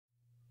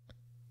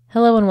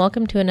Hello and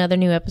welcome to another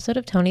new episode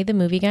of Tony the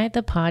Movie Guy,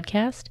 the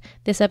podcast.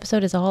 This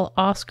episode is all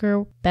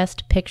Oscar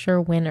Best Picture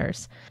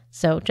winners.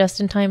 So just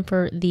in time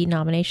for the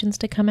nominations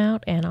to come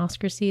out and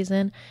Oscar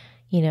season,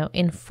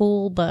 in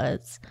full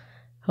buzz.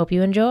 Hope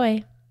you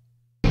enjoy.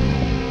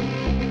 Tony.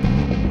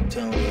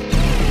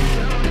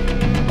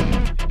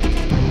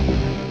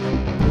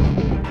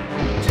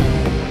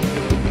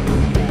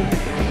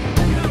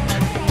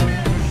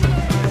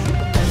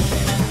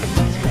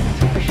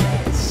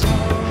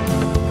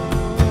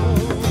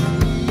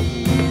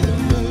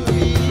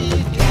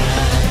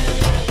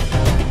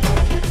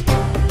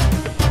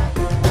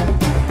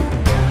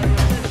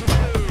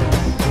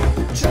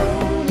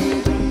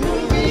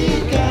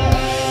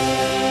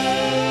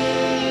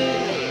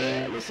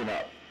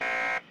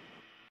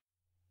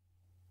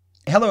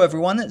 Hello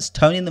everyone, it's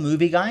Tony the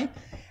Movie Guy,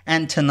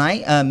 and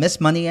tonight Miss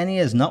Money Annie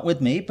is not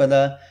with me,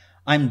 but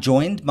I'm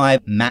joined by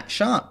Matt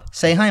Sharp.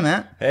 Say hi,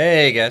 Matt.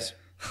 Hey guys.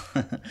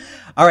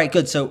 All right,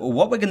 good. So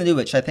what we're going to do,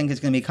 which I think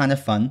is going to be kind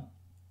of fun,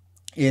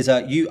 is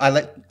I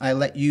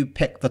let you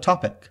pick the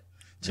topic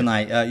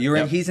tonight.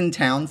 He's in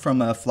town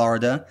from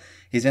Florida.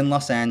 He's in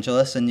Los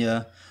Angeles, and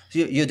you're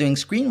doing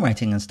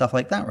screenwriting and stuff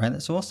like that, right?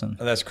 That's awesome.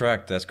 That's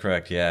correct.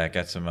 Yeah, I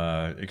got some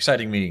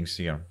exciting meetings,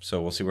 so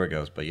we'll see where it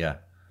goes. But yeah.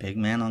 Big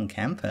man on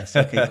campus.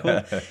 Okay,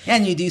 cool. Yeah,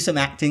 and you do some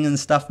acting and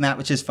stuff, Matt,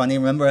 which is funny.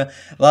 Remember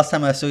last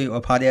time I saw you at a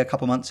party a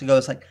couple months ago,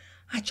 it's like,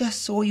 I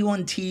just saw you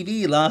on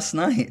TV last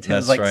night. It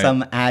was like right.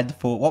 Some ad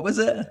for, what was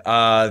it?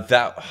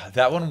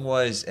 That one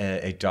was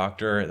a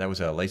doctor. That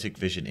was a LASIK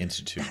Vision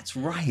Institute. That's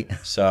right.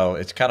 So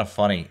it's kind of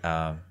funny.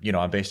 I'm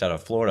based out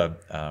of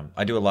Florida.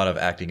 I do a lot of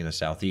acting in the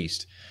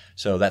Southeast.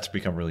 So that's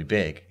become really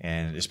big,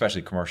 and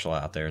especially commercial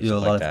out there. You do a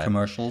lot of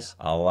commercials?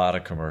 A lot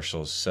of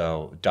commercials.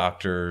 So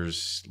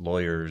doctors,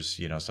 lawyers,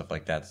 stuff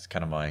like that. It's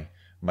kind of my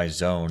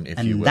zone,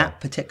 if you will. And that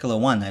particular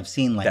one, I've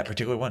seen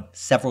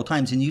several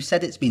times. And you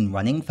said it's been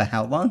running for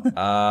how long?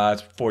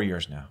 It's 4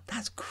 years now.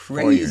 That's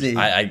crazy.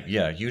 4 years.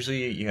 Yeah,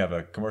 usually you have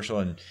a commercial,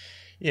 and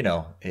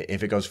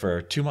if it goes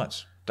for 2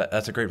 months,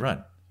 that's a great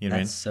run.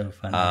 That's so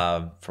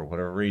funny. For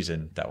whatever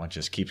reason, that one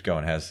just keeps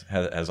going. Has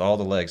all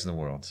the legs in the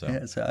world. So.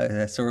 Yeah, so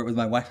I saw it with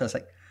my wife. I was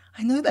like,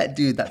 I know that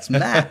dude. That's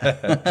Matt.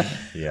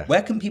 Yeah.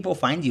 Where can people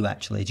find you?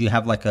 Actually, do you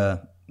have like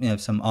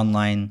some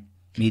online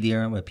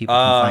media where people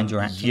can find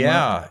your acting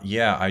work?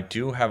 Yeah. I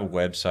do have a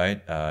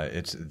website.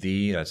 It's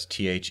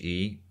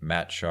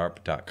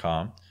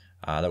mattSharp.com.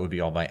 That would be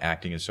all my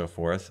acting and so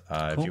forth.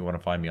 Cool. If you want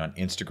to find me on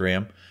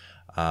Instagram,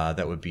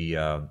 that would be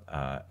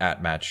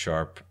at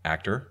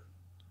MattSharpActor.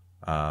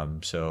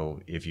 So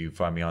if you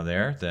find me on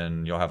there,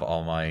 then you'll have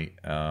all my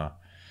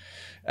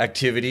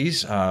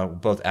activities,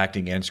 both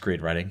acting and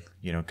screenwriting,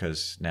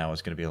 because now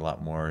it's going to be a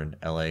lot more in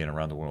LA and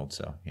around the world.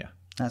 So, yeah.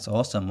 That's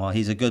awesome. Well,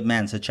 he's a good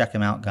man, so check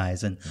him out,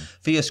 guys. And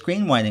for your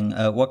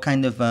screenwriting, what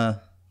kind of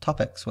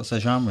topics? What's the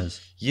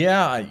genres?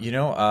 Yeah, I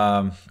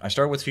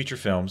started with feature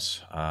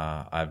films.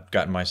 I've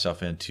gotten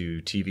myself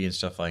into TV and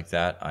stuff like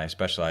that. I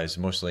specialize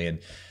mostly in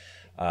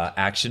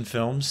action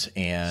films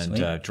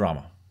and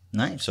drama.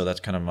 Nice. So that's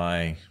kind of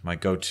my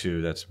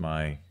go-to. That's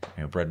my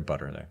bread and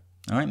butter there.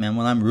 All right, man.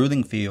 Well, I'm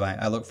rooting for you.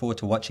 I look forward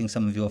to watching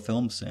some of your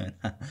films soon.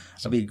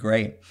 That'll be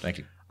great. Thank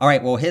you. All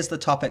right. Well, here's the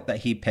topic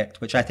that he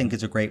picked, which I think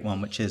is a great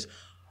one, which is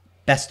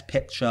Best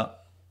Picture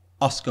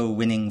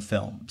Oscar-winning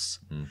films.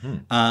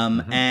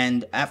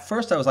 And at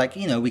first I was like,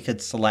 we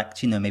could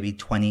select, maybe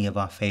 20 of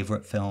our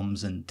favorite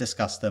films and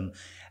discuss them.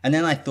 And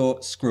then I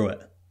thought, screw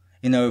it.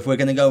 If we're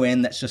going to go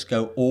in, let's just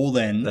go all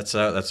in. That's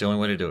the only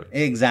way to do it.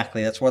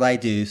 Exactly. That's what I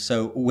do.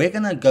 So we're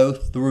going to go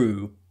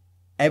through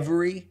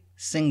every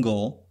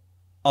single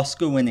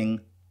Oscar-winning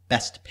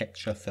Best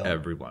Picture film.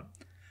 Everyone.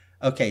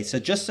 Okay, so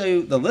just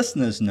so the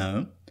listeners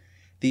know,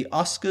 the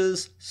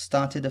Oscars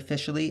started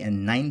officially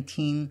in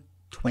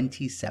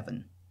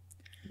 1927.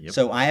 Yep.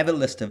 So I have a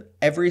list of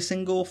every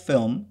single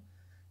film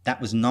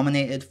that was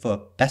nominated for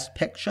Best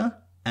Picture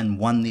and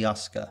won the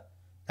Oscar.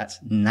 That's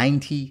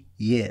 90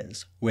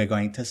 years we're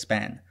going to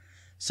span.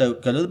 So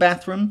go to the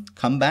bathroom,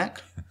 come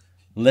back,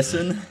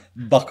 listen,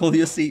 buckle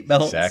your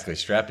seatbelts. Exactly,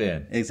 strap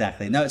in.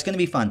 Exactly. No, it's going to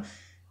be fun.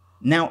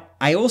 Now,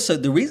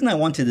 the reason I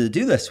wanted to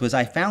do this was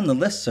I found the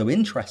list so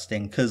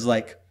interesting because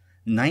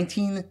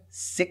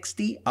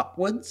 1960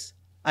 upwards,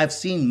 I've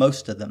seen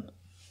most of them.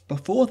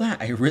 Before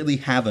that, I really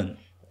haven't.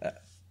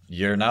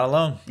 You're not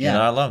alone. Yeah. You're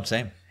not alone.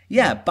 Same.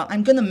 Yeah, but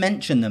I'm going to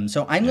mention them.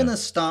 So I'm going to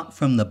start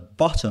from the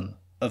bottom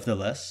of the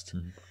list.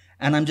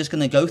 And I'm just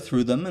going to go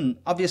through them. And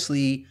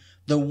obviously,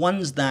 the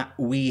ones that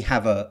we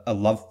have a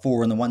love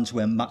for and the ones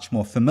we're much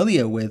more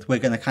familiar with, we're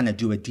going to kind of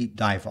do a deep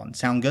dive on.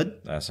 Sound good?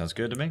 That sounds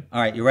good to me.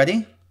 All right, you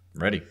ready?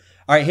 Ready.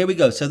 All right, here we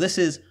go. So this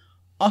is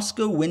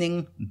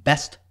Oscar-winning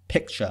Best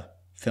Picture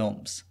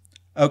films.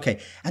 Okay,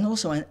 and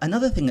also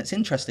another thing that's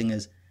interesting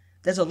is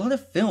there's a lot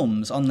of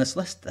films on this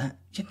list that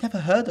you've never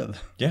heard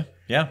of. Yeah,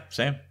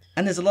 same.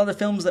 And there's a lot of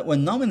films that were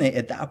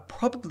nominated that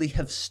probably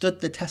have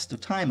stood the test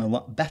of time a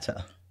lot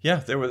better. Yeah,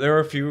 there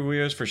were a few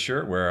years for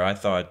sure where I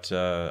thought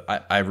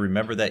I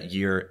remember that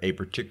year a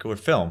particular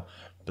film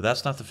But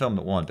that's not the film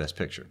that won Best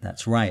Picture.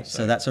 That's right.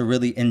 So that's a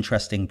really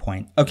interesting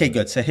point. Okay,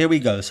 good. So here we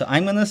go. So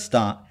I'm going to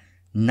start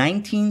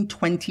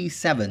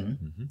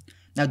 1927.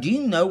 Now, do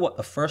you know what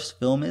the first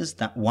film is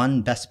that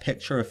won Best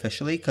Picture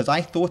officially? Because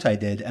I thought I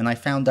did, and I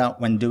found out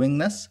when doing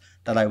this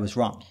that I was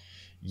wrong.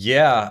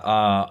 Yeah,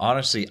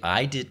 honestly,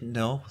 I didn't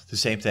know the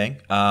same thing.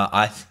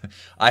 I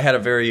had a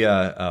very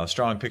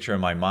strong picture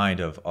in my mind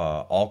of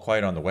All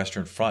Quiet on the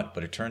Western Front,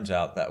 but it turns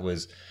out that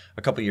was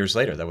a couple of years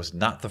later. That was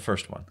not the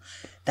first one.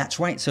 That's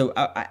right. So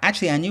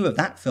actually, I knew of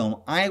that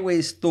film. I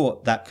always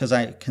thought that, because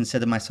I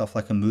consider myself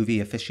like a movie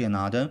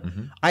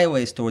aficionado, I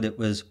always thought it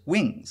was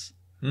Wings.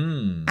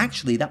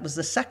 Actually, that was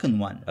the second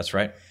one. That's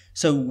right.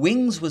 So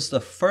Wings was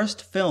the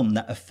first film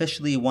that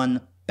officially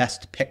won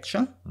Best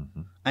Picture.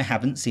 I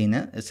haven't seen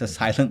it. It's a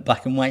silent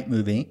black and white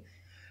movie.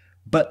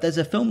 But there's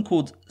a film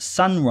called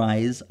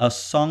Sunrise, A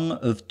Song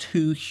of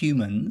Two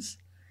Humans,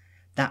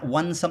 that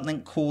won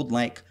something called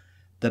like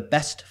the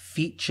Best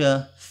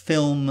Feature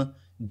Film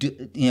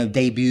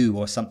debut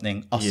or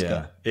something,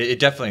 Oscar. Yeah, it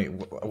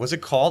definitely was.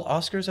 It called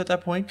Oscars at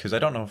that point? Because I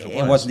don't know if it was.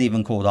 It wasn't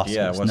even called Oscars.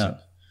 Yeah, it wasn't. No.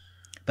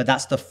 But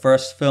that's the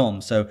first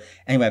film. So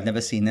anyway, I've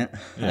never seen it.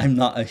 Yeah. I'm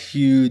not a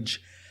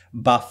huge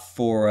buff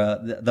for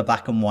the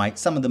black and white.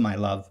 Some of them I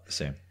love.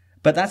 Same.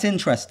 But that's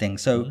interesting.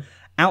 So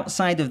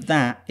outside of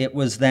that, it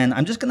was then,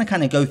 I'm just going to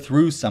kind of go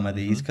through some of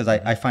these because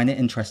I find it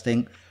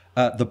interesting.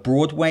 The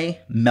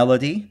Broadway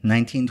Melody,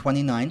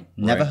 1929.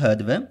 Never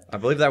heard of it. I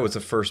believe that was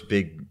the first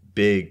big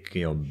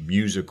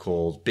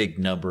musicals, big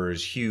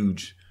numbers,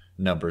 huge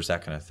numbers,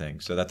 that kind of thing.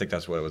 So I think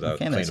that's what it was.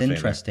 Okay, that's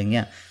interesting,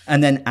 yeah.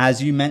 And then,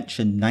 as you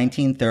mentioned,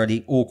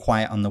 1930, All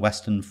Quiet on the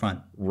Western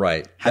Front.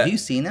 Right. Have you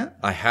seen it?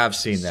 I have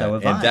seen that. So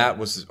have I. That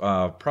was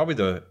probably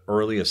the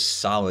earliest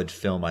solid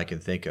film I can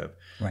think of.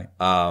 Right.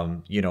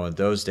 In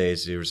those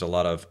days, there was a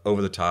lot of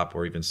over-the-top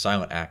or even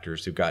silent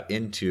actors who got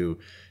into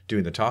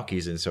doing the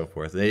talkies and so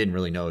forth. They didn't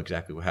really know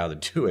exactly how to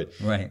do it.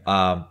 Right.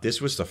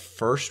 This was the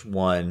first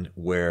one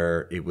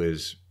where it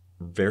was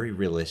very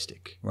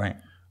realistic. Right.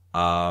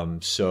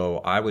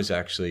 So I was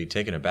actually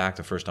taken aback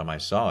the first time I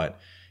saw it,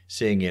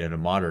 seeing it in a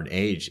modern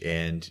age.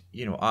 And,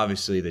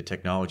 obviously the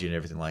technology and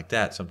everything like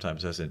that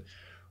sometimes doesn't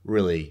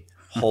really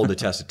hold the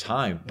test of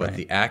time, but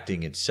the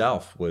acting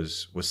itself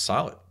was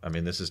solid. I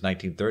mean, this is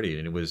 1930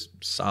 and it was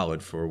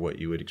solid for what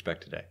you would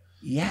expect today.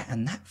 Yeah,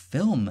 and that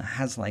film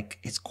has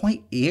it's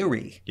quite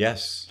eerie.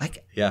 Yes. I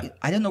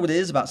don't know what it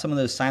is about some of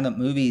those silent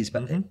movies,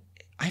 but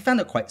I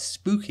found it quite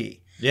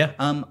spooky. Yeah.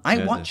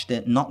 I watched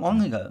it not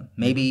long ago,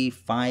 maybe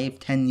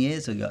 5-10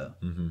 years ago.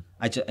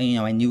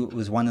 I knew it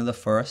was one of the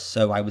first,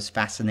 so I was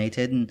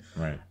fascinated, and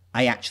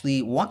I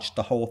actually watched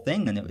the whole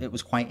thing, and it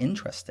was quite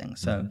interesting.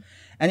 So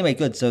anyway,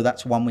 good. So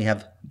that's one we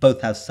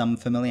both have some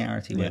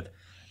familiarity with.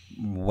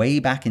 Way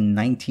back in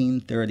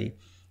 1930.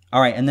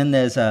 All right, and then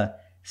there's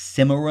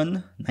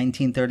Cimarron,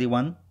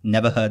 1931.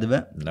 Never heard of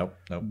it. Nope.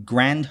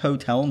 Grand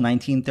Hotel,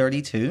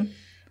 1932.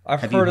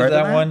 I've heard of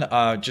that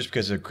one just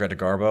because of Greta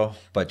Garbo,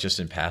 but just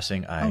in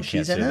passing, I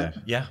can't say that.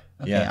 Yeah,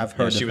 okay, I've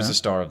heard of she was her. the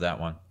star of that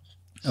one.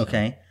 So.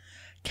 Okay.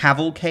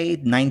 Cavalcade,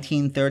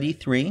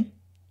 1933.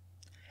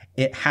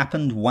 It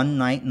Happened One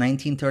Night,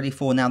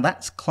 1934. Now,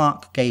 that's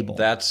Clark Gable.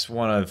 That's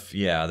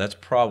that's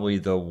probably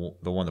the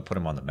one that put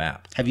him on the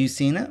map. Have you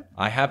seen it?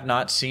 I have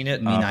not seen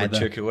it in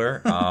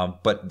particular,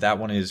 but that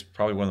one is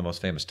probably one of the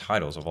most famous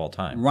titles of all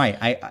time. Right.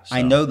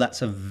 I know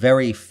that's a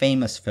very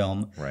famous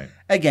film. Right.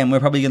 Again,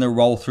 we're probably going to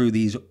roll through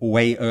these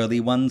way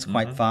early ones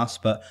quite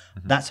fast, but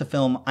that's a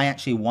film I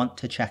actually want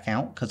to check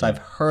out because I've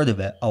heard of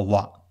it a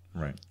lot.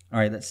 Right. All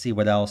right, let's see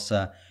what else.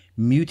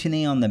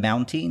 Mutiny on the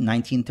Bounty,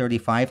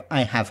 1935.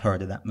 I have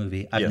heard of that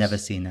movie. I've never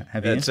seen it.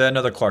 Have you? It's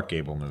another Clark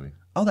Gable movie.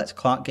 Oh, that's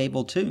Clark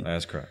Gable too.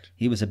 That's correct.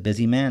 He was a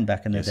busy man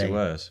back in the day. Yes, he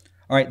was.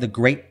 All right, The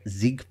Great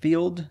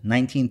Ziegfeld,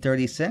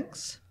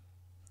 1936.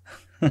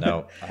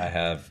 No, I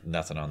have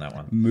nothing on that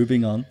one.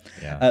 Moving on.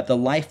 Yeah. The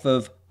Life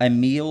of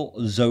Emile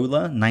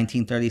Zola,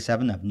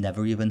 1937. I've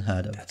never even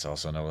heard of. That's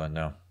also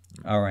no.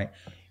 All right.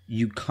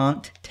 You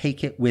Can't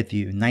Take It With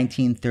You,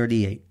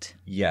 1938.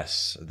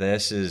 Yes,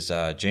 this is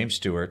James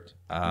Stewart.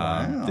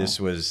 Wow. This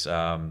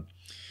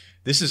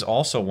is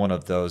also one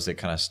of those that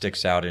kind of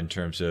sticks out in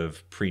terms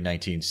of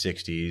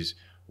pre-1960s,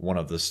 one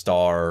of the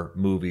star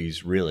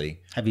movies,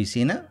 really. Have you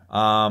seen it?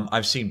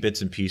 I've seen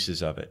bits and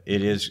pieces of it.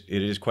 It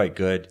is quite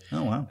good.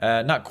 Oh,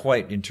 wow. Not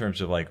quite in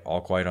terms of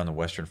All Quiet on the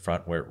Western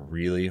Front, where it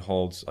really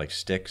holds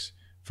sticks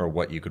for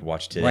what you could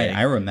watch today. Right,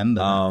 I remember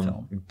that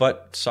film.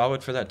 But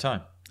solid for that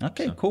time.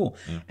 Okay, cool.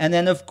 Yeah. And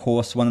then, of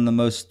course, one of the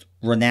most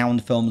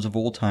renowned films of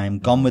all time,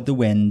 Gone with the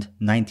Wind,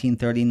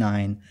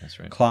 1939.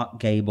 That's right. Clark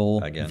Gable,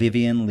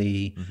 Vivian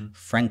Leigh.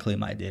 Frankly,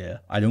 my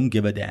dear, I don't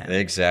give a damn.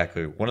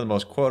 Exactly. One of the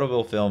most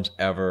quotable films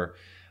ever.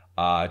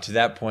 To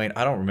that point,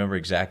 I don't remember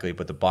exactly,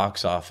 but the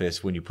box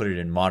office, when you put it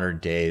in modern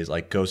days,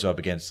 goes up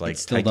against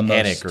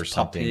Titanic or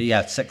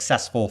something.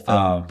 Successful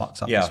film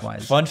box office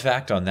wise. Fun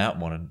fact on that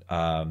one,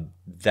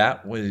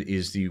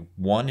 is the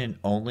one and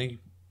only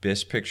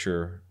Best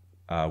Picture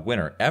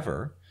winner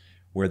ever,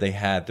 where they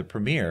had the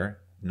premiere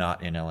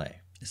not in LA.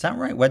 Is that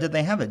right? Where did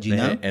they have it? Do you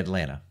know?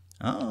 Atlanta.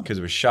 Oh. Because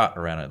it was shot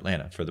around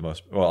Atlanta for the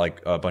most, well,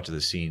 like a bunch of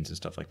the scenes and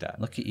stuff like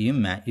that. Look at you,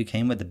 Matt. You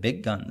came with the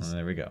big guns. Well,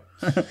 there we go.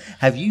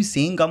 Have you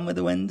seen Gone with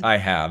the Wind? I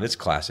have. It's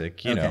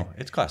classic. You know,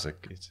 it's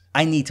classic.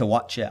 I need to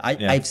watch it.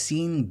 I've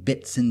seen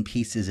bits and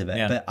pieces of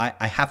it, but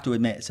I have to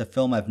admit, it's a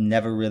film I've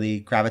never really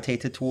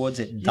gravitated towards.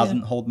 It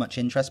doesn't hold much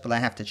interest, but I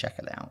have to check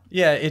it out.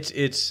 Yeah,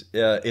 it's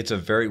a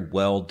very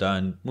well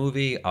done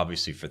movie.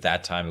 Obviously, for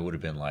that time, it would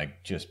have been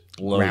like just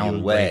blow you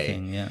away.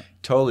 Yeah.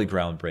 Totally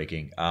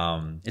groundbreaking.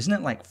 Isn't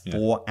it like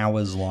 4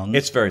 hours long?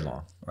 It's very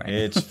long. Right.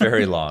 It's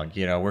very long.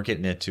 You know, we're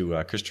getting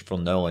into Christopher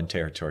Nolan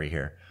territory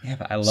here. Yeah,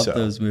 but I love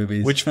those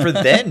movies. Which for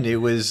then, it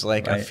was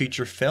like a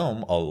feature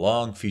film. A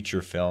long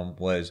feature film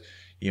was,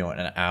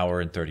 an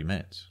hour and 30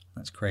 minutes.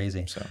 That's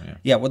crazy. So,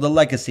 well, the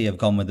legacy of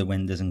Gone with the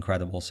Wind is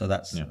incredible. So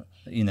that's,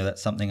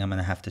 that's something I'm going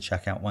to have to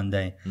check out one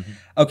day. Mm-hmm.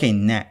 Okay,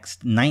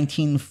 next,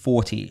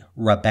 1940,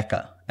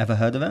 Rebecca. Ever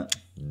heard of it?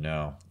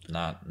 No,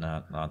 not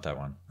that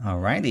one.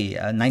 Alrighty,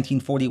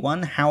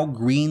 1941, How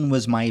Green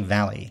Was My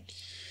Valley.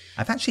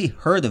 I've actually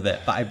heard of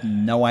it, but I have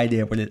no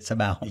idea what it's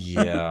about.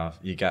 Yeah,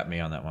 you got me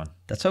on that one.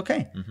 That's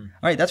okay. Mm-hmm. All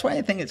right, that's why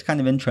I think it's kind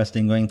of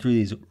interesting going through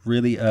these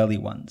really early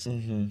ones.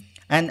 Mm-hmm.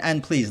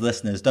 And please,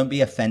 listeners, don't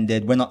be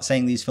offended. We're not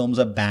saying these films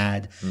are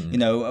bad.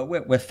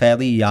 Mm-hmm. We're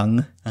fairly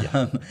young,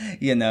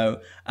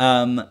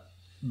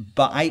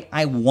 but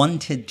I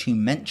wanted to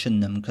mention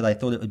them because I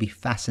thought it would be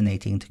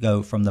fascinating to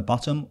go from the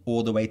bottom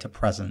all the way to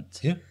present.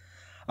 Yeah.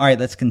 All right,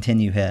 let's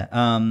continue here.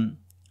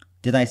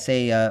 Did I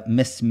say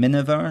Miss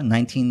Miniver,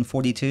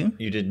 1942?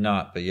 You did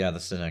not, but yeah,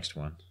 that's the next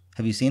one.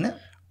 Have you seen it?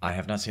 I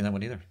have not seen that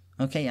one either.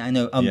 Okay, I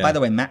know. By the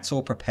way, Matt's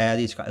all prepared.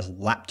 He's got his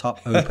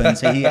laptop open,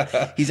 so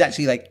he's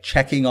actually like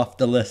checking off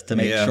the list to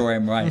make sure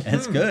I'm right.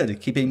 It's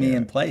good, keeping me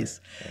in place.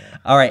 Yeah.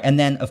 All right, and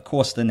then of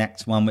course the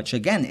next one, which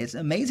again, it's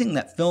amazing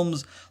that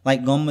films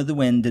like Gone with the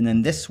Wind and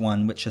then this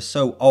one, which are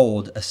so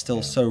old, are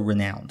still so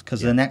renowned.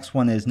 Because the next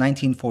one is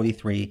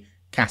 1943,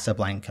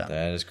 Casablanca.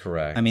 That is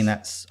correct. I mean,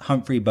 that's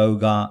Humphrey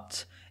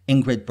Bogart,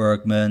 Ingrid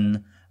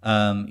Bergman.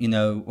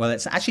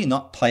 It's actually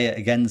not Play It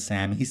Again,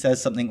 Sam. He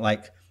says something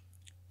like,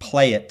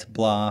 play it,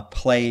 blah,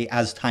 play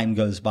as time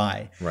goes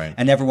by. Right.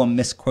 And everyone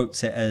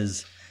misquotes it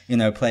as,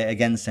 play it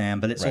again, Sam.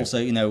 But it's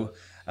also,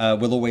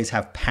 we'll always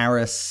have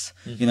Paris,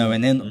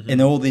 and then in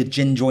all the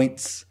gin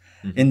joints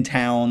in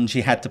town,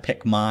 she had to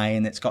pick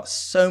mine. It's got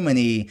so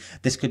many,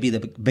 this could be the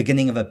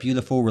beginning of a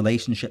beautiful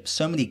relationship,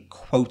 so many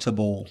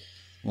quotable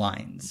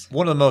lines.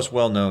 One of the most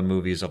well-known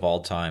movies of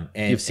all time.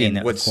 And you've seen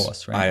it, of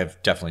course, right? I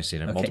have definitely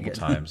seen it multiple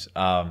times.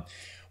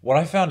 What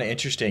I found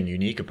interesting,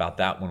 unique about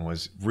that one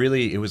was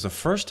really, it was the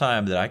first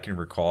time that I can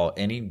recall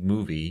any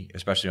movie,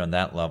 especially on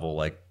that level,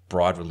 like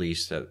broad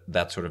release at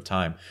that sort of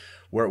time,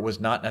 where it was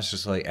not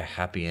necessarily a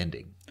happy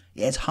ending.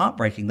 Yeah, it's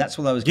heartbreaking. That's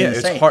what I was going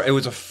to say. It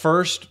was a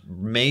first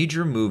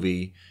major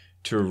movie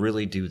to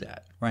really do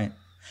that. Right.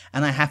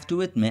 And I have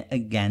to admit,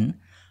 again,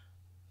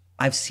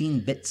 I've seen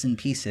bits and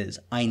pieces.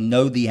 I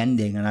know the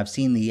ending, and I've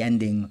seen the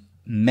ending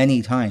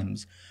many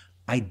times.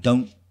 I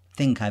don't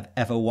think I've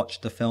ever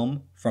watched the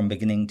film from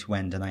beginning to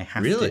end, and I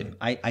have to.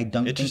 I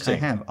don't think I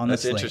have,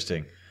 honestly. That's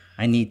interesting.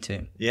 I need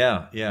to.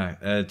 Yeah.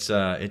 It's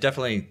it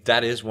definitely,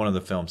 that is one of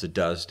the films that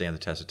does stand the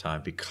test of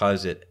time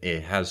because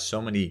it has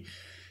so many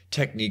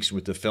techniques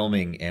with the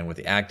filming and with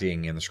the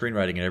acting and the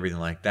screenwriting and everything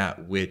like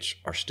that, which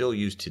are still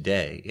used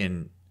today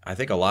in, I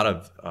think, a lot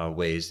of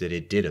ways that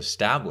it did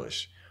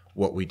establish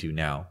what we do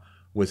now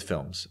with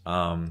films.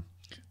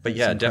 But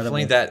yeah,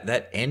 definitely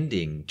that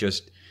ending,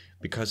 just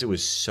because it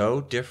was so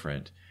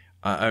different.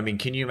 I mean,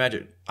 can you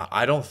imagine?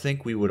 I don't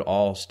think we would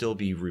all still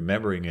be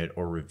remembering it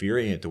or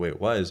revering it the way it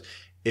was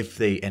if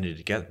they ended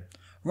together.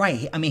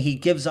 Right. I mean, he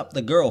gives up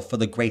the girl for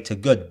the greater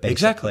good, basically.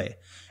 Exactly.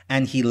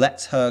 And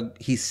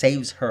he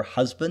saves her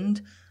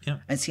husband. Yeah.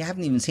 And see, I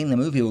haven't even seen the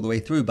movie all the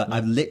way through, but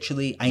I've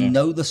literally, I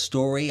know the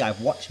story.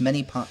 I've watched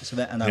many parts of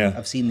it, and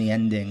I've seen the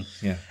ending.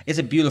 Yeah. It's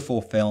a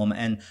beautiful film.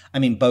 And I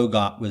mean,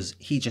 Bogart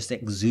he just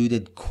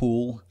exuded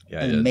cool,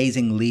 an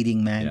amazing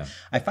leading man. Yeah.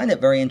 I find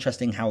it very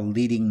interesting how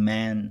leading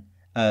man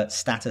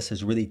status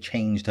has really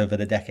changed over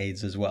the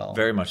decades as well.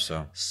 Very much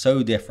so.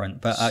 So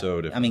different. But so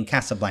different. I mean,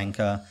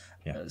 Casablanca,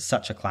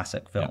 such a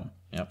classic film.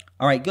 Yeah.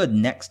 All right, good.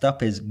 Next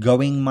up is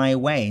Going My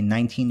Way,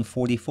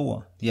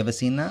 1944. You ever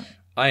seen that?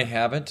 I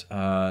haven't.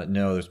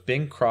 No, there's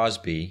Bing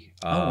Crosby.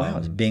 Oh, wow.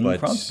 It's Bing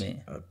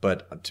Crosby.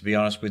 But to be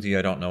honest with you,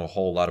 I don't know a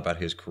whole lot about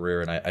his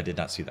career, and I did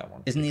not see that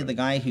one. Isn't he the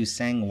guy who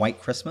sang White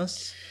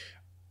Christmas?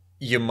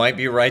 You might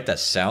be right. That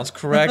sounds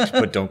correct,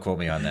 but don't quote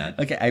me on that.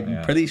 Okay,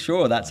 I'm pretty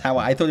sure that's how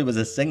I thought he was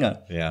a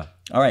singer. Yeah.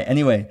 All right,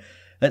 anyway,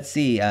 let's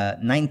see.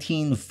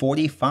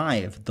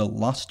 1945, The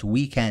Lost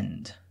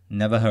Weekend.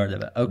 Never heard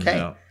of it. Okay.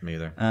 No, me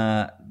either.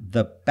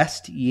 The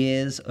Best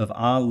Years of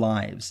Our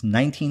Lives,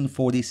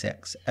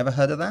 1946. Ever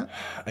heard of that?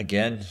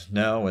 Again,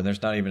 no, and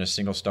there's not even a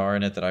single star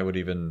in it that I would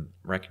even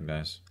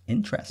recognize.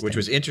 Interesting. Which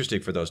was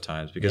interesting for those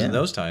times, because in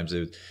those times, it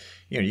was,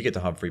 you get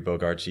the Humphrey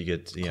Bogarts, you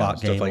get Clark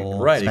stuff Gable,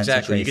 like, right, Spencer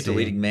exactly. Tracy. You get the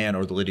leading man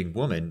or the leading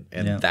woman,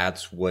 and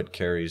that's what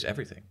carries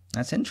everything.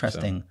 That's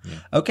interesting. So, yeah.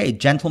 Okay,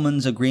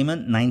 Gentleman's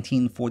Agreement,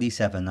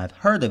 1947. I've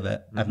heard of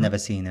it. I've never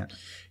seen it.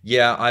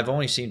 Yeah, I've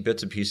only seen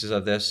bits and pieces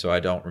of this, so I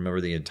don't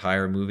remember the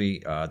entire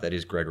movie. That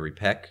is Gregory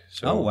Peck.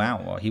 So, Oh,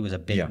 wow. Well, he was a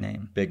big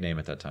name. Big name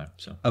at that time.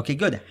 So Okay,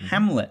 good.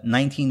 Hamlet,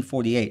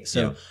 1948.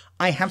 So Yeah.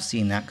 I have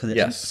seen that because it's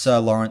Yes. Sir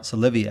Laurence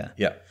Olivier,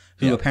 yeah,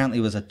 who apparently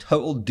was a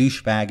total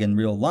douchebag in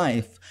real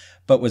life,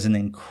 but was an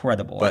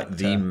incredible actor. but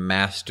the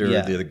master,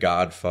 Yeah. the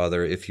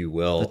godfather, if you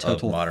will, The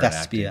total of modern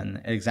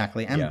thespian,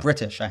 exactly. And Yeah.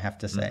 British, I have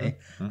to say.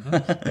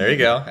 acting. There you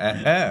go.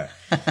 I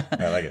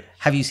like it.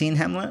 Have you seen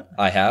Hamlet?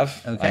 I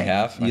have. Okay. I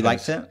have. You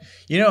liked it?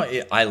 You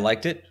know, I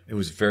liked it. It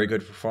was a very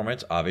good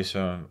performance, obviously,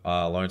 from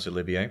Laurence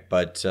Olivier.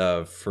 But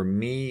for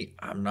me,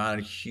 I'm not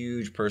a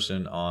huge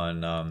person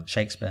on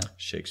Shakespeare.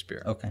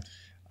 Shakespeare. Okay.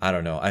 I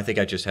don't know. I think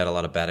I just had a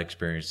lot of bad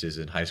experiences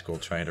in high school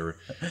trying to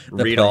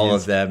read all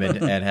plays. of them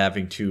and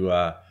having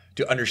to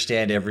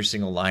understand every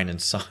single line in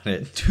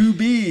sonnet. To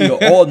be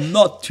or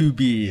not to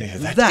be?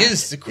 that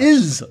is the question.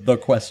 is the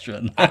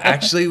question.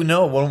 Actually,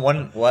 no.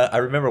 One. I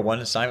remember one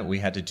assignment we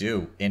had to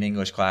do in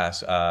English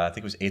class. I think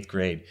it was 8th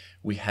grade.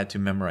 We had to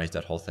memorize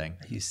that whole thing.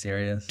 Are you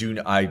serious?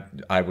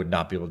 I would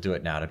not be able to do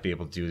it now. To be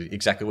able to do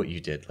exactly what you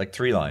did, like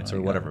 3 lines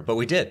or whatever. But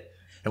we did,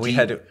 and we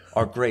had to.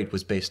 Our grade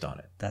was based on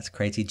it. That's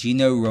crazy. Do you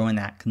know Rowan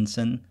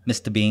Atkinson,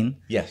 Mr. Bean?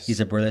 Yes. He's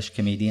a British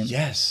comedian.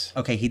 Yes.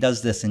 Okay, he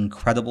does this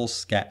incredible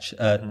sketch.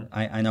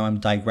 I know I'm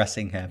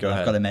digressing here, but Go I've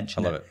ahead. got to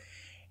mention I love it.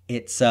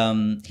 It's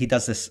he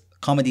does this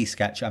comedy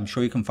sketch. I'm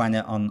sure you can find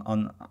it on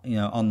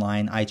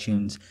online,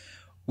 iTunes,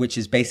 which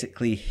is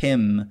basically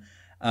him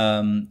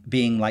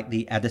being like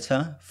the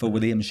editor for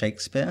William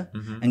Shakespeare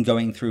and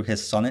going through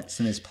his sonnets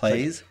and his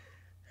plays.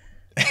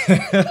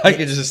 I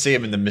can just see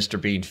him in the Mr.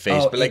 Bean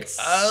face, but like, it's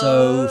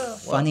so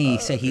funny.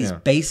 So he's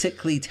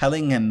basically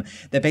telling him,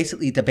 they're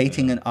basically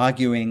debating and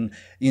arguing,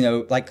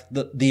 like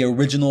the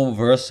original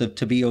verse of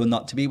To Be or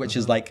Not to Be, which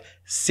is like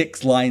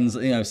 6 lines,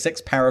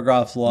 6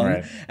 paragraphs long.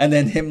 Right. And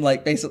then him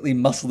like basically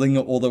muscling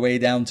it all the way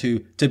down to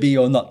be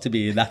or not to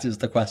be. That is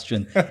the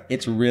question.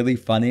 It's really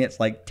funny. It's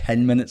like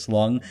 10 minutes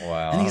long.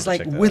 Wow, And he's I'll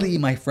like, check that Willie,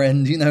 my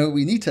friend,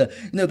 we need to,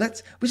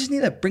 we just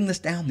need to bring this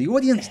down. The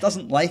audience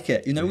doesn't like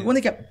it. We want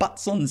to get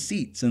butts on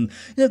seats, and,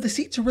 the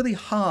seats are really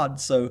hard.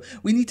 So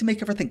we need to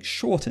make everything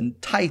short and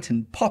tight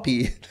and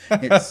poppy.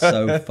 It's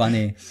so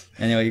funny.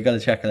 Anyway, you got to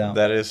check it out.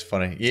 That is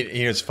funny.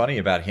 It's funny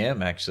about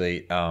him,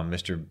 actually,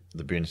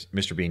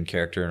 Mr. Bean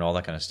character and all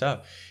that kind of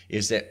stuff,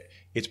 is that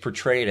it's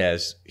portrayed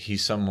as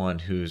he's someone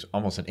who's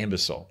almost an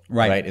imbecile.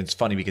 Right. It's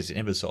funny because he's an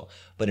imbecile.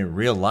 But in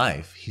real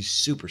life, he's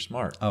super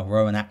smart. Oh,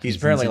 Rowan Atkinson's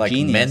He's apparently a like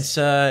genius.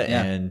 Mensa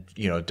Yeah. and,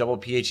 double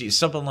PhD,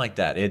 something like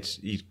that.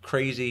 He's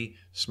crazy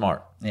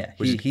smart. Yeah,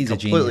 which is he's a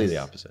completely genius. the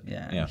opposite.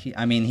 Yeah.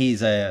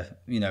 He's a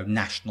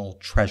national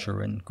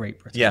treasure in Great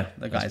Britain. Yeah,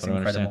 The that's guy's what I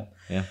understand. incredible.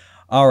 Yeah.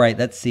 All right,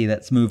 let's see.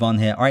 Let's move on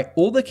here. All right,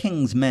 All the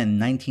King's Men,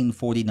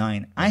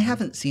 1949. I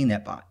haven't seen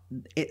it, but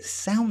it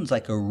sounds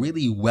like a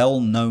really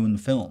well-known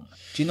film.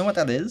 Do you know what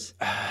that is?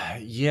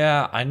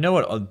 Yeah, I know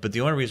it, but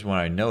the only reason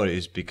why I know it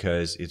is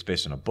because it's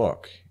based on a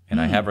book,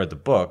 and I have read the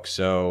book,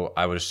 so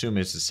I would assume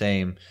it's the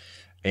same.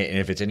 And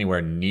if it's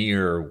anywhere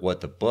near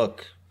what the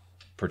book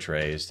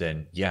portrays,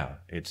 then yeah,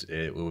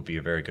 it would be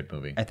a very good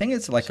movie. I think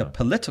it's like a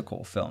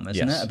political film,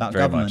 isn't Yes, it? About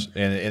very government.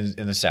 much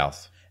in the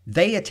South.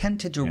 They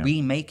attempted to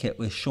remake it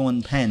with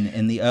Sean Penn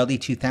in the early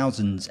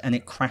 2000s, and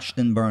it crashed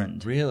and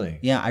burned. Really?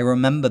 Yeah, I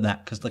remember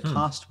that because the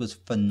cast was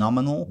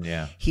phenomenal.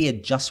 Yeah. He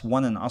had just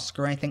won an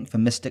Oscar, I think, for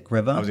Mystic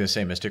River. I was going to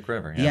say Mystic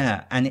River. Yeah.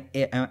 Yeah,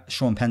 and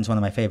Sean Penn's one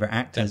of my favorite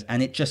actors,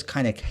 and it just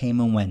kind of came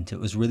and went. It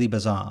was really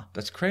bizarre.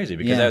 That's crazy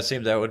because that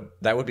seems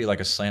that would be like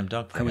a slam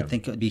dunk for I would him.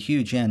 think it would be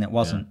huge, and it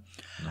wasn't.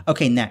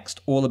 Okay,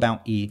 next, All About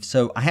Eve.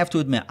 So I have to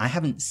admit, I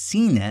haven't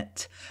seen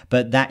it,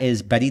 but that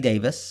is Betty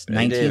Davis,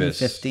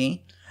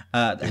 1950.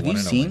 Have you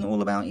seen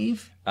All About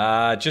Eve?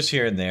 Just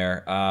here and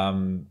there.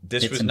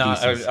 This Bits was and not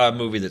pieces. a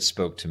movie that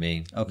spoke to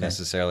me Okay.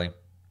 necessarily.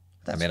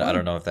 That's I fine.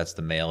 don't know if that's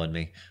the male in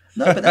me.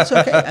 No, but that's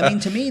okay. I mean,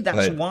 to me,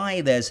 that's But-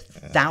 why there's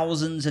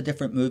thousands of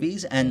different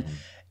movies. And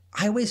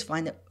I always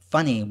find it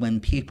funny when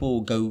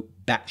people go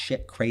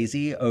batshit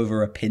crazy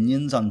over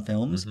opinions on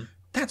films.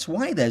 That's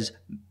why there's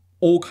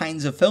all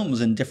kinds of films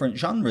in different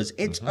genres.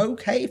 It's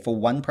okay for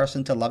one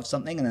person to love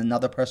something and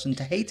another person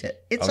to hate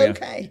it. It's Oh, yeah.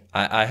 okay.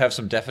 I have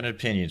some definite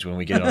opinions when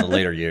we get on the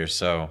later years,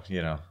 so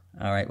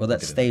All right, well,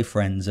 let's stay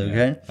friends,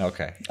 okay?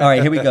 Okay. All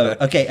right, here we go.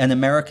 Okay, An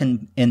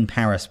American in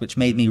Paris, which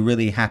made me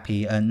really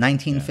happy.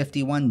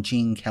 1951,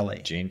 Gene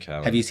Kelly. Gene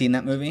Kelly. Have you seen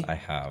that movie? I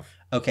have.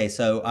 Okay,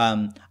 so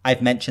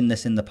I've mentioned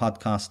this in the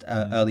podcast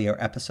earlier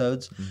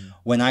episodes.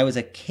 When I was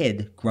a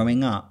kid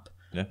growing up,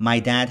 my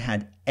dad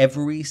had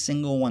every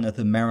single one of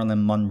the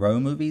Marilyn Monroe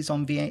movies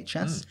on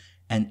VHS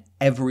and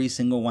every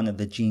single one of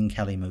the Gene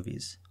Kelly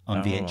movies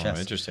on VHS.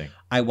 Interesting.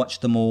 I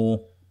watched them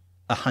all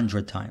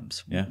 100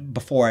 times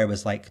before I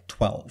was like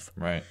 12.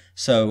 Right.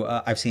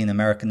 So I've seen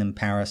American in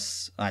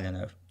Paris,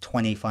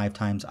 25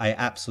 times. I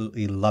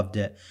absolutely loved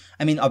it.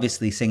 I mean,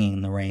 obviously, Singing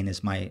in the Rain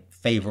is my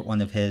favorite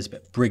one of his,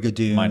 but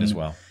Brigadoon. Mine as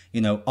well.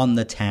 On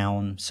the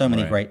Town, so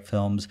many great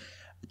films.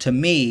 to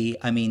me,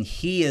 I mean,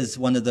 he is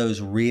one of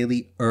those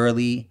really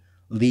early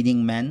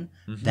leading men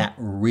that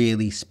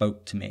really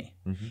spoke to me.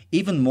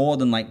 Even more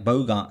than like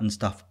Bogart and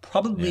stuff,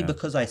 probably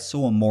because I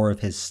saw more of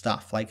his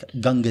stuff, like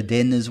Gunga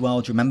Din as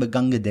well. Do you remember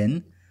Gunga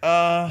Din?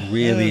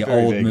 Really very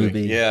old vaguely.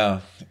 movie.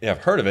 Yeah, I've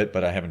heard of it,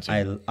 but I haven't seen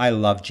it. I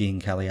love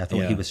Gene Kelly. I thought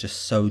he Yeah. was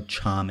just so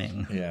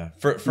charming. Yeah,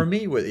 for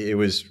me, it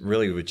was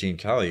really with Gene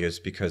Kelly is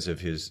because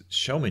of his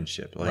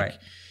showmanship. Like Right.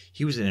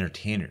 he was an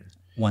entertainer.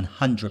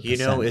 100%. You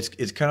know,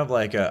 it's kind of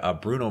like a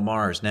Bruno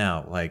Mars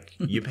now. Like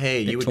you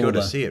pay, you would go to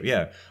taller. see it.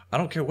 Yeah, I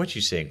don't care what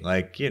you sing.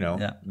 Like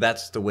Yeah.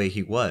 that's the way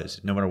he was.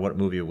 No matter what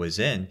movie it was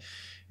in,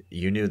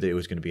 you knew that it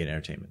was going to be an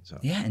entertainment. So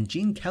Yeah, and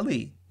Gene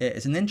Kelly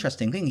is an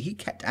interesting thing. He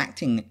kept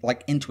acting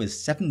like into his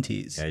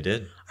 70s. yeah, I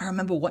did. I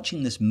remember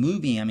watching this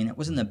movie. I mean, it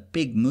wasn't a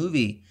big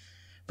movie,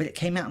 but it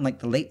came out in like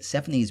the late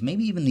 70s,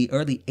 maybe even the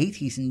early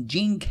 80s, and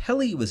Gene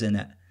Kelly was in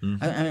it.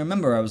 I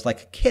remember I was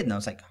like a kid, and I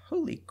was like,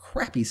 holy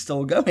crap, he's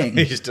still going.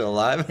 He's still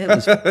alive. It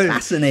was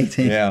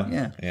fascinating.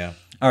 Yeah.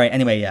 All right,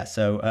 anyway, yeah,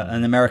 so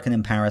An American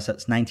in Paris,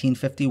 that's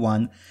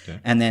 1951. Okay.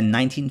 And then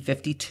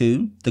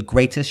 1952, The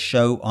Greatest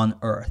Show on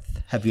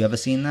Earth. Have you ever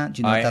seen that?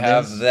 Do you know I what that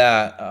have is?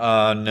 that.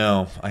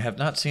 No, I have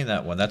not seen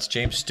that one. That's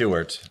James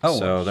Stewart. Oh,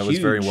 so that was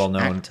very huge well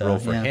known actor, role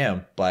for yeah.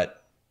 him.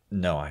 But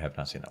no, I have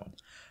not seen that one.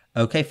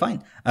 Okay,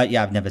 fine.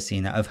 Yeah, I've never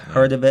seen it. I've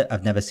heard of it.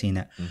 I've never seen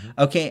it.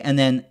 Okay, and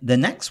then the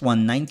next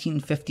one,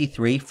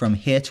 1953, From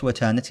Here to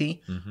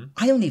Eternity.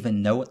 I don't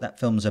even know what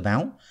that film's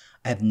about.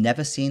 I've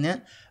never seen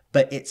it,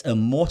 but it's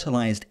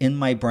immortalized in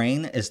my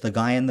brain as the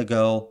guy and the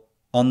girl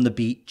on the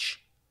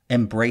beach,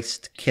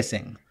 embraced,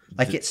 kissing.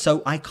 Like, it's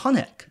so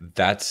iconic.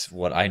 That's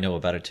what I know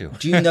about it too.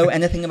 Do you know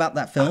anything about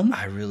that film?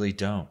 I really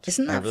don't.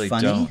 Isn't that I really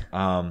funny?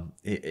 Don't.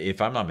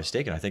 If I'm not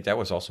mistaken, I think that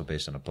was also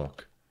based on a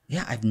book.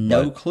 Yeah, I've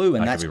no But clue,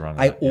 and I could that's be wrong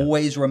with I that, yeah.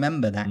 always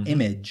remember that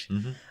image.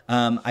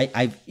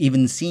 I've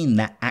even seen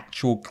that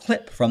actual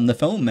clip from the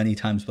film many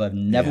times, but I've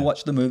never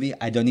watched the movie.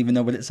 I don't even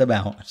know what it's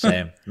about.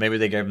 Same. Maybe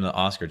they gave him the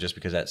Oscar just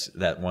because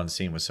that one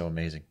scene was so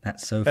amazing.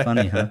 That's so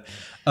funny, huh?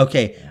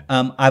 Okay,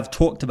 I've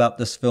talked about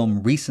this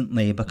film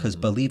recently because,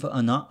 believe it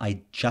or not,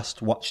 I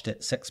just watched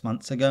it 6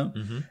 months ago.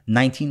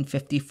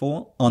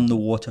 1954, On the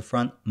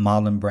Waterfront,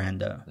 Marlon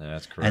Brando. Yeah,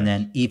 that's correct. And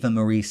then Eva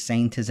Marie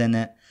Saint is in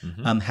it.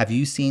 Have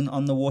you seen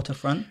On the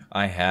Waterfront?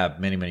 I have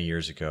many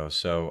years ago,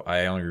 so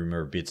I only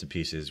remember bits and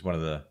pieces. One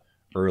of the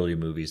early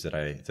movies that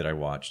I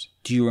watched.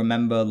 Do you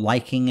remember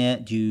liking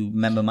it? Do you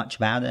remember much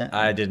about it?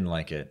 I didn't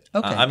like it.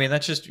 Okay. I mean,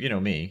 that's just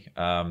me.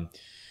 Marlon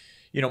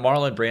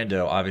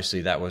Brando.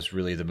 Obviously, that was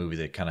really the movie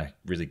that kind of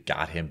really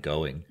got him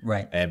going,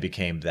 Right. And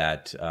became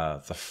that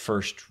the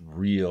first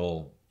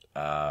real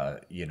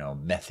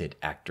method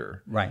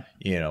actor, Right.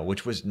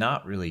 Which was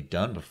not really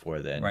done before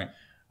then. Right.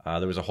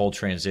 There was a whole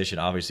transition.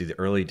 Obviously, the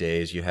early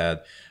days, you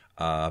had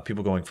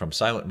people going from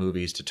silent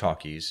movies to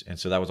talkies, and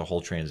so that was a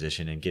whole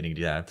transition and getting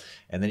to that.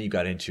 And then you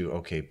got into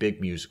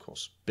big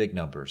musicals, big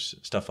numbers,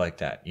 stuff like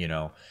that.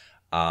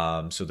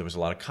 So there was a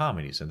lot of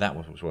comedies, and that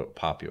was what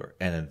popular.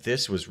 And then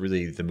this was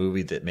really the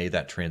movie that made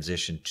that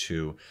transition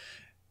to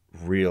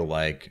real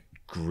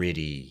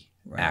gritty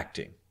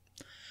acting.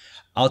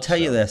 I'll tell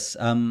you this.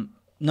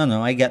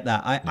 No, I get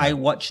that. I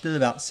watched it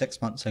about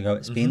 6 months ago.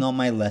 It's been on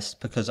my list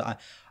because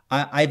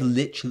I've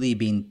literally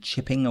been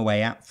chipping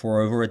away at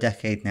for over a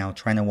decade now,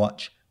 trying to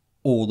watch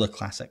all the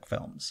classic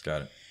films.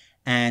 Got it.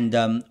 And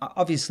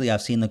obviously,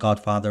 I've seen The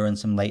Godfather and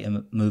some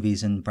later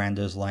movies in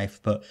Brando's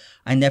life, but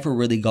I never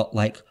really got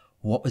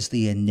what was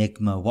the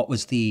enigma? What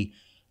was the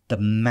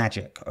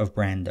magic of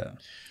Brando?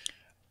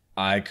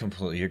 I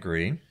completely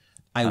agree.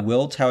 I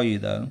will tell you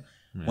though,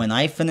 when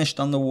I finished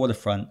On the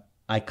Waterfront,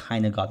 I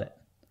kind of got it.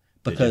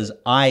 Because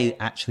I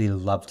actually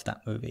loved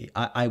that movie.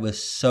 I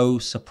was so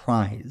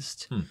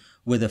surprised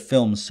with a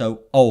film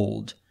so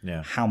old,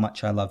 how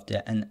much I loved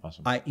it. And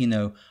Awesome.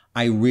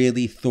 I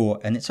really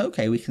thought, and it's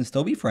okay, we can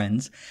still be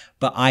friends,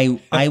 but I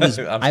was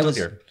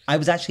I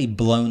was actually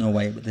blown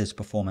away with his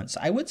performance.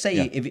 I would say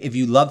if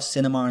you love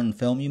cinema and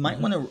film, you might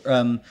want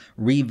to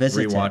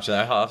revisit Rewatch it.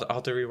 that. I'll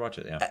have to rewatch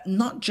it. Yeah.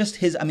 Not just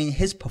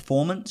his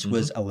performance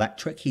was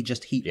electric.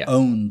 He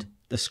owned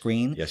the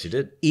screen. Yes, he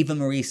did. Eva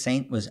Marie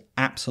Saint was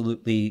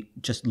absolutely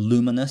just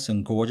luminous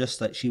and gorgeous,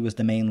 that she was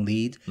the main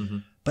lead.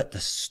 But the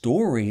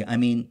story,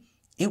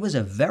 it was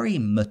a very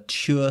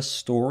mature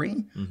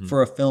story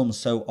for a film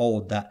so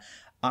old that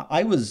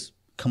I was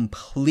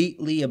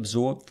completely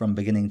absorbed from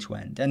beginning to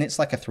end. And it's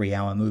like a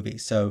 3-hour movie.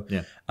 So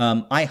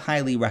I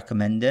highly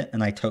recommend it,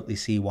 and I totally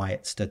see why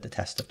it stood the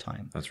test of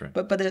time. That's right.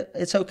 But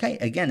it's okay.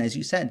 Again, as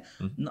you said,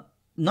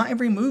 not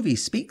every movie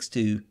speaks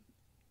to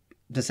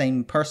the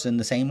same person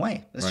the same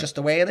way. It's just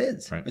the way it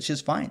is, which is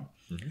fine.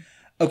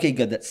 Okay,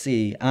 good. Let's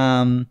see.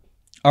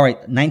 All right,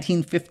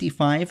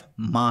 1955,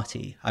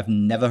 Marty. I've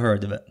never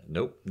heard of it.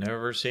 Nope,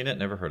 never seen it,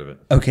 never heard of it.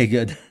 Okay,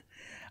 good.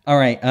 All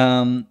right,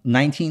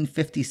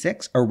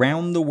 1956,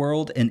 Around the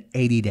World in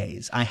 80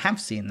 Days. I have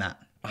seen that.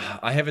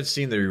 I haven't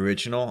seen the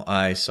original.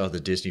 I saw the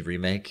Disney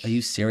remake. Are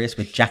you serious?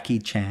 With Jackie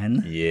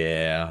Chan?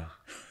 Yeah.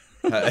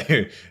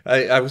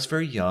 I was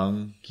very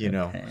young, you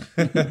know.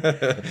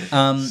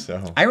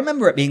 So I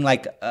remember it being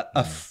like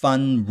a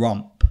fun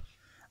romp.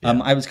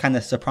 I was kind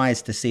of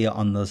surprised to see it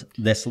on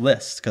this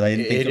list because I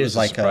didn't think it was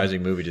like a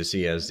surprising movie to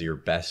see as your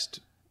best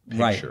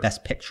picture. Right,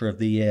 best picture of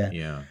the year.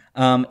 Yeah.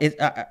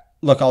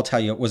 Look, I'll tell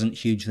you, it wasn't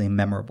hugely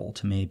memorable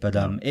to me, but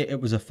it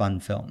was a fun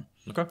film.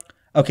 Okay.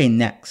 Okay,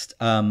 next,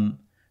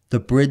 The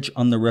Bridge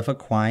on the River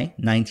Kwai,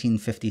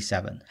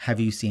 1957. Have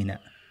you seen it?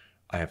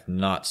 I have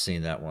not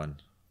seen that one.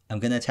 I'm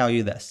going to tell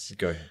you this.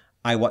 Go ahead.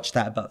 I watched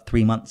that about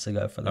 3 months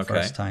ago for the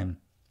first time.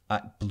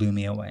 It blew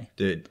me away.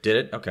 Did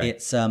it? Okay.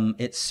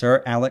 It's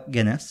Sir Alec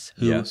Guinness,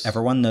 who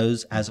everyone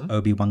knows as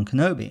Obi-Wan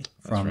Kenobi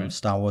from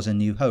Star Wars: A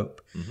New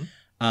Hope.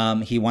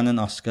 He won an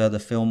Oscar. The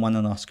film won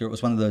an Oscar. It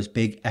was one of those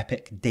big,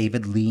 epic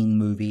David Lean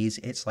movies.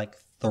 It's like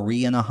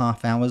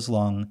 3.5 hours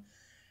long.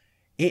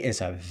 It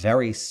is a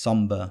very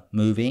somber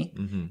movie.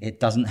 It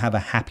doesn't have a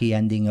happy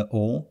ending at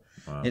all.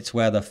 Wow. It's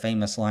where the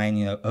famous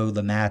line, oh,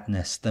 the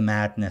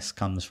madness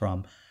comes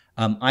from.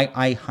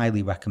 I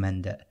highly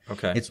recommend it.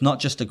 Okay. It's not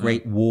just a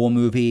great war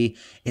movie.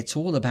 It's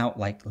all about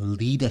like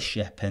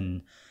leadership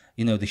and,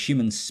 the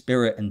human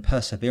spirit and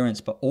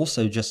perseverance, but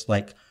also just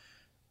like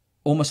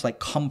almost like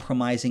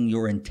compromising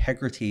your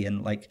integrity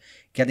and like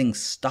getting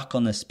stuck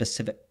on a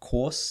specific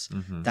course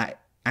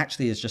that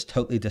actually is just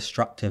totally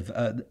destructive.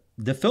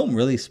 The film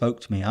really spoke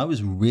to me. I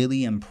was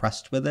really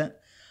impressed with it.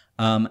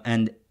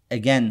 And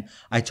again,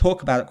 I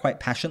talk about it quite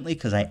passionately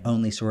because I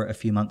only saw it a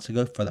few months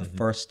ago for the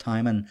first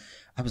time. And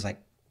I was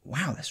like,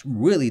 wow, this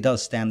really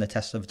does stand the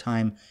test of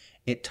time.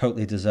 It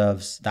totally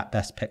deserves that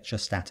best picture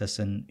status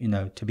and,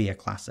 to be a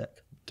classic.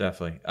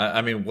 Definitely.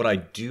 I mean, what I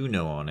do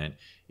know on it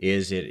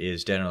is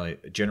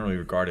generally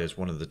regarded as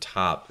one of the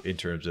top in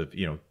terms of,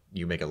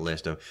 you make a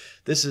list of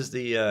this is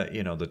the,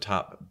 the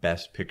top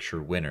best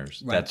picture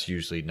winners. Right. That's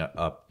usually not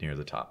up near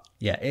the top.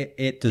 Yeah,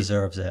 it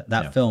deserves it.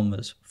 That film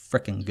was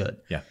freaking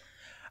good. Yeah.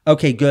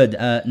 Okay, good.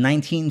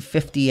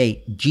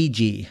 1958,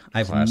 Gigi.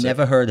 I've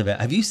never heard of it.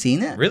 Have you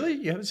seen it? Really?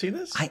 You haven't seen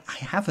this? I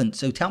haven't,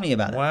 so tell me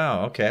about it.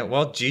 Wow, okay.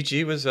 Well,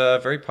 Gigi was a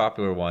very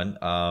popular one.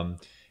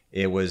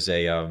 It was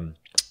a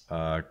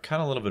kind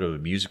of a little bit of a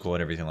musical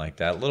and everything like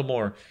that. A little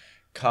more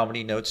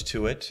comedy notes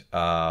to it.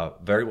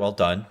 Very well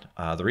done.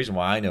 The reason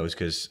why I know is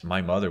because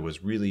my mother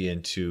was really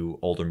into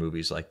older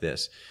movies like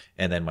this.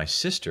 And then my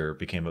sister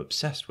became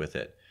obsessed with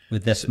it.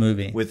 With this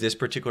movie? With this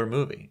particular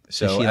movie.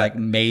 So she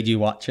made you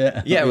watch it?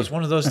 Yeah, it was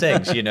one of those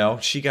things,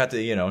 She got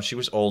to, she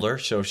was older,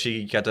 so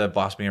she got to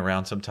boss me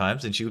around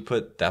sometimes, and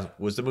that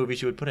was the movie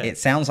she would put in. It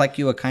sounds like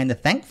you were kind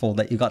of thankful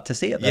that you got to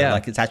see it, though. Yeah.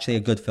 Like, it's actually a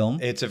good film.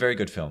 It's a very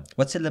good film.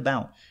 What's it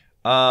about?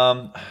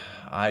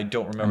 I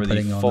don't remember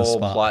the full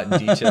plot and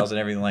details and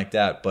everything like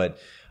that, but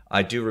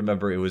I do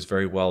remember it was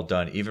very well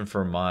done. Even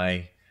for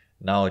my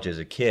knowledge as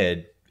a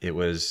kid, it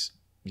was,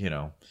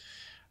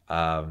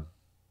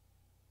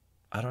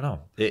 I don't know.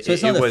 So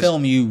it's not a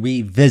film you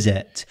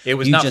revisit. It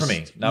was not for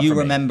me. You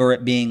remember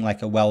it being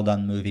like a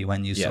well-done movie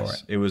when you saw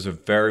it. It was a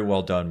very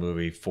well-done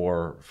movie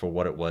for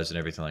what it was and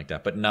everything like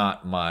that, but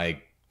not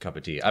my cup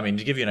of tea. I mean,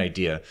 to give you an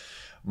idea,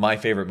 my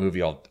favorite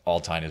movie all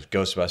time is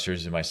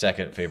Ghostbusters, and my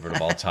second favorite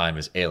of all time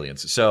is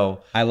Aliens.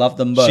 So I love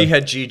them both. She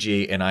had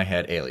Gigi, and I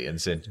had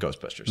Aliens and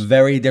Ghostbusters.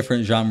 Very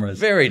different genres.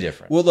 Very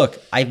different. Well, look,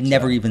 I've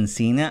never even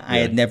seen it. I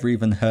had never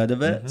even heard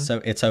of it,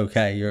 so it's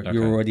okay. You're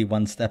already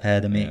one step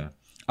ahead of me. Yeah.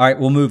 All right,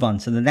 we'll move on.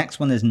 So the next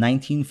one is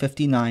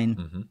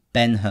 1959,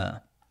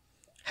 Ben-Hur.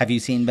 Have you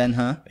seen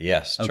Ben-Hur?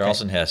 Yes, okay.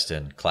 Charlton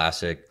Heston.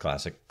 Classic.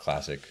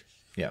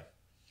 Yeah.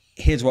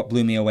 Here's what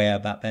blew me away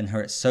about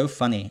Ben-Hur. It's so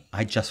funny.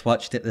 I just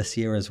watched it this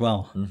year as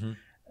well.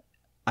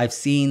 I've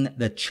seen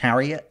the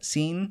chariot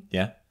scene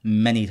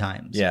many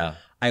times. Yeah.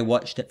 I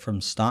watched it from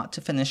start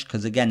to finish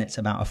because, again, it's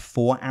about a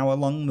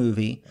 4-hour-long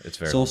movie.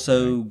 It's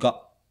also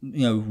got,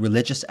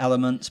 religious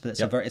elements, but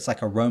it's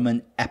like a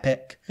Roman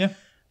epic. Yeah.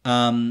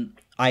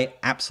 I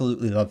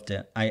absolutely loved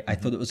it. I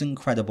thought it was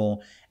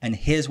incredible. And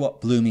here's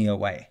what blew me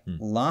away.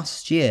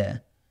 Last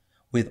year,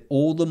 with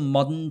all the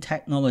modern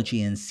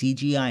technology and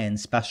CGI and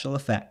special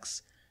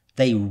effects,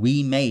 they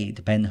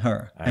remade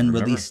Ben-Hur and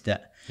released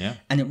it. Yeah.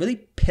 And it really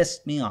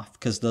pissed me off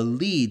because the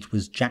lead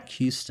was Jack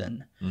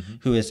Houston,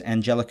 who is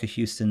Angelica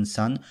Houston's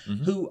son,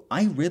 who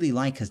I really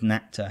like as an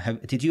actor.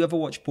 Did you ever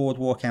watch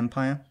Boardwalk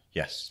Empire?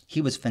 Yes.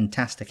 He was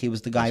fantastic. He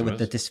was the guy with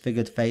the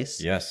disfigured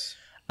face. Yes.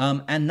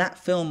 And that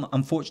film,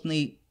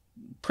 unfortunately,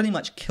 pretty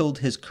much killed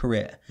his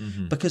career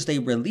because they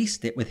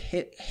released it with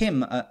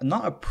him,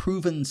 not a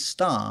proven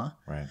star,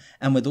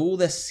 and with all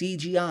this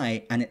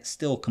CGI, and it's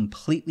still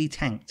completely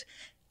tanked.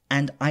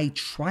 And I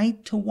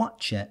tried to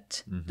watch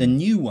it, the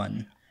new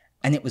one,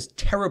 and it was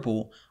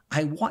terrible.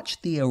 I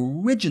watched the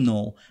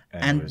original,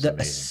 and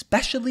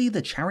especially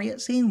the chariot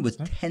scene was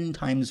 10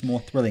 times more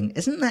thrilling.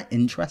 Isn't that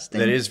interesting?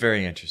 That is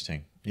very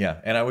interesting.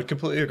 Yeah, and I would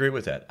completely agree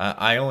with that.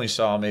 I only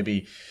saw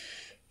maybe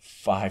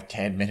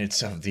 5-10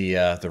 minutes of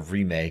the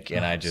remake,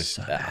 and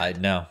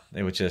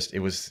it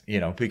was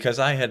because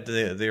I had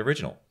the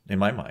original in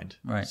my mind,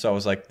 right? So I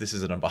was like, this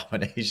is an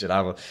abomination.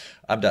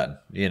 I'm done.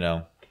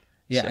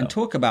 Yeah, So, and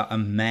talk about a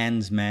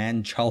man's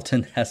man,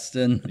 Charlton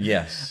Heston.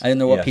 Yes. I don't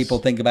know what yes. people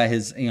think about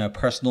his,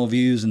 personal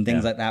views and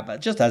things like that,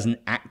 but just as an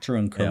actor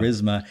and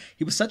charisma,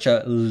 he was such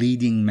a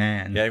leading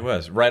man. Yeah, he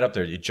was right up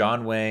there.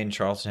 John Wayne,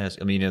 Charlton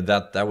Heston. I mean,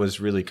 that was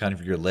really kind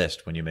of your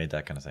list when you made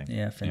that kind of thing.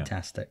 Yeah,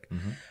 fantastic.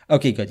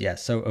 Okay, good. Yeah,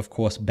 so of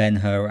course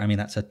Ben-Hur. I mean,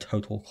 that's a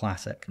total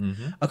classic.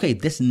 Okay,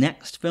 this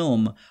next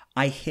film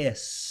I hear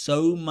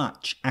so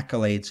much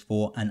accolades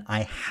for, and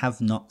I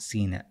have not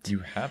seen it. You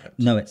haven't?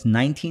 No, it's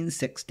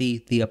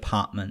 1960, The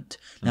Apartment.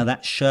 Now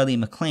that's Shirley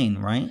MacLaine,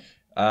 right?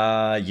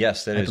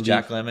 Yes, that is believe-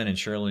 Jack Lemmon and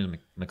Shirley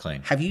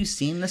MacLaine. Have you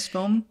seen this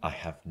film? I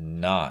have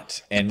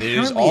not, and it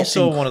is Apparently it's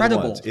also one of the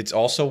incredible. ones. It's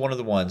also one of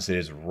the ones that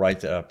is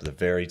right up the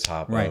very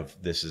top Right. of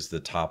this is the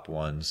top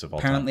ones of all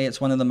Apparently time.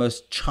 it's one of the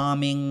most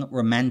charming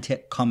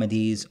romantic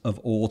comedies of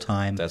all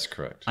time. That's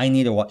correct. I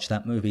need to watch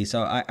that movie,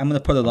 so I'm going to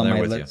put it on there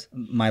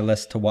my with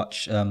list to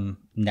watch.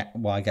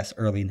 I guess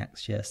early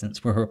next year,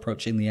 since we're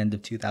approaching the end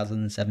of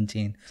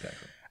 2017.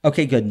 Exactly.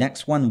 Okay, good.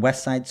 Next one,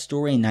 West Side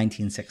Story,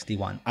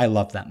 1961. I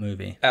love that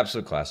movie.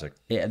 Absolute classic.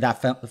 Yeah,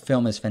 that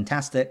film is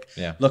fantastic.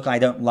 Yeah. Look, I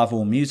don't love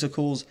all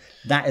musicals.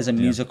 That is a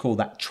musical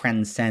that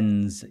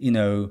transcends,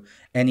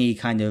 any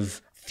kind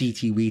of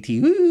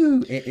feety-weety.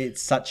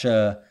 It's such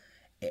a.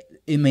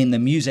 I mean, the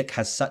music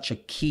has such a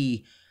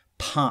key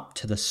part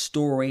to the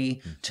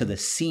story, to the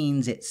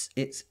scenes.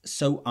 It's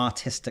so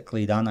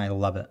artistically done. I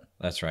love it.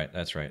 That's right.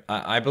 That's right.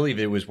 I believe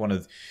it was one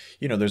of,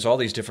 there's all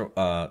these different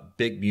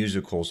big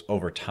musicals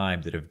over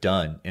time that have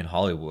done in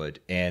Hollywood.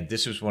 And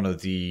this was one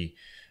of the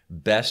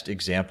best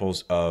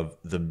examples of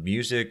the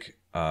music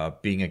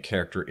being a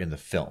character in the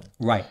film.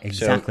 Right,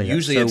 exactly. So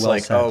usually That's it's so well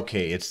like, said.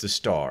 okay, it's the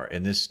star,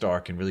 and this star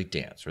can really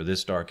dance, or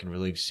this star can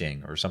really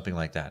sing, or something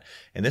like that.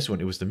 And this one,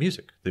 it was the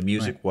music. The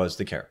music was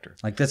the character.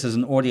 Like this is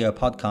an audio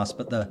podcast,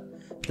 but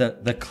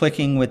the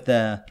clicking with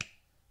the...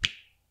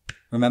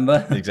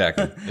 Remember?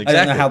 Exactly. I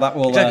don't know how that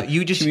will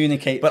You just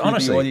communicate But through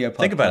honestly, the audio podcast.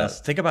 think about it.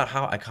 Think about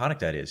how iconic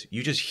that is.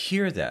 You just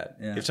hear that.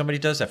 Yeah. If somebody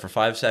does that for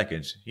 5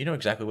 seconds, you know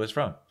exactly what it's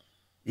from.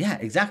 Yeah,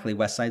 exactly.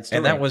 West Side Story.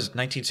 And that was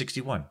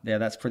 1961. Yeah,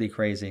 that's pretty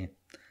crazy.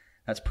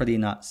 That's pretty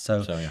nuts.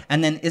 So yeah.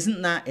 And then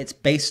isn't that it's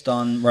based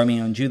on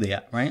Romeo and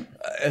Juliet, right?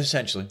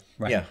 Essentially.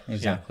 Right. Yeah.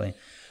 Exactly.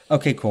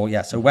 Okay, cool.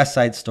 Yeah. So West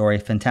Side Story,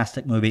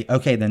 fantastic movie.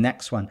 Okay, the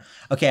next one.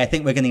 Okay, I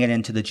think we're going to get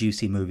into the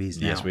juicy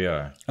movies now. Yes, we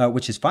are.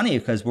 Which is funny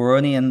because we're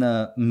only in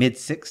the mid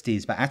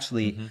 60s, but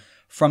actually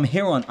from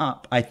here on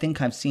up, I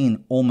think I've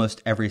seen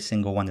almost every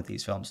single one of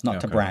these films. Not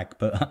to brag,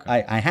 but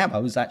I have. I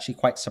was actually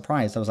quite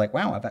surprised. I was like,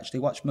 wow, I've actually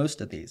watched most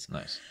of these.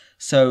 Nice.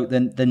 So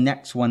then the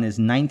next one is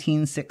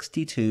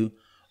 1962,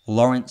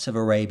 Lawrence of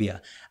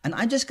Arabia. And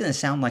I'm just going to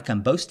sound like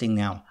I'm boasting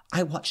now.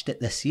 I watched it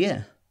this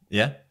year.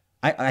 Yeah.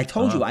 I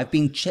told you I've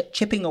been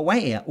chipping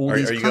away at all Are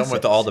these you classics. going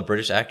with all the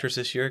British actors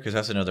this year? Because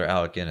that's another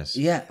Alec Guinness.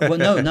 Yeah. Well,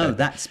 no,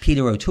 that's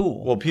Peter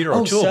O'Toole. Well, Peter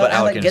O'Toole, but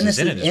Alec Guinness is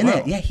in it as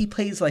well. Yeah, he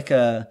plays like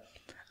a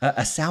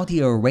Saudi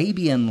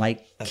Arabian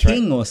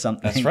king or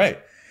something. That's right.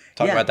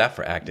 Talk Yeah. about that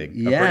for acting.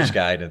 Yeah. A British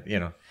guy,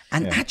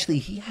 And actually,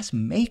 he has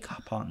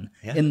makeup on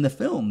in the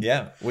film.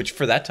 Yeah, which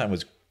for that time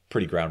was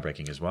pretty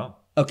groundbreaking as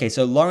well. Okay,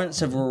 so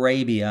Lawrence of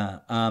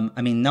Arabia.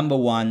 Number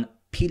one,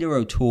 Peter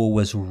O'Toole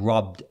was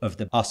robbed of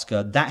the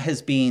Oscar. That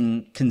has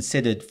been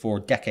considered for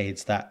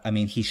decades that,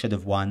 he should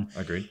have won.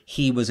 Agreed.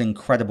 He was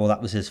incredible.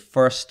 That was his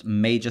first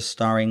major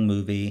starring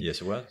movie.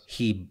 Yes, it was.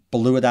 He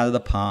blew it out of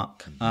the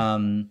park.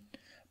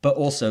 But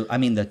also,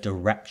 the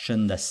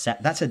direction, the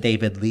set, that's a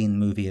David Lean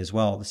movie as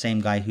well. The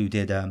same guy who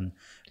did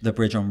The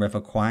Bridge on River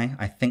Kwai.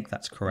 I think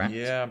that's correct.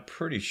 Yeah, I'm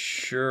pretty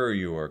sure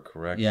you are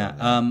correct. Yeah.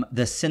 on that.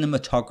 The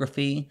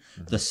cinematography,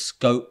 the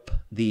scope,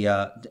 the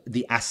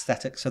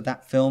aesthetics of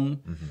that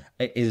film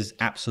is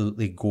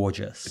absolutely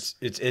gorgeous.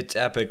 It's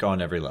epic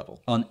on every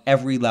level. On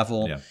every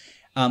level.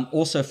 Yeah.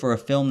 Also for a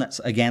film that's,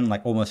 again,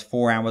 like almost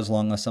 4 hours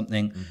long or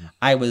something,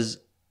 I was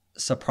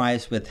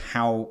surprised with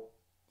how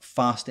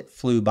fast it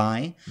flew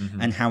by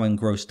and how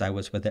engrossed I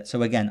was with it.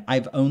 So again,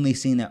 I've only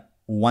seen it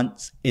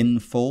once in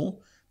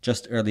full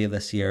just earlier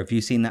this year. Have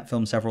you seen that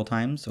film several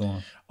times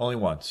or? Only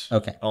once.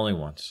 Okay. Only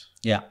once.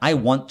 Yeah, I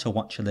want to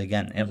watch it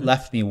again. It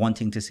left me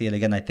wanting to see it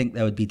again. I think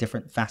there would be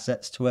different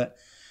facets to it.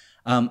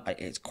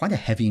 It's quite a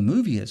heavy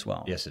movie as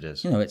well. Yes, it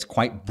is. It's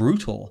quite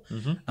brutal.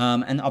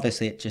 And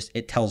obviously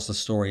it tells the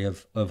story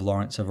of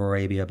Lawrence of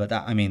Arabia, but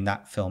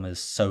that film is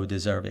so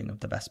deserving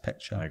of the Best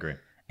Picture. I agree.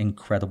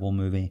 Incredible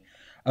movie.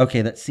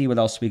 Okay, let's see what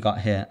else we got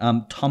here.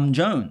 Tom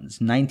Jones,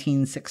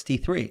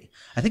 1963.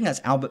 I think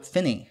that's Albert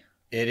Finney.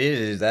 It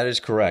is. That is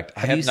correct.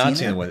 I you have not seen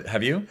seen it.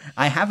 Have you?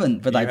 I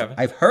haven't, but haven't?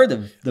 I've heard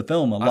of the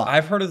film a lot.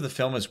 I've heard of the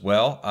film as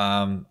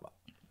well.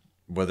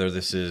 Whether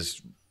this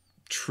is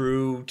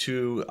true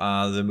to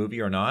the movie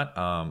or not,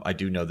 I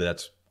do know that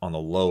that's on the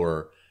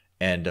lower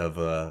end of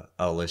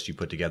a list you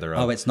put together.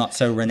 Oh, it's not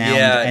so renowned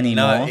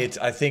anymore? No,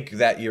 I think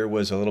that year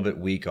was a little bit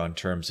weak on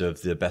terms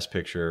of the Best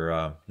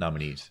Picture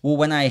nominees. Well,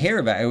 when I hear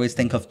about it, I always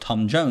think of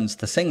Tom Jones,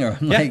 the singer.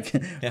 I'm like,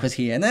 was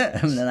he in it?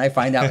 And then I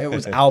find out it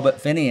was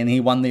Albert Finney and he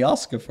won the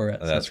Oscar for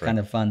it. So That's it's right. kind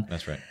of fun.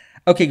 That's right.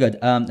 Okay, good.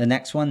 The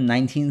next one,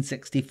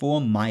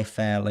 1964, My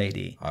Fair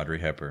Lady. Audrey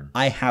Hepburn.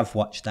 I have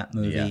watched that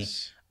movie.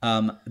 Yes.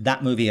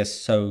 That movie is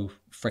so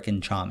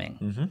freaking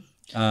charming.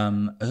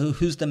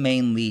 Who's the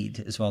main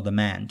lead as well? The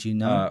man, do you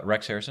know?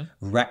 Rex Harrison.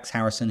 Rex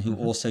Harrison, who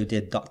also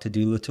did Dr.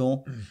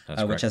 Dolittle,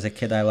 That's which as a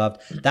kid I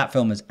loved. That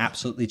film is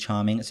absolutely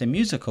charming. It's a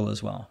musical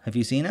as well. Have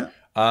you seen it?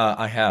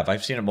 I have.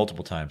 I've seen it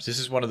multiple times. This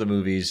is one of the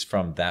movies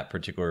from that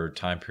particular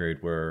time period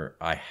where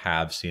I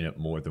have seen it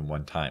more than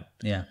one time.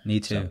 Yeah, me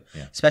too. So,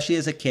 yeah. Especially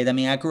as a kid. I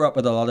mean, I grew up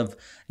with a lot of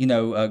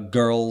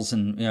girls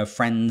and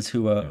friends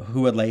who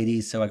were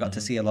ladies, so I got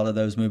to see a lot of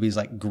those movies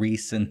like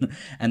Grease and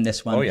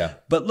this one. Oh, yeah.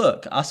 But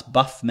look, us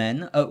buff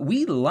men,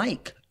 we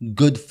like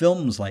good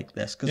films like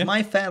this because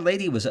My Fair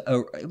Lady was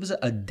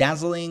a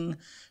dazzling,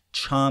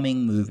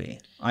 charming movie.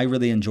 I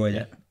really enjoyed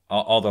it.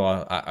 Although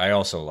I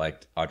also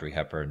liked Audrey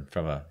Hepburn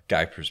from a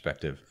guy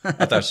perspective.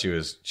 I thought she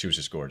was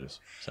just gorgeous.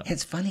 So.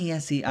 It's funny,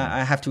 Essie.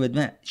 I have to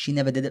admit, she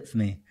never did it for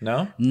me.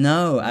 No?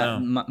 No.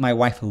 My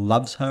wife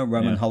loves her.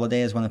 Roman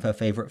Holiday is one of her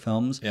favorite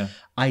films. Yeah.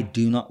 I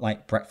do not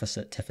like Breakfast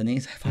at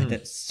Tiffany's. I find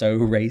it so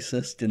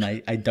racist, and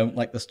I don't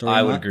like the story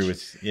I would much. agree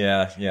with.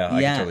 Yeah.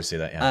 I can totally see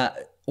that. Yeah.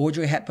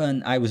 Audrey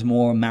Hepburn, I was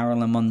more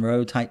Marilyn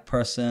Monroe type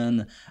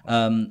person.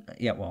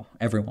 Well,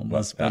 everyone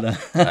was. But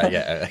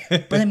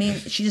but I mean,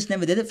 she just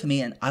never did it for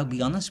me. And I'll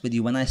be honest with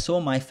you, when I saw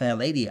My Fair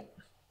Lady,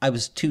 I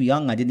was too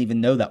young. I didn't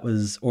even know that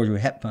was Audrey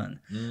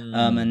Hepburn.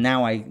 And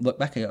now I look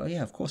back and go, oh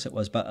yeah, of course it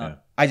was.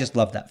 But I just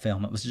loved that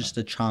film. It was just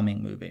a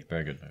charming movie.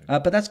 Very good movie.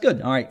 But that's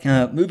good. All right,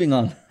 moving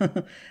on.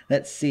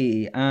 Let's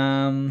see.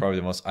 Probably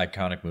the most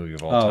iconic movie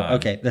of all time.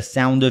 Okay. The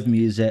Sound of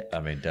Music. I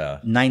mean, duh.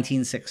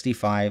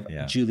 1965.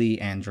 Yeah. Julie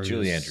Andrews.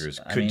 Julie Andrews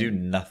could do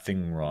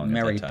nothing wrong.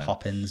 Mary at that time.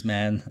 Poppins,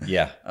 man.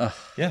 Yeah.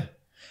 Yeah.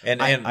 And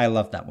I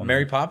love that one.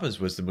 Mary Poppins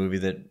was the movie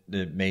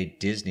that made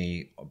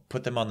Disney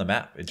put them on the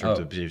map in terms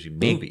of Disney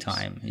movies. Big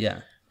time,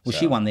 yeah. Well,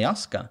 she won the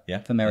Oscar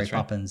for Mary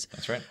Poppins.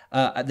 That's right.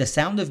 The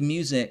Sound of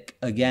Music,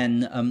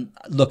 again,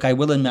 look, I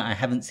will admit I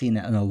haven't seen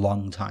it in a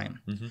long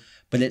time,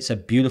 but it's a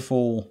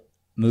beautiful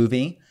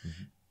movie.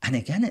 And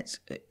again,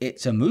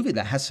 it's a movie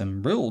that has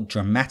some real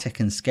dramatic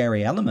and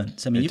scary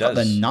elements. I mean, you've got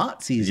the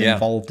Nazis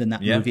involved in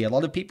that movie. A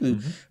lot of people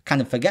kind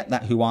of forget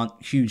that who aren't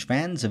huge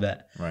fans of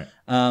it. Right.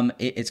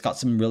 It's got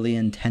some really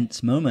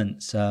intense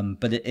moments,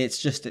 but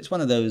it's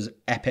one of those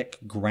epic,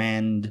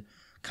 grand,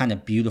 kind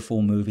of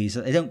beautiful movies.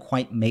 They don't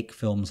quite make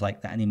films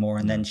like that anymore.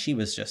 And then she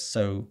was just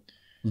so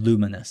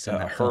luminous. In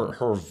that film.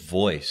 Her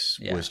voice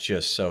was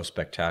just so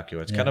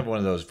spectacular. It's kind of one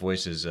of those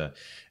voices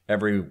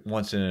every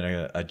once in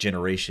a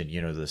generation,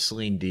 the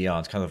Celine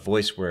Dion's kind of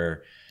voice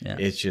where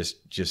it's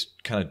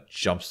just kind of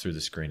jumps through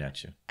the screen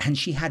at you. And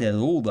she had it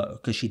all though,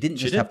 because she didn't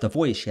just have the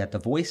voice. She had the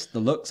voice, the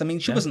looks. I mean,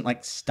 she wasn't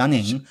like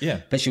stunning,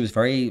 but she was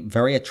very,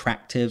 very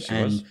attractive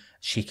and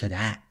she could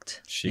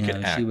act. She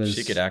could act.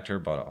 She could act her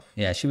butt off.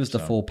 Yeah, she was the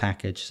full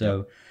package.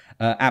 So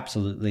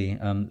absolutely,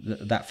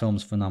 that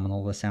film's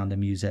phenomenal, The Sound of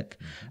Music.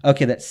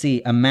 Okay, let's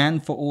see. A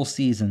Man for All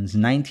Seasons,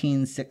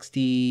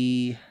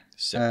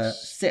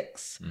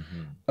 1966.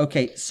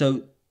 Okay,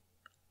 so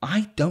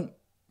I don't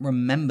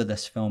remember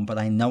this film, but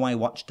I know I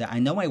watched it. I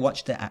know I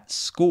watched it at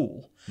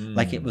school,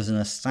 like it was an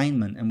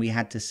assignment, and we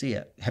had to see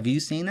it. Have you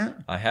seen it?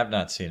 I have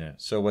not seen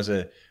it. So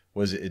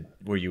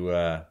were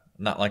you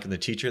not liking the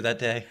teacher that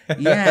day?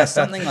 Yeah,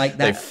 something like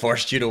that. They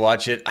forced you to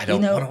watch it. I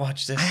don't want to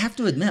watch this. I have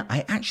to admit,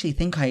 I actually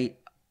think I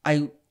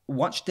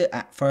watched it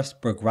at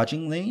first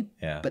begrudgingly,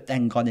 but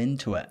then got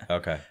into it.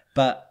 Okay.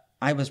 But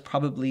I was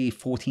probably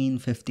 14,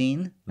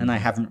 15, and I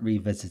haven't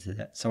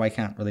revisited it, so I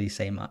can't really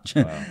say much.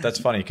 Wow. That's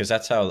funny, because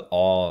that's how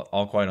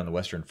All Quiet on the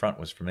Western Front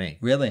was for me.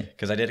 Really?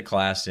 Because I did a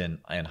class in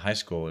high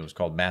school. It was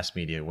called mass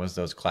media. It was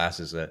those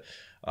classes that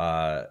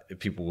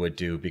people would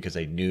do because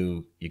they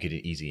knew you could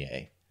get easy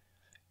A.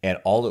 And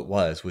all it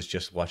was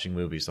just watching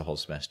movies the whole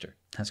semester.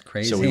 That's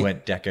crazy. So we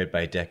went decade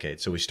by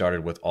decade. So we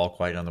started with All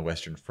Quiet on the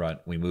Western Front.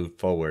 We moved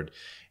forward.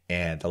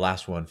 And the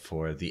last one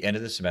for the end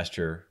of the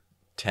semester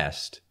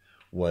test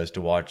was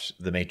to watch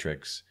The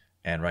Matrix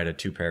and write a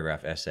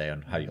 2-paragraph essay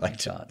on how you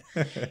liked it.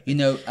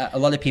 A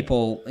lot of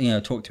people,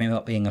 talk to me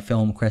about being a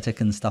film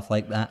critic and stuff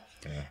like that.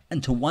 Yeah.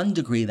 And to one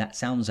degree, that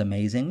sounds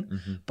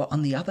amazing. But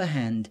on the other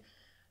hand,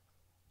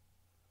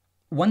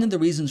 one of the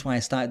reasons why I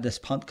started this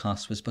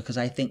podcast was because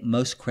I think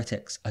most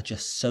critics are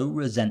just so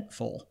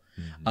resentful,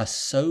 are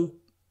so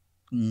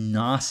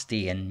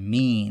nasty and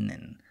mean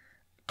and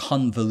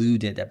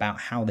convoluted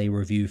about how they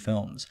review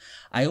films.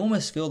 I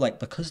almost feel like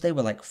because they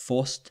were like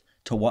forced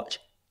to watch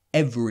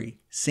every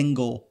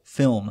single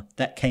film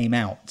that came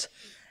out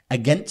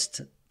against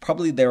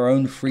probably their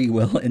own free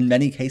will in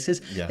many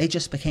cases, they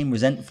just became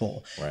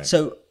resentful. Right.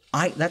 So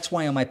that's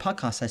why on my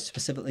podcast I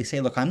specifically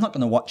say, look, I'm not going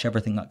to watch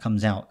everything that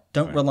comes out.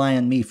 Don't rely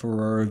on me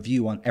for a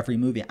review on every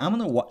movie. I'm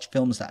going to watch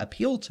films that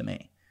appeal to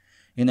me,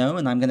 and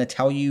I'm going to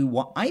tell you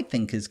what I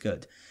think is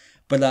good.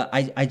 But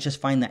I just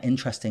find that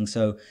interesting.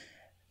 So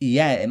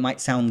yeah, it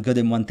might sound good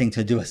in one thing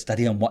to do a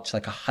study and watch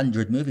like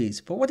 100 movies,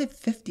 but what if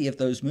 50 of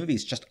those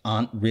movies just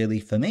aren't really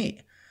for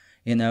me?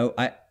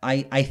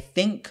 I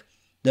think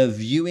the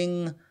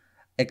viewing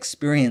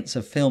experience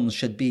of films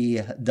should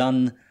be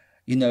done,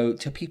 you know,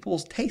 to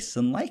people's tastes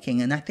and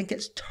liking. And I think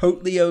it's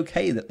totally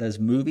okay that there's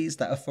movies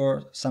that are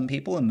for some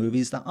people and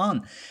movies that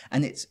aren't.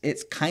 And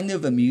it's kind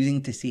of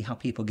amusing to see how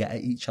people get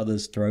at each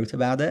other's throat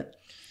about it,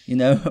 you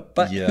know,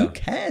 but who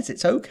cares?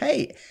 It's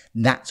okay.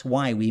 That's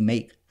why we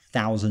make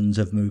thousands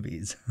of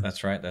movies.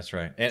 That's right. That's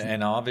right.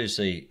 And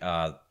obviously,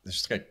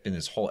 there's been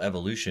this whole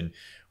evolution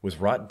with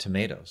Rotten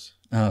Tomatoes.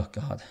 Oh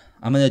God,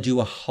 I'm gonna do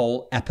a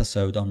whole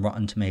episode on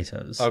Rotten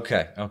Tomatoes.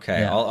 Okay.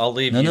 Yeah. I'll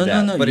leave you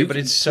that. No. But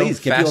it's so please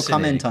fascinating. give you a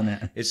comment on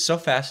it. It's so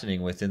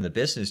fascinating within the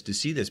business to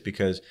see this,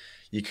 because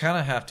you kind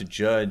of have to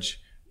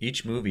judge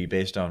each movie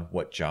based on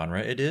what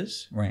genre it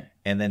is, right?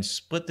 And then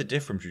split the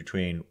difference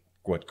between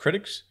what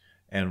critics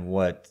and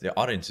what the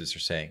audiences are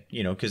saying.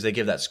 You know, because they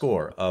give that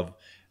score of.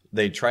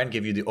 They try and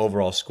give you the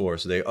overall score.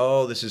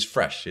 So this is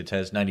fresh. It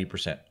has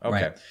 90%. Okay.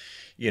 Right.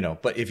 You know,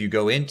 but if you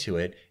go into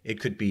it, it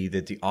could be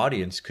that the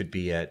audience could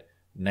be at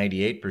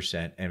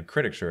 98% and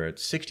critics are at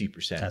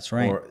 60%. That's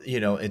right. Or, you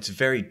know, it's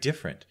very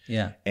different.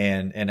 Yeah.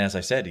 And as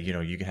I said, you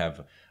know, you can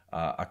have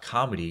a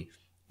comedy,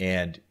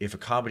 and if a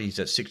comedy is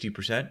at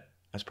 60%,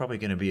 that's probably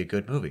going to be a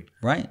good movie.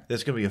 Right.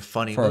 That's going to be a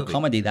funny For movie. a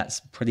comedy,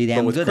 that's pretty damn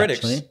but with good, critics,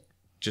 actually.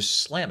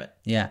 just slam it.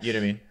 Yeah. You know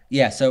what I mean?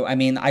 Yeah, so I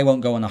mean, I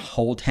won't go on a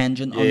whole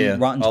tangent on Yeah.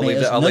 Rotten I'll leave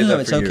Tomatoes. that- I'll leave No, that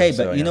it's for you, okay.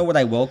 so, But you know what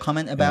I will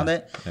comment about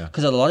it? Yeah.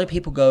 Because a lot of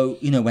people go,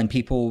 you know, when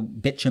people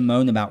bitch and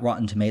moan about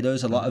Rotten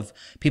Tomatoes, a lot of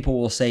people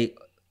will say,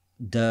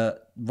 do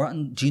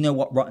you know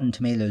what Rotten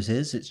Tomatoes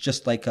is? It's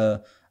just like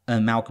an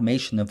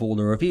amalgamation of all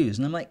the reviews.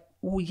 And I'm like,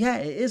 well, yeah,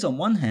 it is on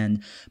one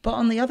hand. But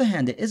on the other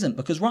hand, it isn't.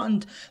 Because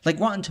Rotten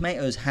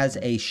Tomatoes has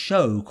a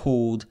show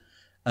called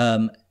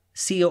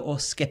See It or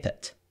Skip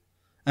It.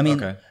 I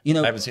mean, you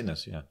know, I haven't seen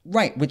this. Yeah,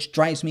 right, which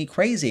drives me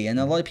crazy. And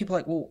a lot of people are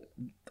like, well,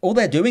 all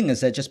they're doing is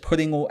they're just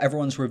putting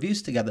everyone's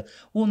reviews together.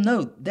 Well,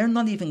 no, they're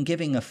not even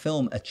giving a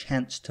film a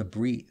chance to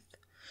breathe,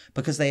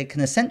 because they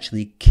can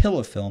essentially kill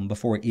a film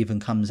before it even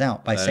comes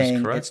out by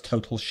saying it's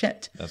total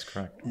shit. That's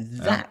correct.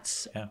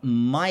 That's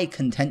my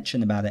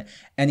contention about it.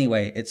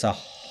 Anyway, it's a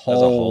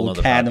whole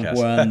can of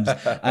worms.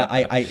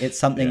 It's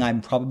something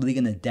I'm probably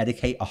going to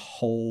dedicate a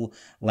whole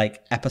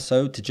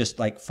episode to, just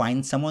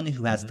find someone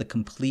who has the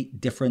complete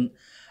different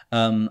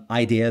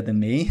idea than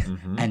me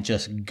and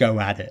just go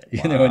at it.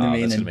 You know what I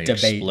mean? That's and gonna be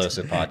debate.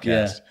 Explosive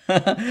podcast.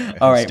 Yeah.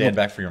 All right. Stand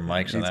back for your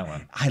mics on that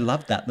one. I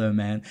love that though,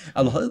 man.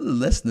 A lot of the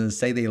listeners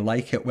say they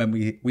like it when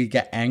we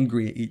get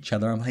angry at each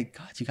other. I'm like,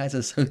 God, you guys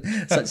are such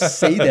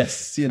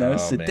sadists, you know,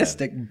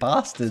 sadistic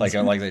bastards. It's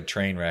like the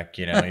train wreck,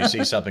 you know, you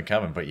see something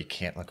coming, but you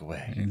can't look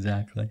away.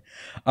 Exactly.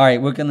 All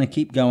right, we're gonna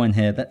keep going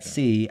here. Let's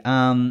see.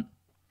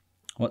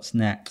 What's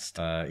next?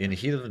 In the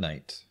Heat of the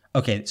Night.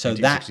 Okay, so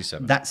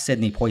that's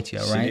Sidney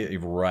Poitier, right?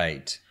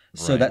 Right.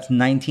 So that's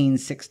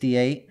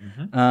 1968.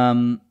 I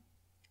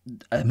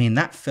mean,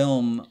 that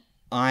film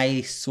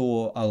I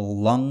saw a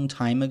long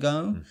time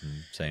ago.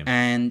 Same.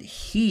 And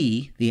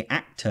the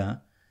actor,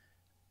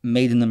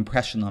 made an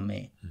impression on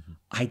me.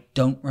 I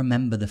don't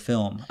remember the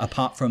film,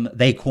 apart from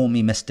They Call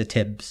Me Mr.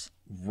 Tibbs.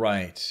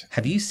 Right.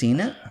 Have you seen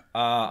it?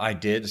 I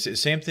did.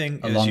 Same thing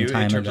as you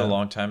in terms of a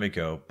long time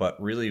ago.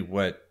 But really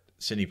what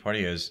Sidney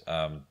Poitier's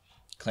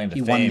claim to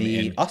fame. He won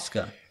the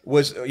Oscar.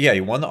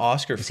 He won the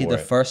Oscar for it. Was he the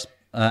first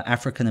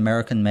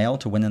African-American male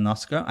to win an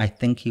Oscar? I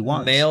think he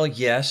was. Male,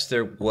 yes.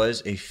 There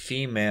was a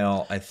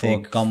female, I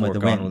think, for Gone with the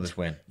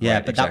Wind. Yeah,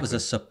 right, but that was a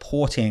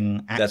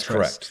supporting actress. That's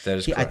correct. That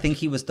is correct. I think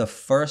he was the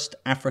first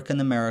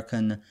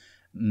African-American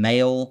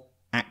male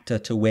actor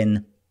to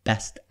win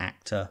Best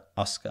Actor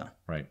Oscar.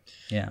 Right.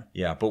 Yeah.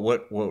 Yeah, but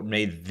what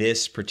made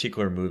this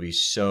particular movie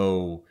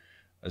so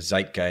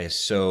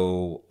zeitgeist,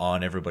 so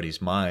on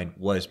everybody's mind,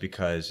 was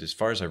because, as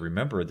far as I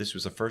remember, this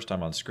was the first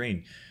time on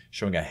screen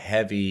showing a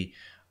heavy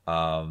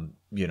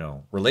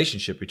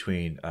relationship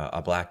between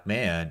a black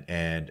man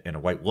and a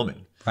white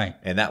woman. Right.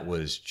 And that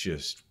was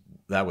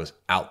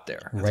out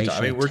there. Racial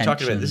I mean, we're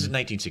talking about, this is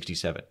tension.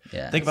 1967.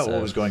 Yeah, Think about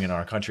what was going on in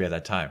our country at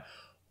that time.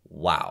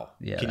 Wow.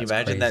 Yeah, Can you that's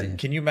imagine crazy. that?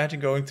 Can you imagine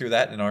going through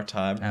that in our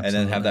time and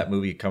then have that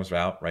movie comes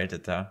out right at the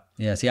time?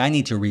 Yeah, see, I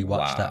need to rewatch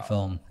Wow. that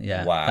film.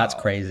 Yeah, Wow. that's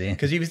crazy.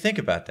 Because if you think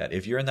about that,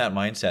 if you're in that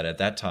mindset at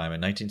that time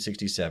in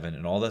 1967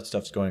 and all that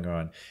stuff's going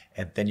on,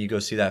 and then you go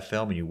see that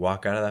film and you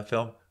walk out of that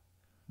film,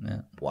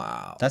 Yeah.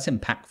 wow. That's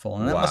impactful.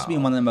 And that must have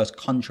been one of the most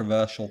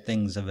controversial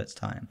things of its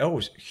time. It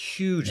was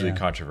hugely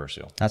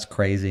controversial. That's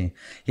crazy.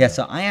 Yeah,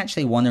 so I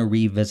actually want to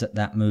revisit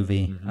that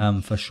movie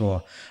for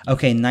sure.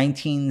 Okay,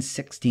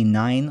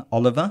 1969,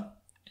 Oliver.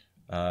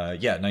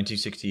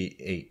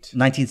 1968.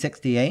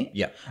 1968?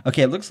 Yeah.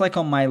 Okay, it looks like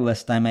on my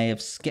list I may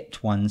have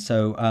skipped one,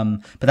 so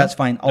but that's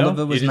fine.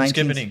 Oliver was you didn't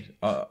skip any.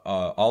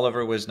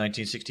 Oliver was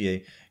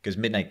 1968 because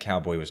Midnight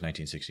Cowboy was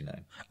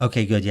 1969.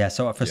 Okay, good. Yeah.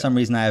 So for some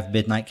reason I have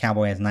Midnight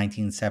Cowboy as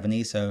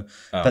 1970. So,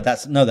 but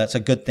that's a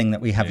good thing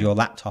that we have your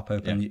laptop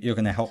open. You're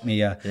going to help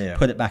me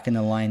put it back in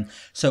the line.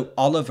 So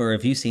Oliver,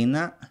 have you seen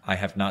that? I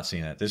have not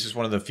seen it. This is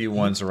one of the few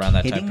ones around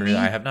that time kidding period me?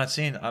 I have not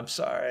seen. I'm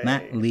sorry.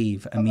 Matt,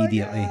 leave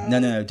immediately.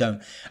 No,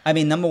 don't. I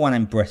mean, number one,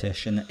 I'm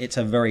British, and it's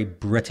a very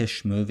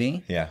British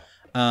movie. Yeah.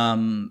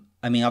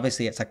 I mean,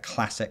 obviously, it's a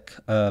classic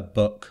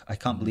book. I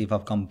can't believe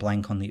I've gone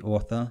blank on the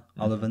author,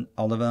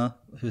 Oliver,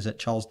 who's it,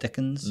 Charles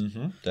Dickens?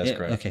 That's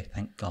correct. Okay,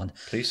 thank God.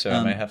 Please,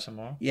 sir, may I have some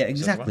more? Yeah,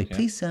 Is that the exactly. one? Yeah.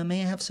 Please, sir,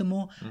 may I have some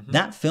more?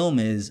 That film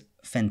is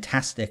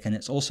fantastic, and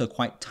it's also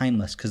quite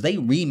timeless because they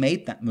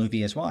remade that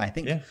movie as well. I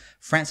think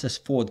Francis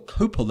Ford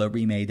Coppola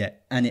remade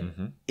it, and it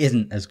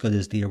isn't as good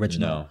as the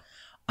original. No.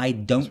 I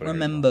don't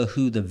remember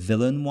who the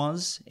villain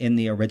was in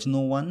the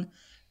original one,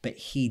 but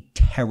he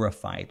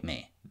terrified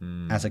me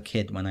as a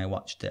kid when I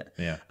watched it.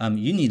 Yeah.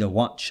 You need to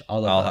watch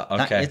Oliver.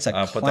 Okay. It's a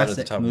I'll classic put that at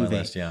the top movie. of my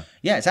list, yeah.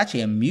 Yeah, it's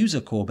actually a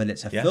musical, but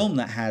it's a film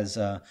that has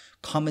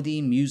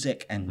comedy,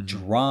 music, and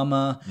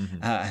drama,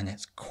 and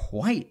it's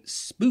quite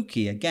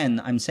spooky.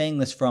 Again, I'm saying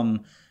this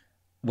from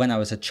when I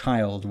was a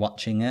child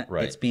watching it.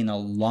 Right. It's been a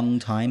long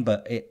time,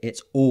 but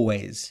it's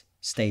always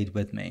stayed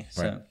with me.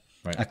 So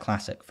Right. a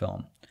classic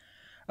film.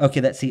 Okay,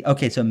 let's see.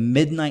 Okay, so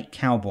Midnight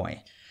Cowboy.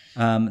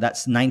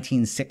 That's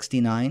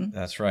 1969.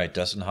 That's right.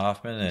 Dustin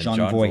Hoffman and John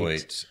John Voight.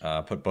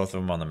 Voight put both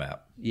of them on the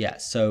map. Yeah,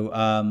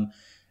 so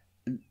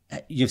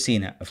you've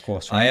seen it, of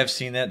course, right? I have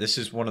seen that. This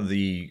is one of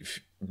the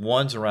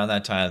ones around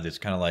that time that's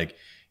kind of like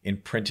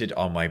imprinted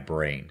on my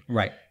brain.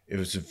 Right. It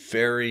was a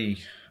very,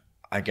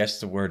 I guess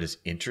the word is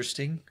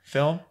interesting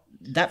film.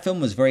 That film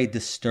was very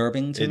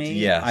disturbing to me.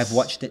 Yes. I've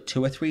watched it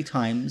 2 or 3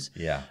 times.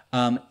 Yeah.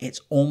 It's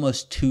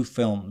almost 2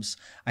 films.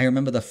 I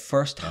remember the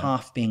first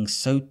half being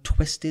so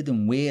twisted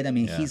and weird. I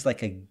mean, he's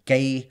like a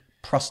gay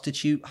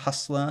prostitute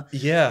hustler.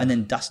 Yeah. And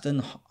then Dustin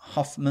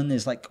Hoffman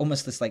is like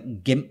almost this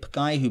like gimp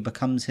guy who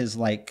becomes his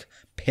like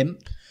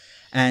pimp.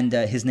 And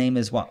his name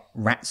is what?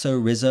 Rizzo,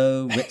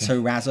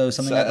 Razzo,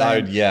 something like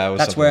that. Yeah, it was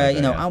that's something where,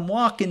 like that,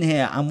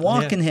 I'm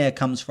walking here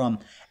comes from.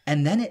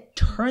 And then it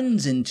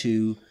turns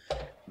into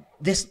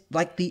this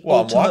like the Well,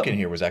 ultimate... I'm Walking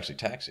Here was actually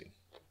Taxi.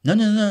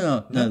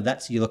 No.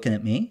 That's you're looking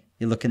at me.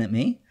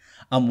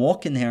 I'm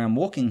Walking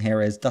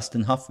Here is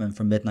Dustin Hoffman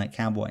from Midnight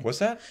Cowboy. What's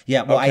that?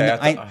 Yeah. Well,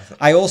 Okay,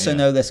 I also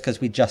know this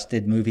because we just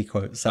did movie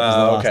quotes. That was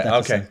the last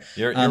episode. Okay.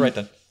 You're right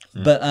then.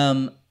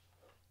 But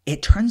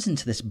it turns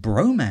into this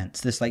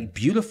bromance, this like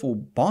beautiful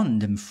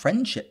bond and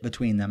friendship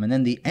between them, and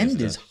then the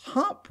end is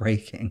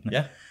heartbreaking.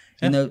 Yeah.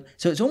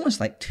 So it's almost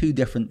like 2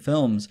 different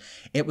films.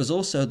 It was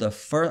also the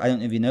first, I don't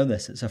know if you know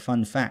this, it's a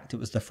fun fact, it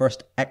was the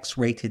first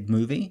X-rated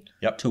movie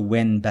to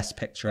win Best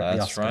Picture at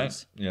the Oscars. That's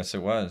right. Yes,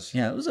 it was.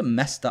 Yeah, it was a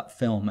messed up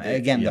film.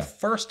 Again, the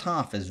first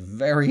half is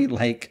very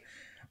like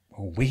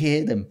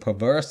weird and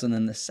perverse, and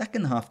then the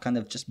second half kind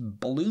of just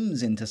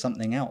blooms into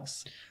something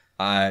else.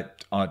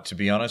 To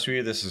be honest with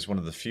you, this is one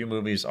of the few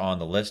movies on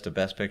the list of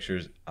Best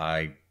Pictures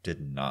I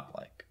did not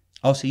like.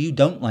 Oh, so you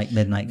don't like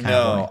Midnight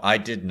Cowboy? No, I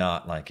did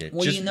not like it.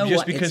 Well, just, you know just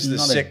what? because It's the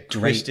not sick, a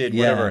great- twisted,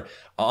 yeah. whatever.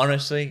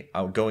 Honestly,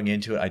 going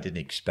into it, I didn't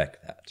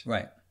expect that.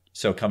 Right.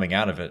 So coming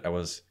out of it, I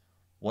was,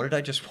 what did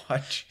I just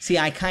watch? See,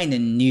 I kind of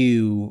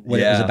knew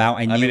what it was about.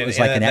 I knew it was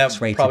like an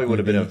X-rated probably would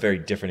have been a movie. very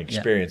different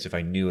experience if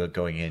I knew it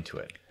going into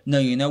it. No,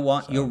 you know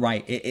what? You're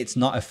right. It's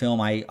not a film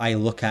I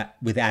look at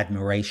with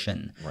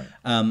admiration.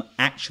 Right.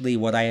 Actually,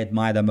 what I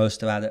admire the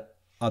most about it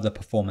are the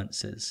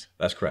performances.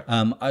 That's correct.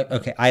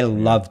 I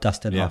love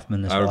Dustin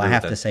Hoffman as well. I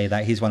have to say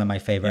that he's one of my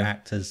favorite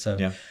actors.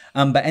 So,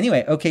 but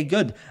anyway, okay,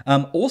 good.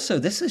 Also,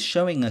 this is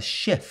showing a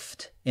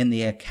shift in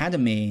the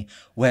Academy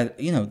where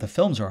the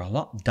films are a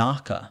lot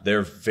darker.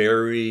 They're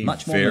very,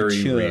 much more very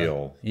mature.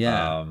 real.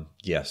 Yeah.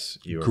 Yes,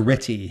 you are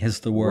Gritty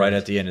is the word. right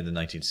at the end of the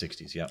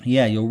 1960s. Yeah.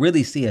 Yeah, you'll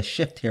really see a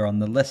shift here on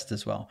the list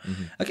as well.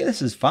 Okay,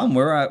 this is fun.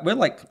 We're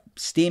like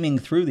steaming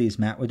through these,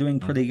 Matt. We're doing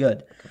pretty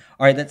good.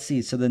 All right, let's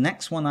see. So the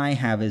next one I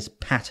have is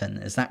Patton.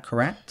 Is that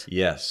correct?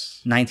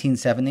 Yes.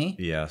 1970?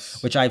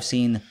 Yes. Which I've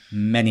seen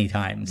many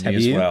times. Have Me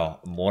as you? well.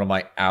 One of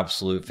my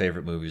absolute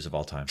favorite movies of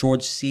all time.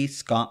 George C.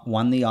 Scott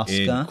won the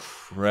Oscar.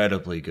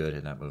 Incredibly good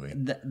in that movie.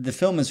 The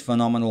film is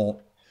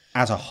phenomenal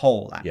as a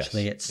whole,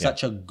 actually. Yes. It's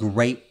such a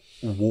great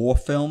war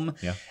film.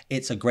 Yeah.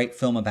 It's a great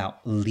film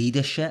about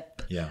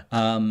leadership. Yeah.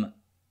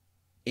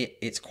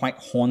 It's quite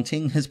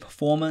haunting, his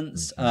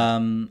performance.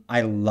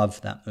 I love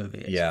that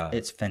movie.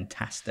 It's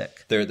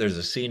fantastic. There's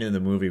a scene in the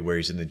movie where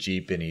he's in the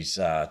Jeep and he's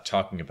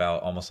talking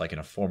about almost like in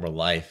a former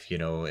life,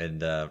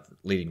 and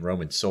leading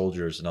Roman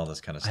soldiers and all this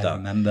kind of stuff. I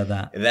remember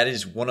that. And that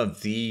is one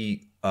of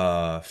the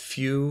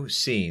few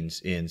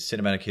scenes in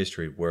cinematic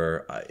history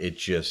where it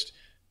just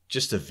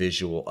the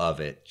visual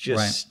of it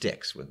just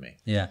sticks with me.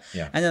 Yeah.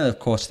 And then, of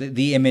course,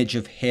 the image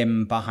of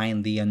him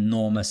behind the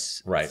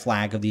enormous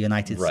flag of the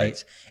United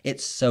States,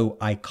 it's so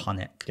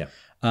iconic. Yeah.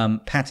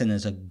 Patton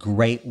is a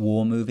great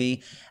war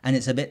movie, and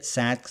it's a bit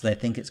sad because I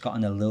think it's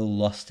gotten a little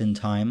lost in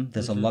time.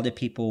 There's a lot of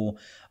people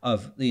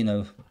of,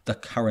 the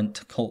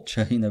current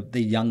culture, the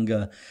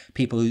younger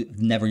people who've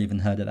never even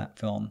heard of that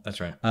film.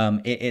 That's right.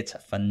 It's a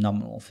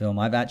phenomenal film.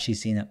 I've actually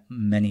seen it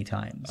many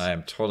times. I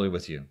am totally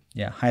with you.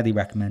 Yeah, highly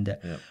recommend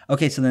it. Yep.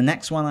 Okay, so the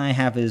next one I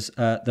have is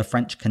The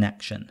French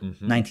Connection,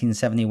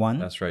 1971.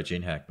 That's right,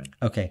 Gene Hackman.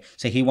 Okay,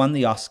 so he won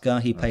the Oscar.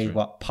 He played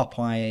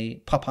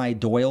Popeye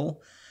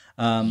Doyle.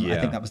 I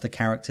think that was the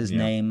character's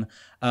name.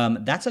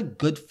 That's a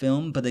good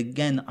film, but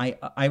again,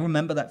 I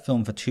remember that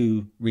film for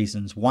two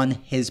reasons. One,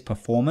 his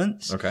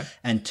performance,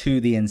 and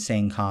two, the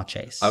insane car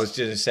chase. I was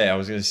going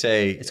to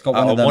say, it's got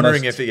one of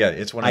the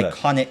it's one of the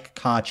iconic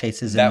car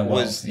chases in the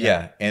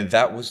world. And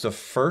that was the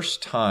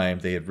first time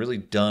they had really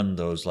done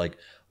those like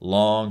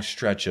long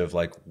stretch of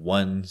like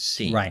one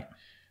scene. Right.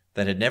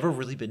 That had never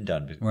really been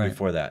done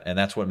before that. And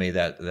that's what made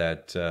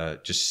that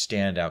just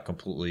stand out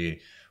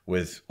completely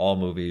with all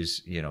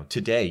movies. You know,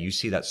 today you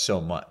see that so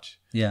much.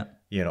 Yeah.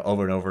 You know,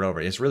 over and over and over.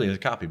 It's really a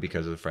copy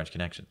because of the French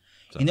Connection.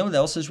 So. You know what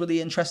else is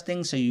really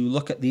interesting? So you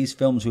look at these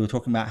films, we were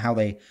talking about how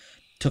they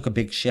took a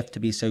big shift to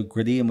be so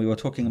gritty, and we were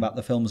talking about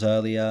the films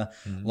earlier,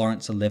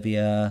 Laurence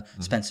Olivier,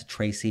 Spencer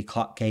Tracy,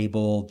 Clark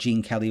Gable,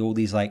 Gene Kelly, all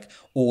these like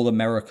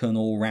all-American,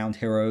 all-round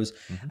heroes.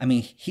 I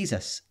mean, he's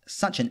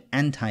such an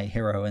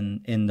anti-hero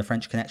in The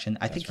French Connection.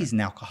 I think he's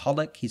an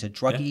alcoholic, he's a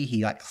druggie,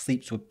 he like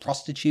sleeps with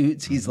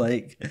prostitutes, he's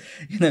like,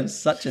 you know,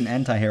 such an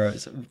anti-hero.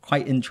 It's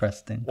quite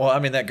interesting. Well, I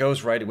mean, that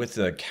goes right with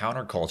the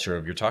counterculture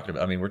of you're talking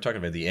about. I mean, we're talking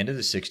about the end of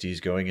the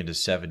 60s going into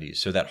 70s.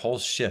 So that whole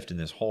shift in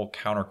this whole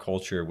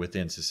counterculture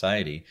within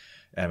society,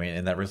 I mean,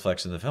 and that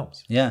reflects in the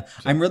films. Yeah.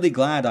 So, I'm really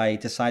glad I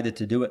decided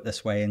to do it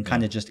this way and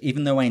kind of just,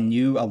 even though I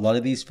knew a lot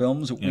of these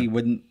films we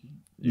wouldn't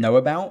know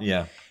about,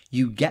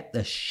 you get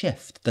the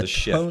shift, the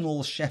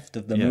tonal shift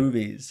of the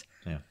movies.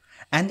 Yeah.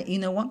 And you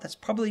know what? That's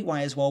probably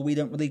why as well we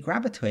don't really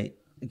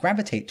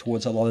gravitate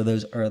towards a lot of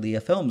those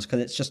earlier films, because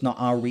it's just not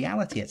our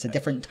reality. It's a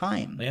different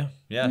time. Yeah.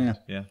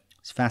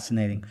 It's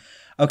fascinating.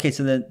 Okay,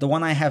 so the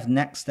one I have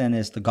next then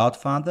is The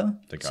Godfather.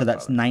 So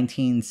that's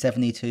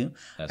 1972.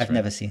 I've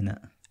never seen it.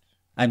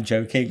 I'm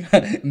joking.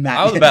 Matt,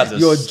 I was about to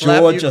your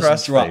slap jaw you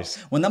just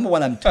dropped. Well, number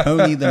one, I'm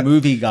Tony the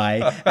movie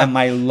guy, and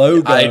my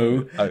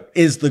logo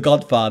is The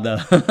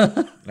Godfather.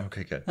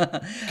 Okay, good.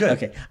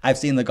 Okay, I've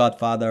seen The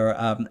Godfather.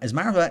 As a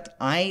matter of fact,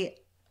 I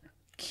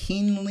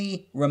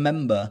keenly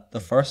remember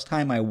the first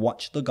time I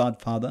watched The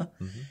Godfather.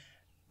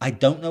 I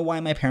don't know why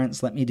my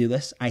parents let me do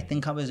this. I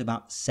think I was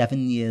about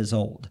 7 years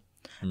old.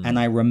 And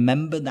I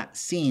remember that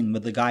scene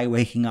with the guy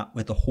waking up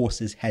with the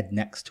horse's head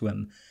next to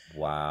him.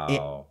 Wow.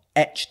 It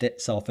etched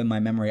itself in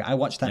my memory. I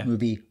watched that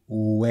movie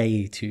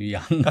way too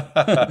young.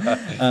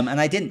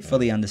 And I didn't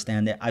fully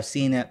understand it. I've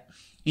seen it.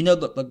 You know,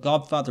 look, The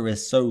Godfather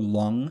is so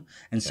long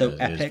and so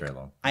epic. It is very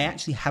long. I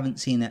actually haven't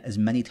seen it as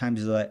many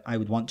times as I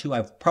would want to.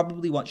 I've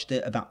probably watched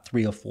it about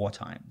 3 or 4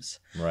 times.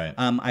 Right.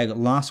 I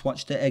last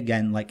watched it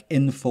again, like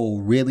in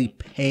full, really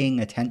paying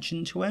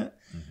attention to it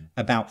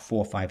about 4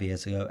 or 5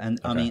 years ago.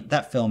 And I mean,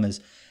 that film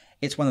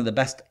it's one of the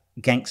best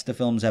gangster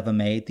films ever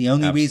made. The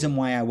only reason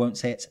why I won't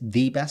say it's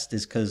the best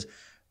is because,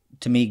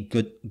 to me,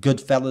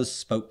 Goodfellas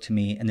spoke to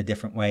me in a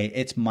different way.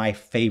 It's my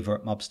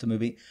favorite mobster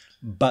movie,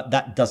 but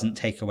that doesn't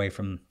take away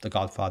from The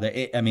Godfather.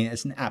 I mean,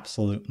 it's an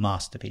absolute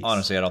masterpiece.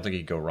 Honestly, I don't think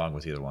you could go wrong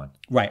with either one.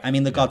 Right. I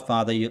mean, The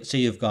Godfather,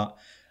 you've got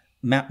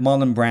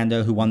Marlon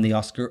Brando, who won the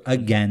Oscar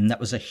again. That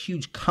was a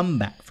huge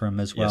comeback for him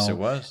as well. Yes, it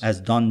was. As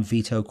Don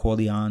Vito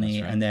Corleone,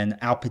 right. And then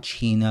Al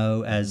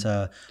Pacino as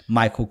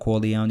Michael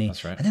Corleone.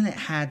 That's right. And then it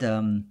had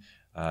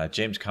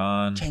James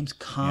Caan,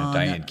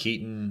 Diane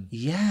Keaton,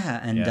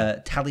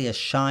 and Talia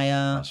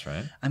Shire. That's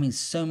right. I mean,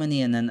 so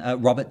many, and then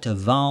Robert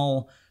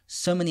Duvall.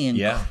 So many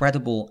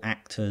incredible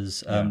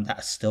actors that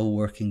are still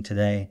working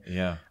today.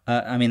 Yeah.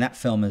 I mean, that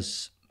film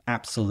is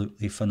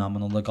absolutely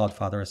phenomenal. The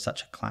Godfather is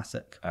such a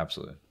classic.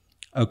 Absolutely.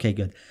 Okay,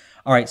 good.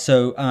 All right,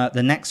 so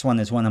the next one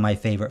is one of my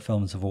favorite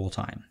films of all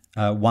time.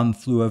 One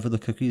Flew Over the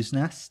Cuckoo's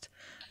Nest.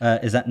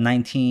 Is that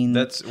 19...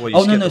 That's,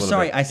 well,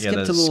 sorry. I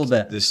skipped a little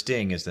bit. The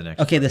Sting is the next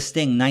Okay, one. The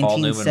Sting,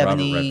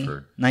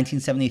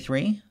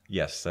 1973?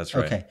 Yes, that's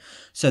right. Okay,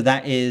 so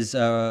that is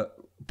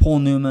Paul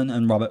Newman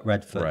and Robert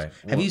Redford. Right.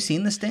 Have you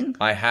seen The Sting?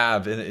 I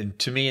have. And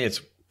to me,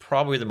 it's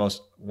probably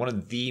one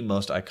of the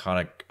most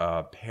iconic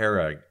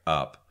pairing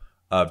up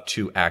of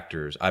two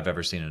actors I've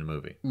ever seen in a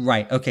movie.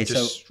 Right. Okay.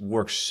 Just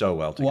works so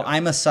well together. Well,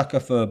 I'm a sucker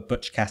for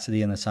Butch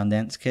Cassidy and the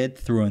Sundance Kid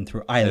through and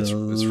through. It's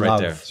love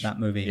right that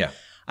movie. Yeah.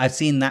 I've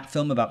seen that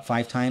film about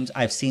 5 times.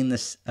 I've seen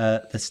this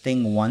The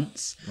Sting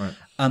once. Right.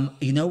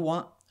 You know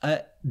what?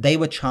 They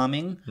were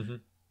charming. Mm-hmm.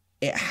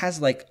 It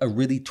has like a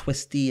really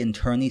twisty and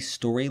turny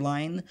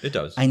storyline. It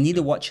does. I need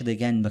to watch it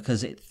again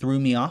because it threw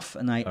me off,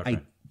 and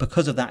I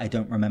because of that, I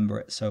don't remember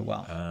it so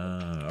well.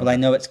 Okay. But I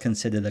know it's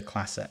considered a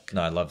classic.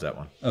 No, I love that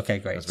one. Okay,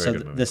 great. That's a very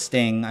good movie. The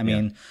Sting, I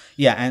mean,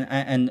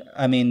 and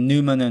I mean,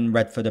 Newman and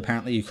Redford,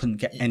 apparently you couldn't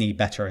get any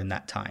better in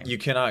that time. You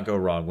cannot go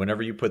wrong.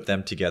 Whenever you put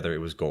them together, it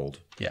was gold.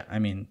 Yeah, I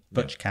mean,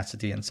 Butch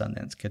Cassidy and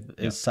Sundance Kid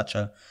is such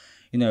a,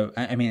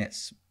 I mean,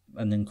 it's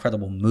an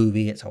incredible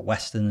movie. It's a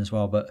Western as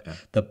well, but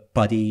the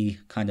buddy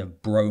kind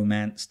of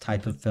bromance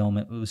type of film,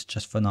 it was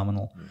just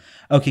phenomenal.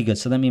 Okay, good.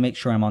 So let me make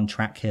sure I'm on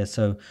track here.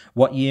 So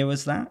what year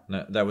was that?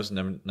 No, that was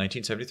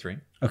 1973.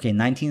 Okay,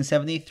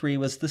 1973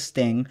 was The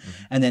Sting,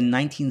 and then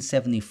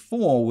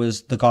 1974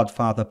 was The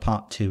Godfather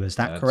Part 2. Is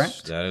that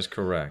correct? That is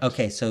correct.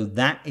 Okay, so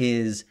that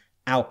is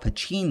Al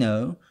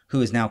Pacino,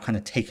 who has now kind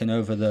of taken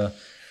over the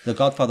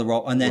Godfather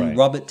role, and then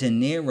Robert De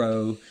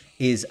Niro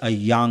is a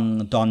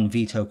young Don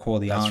Vito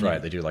Corleone. That's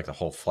right. They do like the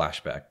whole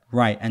flashback.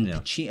 Right. And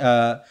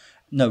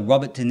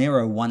Robert De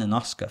Niro won an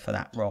Oscar for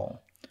that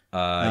role.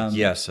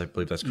 Yes, I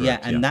believe that's correct. Yeah,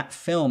 and that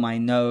film I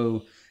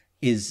know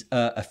is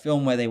a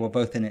film where they were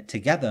both in it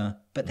together,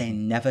 but they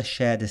never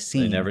shared a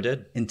scene. They never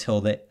did. Until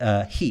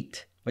the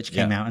Heat, which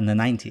came out in the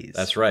 90s.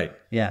 That's right.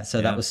 Yeah,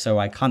 so that was so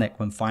iconic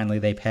when finally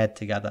they paired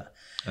together.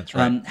 That's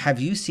right.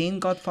 Have you seen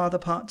Godfather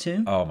Part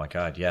 2? Oh my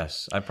God,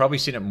 yes. I've probably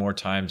seen it more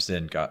times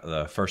than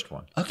the first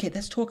one. Okay,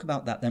 let's talk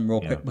about that then real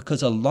quick,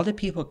 because a lot of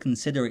people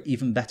consider it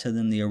even better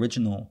than the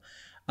original.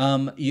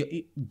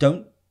 You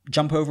don't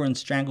jump over and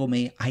strangle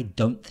me. I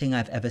don't think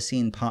I've ever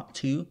seen Part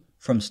 2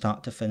 from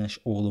start to finish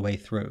all the way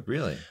through.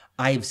 Really?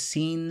 I've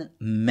seen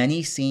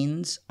many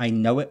scenes. I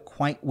know it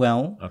quite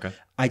well. Okay.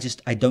 I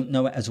don't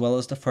know it as well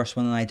as the first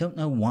one, and I don't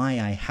know why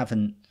I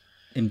haven't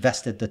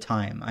invested the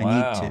time. I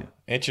need to.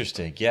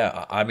 Interesting.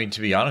 Yeah. I mean,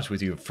 to be honest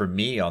with you, for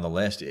me on the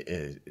list,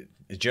 it's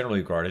generally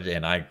regarded,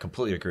 and I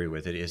completely agree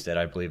with it, is that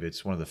I believe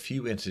it's one of the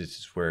few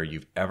instances where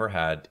you've ever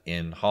had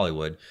in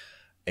Hollywood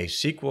a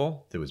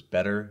sequel that was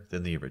better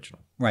than the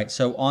original. Right.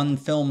 So on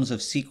films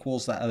of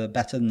sequels that are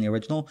better than the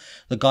original,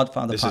 The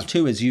Godfather Part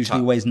 2 is usually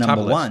always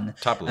number one.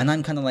 And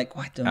I'm kind of like,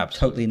 well, I don't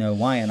totally know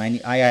why. And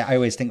I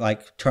always think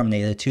like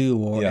Terminator 2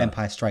 or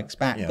Empire Strikes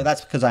Back. Yeah. But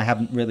that's because I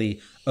haven't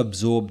really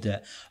absorbed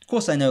it. Of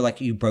course, I know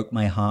like You Broke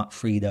My Heart,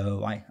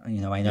 Frito.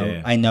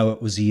 I know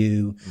it was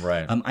you.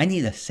 Right. I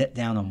need to sit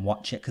down and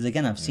watch it because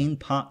again, I've seen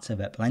parts of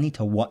it, but I need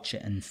to watch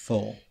it in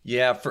full.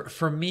 Yeah.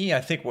 For me,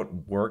 I think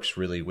what works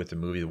really with the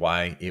movie,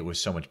 why it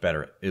was so much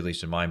better, at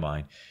least in my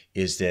mind,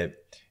 is that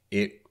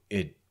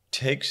it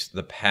takes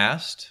the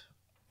past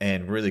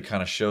and really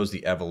kind of shows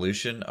the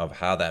evolution of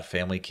how that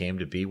family came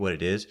to be what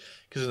it is.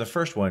 Because in the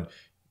first one,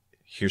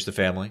 here's the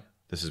family.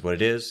 This is what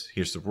it is.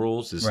 Here's the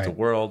rules. This is the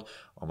world.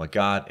 Oh my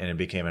God. And it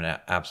became an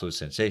absolute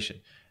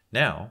sensation.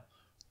 Now,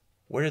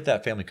 where did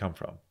that family come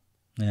from?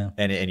 Yeah.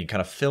 And you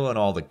kind of fill in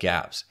all the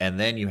gaps. And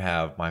then you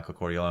have Michael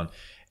Corleone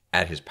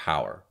at his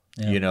power,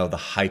 the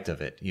height of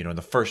it. In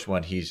the first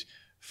one, he's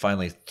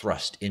finally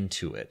thrust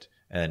into it.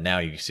 And now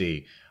you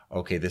see,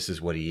 okay, this is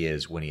what he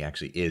is when he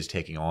actually is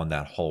taking on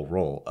that whole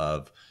role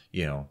of,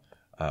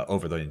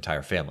 over the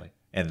entire family.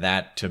 And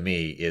that, to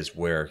me, is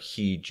where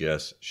he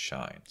just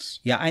shines.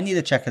 Yeah, I need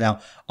to check it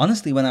out.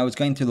 Honestly, when I was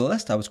going through the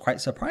list, I was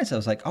quite surprised. I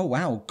was like, oh,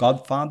 wow,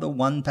 Godfather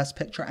won Best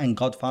Picture and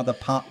Godfather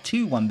Part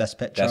 2 won Best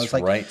Picture. That's I was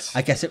like, right.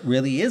 I guess it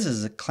really is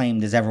as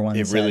acclaimed as everyone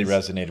says. It really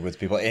resonated with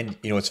people. And,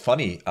 it's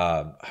funny.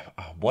 I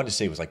wanted to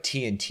say it was like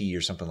TNT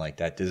or something like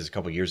that. Did this a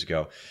couple of years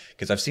ago.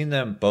 Because I've seen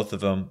them, both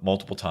of them,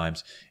 multiple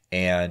times.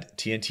 And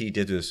TNT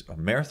did this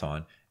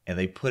marathon, and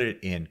they put it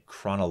in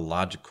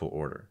chronological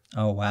order.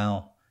 Oh,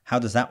 wow. How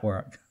does that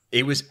work?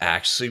 It was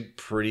actually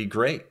pretty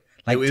great.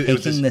 Like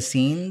taking the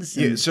scenes?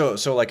 Yeah,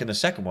 so like in the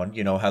second one,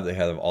 how they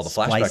have all the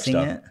flashback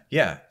stuff. It?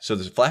 Yeah. So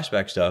the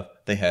flashback stuff,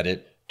 they had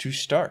it to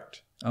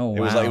start. Oh,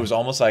 wow. It was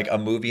almost like a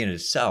movie in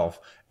itself,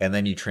 and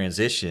then you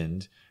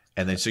transitioned,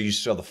 and then so you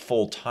saw the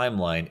full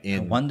timeline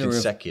in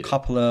consecutive. If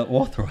Coppola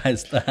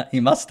authorized that.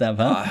 He must have,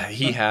 huh?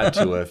 He had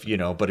to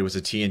have, but it was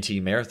a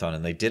TNT marathon,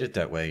 and they did it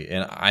that way,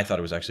 and I thought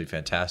it was actually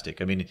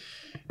fantastic. I mean,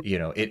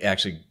 it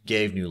actually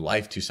gave new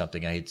life to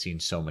something I had seen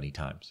so many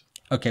times.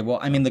 Okay, well,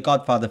 I mean, the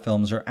Godfather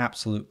films are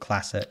absolute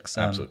classics.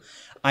 Absolutely.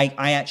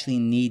 I actually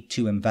need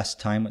to invest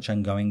time, which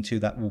I'm going to.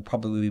 That will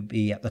probably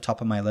be at the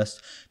top of my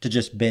list to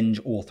just binge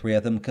all three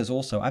of them. Because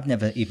also, I've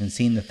never even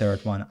seen the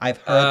third one. I've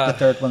heard the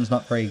third one's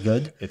not very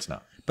good. It's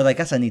not. But I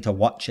guess I need to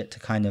watch it to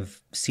kind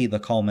of see the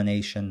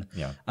culmination.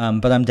 Yeah.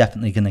 But I'm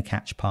definitely going to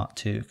catch Part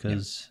 2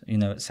 because,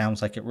 it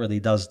sounds like it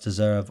really does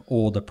deserve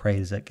all the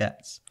praise it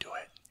gets. Do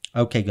it.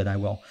 Okay, good. I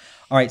will.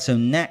 All right, so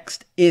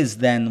next is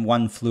then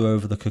One Flew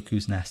Over the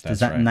Cuckoo's Nest. That's is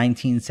that right.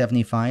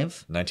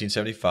 1975?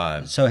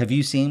 1975. So have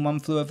you seen One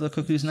Flew Over the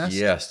Cuckoo's Nest?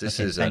 Yes, this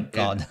is thank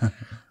God.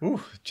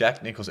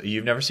 Jack Nicholson.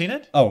 You've never seen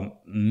it? Oh,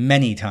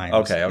 many times.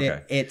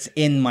 Okay. It's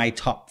in my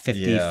top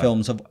 50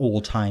 films of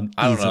all time.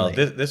 Easily. I don't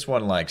know. This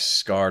one like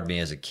scarred me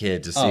as a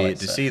kid to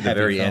see the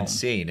very end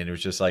scene, and it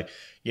was just like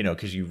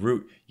because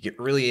you get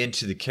really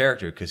into the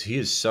character because he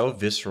is so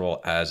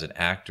visceral as an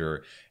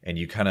actor, and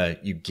you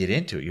get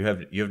into it. You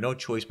have no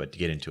choice but to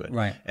get into it.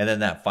 Right. And then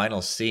that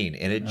final scene,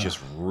 and it just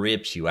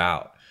rips you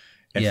out.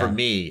 And for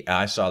me,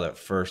 I saw that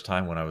first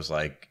time when I was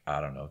like,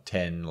 I don't know,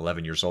 10,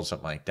 11 years old,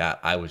 something like that.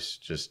 I was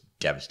just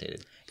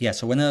devastated. Yeah.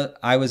 So when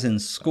I was in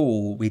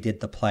school, we did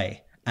the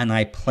play. And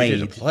I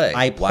played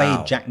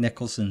Jack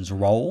Nicholson's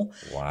role.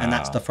 Wow. And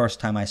that's the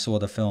first time I saw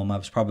the film. I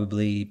was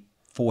probably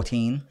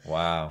 14.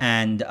 Wow.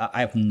 And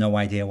I have no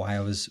idea why I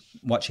was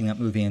watching that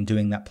movie and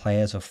doing that play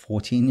as a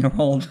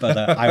 14-year-old, but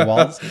I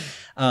was.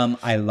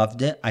 I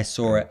loved it. I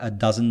saw it a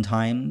dozen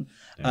times.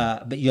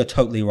 But you're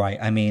totally right.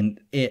 I mean,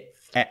 it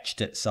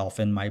etched itself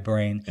in my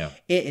brain. Yeah.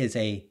 It is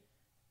a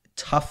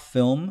tough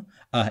film.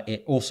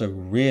 It also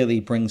really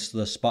brings to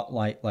the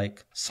spotlight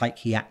like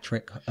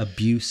psychiatric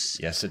abuse.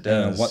 Yes, it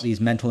does. What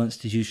these mental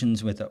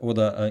institutions with all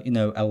the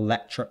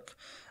electric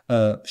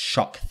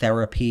shock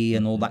therapy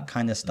and all that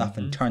kind of stuff,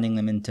 and turning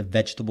them into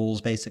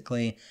vegetables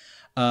basically.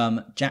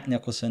 Jack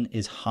Nicholson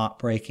is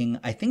heartbreaking.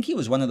 I think he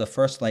was one of the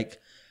first like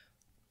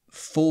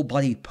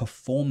full-bodied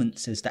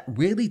performances that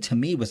really to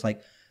me was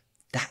like,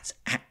 that's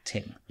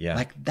acting. Yeah.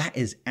 Like that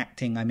is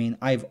acting. I mean,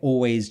 I've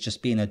always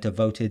just been a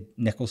devoted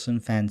Nicholson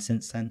fan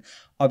since then.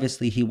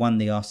 Obviously, he won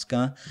the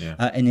Oscar. Yeah.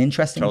 An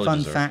interesting Totally fun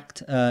deserved.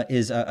 fact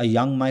is a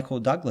young Michael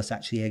Douglas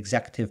actually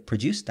executive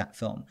produced that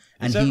film.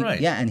 And Is that he,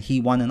 right? Yeah, and he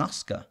won an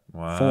Oscar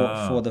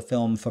Wow. for the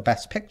film for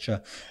Best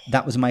Picture.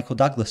 That was Michael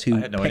Douglas who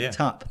had no picked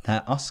idea. up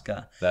that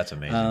Oscar. That's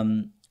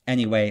amazing.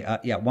 Anyway,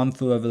 One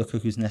Flew Over the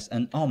Cuckoo's Nest.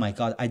 And oh my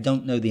God, I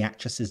don't know the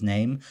actress's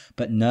name,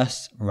 but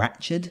Nurse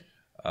Ratched.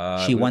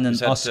 She won an Is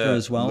that, Oscar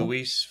as well.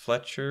 Louise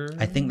Fletcher?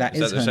 I think that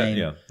is her name.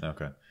 Yeah.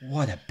 Okay.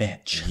 What a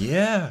bitch.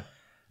 Yeah.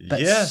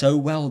 But yeah. so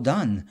well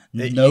done.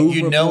 You No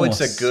know it's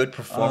remorse. a good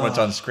performance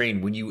on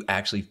screen when you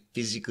actually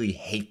physically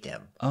hate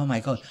them. Oh my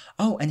God.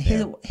 Oh, and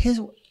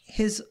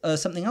here's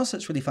something else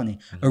that's really funny.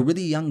 A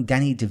really young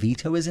Danny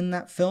DeVito is in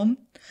that film.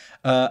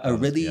 A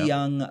really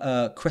young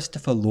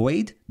Christopher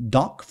Lloyd,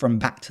 Doc from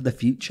Back to the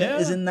Future,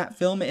 is in that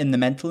film in the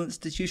mental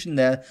institution.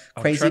 They're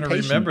crazy I'm trying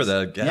patients. to remember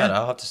that. God, Yeah.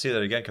 I'll have to see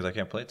that again because I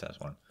can't play that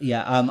one.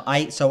 Yeah,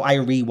 I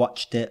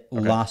rewatched it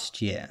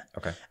last year.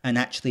 Okay. And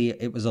actually,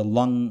 it was a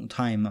long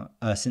time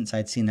since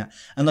I'd seen that.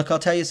 And look, I'll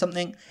tell you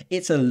something.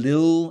 It's a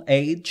little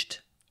aged,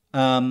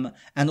 and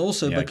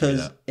also Yeah, I agree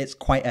because with it's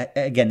quite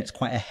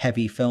a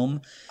heavy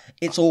film.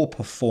 It's all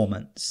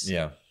performance.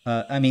 Yeah.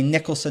 I mean,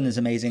 Nicholson is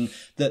amazing.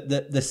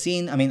 The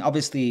scene. I mean,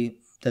 obviously.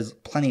 There's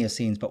plenty of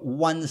scenes, but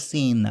one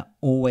scene that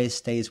always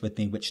stays with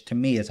me, which to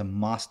me is a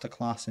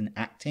masterclass in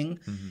acting,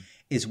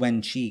 is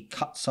when she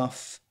cuts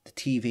off the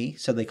TV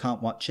so they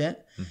can't watch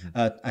it.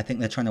 I think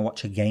they're trying to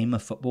watch a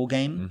football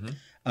game,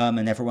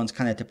 and everyone's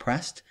kind of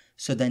depressed.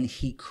 So then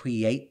he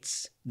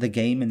creates the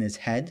game in his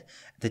head.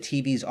 The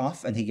TV's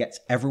off, and he gets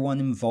everyone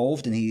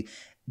involved, and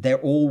they're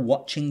all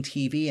watching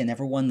TV, and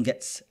everyone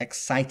gets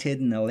excited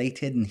and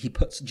elated. And he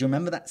puts. Do you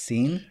remember that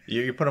scene?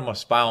 You put a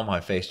smile on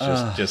my face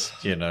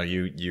just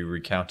you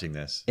recounting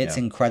this. It's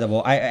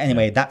incredible.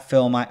 Anyway, that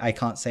film I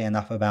can't say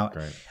enough about.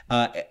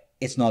 Great.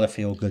 It's not a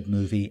feel good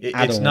movie.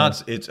 It's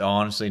not. It's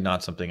honestly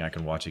not something I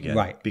can watch again.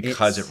 Right.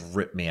 Because it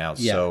ripped me out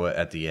so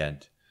at the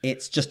end.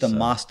 It's just a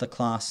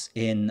masterclass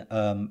in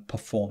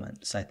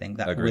performance. I think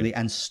that Agreed.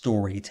 and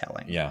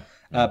storytelling. Yeah.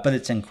 But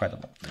it's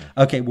incredible.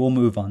 Okay, we'll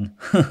move on.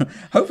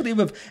 Hopefully,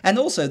 and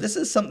also this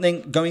is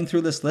something going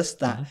through this list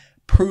that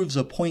proves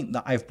a point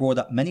that I've brought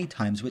up many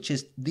times, which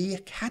is the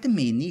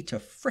Academy need to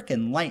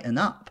frickin' lighten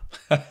up.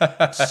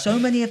 So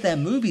many of their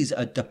movies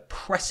are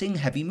depressing,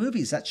 heavy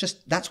movies.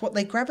 That's what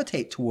they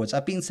gravitate towards.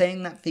 I've been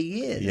saying that for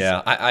years.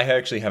 Yeah, I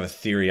actually have a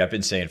theory. I've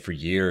been saying for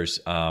years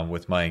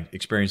with my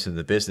experience in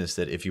the business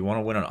that if you want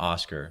to win an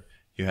Oscar,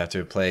 you have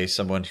to play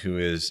someone who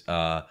is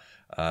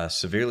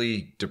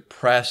severely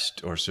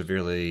depressed or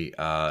severely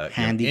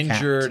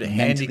injured,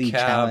 mentally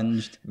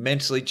challenged,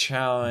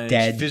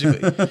 dead.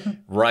 physically.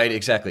 Right,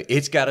 exactly.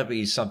 It's got to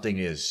be something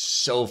that is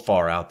so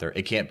far out there.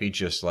 It can't be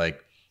just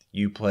like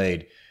you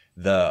played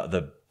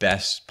the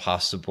best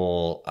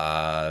possible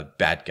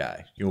bad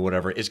guy,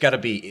 whatever. It's got to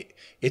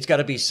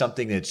be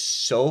something that's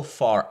so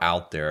far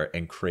out there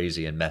and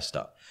crazy and messed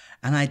up.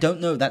 And I don't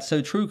know if that's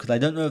so true, because I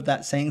don't know if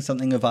that's saying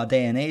something of our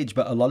day and age,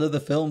 but a lot of the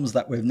films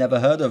that we've never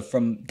heard of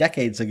from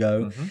decades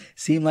ago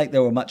seem like they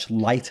were much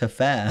lighter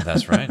fare.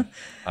 That's right.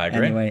 I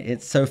agree. Anyway,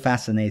 it's so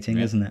fascinating,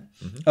 isn't it?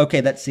 Okay,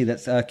 let's see.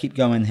 Let's keep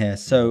going here.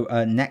 So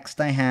next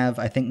I have,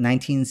 I think,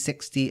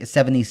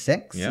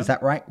 76. Yeah. Is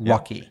that right? Yeah.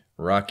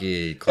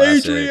 Rocky,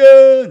 classic.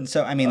 Adrian!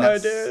 So, I mean, I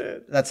did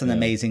it. that's an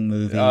amazing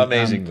movie.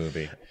 Amazing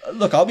movie.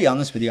 Look, I'll be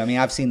honest with you. I mean,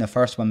 I've seen the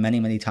first one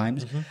many, many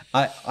times.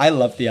 I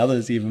love the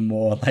others even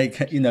more. Like,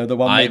 the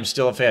one I am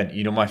still a fan.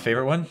 You know my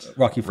favorite one?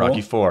 Rocky IV. Rocky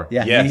IV.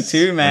 Yeah, yes. me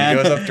too, man.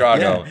 When he goes up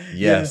Drago. Yeah.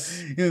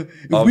 Yes. Yeah.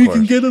 If Of we course.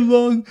 can get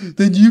along,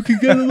 then you can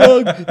get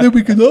along, then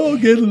we can all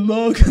get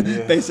along.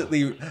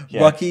 Basically,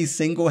 Rocky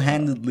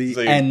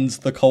single-handedly ends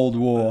the Cold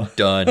War.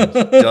 Done.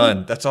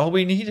 Done. That's all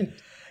we needed.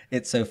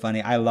 It's so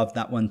funny. I love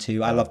that one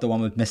too. I love the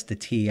one with Mr.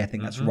 T. I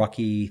think that's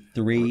Rocky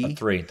 3.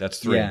 3. That's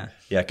 3. Yeah.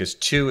 Yeah, because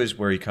 2 is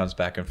where he comes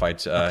back and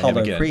fights him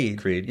Apollo again.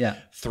 Creed. Yeah.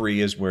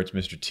 3 is where it's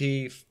Mr.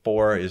 T.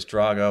 4 is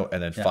Drago.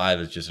 And then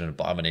 5 is just an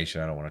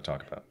abomination I don't want to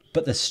talk about.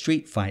 But the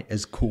street fight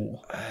is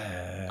cool.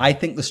 I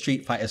think the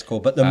street fight is cool,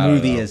 but the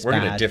movie is We're bad.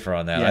 going to differ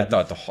on that. Yeah.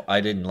 I thought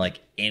I didn't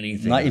like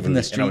anything. Not in even the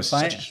movie. street And I was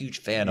fight? such a huge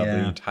fan of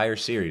the entire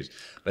series.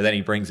 But then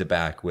he brings it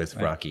back with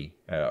Rocky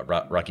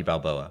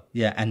Balboa.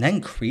 Yeah, and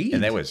then Creed.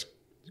 And that was...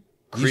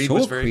 Creed saw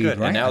was very Creed, good.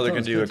 right? And now I they're thought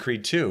going to it do was a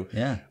Creed 2.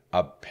 Yeah.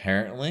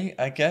 Apparently,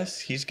 I guess,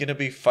 he's going to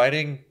be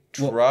fighting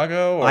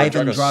Drago or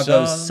Ivan Drago's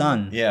Drago's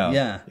son.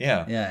 Yeah.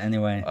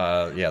 Anyway.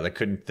 They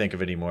couldn't think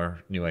of any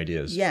more new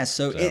ideas. Yeah,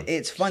 so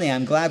it's funny.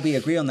 I'm glad we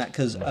agree on that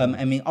because,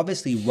 I mean,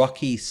 obviously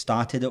Rocky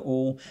started it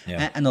all.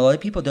 Yeah. And a lot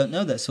of people don't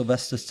know that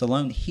Sylvester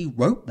Stallone, he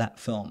wrote that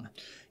film.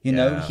 You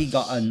know, he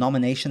got a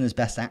nomination as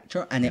Best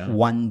Actor and it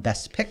won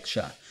Best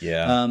Picture.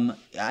 Yeah.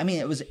 I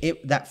mean,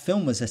 that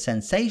film was a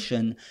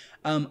sensation.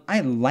 I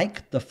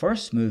like the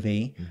first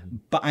movie,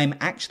 but I'm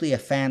actually a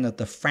fan of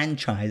the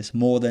franchise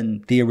more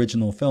than the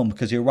original film,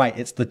 because you're right,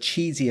 it's the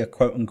cheesier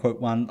quote-unquote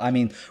one. I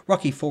mean,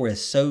 Rocky IV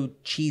is so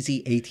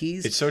cheesy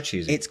 80s. It's so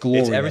cheesy. It's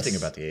glorious. It's everything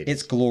about the 80s.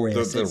 It's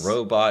glorious. The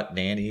robot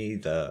nanny,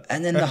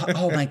 And then,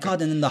 oh my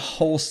God, and then the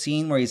whole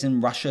scene where he's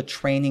in Russia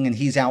training and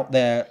he's out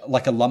there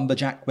like a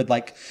lumberjack with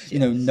like, you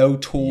know, no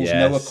tools,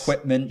 no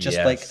equipment, just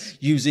like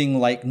using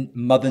like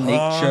Mother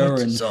Nature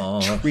and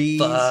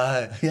trees.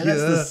 Yeah, that's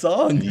the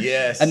song.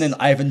 Yes. And then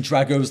Ivan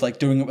Drago's like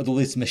doing it with all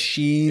these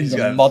machines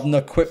and modern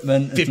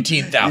equipment.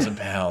 15,000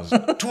 pounds,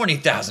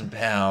 20,000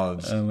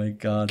 pounds. Oh my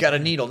God. Got a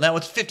needle. Now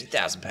it's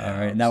 50,000 pounds.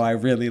 All right. Now I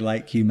really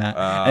like you, Matt.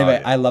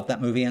 Anyway, I love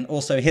that movie. And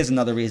also, here's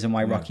another reason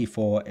why Rocky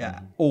IV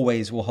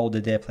always will hold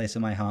a dear place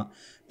in my heart.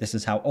 This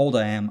is how old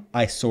I am.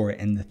 I saw it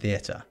in the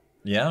theater.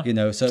 Yeah. You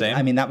know, so same.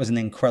 I mean, that was an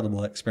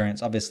incredible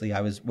experience. Obviously,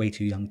 I was way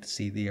too young to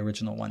see the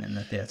original one in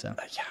the theater.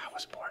 Yeah, I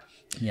was born.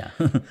 Yeah.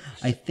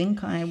 I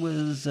think I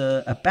was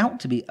about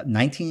to be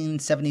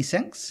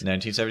 1976.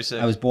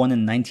 1976. I was born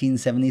in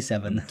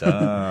 1977.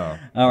 Oh,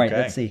 all right,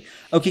 let's see.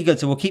 Okay, good.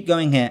 So we'll keep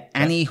going here.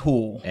 Annie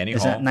Hall. Annie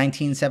Is Hall. that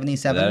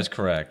 1977? That is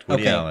correct.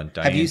 Woody Allen.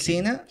 Diane Have you Keaton.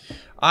 seen it?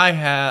 I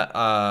have.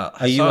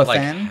 Are you saw a like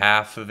fan?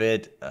 half of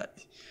it.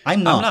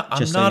 I'm not.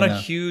 I'm not a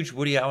huge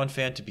Woody Allen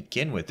fan to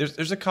begin with.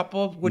 There's a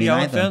couple of Woody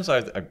Allen fans. I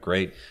have a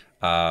great.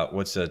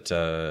 What's it?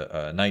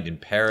 Night in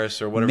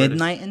Paris or whatever.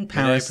 Midnight in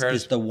Paris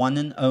is the one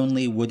and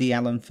only Woody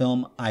Allen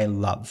film I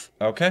love.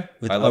 Okay,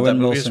 with I love Owen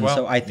that movie Wilson. as well.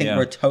 So I think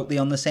we're totally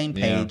on the same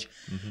page.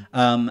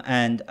 Yeah.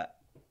 And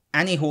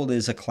Annie Hall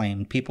is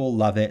acclaimed. People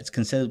love it. It's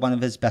considered one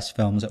of his best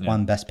films. It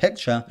won Best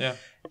Picture. Yeah.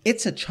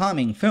 It's a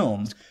charming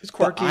film. It's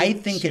quirky. But I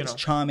think it's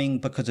charming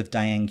because of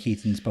Diane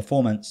Keaton's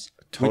performance,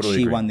 which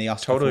she won the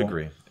Oscar for. Totally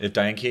agree. If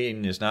Diane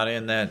Keaton is not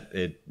in that,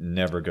 it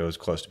never goes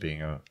close to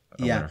being a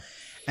winner.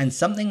 And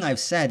something I've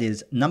said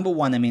is, number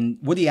one, I mean,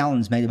 Woody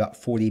Allen's made about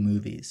 40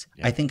 movies.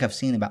 Yeah. I think I've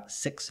seen about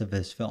 6 of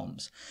his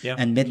films. Yeah.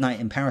 And Midnight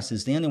in Paris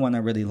is the only one I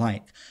really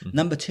like.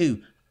 Number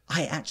two,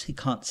 I actually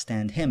can't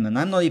stand him. And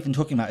I'm not even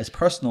talking about his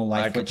personal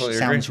life, which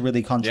sounds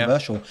really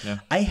controversial. Yeah.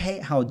 I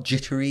hate how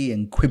jittery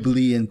and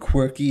quibbly and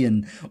quirky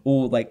and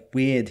all like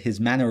weird his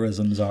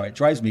mannerisms are. It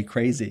drives me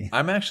crazy.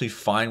 I'm actually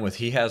fine with,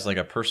 he has like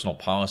a personal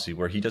policy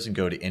where he doesn't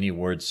go to any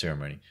award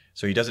ceremony.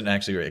 So he doesn't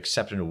actually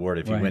accept an award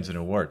if he wins an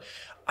award.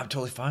 I'm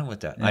totally fine with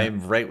that. Yeah. I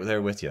am right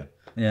there with you.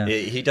 Yeah.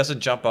 He doesn't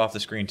jump off the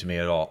screen to me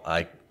at all.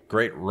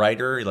 Great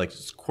writer, like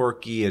it's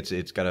quirky.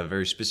 It's got a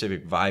very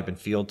specific vibe and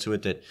feel to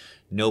it that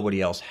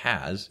nobody else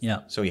has.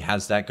 Yeah. So he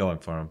has that going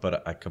for him.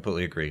 But I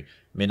completely agree.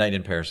 Midnight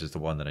in Paris is the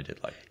one that I did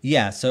like.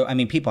 Yeah. So I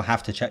mean, people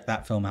have to check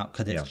that film out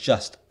because it's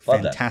just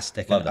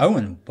fantastic. And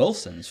Owen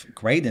Wilson's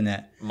great in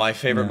it. My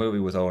favorite movie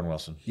with Owen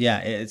Wilson.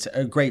 Yeah, it's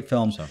a great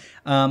film. So.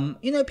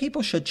 You know,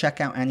 people should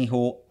check out Annie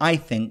Hall, I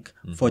think,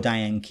 for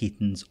Diane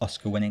Keaton's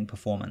Oscar-winning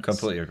performance.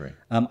 Completely agree.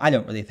 I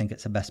don't really think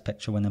it's a Best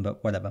Picture winner,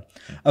 but whatever.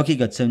 Okay,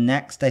 good. So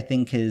next, I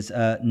think, is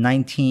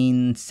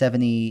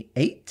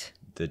 1978.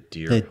 The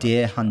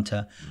Deer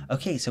Hunter.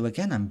 Okay, so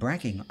again, I'm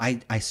bragging.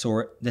 I saw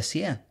it this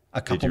year, a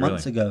couple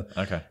months ago.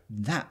 Okay.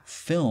 That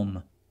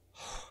film,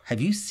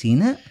 have you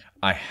seen it?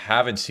 I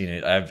haven't seen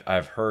it.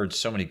 I've heard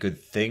so many good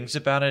things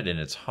about it, and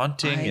it's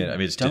hunting. I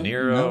mean, it's De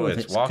Niro.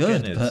 It's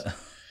walking.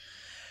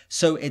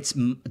 So it's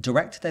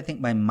directed, I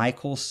think, by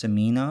Michael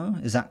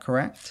Cimino. Is that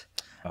correct?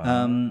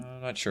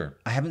 I'm not sure.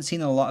 I haven't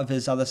seen a lot of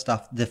his other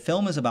stuff. The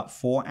film is about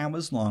 4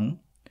 hours long.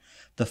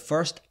 The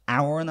first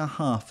hour and a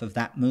half of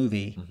that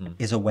movie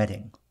is a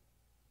wedding.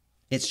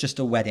 It's just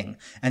a wedding.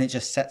 And it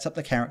just sets up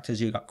the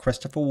characters. You've got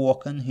Christopher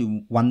Walken,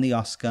 who won the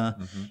Oscar.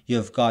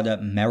 You've got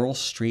Meryl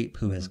Streep,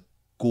 who is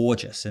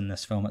gorgeous in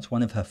this film. It's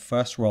one of her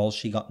first roles.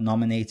 She got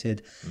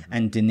nominated,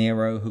 and De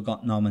Niro, who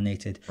got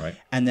nominated. Right.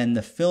 And then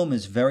the film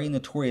is very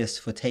notorious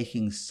for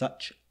taking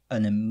such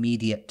an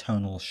immediate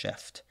tonal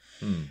shift.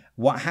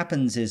 What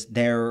happens is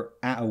they're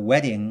at a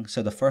wedding,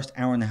 so the first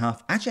hour and a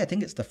half, actually I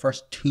think it's the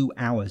first 2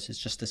 hours, it's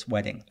just this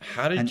wedding.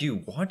 How did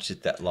you watch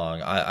it that long?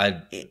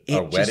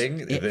 Wedding?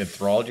 It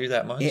enthralled you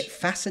that much? It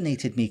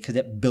fascinated me because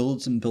it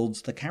builds and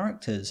builds the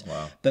characters.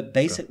 Wow. But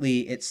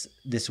basically it's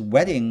this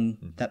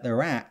wedding that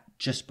they're at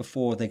just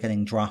before they're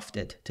getting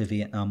drafted to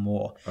Vietnam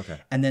War. Okay.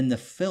 And then the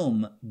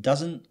film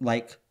doesn't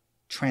like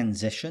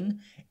transition.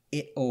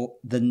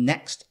 The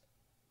next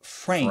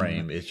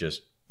frame is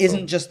just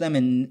isn't just them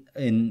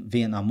in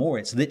Vietnam War.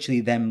 It's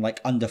literally them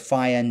like under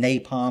fire,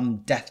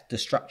 napalm, death,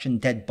 destruction,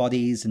 dead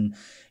bodies. And,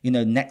 you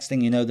know, next thing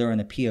you know, they're in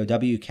a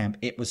POW camp.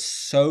 It was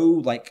so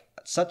like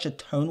such a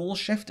tonal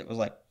shift. It was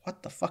like,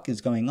 what the fuck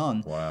is going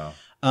on? Wow.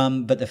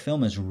 But the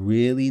film is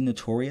really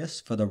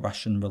notorious for the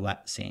Russian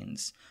roulette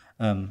scenes.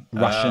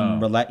 Russian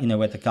roulette, you know,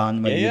 with the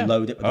gun where you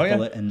load it with a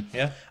bullet. And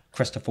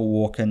Christopher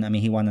Walken, I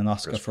mean, he won an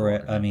Oscar for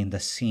it. I mean, the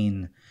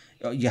scene...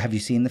 Have you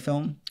seen the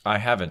film? I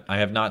haven't. I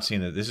have not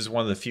seen it. This is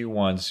one of the few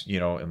ones, you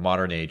know, in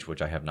modern age, which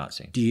I have not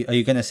seen. Are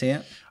you going to see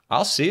it?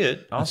 I'll see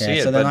it. I'll see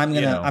it. So then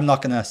I'm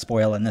not going to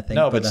spoil anything.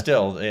 No, but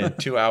still, in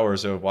 2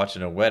 hours of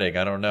watching a wedding,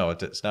 I don't know.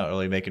 It's not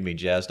really making me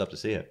jazzed up to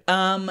see it.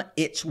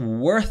 It's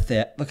worth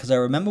it because I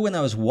remember when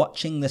I was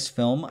watching this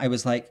film, I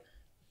was like,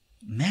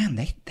 man,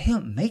 they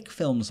don't make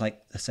films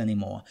like this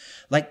anymore.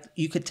 Like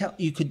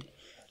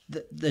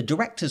the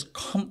director's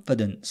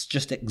confidence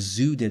just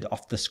exuded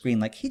off the screen.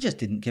 Like he just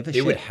didn't give a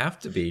shit. It would have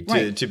to be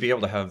to be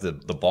able to have the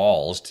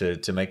balls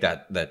to make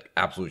that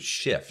absolute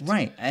shift.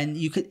 Right. And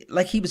you could,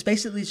 like, he was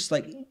basically just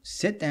like,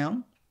 sit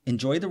down,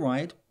 enjoy the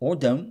ride, or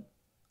don't.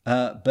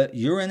 But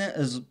you're in it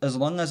as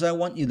long as I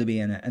want you to be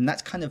in it. And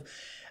that's kind of,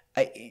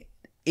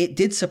 it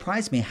did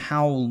surprise me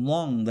how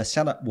long the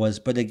setup was.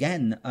 But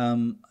again,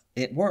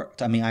 it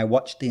worked. I mean, I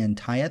watched the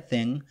entire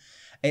thing.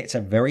 It's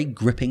a very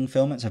gripping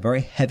film. It's a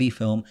very heavy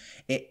film.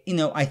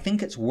 I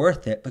think it's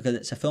worth it because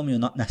it's a film you're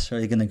not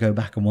necessarily going to go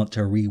back and want to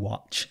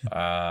rewatch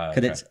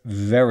because it's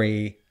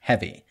very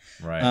heavy.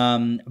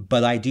 Right.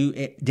 But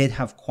it did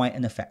have quite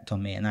an effect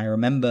on me. And I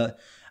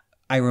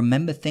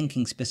remember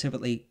thinking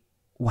specifically,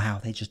 wow,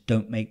 they just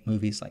don't make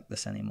movies like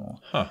this anymore.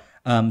 Huh.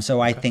 So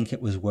I think it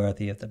was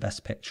worthy of the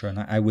Best Picture, and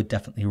I would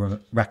definitely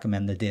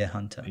recommend The Deer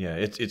Hunter. Yeah,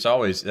 it's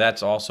always,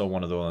 that's also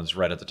one of the ones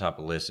right at the top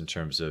of the list in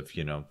terms of,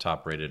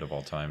 top rated of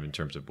all time in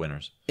terms of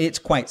winners. It's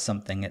quite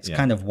something. It's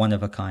kind of one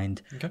of a kind.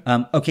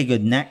 Okay. Okay,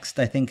 good. Next,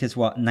 I think is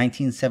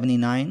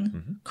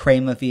 1979,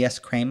 Kramer vs.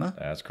 Kramer.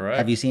 That's correct.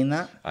 Have you seen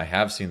that? I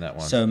have seen that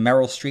one. So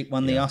Meryl Streep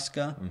won the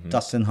Oscar.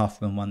 Dustin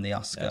Hoffman won the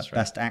Oscar. That's right.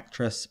 Best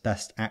Actress,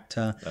 Best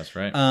Actor. That's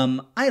right.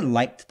 I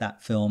liked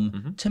that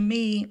film. To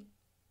me,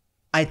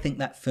 I think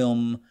that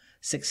film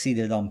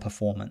succeeded on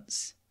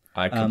performance.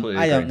 I completely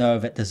agree. I don't know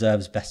if it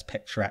deserves Best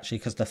Picture, actually,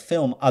 because the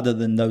film, other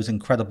than those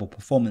incredible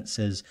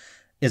performances,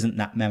 isn't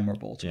that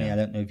memorable to me. I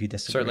don't know if you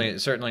disagree.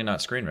 Certainly not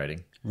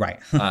screenwriting. Right.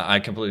 I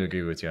completely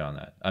agree with you on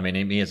that. I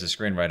mean, me as a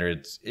screenwriter,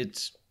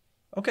 it's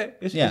okay.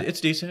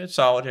 It's decent. It's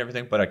solid and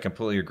everything, but I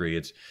completely agree.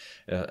 It's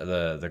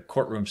the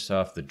courtroom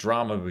stuff, the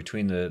drama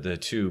between the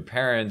two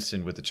parents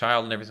and with the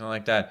child and everything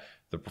like that.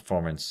 The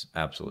performance,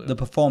 absolutely. The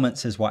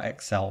performance is what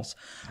excels.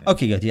 Yeah.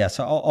 Okay, good. Yeah,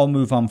 so I'll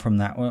move on from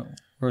that.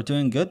 We're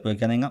doing good. We're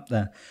getting up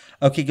there.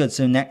 Okay, good.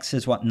 So next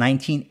is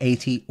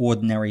 1980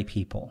 Ordinary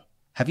People.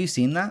 Have you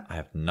seen that? I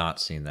have not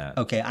seen that.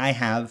 Okay, I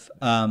have.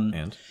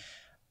 And?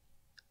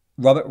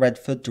 Robert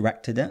Redford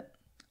directed it.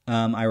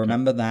 I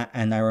remember that.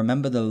 And I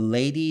remember the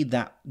lady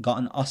that got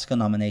an Oscar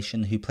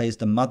nomination who plays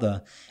the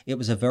mother. It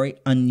was a very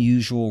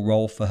unusual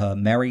role for her.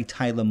 Mary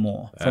Tyler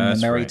Moore from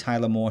the Mary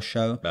Tyler Moore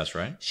Show. That's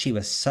right. She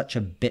was such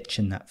a bitch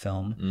in that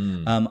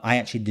film. I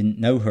actually didn't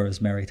know her as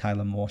Mary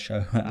Tyler Moore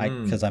Show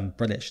because I'm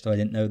British, so I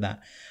didn't know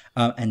that.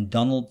 And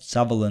Donald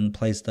Sutherland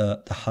plays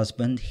the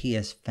husband. He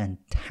is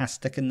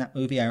fantastic in that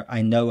movie.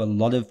 I know a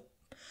lot of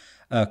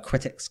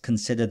critics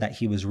consider that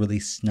he was really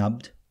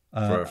snubbed.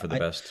 For the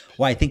best.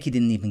 Well, I think he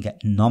didn't even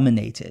get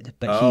nominated,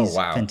 but he's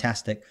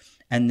fantastic.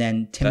 And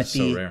then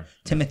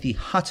Timothy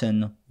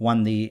Hutton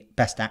won the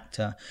Best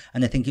Actor,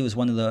 and I think he was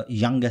one of the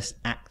youngest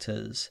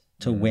actors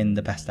to win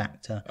the Best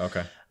Actor.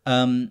 Okay.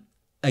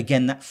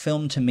 Again, that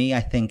film to me, I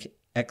think,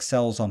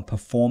 excels on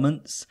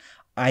performance.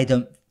 I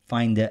don't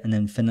find it an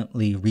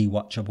infinitely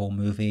rewatchable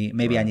movie.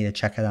 Maybe I need to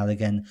check it out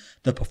again.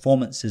 The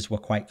performances were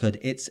quite good.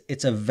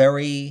 It's a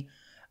very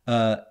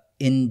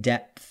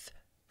in-depth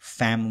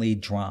family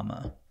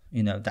drama.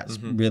 That's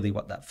really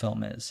what that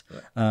film is.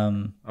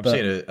 I'm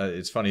saying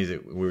it's funny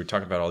that we were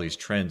talking about all these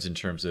trends in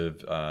terms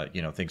of,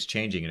 things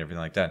changing and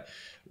everything like that.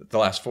 The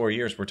last 4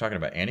 years, we're talking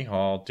about Annie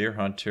Hall, Deer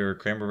Hunter,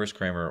 Kramer vs.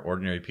 Kramer,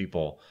 Ordinary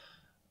People.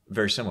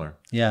 Very similar.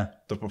 Yeah.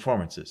 The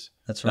performances.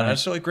 That's right. Not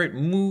necessarily great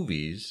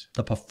movies.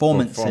 The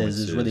performances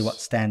is really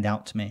what stand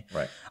out to me.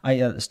 Right.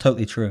 That's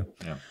totally true.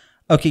 Yeah.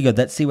 Okay, good.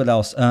 Let's see what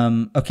else.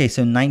 Okay,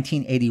 so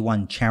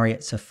 1981,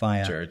 Chariots of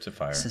Fire. Chariots of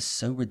Fire. This is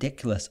so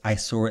ridiculous. I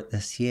saw it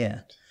this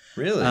year.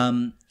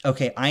 Really?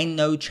 Okay, I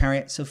know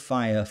Chariots of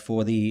Fire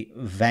for the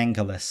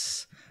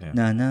Vangelis.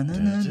 Na na na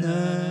na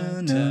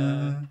na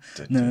na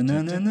na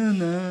na na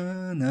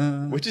na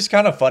na. Which is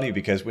kind of funny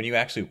because when you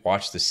actually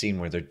watch the scene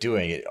where they're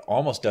doing it, it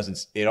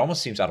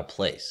almost seems out of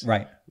place.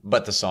 Right.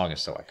 But the song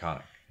is so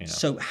iconic.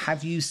 So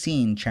have you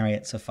seen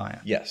Chariots of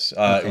Fire? Yes.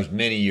 It was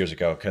many years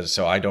ago,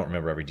 so I don't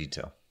remember every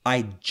detail.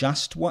 I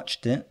just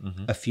watched it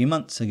a few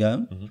months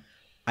ago.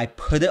 I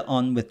put it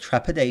on with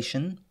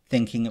trepidation,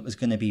 thinking it was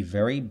going to be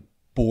very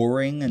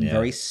boring and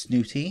very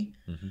snooty.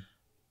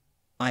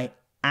 I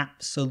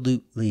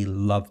absolutely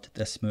loved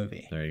this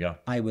movie. There you go.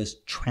 I was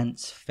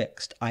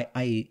transfixed.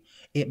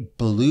 It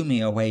blew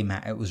me away,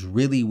 Matt. It was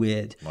really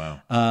weird.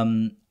 Wow.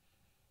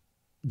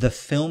 The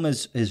film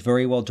is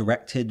very well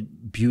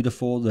directed,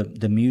 beautiful.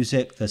 The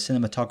music, the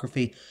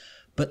cinematography,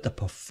 but the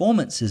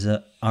performances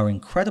are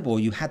incredible.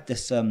 You had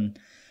this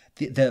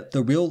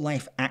the real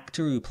life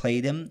actor who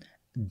played him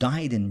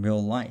died in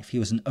real life. He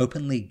was an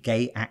openly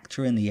gay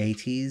actor in the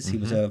 80s. He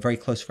was a very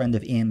close friend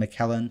of Ian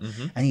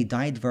McKellen, and he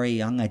died very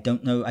young. I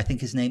don't know. I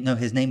think his name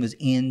was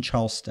Ian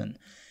Charleston.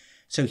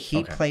 So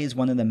he plays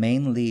one of the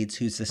main leads,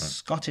 who's this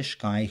Scottish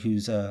guy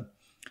who's a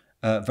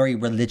very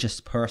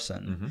religious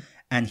person.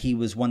 And he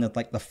was one of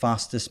the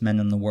fastest men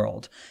in the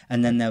world.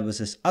 And then there was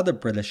this other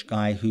British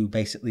guy who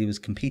basically was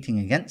competing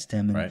against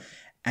him.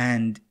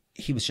 And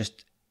he was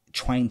just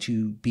trying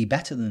to be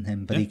better than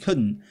him, but he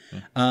couldn't.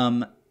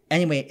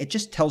 Anyway, it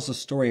just tells the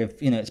story of,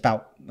 it's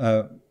about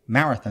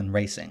marathon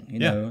racing, you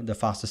know, the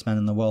fastest man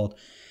in the world.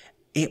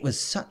 It was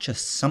such a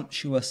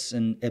sumptuous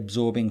and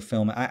absorbing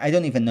film. I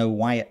don't even know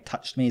why it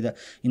touched me. That,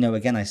 you know,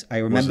 again, I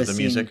remember Was it the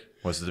seeing... music?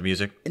 Was it the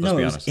music? Let's No,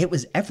 be honest. it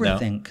was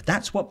everything. No?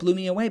 That's what blew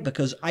me away,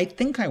 because I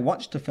think I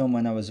watched the film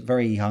when I was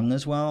very young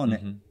as well, and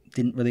it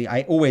didn't really...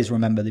 I always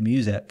remember the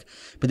music,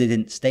 but it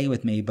didn't stay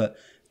with me. But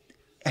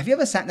have you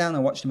ever sat down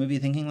and watched a movie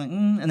thinking like,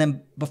 and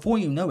then before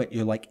you know it,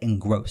 you're like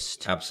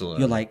engrossed. Absolutely.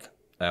 You're like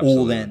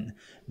Absolutely. all in.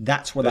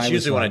 That's what I was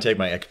usually when I like. take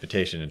my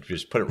expectation and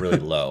just put it really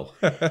low.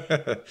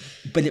 But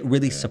it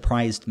really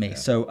surprised me. Yeah.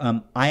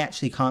 So I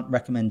actually can't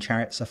recommend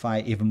Chariots of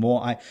Fire even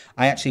more. I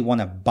actually want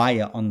to buy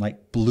it on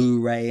like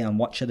Blu-ray and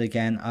watch it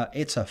again.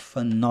 It's a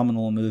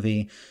phenomenal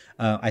movie.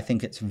 I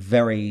think it's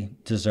very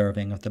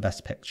deserving of the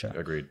Best Picture.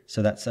 Agreed.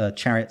 So that's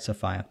Chariots of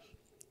Fire.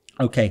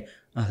 Okay.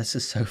 Oh, this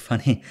is so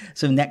funny.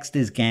 So next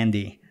is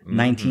Gandhi,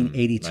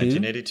 1982.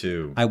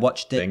 1982. I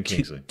watched it Ben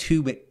Kingsley.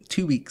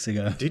 2 weeks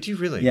ago. Did you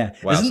really? Yeah.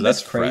 Wow, Isn't so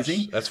that's this crazy?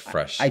 Fresh. That's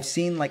fresh. I've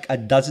seen like a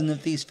dozen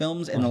of these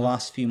films in the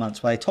last few months.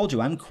 But I told you,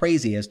 I'm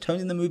crazy. As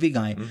Tony the Movie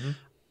Guy,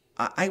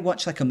 I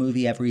watch like a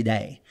movie every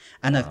day.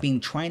 And I've been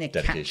trying to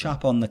catch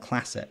up on the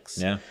classics.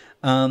 Yeah.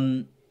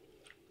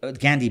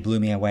 Gandhi blew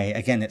me away.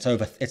 Again, it's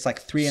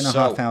like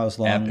 3.5 hours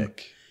long.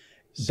 Epic.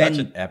 Such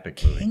an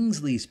epic movie.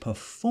 Kingsley's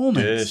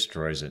performance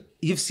destroys it.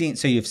 You've seen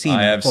it.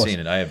 I have seen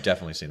it. I have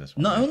definitely seen this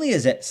one. Not only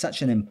is it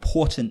such an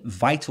important,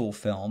 vital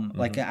film,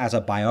 like as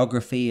a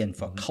biography and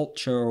for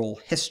cultural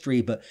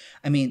history, but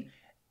I mean,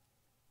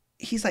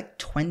 he's like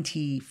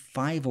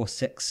 25 or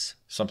 6.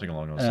 Something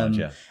along those lines,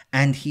 yeah.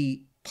 And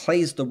he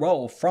plays the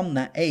role from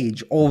that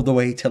age all the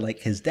way to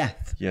like his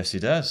death. Yes, he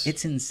does.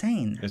 It's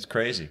insane. It's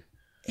crazy.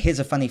 Here's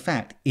a funny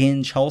fact.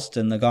 Ian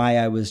Charleston, the guy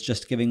I was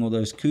just giving all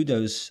those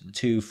kudos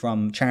to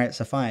from Chariots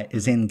of Fire,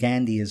 is in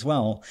Gandhi as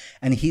well.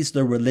 And he's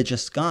the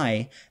religious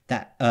guy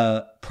that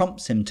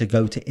prompts him to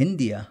go to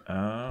India.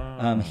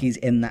 Oh. He's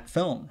in that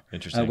film.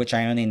 Interesting. Which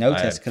I only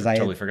noticed because I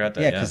totally forgot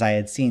that. Yeah, because I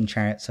had seen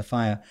Chariots of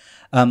Fire.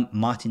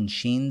 Martin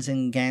Sheen's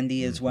in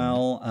Gandhi as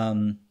well.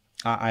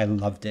 I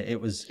loved it.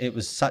 It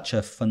was such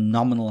a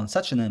phenomenal and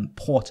such an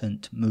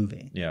important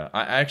movie. Yeah,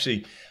 I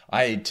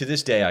to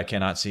this day I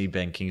cannot see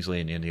Ben Kingsley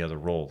in any other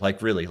role.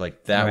 Like really,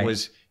 like that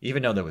was,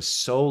 even though that was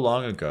so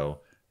long ago,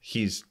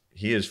 he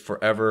is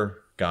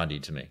forever Gandhi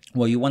to me.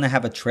 Well, you want to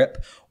have a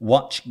trip,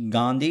 watch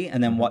Gandhi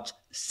and then watch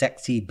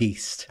Sexy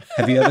Beast.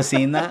 Have you ever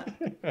seen that?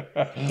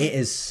 It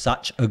is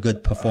such a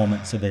good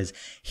performance of his.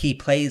 He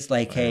plays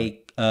like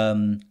a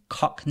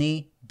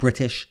Cockney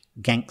British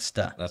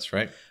gangster. That's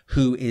right.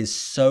 Who is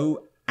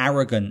so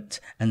arrogant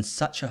and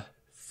such a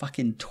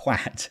fucking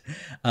twat.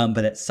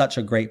 But it's such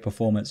a great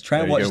performance. Try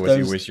and watch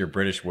those with your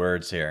British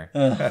words here.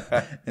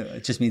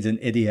 It just means an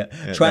idiot.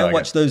 Try and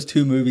watch those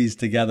two movies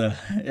together.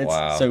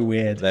 It's so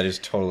weird. That is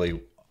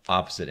totally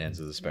opposite ends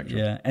of the spectrum.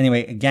 Yeah.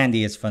 Anyway,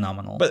 Gandhi is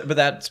phenomenal. But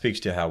that speaks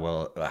to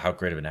how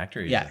great of an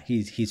actor he is. Yeah,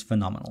 he's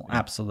phenomenal.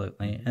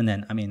 Absolutely. And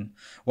then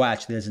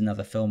actually there's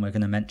another film we're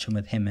going to mention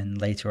with him in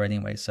later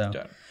anyway, so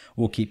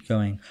we'll keep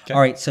going. Okay.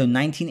 All right, so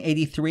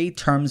 1983,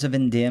 Terms of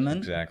Endearment.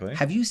 Exactly.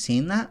 Have you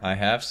seen that? I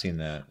have seen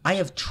that. I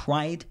have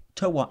tried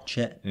to watch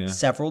it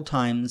several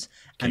times,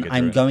 and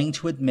I'm going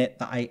to admit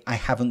that I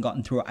haven't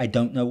gotten through it. I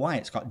don't know why.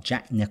 It's got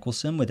Jack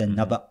Nicholson with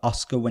another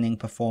Oscar-winning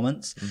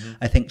performance.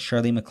 I think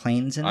Shirley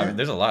MacLaine's in it.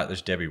 There's a lot.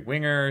 There's Debbie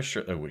Winger,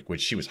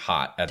 which she was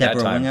hot at Deborah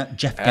that time. Winger,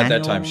 Jeff Daniels. At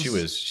that time, she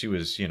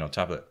was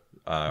top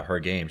of her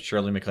game.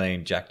 Shirley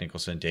MacLaine, Jack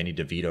Nicholson, Danny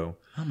DeVito.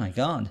 Oh my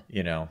God!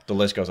 The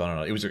list goes on and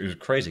on. It was a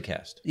crazy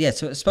cast. Yeah,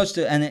 so it's supposed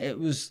to, and it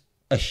was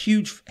a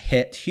huge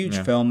hit, huge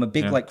film, a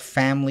big like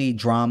family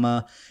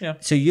drama. Yeah.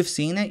 So you've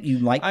seen it? You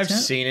liked it? I've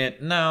seen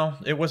it. No,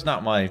 it was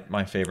not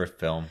my favorite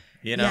film.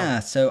 You know? Yeah,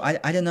 so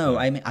I don't know.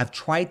 I mean, I've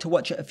tried to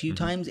watch it a few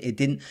times. It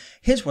didn't.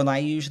 Here's what I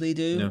usually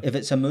do. Yeah. If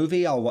it's a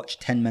movie, I'll watch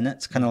 10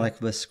 minutes, kind of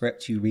like with a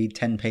script. You read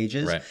 10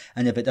 pages. Right.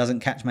 And if it doesn't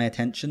catch my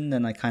attention,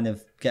 then I kind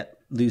of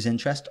lose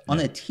interest. On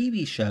a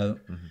TV show,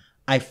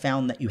 I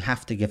found that you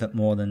have to give it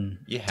more than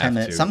 10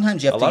 minutes.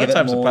 Sometimes you have to give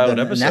it more than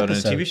an episode. A lot of times a pilot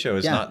episode in a TV show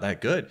is not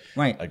that good.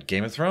 Right. Like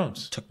Game of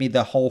Thrones. Took me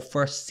the whole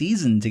first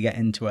season to get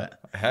into it.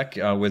 Heck,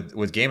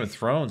 with Game of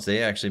Thrones,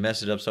 they actually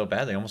messed it up so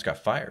bad they almost got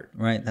fired.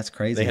 Right, that's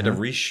crazy. They had to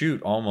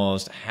reshoot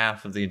almost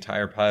half of the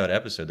entire pilot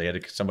episode. They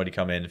had somebody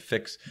come in and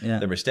fix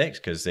their mistakes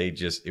because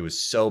it was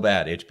so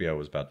bad. HBO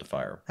was about to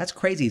fire them. That's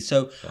crazy.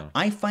 So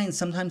I find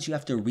sometimes you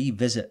have to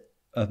revisit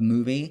a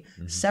movie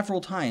several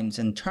times,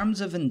 and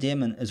Terms of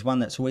Endearment is one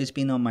that's always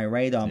been on my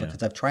radar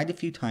because I've tried a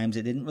few times.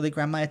 It didn't really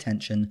grab my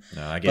attention.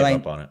 No, I gave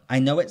up on it. I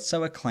know it's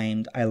so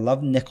acclaimed. I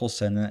love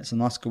Nicholson, and it's an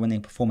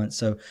Oscar-winning performance,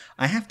 so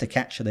I have to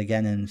catch it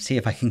again and see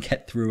if I can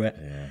get through it.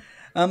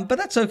 Yeah. But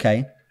that's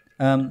okay.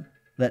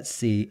 Let's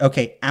see.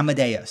 Okay,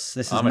 Amadeus.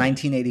 This is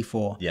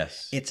 1984.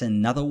 Yes. It's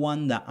another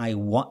one that I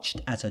watched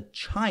as a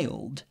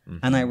child,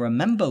 and I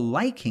remember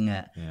liking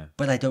it,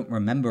 but I don't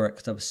remember it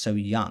because I was so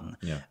young.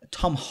 Yeah.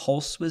 Tom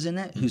Hulce was in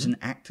it, who's an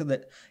actor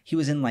that he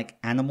was in like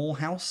Animal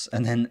House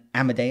and then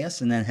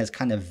Amadeus and then has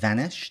kind of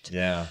vanished.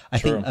 Yeah, I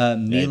think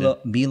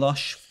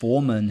Milos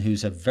Forman,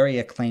 who's a very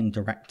acclaimed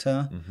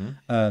director,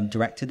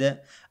 directed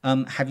it.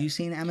 Have you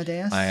seen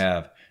Amadeus? I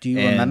have. Do you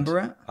remember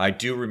it? I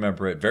do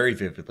remember it very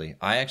vividly.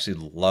 I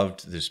actually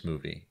loved this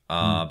movie.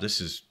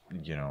 This is,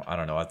 I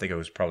don't know. I think it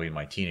was probably in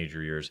my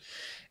teenager years.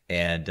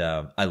 And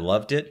I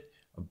loved it,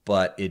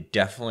 but it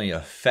definitely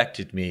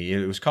affected me.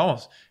 It was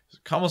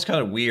almost kind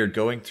of weird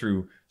going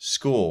through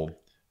school,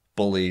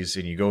 bullies,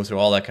 and you go through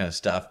all that kind of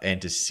stuff.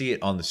 And to see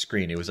it on the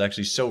screen, it was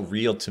actually so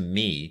real to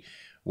me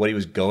what he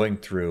was going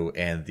through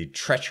and the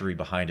treachery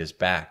behind his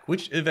back,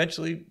 which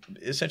essentially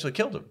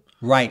killed him.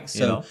 Right.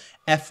 So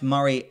F.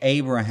 Murray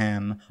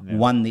Abraham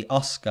won the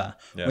Oscar,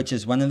 which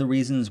is one of the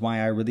reasons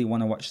why I really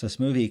want to watch this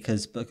movie,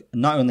 because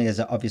not only is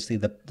it obviously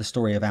the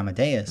story of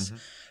Amadeus,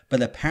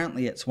 but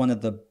apparently it's one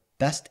of the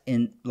best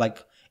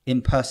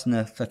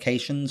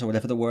impersonifications or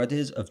whatever the word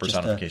is of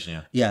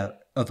personification.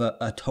 Of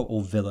a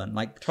total villain.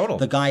 Like total.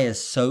 The guy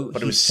is so,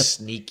 but it was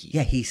sneaky.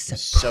 Yeah, he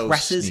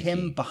suppresses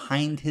him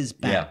behind his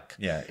back.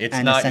 Yeah. It's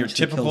not your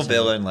typical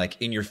villain,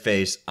 like in your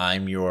face.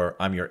 I'm your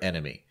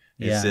enemy.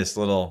 It's this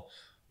little.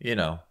 In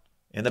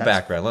the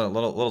background,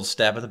 little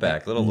stab in the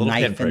back, little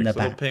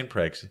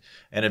pinpricks,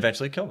 and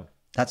eventually kill him.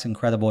 That's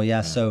incredible.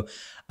 Yeah. So,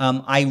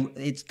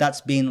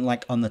 that's been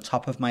like on the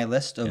top of my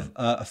list of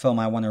a film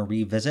I want to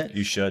revisit.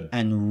 You should.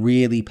 And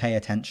really pay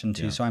attention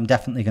to. So I'm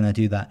definitely going to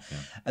do that.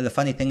 The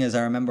funny thing is,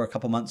 I remember a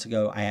couple months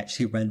ago, I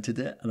actually rented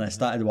it and I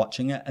started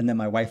watching it, and then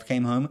my wife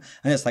came home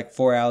and it's like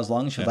 4 hours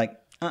long. She was like,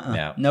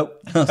 nope.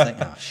 I was like,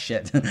 oh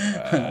shit,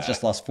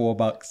 just lost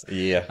 $4.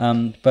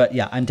 Yeah. But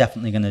yeah, I'm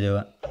definitely going to do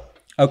it.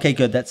 Okay,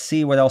 good. Let's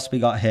see what else we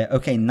got here.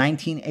 Okay,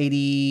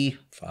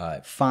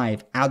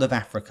 1985, Out of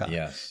Africa.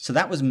 Yes. So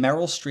that was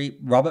Meryl Streep,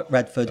 Robert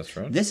Redford. That's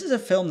right. This is a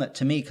film that,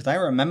 to me, because I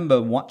remember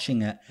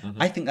watching it,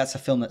 I think that's a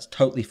film that's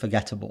totally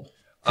forgettable.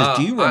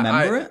 Do you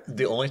remember it?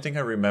 The only thing I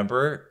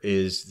remember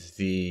is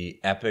the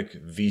epic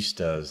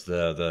vistas.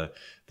 The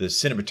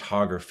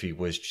cinematography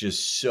was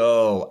just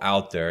so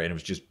out there, and it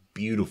was just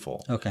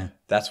beautiful. Okay.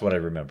 That's what I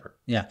remember.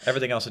 Yeah.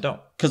 Everything else I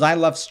don't. Because I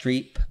love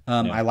Streep.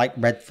 I like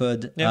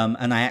Redford.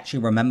 And I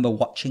actually remember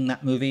watching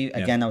that movie.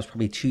 Again, I was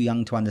probably too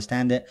young to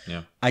understand it.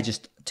 Yeah.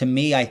 To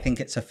me, I think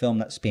it's a film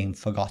that's being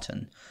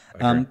forgotten.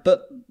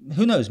 But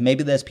who knows?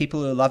 Maybe there's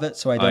people who love it,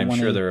 so I don't want to...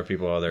 I'm sure there are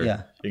people out there.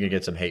 Yeah. You can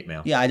get some hate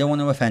mail. Yeah, I don't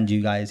want to offend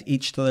you guys.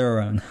 Each to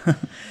their own. All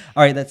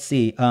right, let's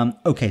see.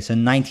 Okay, so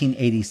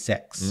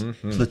 1986,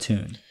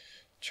 Platoon.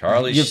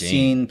 Charlie Sheen. You've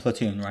seen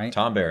Platoon, right?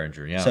 Tom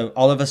Berenger, yeah. So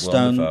Oliver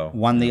Stone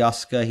won the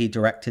Oscar. He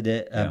directed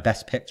it,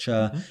 Best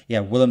Picture. Yeah,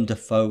 Willem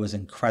Dafoe was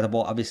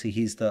incredible. Obviously,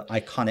 he's the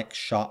iconic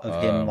shot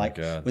of him,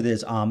 with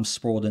his arms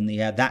sprawled in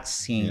the air. That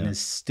scene is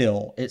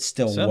still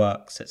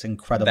works. It's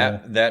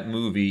incredible. That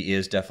movie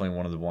is definitely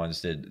one of the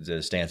ones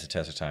that stands the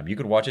test of time. You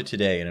could watch it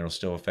today, and it'll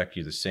still affect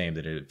you the same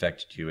that it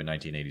affected you in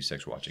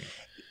 1986 watching it.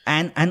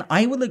 And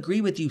I will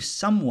agree with you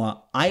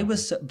somewhat.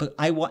 But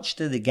I watched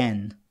it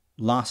again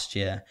last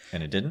year,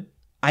 and it didn't.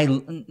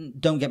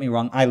 Don't get me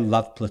wrong, I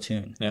love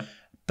Platoon. Yeah.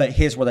 But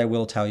here's what I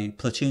will tell you.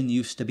 Platoon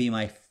used to be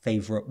my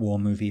favorite war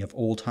movie of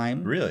all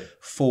time. Really?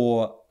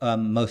 For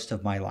most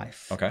of my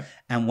life. Okay.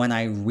 And when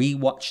I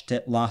rewatched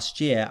it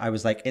last year, I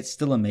was like, it's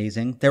still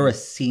amazing. There are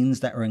scenes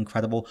that are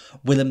incredible.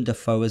 Willem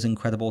Dafoe is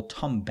incredible.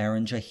 Tom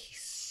Berenger,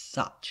 he's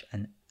such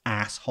an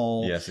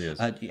asshole. Yes, he is.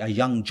 A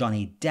young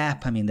Johnny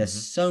Depp. I mean, there's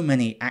so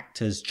many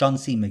actors. John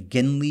C.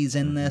 McGinley's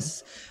in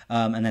this.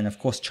 And then, of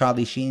course,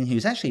 Charlie Sheen,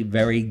 who's actually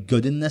very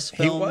good in this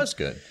film. He was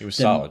good. He was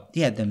solid.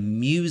 Yeah, the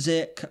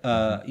music,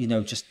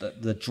 just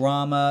the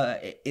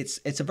drama.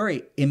 It's a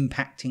very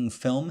impacting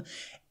film.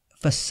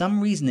 For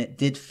some reason, it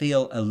did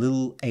feel a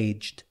little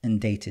aged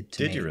and dated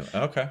to me. Did you really?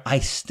 Okay. I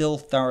still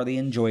thoroughly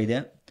enjoyed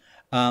it.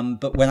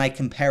 But when I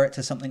compare it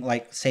to something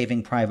like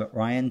Saving Private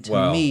Ryan,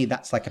 to me,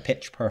 that's like a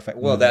pitch perfect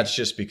movie. Well, that's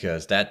just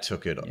because that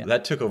took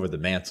over the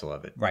mantle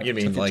of it. Right. You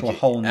mean, like, to a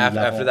whole new level.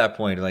 After that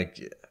point,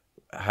 like,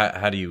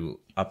 how do you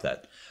up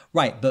that?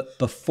 Right. But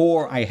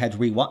before I had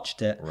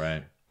rewatched it,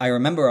 right, I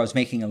remember I was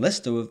making a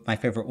list of my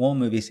favorite war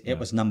movies. It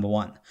was number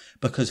one.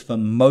 Because for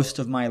most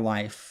of my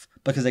life,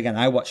 because again,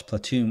 I watched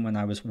Platoon when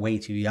I was way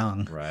too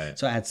young. Right.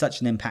 So it had such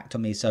an impact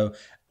on me. So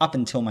up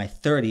until my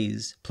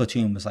 30s,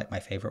 Platoon was like my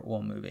favorite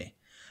war movie.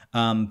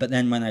 But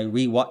then when I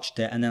rewatched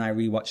it, and then I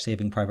rewatched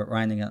Saving Private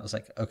Ryan again, I was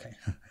like, okay,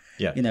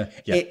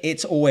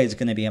 it's always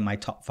going to be in my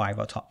top 5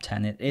 or top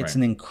 10. It's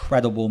an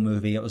incredible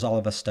movie. It was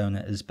Oliver Stone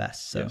at his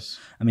best. So,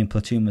 I mean,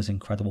 Platoon was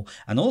incredible.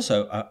 And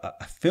also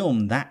a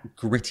film that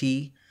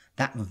gritty,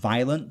 that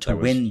violent to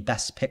win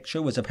Best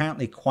Picture was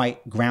apparently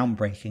quite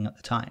groundbreaking at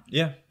the time.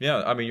 Yeah.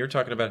 I mean, you're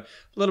talking about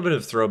a little bit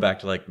of throwback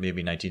to like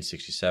maybe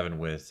 1967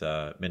 with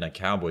Midnight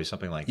Cowboy,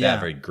 something like that.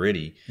 Very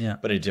gritty,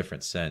 but in a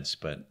different sense.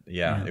 But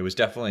it was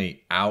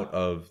definitely out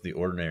of the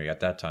ordinary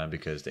at that time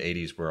because the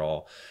 80s were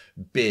all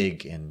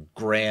big and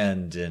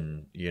grand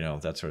and,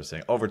 that sort of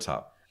thing, over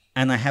top.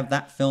 And I have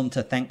that film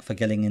to thank for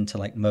getting into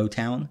like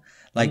Motown.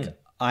 Like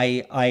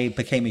I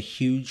became a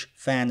huge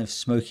fan of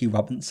Smokey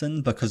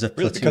Robinson because of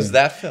Platoon. Because of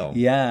that film.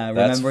 Yeah,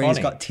 remember he's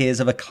got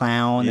Tears of a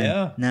Clown.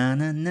 Yeah. And na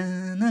na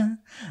na na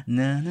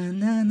na na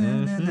na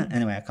na na.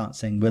 Anyway, I can't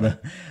sing,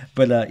 but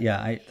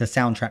the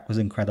soundtrack was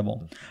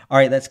incredible. All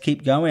right, let's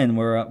keep going.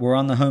 We're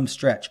on the home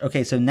stretch.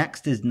 Okay, so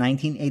next is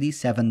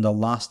 1987, The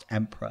Last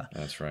Emperor.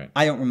 That's right.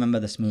 I don't remember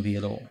this movie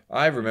at all.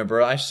 I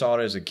remember. I saw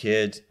it as a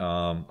kid.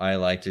 I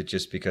liked it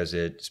just because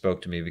it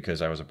spoke to me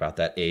because I was about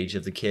that age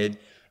of the kid.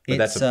 But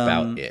that's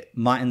about it.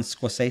 Martin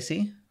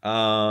Scorsese?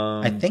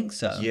 I think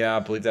so. Yeah, I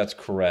believe that's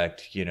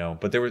correct.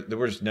 But there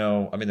was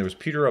no. I mean, there was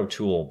Peter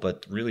O'Toole,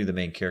 but really the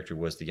main character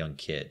was the young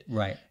kid.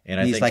 Right.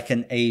 And he's like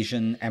an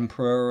Asian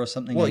emperor or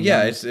something. Well,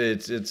 yeah,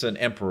 it's an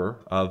emperor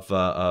of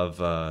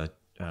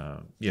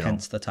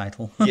hence the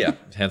title. Yeah,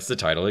 hence the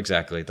title,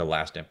 exactly, The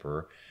Last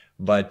Emperor.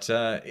 But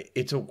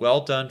it's a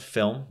well done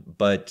film,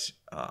 but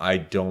I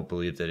don't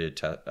believe that it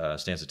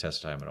stands the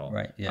test of time at all.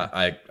 Right. Yeah.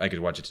 I could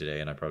watch it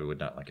today, and I probably would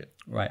not like it.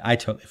 Right. I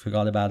totally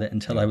forgot about it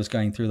until I was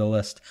going through the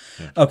list.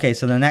 Yeah. Okay,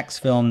 so the next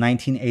film,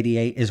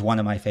 1988, is one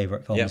of my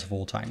favorite films of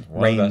all time.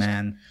 Rain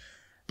Man.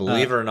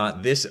 Believe it or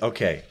not, this.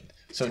 Okay,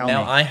 so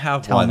now I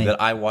have one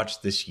that I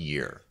watched this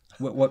year.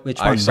 Which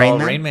one? I saw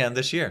Rain Man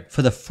this year.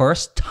 For the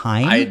first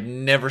time? I had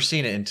never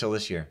seen it until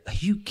this year. Are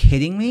you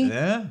kidding me?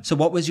 Yeah. So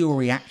what was your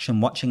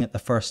reaction watching it the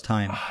first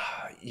time?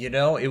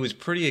 It was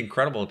pretty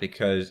incredible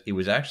because it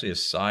was actually a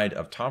side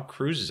of Tom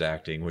Cruise's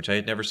acting, which I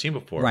had never seen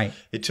before. Right.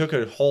 It took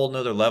a whole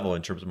nother level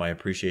in terms of my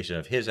appreciation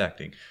of his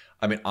acting.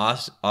 I mean,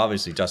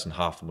 obviously Dustin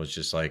Hoffman was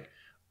just like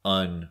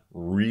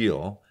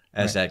unreal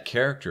as that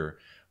character.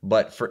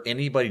 But for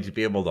anybody to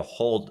be able to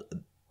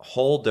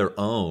hold their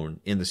own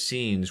in the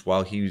scenes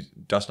while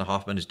Dustin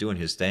Hoffman is doing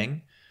his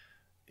thing,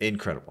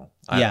 incredible.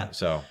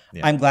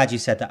 I'm glad you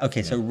said that.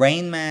 Okay, so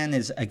Rain Man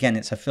is, again,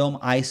 it's a film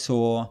I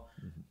saw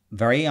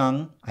very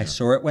young. I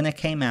saw it when it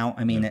came out.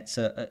 I mean, it's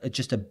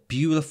just a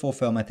beautiful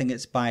film. I think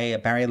it's by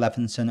Barry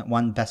Levinson. It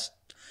won Best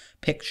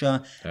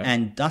Picture. Okay.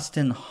 And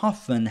Dustin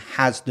Hoffman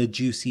has the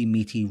juicy,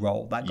 meaty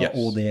role that got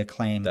all the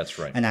acclaim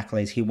and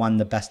accolades. He won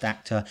the Best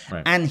Actor,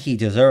 and he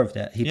deserved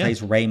it. He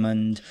plays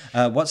Raymond.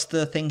 What's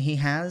the thing he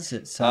has?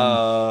 It's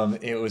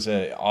it was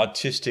an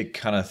autistic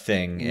kind of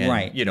thing,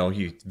 and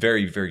he's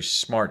very, very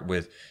smart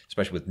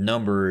especially with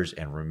numbers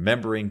and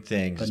remembering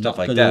things and stuff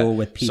like that.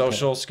 With people.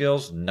 Social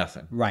skills,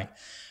 nothing. Right.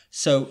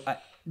 So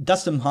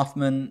Dustin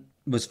Hoffman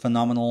was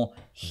phenomenal.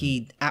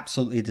 He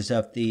absolutely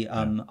deserved the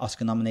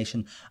Oscar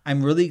nomination.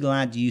 I'm really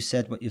glad you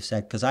said what you've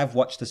said because I've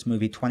watched this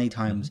movie 20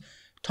 times.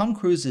 Tom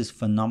Cruise is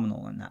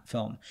phenomenal in that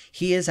film.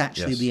 He is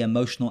actually the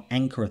emotional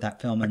anchor of that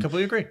film. And, I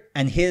completely agree.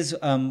 And here's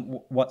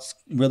what's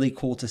really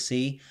cool to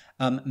see.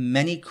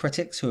 Many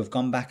critics who have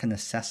gone back and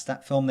assessed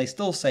that film, they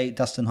still say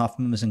Dustin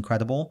Hoffman was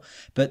incredible,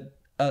 but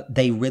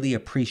they really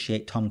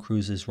appreciate Tom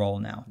Cruise's role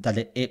now,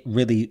 that it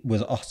really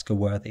was Oscar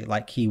worthy.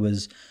 Like he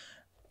was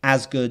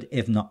as good,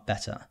 if not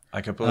better. I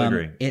completely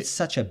agree. It's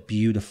such a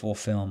beautiful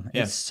film.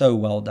 Yeah. It's so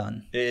well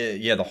done.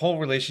 The whole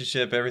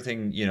relationship,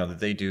 everything that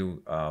they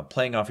do,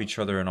 playing off each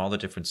other and all the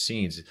different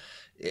scenes,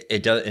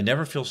 it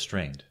never feels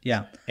strained.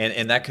 Yeah,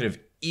 and that could have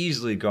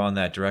easily gone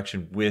that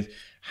direction with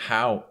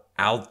how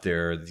out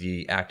there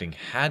the acting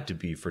had to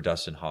be for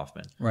Dustin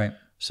Hoffman. Right.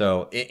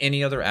 So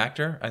any other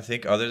actor, I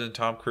think, other than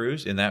Tom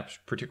Cruise in that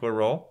particular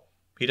role,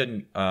 he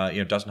doesn't.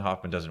 Dustin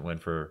Hoffman doesn't win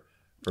for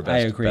best. I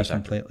agree best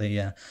completely.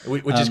 Actor. Yeah,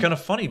 which is kind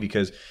of funny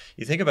because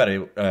you think about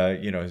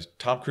it.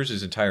 Tom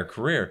Cruise's entire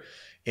career,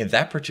 in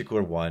that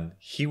particular one,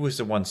 he was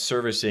the one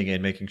servicing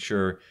and making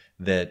sure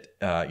that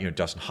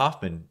Dustin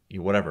Hoffman,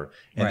 whatever,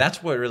 and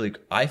that's what really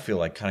I feel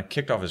like kind of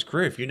kicked off his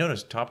career. If you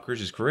notice Tom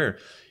Cruise's career,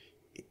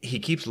 he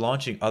keeps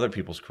launching other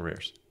people's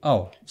careers.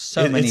 Oh,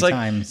 so many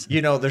times.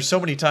 There's so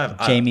many times.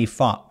 Jamie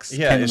Foxx,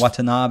 Ken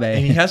Watanabe.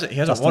 And he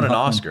hasn't won an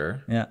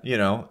Oscar.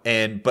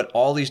 Yeah. But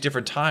all these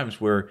different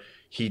times where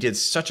he did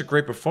such a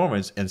great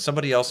performance and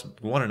somebody else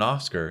won an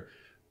Oscar.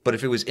 But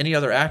if it was any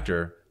other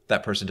actor,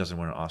 that person doesn't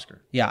win an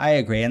Oscar. Yeah, I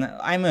agree. And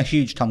I'm a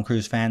huge Tom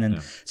Cruise fan.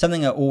 And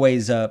something that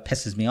always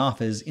pisses me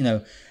off is,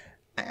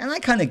 and I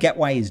kind of get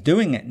why he's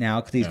doing it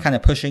now because he's kind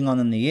of pushing on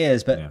in the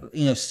years. But,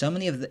 so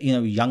many of the,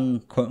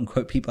 young quote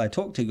unquote people I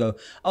talk to go,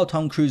 oh,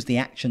 Tom Cruise, the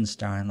action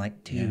star. I'm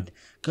like, dude,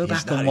 Go He's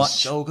back not. and watch. He's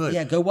so good.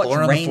 Yeah, go watch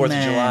Born on the Rain 4th of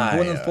Man, July.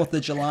 Born on the 4th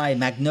of July,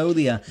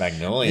 Magnolia.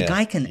 Magnolia. The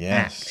guy can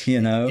act,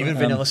 you know. Even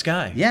Vanilla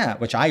Sky. Yeah,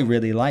 which I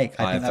really like.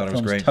 I think thought that it was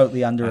film's great.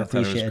 totally I thought it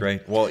was underappreciated.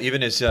 great. Well,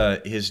 even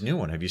his new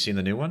one. Have you seen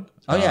the new one?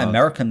 Oh yeah,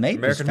 American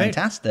Made was Made.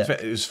 fantastic.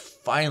 It was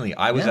finally.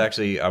 I was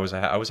actually. I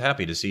was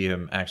happy to see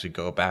him actually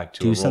go back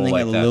to Do a something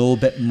role a like that. little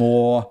bit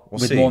more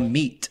with see. more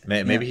meat.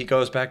 Maybe he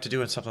goes back to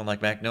doing something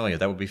like Magnolia.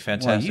 That would be Well,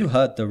 fantastic. you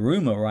heard the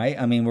rumor, right?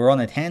 I mean, we're on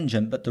a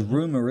tangent, but the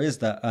rumor is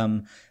that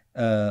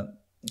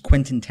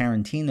Quentin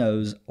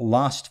Tarantino's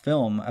last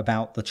film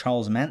about the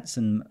Charles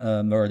Manson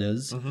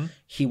murders,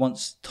 he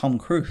wants Tom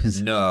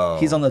Cruise. No.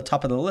 He's on the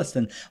top of the list.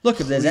 And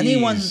look, if there's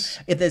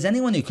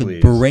anyone who could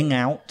Please. bring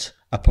out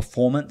a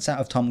performance out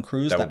of Tom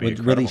Cruise That that would be would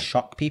incredible. really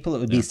shock people, it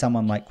would be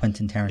someone like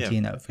Quentin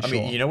Tarantino, for I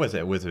sure. mean, you know, with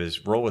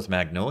his role with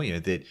Magnolia,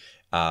 that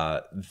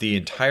the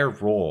entire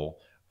role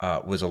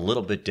was a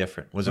little bit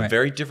different. Was a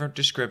very different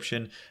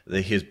description.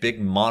 His big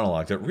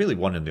monologue that really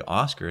won him the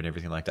Oscar and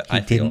everything like that.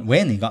 He didn't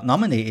win. He got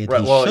nominated.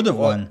 Right, he should have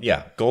won.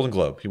 Yeah, Golden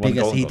Globe. He won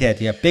Biggest, Golden he Globe.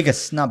 did. Yeah,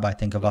 biggest snub, I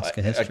think, of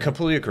Oscar history. I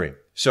completely agree.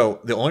 So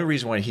the only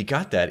reason why he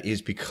got that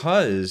is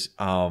because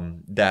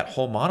that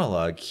whole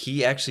monologue,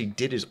 he actually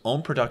did his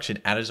own production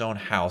at his own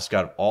house,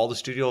 got all the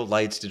studio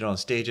lights, did it on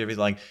stage, everything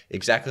like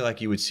exactly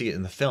like you would see it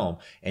in the film,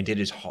 and did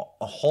his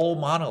whole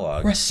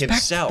monologue Respect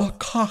himself. the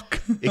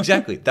cock.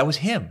 Exactly, that was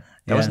him.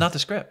 That was not the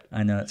script.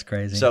 I know, it's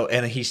crazy. So,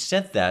 and he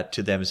sent that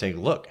to them and saying,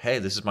 "Look, hey,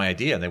 this is my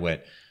idea," and they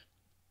went,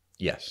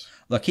 "Yes."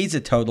 Look, he's a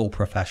total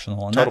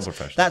professional. And Total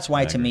professional. That's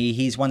why, I to agree. me,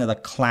 he's one of the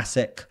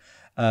classic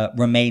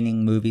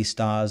remaining movie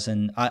stars.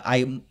 And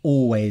I'm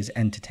always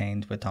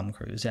entertained with Tom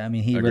Cruise. I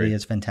mean, he really Agreed.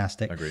 is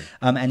fantastic. Agreed.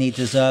 And he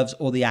deserves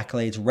all the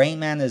accolades. Rain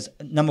Man is,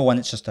 number one,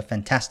 it's just a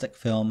fantastic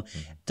film.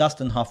 Mm-hmm.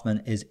 Dustin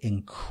Hoffman is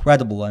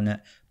incredible in it,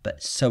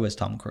 but so is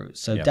Tom Cruise.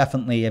 So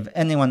definitely, if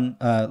anyone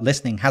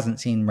listening hasn't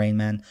seen Rain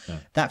Man,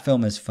 that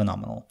film is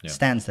phenomenal.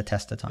 Stands the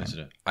test of time.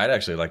 I'd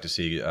actually like to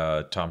see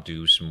Tom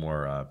do some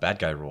more bad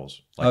guy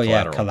roles. Like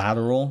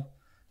Collateral.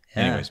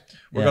 Yeah. Anyways,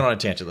 we're going on a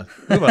tangent.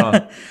 Moving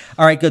on.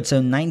 All right, good.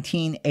 So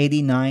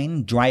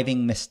 1989,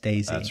 Driving Miss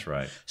Daisy. That's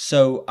right.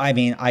 So, I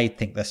mean, I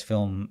think this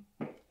film,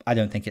 I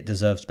don't think it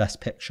deserves Best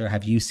Picture.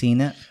 Have you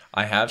seen it?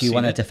 I have Do you seen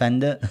want to it.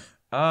 defend it?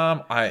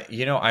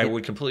 I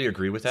would completely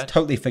agree with that.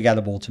 Totally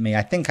forgettable to me.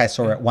 I think I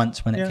saw it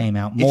once when it came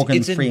out. Morgan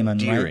it's Freeman,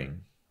 endearing. right?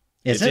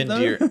 Is it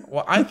though?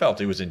 Well, I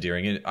felt it was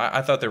endearing.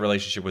 I thought their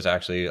relationship was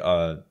actually,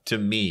 to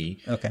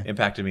me,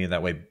 impacted me in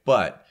that way.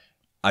 But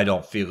I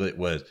don't feel it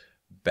was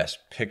Best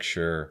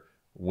Picture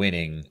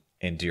winning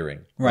endearing.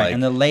 Right, Like,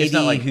 and the it's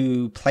not lady like-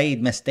 who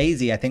played Miss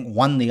Daisy, I think,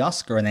 won the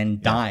Oscar and then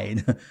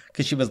died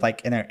because she was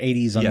like in her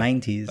 80s or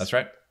 90s. That's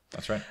right.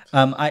 That's right.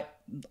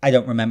 I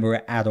don't remember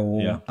it at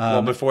all. Yeah.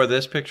 Well, before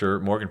this picture,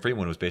 Morgan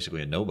Freeman was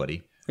basically a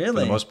nobody. For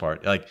Really? the most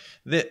part. Like,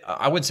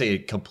 I wouldn't say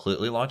it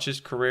completely launched his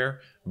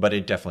career, but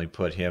it definitely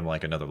put him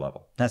like another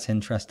level. That's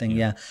interesting,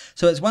 yeah.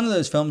 So it's one of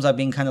those films I've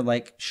been kind of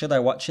like, should I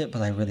watch it?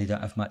 But I really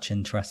don't have much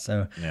interest.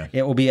 So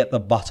it will be at the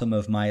bottom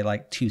of my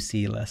like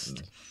 2C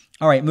list.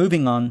 All right,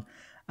 moving on.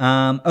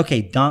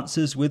 Okay,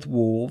 Dances with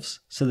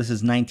Wolves. So this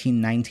is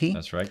 1990.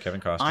 That's right,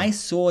 Kevin Costner. I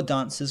saw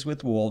Dances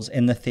with Wolves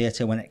in the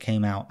theater when it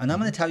came out. And I'm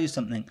going to tell you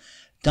something.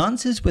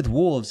 Dances with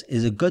Wolves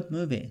is a good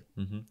movie.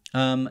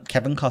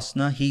 Kevin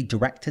Costner, he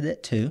directed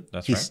it too.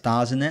 He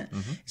stars in it.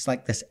 It's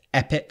like this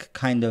epic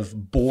kind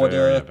of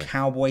border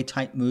cowboy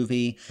type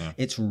movie.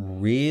 It's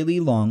really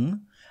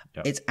long.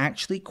 It's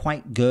actually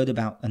quite good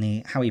about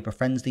how he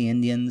befriends the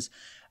Indians.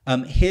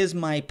 Here's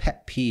my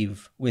pet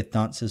peeve with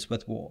Dances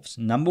with Wolves.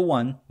 Number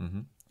one,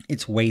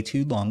 it's way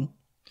too long.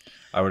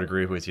 I would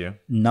agree with you.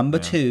 Number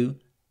two,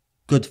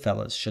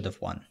 Goodfellas should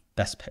have won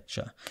Best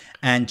Picture.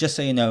 And just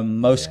so you know,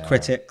 most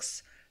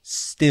critics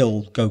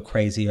still go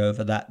crazy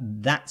over that.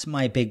 That's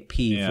my big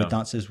peeve with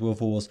Dances with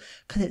Wolves,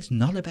 because it's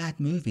not a bad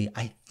movie.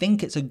 I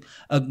think it's a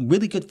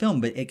really good film,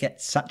 but it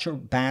gets such a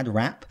bad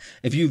rap.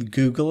 If you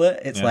Google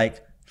it, it's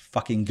like,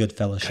 fucking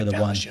Goodfellas should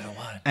have won.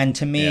 And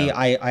to me,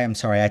 I am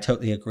sorry, I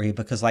totally agree,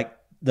 because like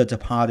The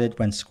Departed,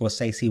 when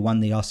Scorsese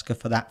won the Oscar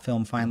for that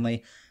film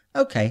finally,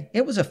 okay,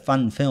 it was a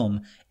fun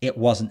film. It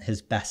wasn't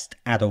his best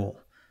at all.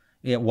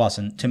 It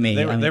wasn't, to me.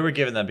 They were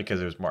given that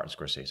because it was Martin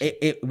Scorsese.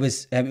 It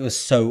was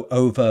so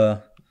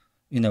over,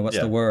 what's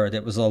the word?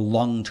 It was a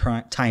long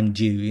time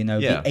due,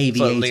 The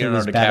Aviator Leonardo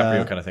was DiCaprio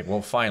better. kind of thing.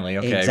 Well, finally,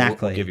 okay,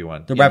 Exactly. we'll give you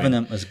one. The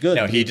Revenant was good.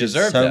 No, but he did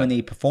deserved so that.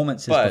 many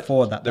performances But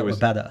before that were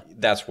better.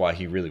 That's why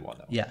he really won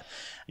that one.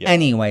 Yeah.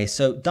 Anyway,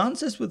 so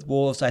Dances with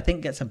Wolves, I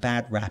think, gets a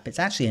bad rap. It's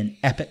actually an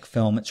epic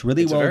film. It's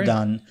really well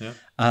done.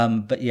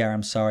 But yeah,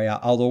 I'm sorry.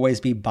 I'll always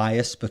be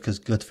biased because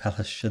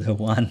Goodfellas should have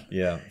won.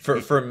 Yeah.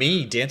 For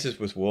me, Dances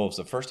with Wolves,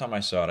 the first time I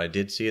saw it, I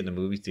did see it in the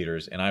movie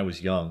theaters, and I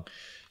was young.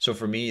 So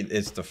for me,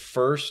 it's the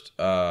first,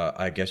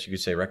 I guess you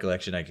could say,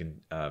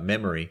 recollection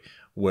memory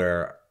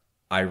where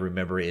I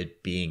remember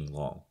it being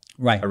long.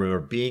 Right. I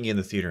remember being in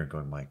the theater and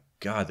going, my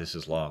God, this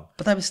is long.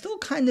 But I was still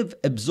kind of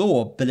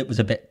absorbed, but it was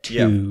a bit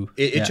too...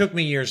 It took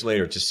me years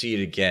later to see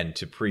it again,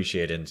 to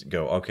appreciate it and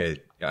go,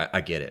 okay, I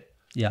get it.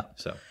 Yeah.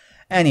 So...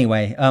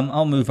 Anyway,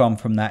 I'll move on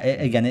from that.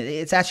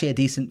 It's actually a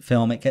decent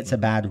film. It gets a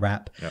bad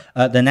rap.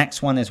 Yep. The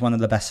next one is one of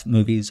the best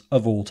movies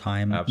of all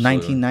time. Absolutely.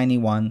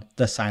 1991,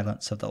 The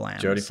Silence of the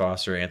Lambs. Jodie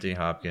Foster, Anthony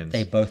Hopkins.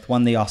 They both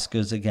won the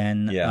Oscars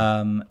again.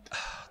 Yeah.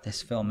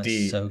 This film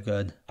is so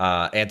good.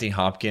 Anthony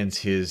Hopkins,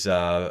 his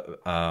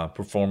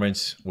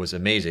performance was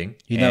amazing.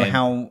 You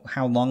know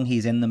how long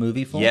he's in the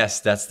movie for? Yes,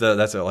 that's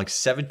like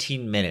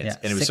 17 minutes, Yeah,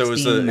 and it was 16 it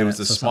was the minutes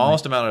or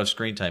smallest amount of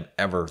screen time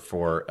ever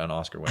for an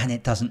Oscar winner. And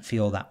it doesn't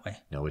feel that way.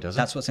 No, it doesn't.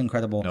 That's what's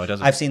incredible. No, it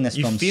doesn't. I've seen this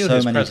you film feel so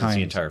his many presence times.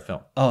 the entire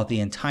film. Oh, the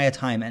entire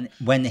time. And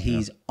when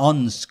he's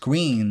on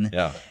screen,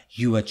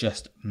 you are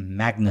just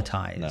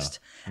magnetized.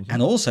 No.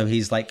 And also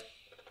he's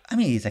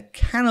he's a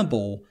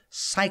cannibal,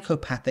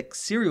 psychopathic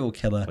serial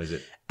killer. Plays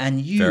it and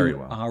you very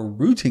well. are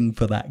rooting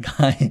for that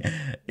guy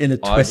in a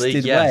Oddly,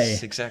 twisted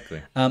yes, way.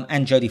 Exactly.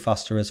 And Jodie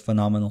Foster is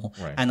phenomenal.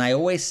 Right. And I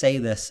always say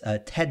this,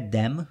 Ted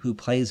Dem, who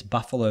plays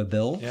Buffalo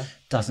Bill,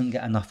 doesn't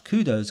get enough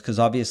kudos because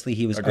obviously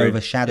he was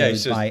overshadowed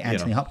by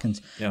Anthony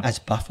Hopkins. Yeah. As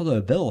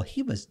Buffalo Bill,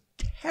 he was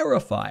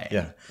terrifying.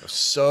 Yeah.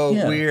 So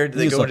weird.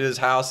 They go into his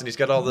house and he's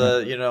got all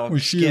the,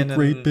 was she skin a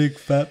great and, big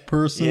fat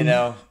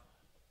person?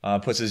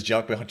 Puts his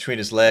junk between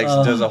his legs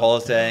and does the whole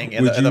thing.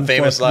 And the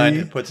famous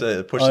line, puts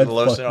the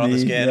lotion on the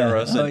skin or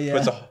else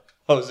puts a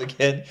hose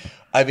again.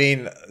 I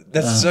mean,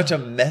 that's such a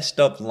messed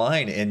up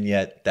line, and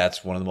yet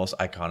that's one of the most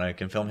iconic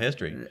in film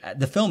history.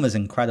 The film is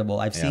incredible.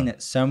 I've seen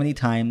it so many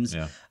times.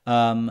 Yeah.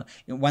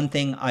 One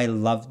thing I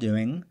love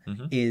doing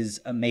is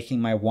making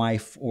my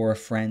wife or a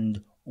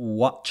friend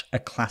watch a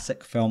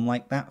classic film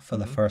like that for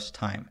the first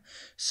time.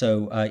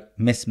 So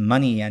Miss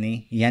Money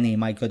Yenny,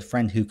 my good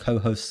friend who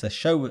co-hosts the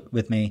show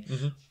with me,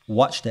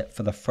 watched it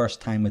for the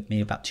first time with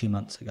me about 2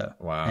 months ago.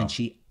 Wow. And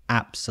she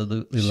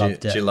absolutely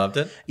loved it. She loved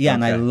it? Yeah,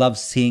 and I love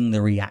seeing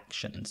the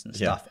reactions and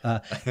stuff.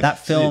 That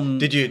film...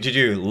 Did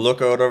you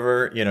look out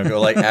over,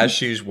 go like as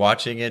she's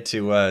watching it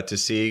to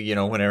see,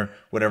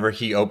 whenever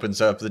he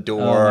opens up the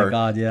door? Oh my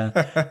God,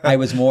 yeah. I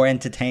was more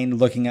entertained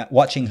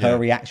watching her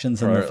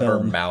reactions in the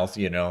film. Her mouth,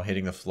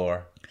 hitting the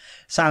floor.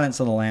 Silence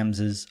of the Lambs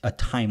is a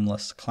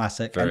timeless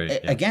classic.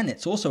 Again,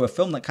 it's also a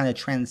film that kind of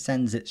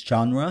transcends its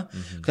genre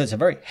because it's a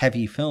very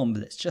heavy film,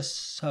 but it's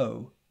just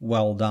so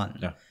well done.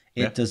 Yeah.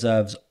 It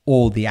deserves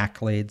all the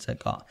accolades it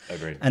got.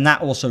 Agreed. And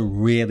that also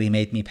really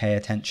made me pay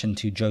attention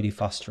to Jodie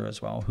Foster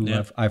as well, who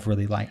I've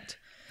really liked.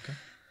 Okay.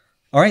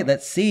 All right,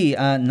 let's see.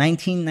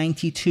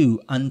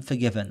 1992,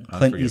 Unforgiven.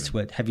 Clint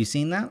Eastwood. Have you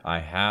seen that? I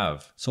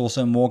have. It's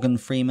also Morgan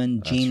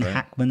Freeman. Gene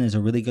Hackman is a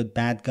really good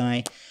bad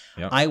guy.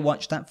 Yep. I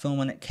watched that film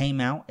when it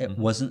came out. It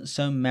wasn't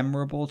so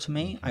memorable to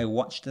me. I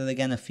watched it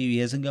again a few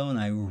years ago, and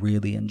I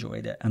really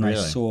enjoyed it. And I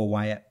saw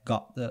why it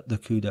got the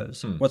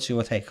kudos. What's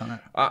your take on it?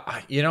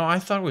 I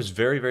thought it was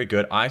very, very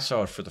good. I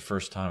saw it for the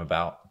first time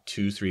about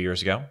 2-3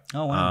 years ago.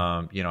 Oh,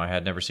 wow. I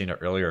had never seen it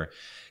earlier.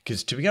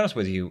 Because to be honest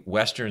with you,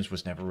 Westerns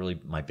was never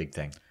really my big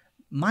thing.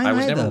 I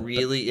was never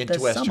really into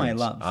Westerns. Some I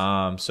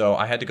love. So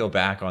I had to go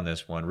back on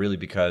this one, really,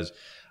 because...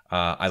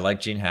 I like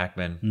Gene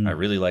Hackman. I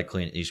really like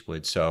Clint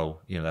Eastwood.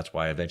 So, that's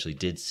why I eventually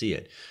did see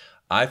it.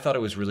 I thought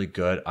it was really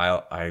good.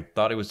 I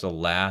thought it was the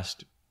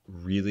last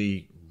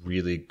really,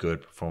 really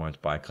good performance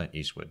by Clint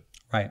Eastwood.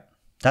 Right.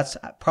 That's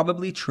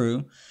probably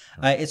true.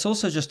 It's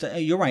also just,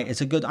 you're right.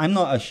 It's a good, I'm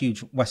not a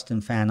huge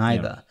Western fan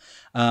either.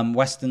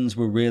 Westerns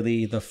were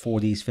really the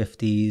 40s,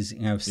 50s,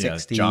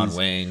 60s. John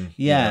Wayne.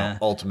 Yeah.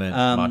 Ultimate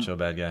macho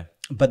bad guy.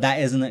 But that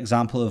is an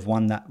example of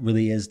one that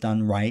really is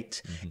done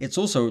right. It's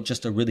also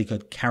just a really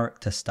good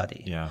character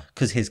study. Yeah.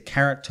 Because his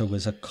character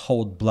was a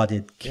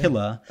cold-blooded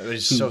killer. It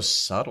was so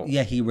subtle.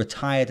 Yeah, he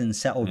retired and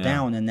settled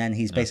down, and then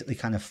he's basically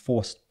kind of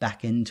forced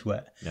back into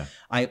it. Yeah.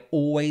 I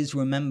always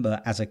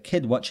remember as a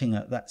kid watching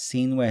that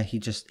scene where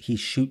he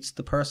shoots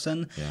the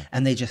person,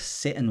 and they just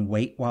sit and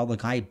wait while the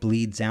guy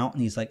bleeds out,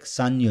 and he's like,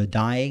 "Son, you're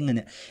dying,"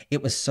 and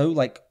it was so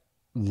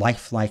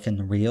lifelike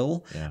and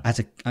real. I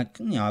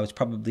was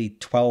probably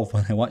 12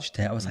 when I watched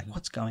it. I was like,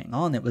 what's going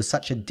on? It was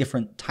such a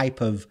different type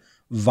of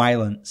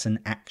violence and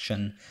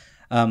action.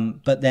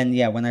 But then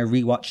when I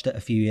rewatched it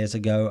a few years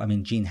ago,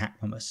 Gene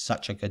Hackman was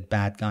such a good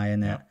bad guy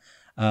in it.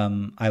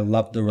 I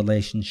loved the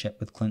relationship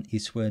with Clint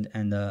Eastwood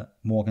and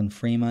Morgan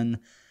Freeman.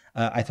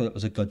 I thought it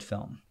was a good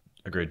film.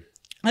 Agreed.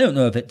 I don't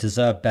know if it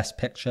deserved Best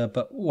Picture,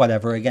 but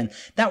whatever. Again,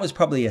 that was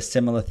probably a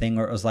similar thing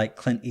where it was like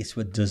Clint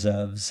Eastwood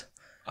deserves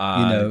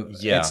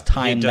it's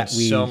time that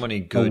we so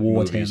many good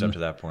movies him. Up to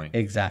that point.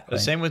 Exactly.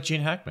 The same with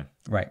Gene Hackman.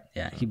 Right.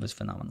 Yeah, he was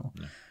phenomenal.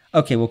 Yeah.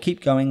 Okay, we'll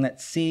keep going.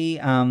 Let's see.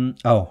 So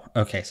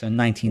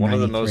 1993. One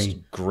of the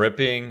most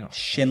gripping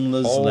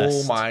Schindler's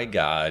List. Oh my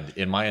God!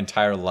 In my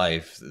entire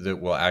life, that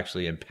will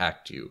actually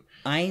impact you.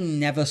 I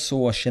never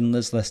saw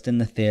Schindler's List in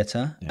the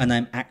theater, and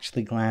I'm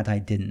actually glad I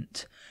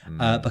didn't,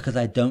 because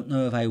I don't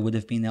know if I would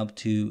have been able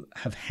to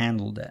have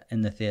handled it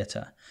in the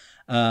theater.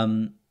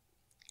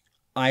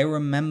 I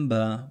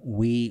remember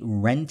we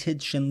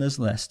rented Schindler's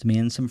List, me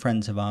and some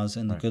friends of ours,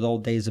 in the good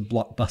old days of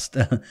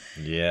Blockbuster.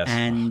 Yes.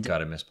 And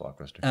God, I miss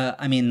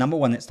Blockbuster. number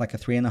one, it's like a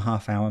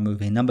 3.5 hour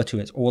movie. Number two,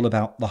 it's all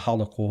about the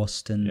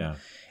Holocaust. And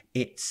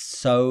it's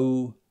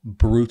so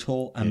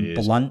brutal and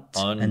blunt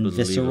and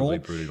visceral.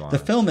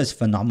 The film is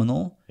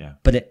phenomenal,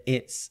 but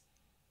it's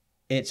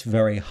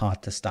very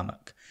hard to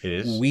stomach. It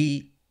is.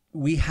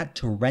 We had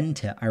to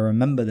rent it. I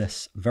remember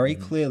this very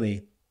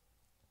clearly.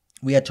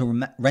 We had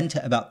to rent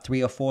it about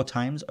 3 or 4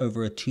 times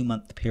over a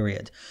 2-month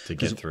period. To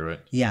get through it?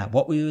 Yeah.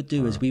 What we would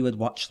do is we would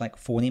watch like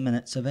 40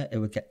 minutes of it. It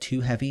would get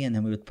too heavy, and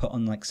then we would put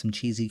on like some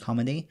cheesy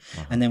comedy,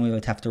 and then we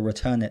would have to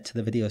return it to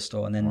the video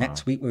store. And then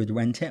next week we would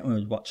rent it, and we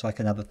would watch like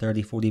another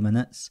 30, 40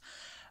 minutes.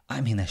 I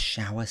mean, a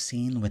shower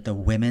scene with the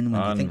women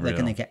when you think they're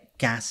going to get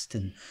gassed,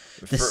 and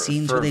the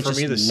scenes where they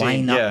just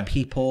line up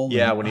people.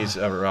 Yeah, when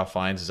Ralph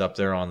Fiennes is up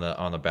there on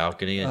the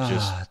balcony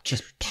and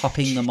just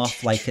popping them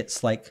off like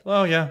it's like,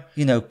 casual.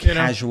 You know,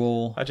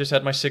 I just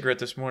had my cigarette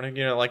this morning,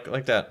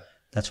 like that.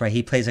 That's right.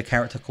 He plays a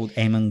character called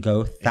Eamon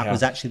Goth. That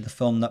was actually the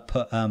film that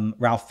put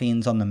Ralph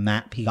Fiennes on the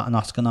map. He got an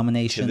Oscar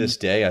nomination. To this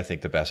day, I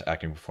think the best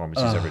acting performance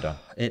he's ever done.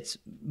 It's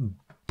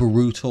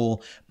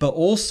brutal, but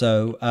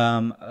also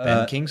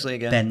Ben Kingsley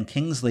again. Ben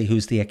Kingsley,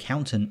 who's the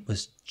accountant,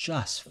 was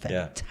just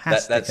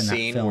fantastic. That in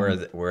scene that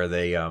film. where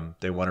they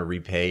want to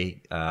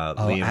repay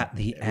Liam at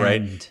the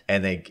right, end.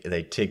 and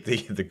they take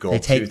the gold. They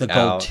take the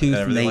gold tooth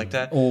and they like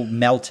that. all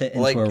melt it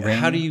into a ring.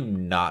 How do you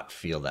not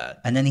feel that?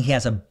 And then he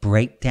has a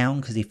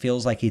breakdown because he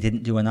feels like he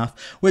didn't do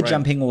enough. We're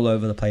jumping all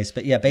over the place,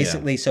 but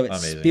basically, so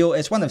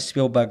it's one of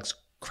Spielberg's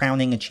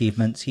crowning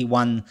achievements. He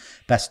won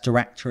Best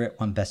Director, it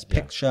won Best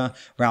Picture.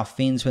 Ralph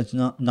Fiennes was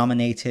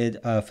nominated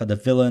for the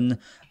villain.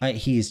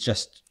 He's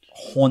just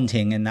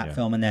haunting in that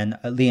film. And then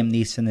Liam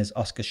Neeson is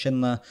Oscar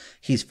Schindler.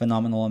 He's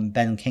phenomenal, and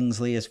Ben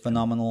Kingsley is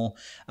phenomenal.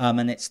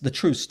 And it's the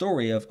true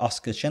story of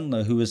Oscar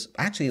Schindler, who was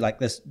actually like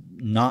this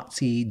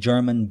Nazi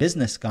German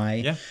business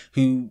guy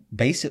who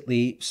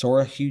basically saw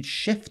a huge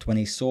shift when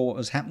he saw what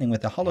was happening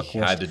with the Holocaust. He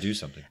had to do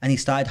something. And he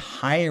started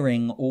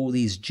hiring all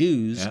these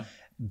Jews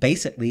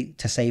basically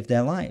to save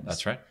their lives.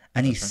 That's right.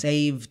 And he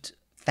saved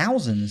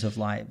thousands of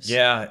lives.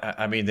 Yeah,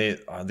 I mean,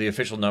 the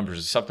official numbers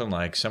is something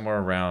like somewhere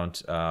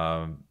around,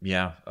 a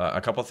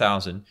couple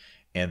thousand,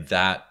 and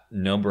that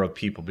number of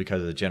people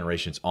because of the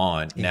generations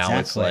on. Now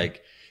it's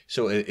like,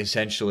 so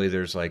essentially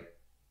there's like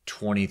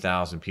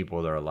 20,000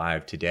 people that are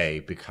alive today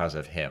because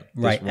of him.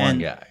 This one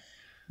guy.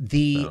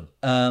 The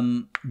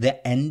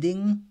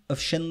ending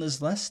of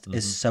Schindler's List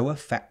is so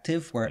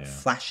effective, where it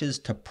flashes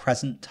to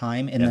present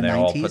time in the 90s. And they're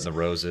all putting the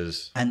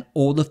roses. And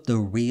all of the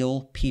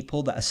real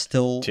people that are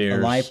still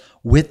alive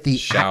with the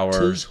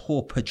actors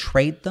who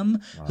portrayed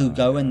them, who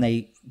go and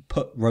they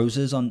put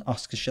roses on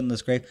Oscar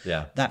Schindler's grave.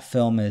 Yeah. That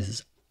film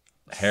is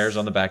hairs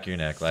on the back of your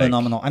neck.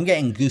 Phenomenal. I'm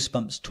getting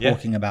goosebumps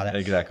talking about it.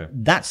 Exactly.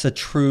 That's a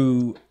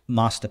true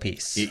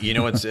masterpiece. You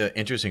know what's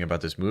interesting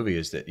about this movie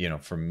is that,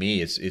 for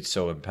me, it's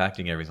so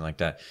impacting, everything like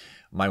that.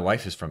 My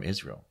wife is from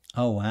Israel.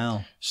 Oh,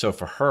 wow. So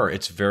for her,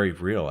 it's very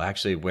real.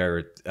 Actually,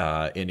 where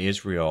in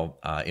Israel,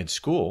 in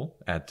school,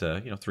 at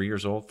 3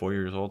 years old, 4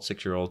 years old,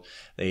 6-year-old,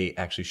 they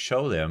actually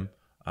show them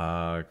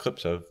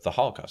clips of the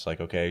Holocaust.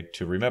 Like, okay,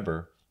 to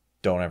remember,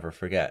 don't ever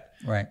forget.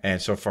 Right.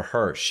 And so for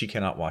her, she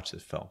cannot watch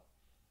this film.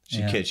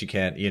 She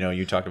can't,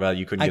 you talked about it,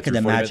 you couldn't get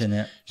through 40 minutes. I could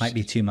imagine it might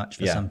be too much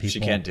for some people. She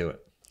can't do it.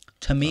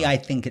 To me, I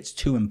think it's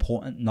too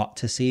important not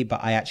to see, but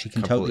I actually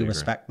can totally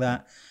respect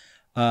that.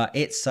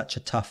 It's such a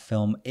tough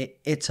film.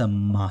 It's a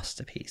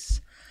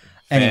masterpiece.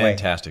 Anyway,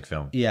 fantastic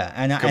film. Yeah,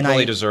 and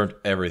completely deserved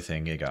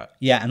everything it got.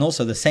 Yeah, and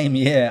also the same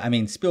year, I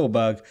mean,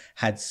 Spielberg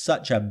had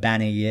such a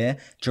banner year.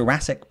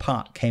 Jurassic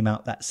Park came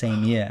out that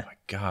same year. My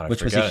God,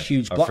 which was a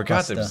huge blockbuster. I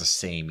forgot that it was the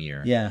same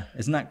year. Yeah,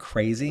 isn't that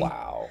crazy?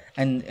 Wow.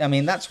 And I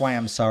mean, that's why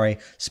I'm sorry.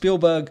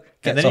 Spielberg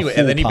gets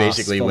and then he pass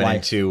basically for went life.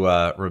 into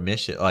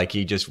remission. Like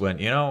he just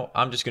went,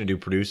 I'm just going to do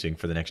producing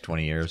for the next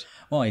 20 years.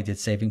 Well, he did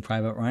Saving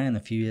Private Ryan a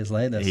few years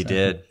later. He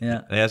did.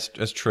 Yeah,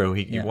 that's true.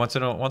 He once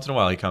in a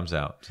while he comes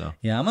out. So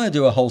yeah, I'm going to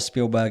do a whole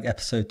Spielberg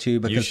episode too,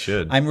 because you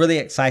should. I'm really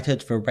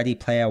excited for Ready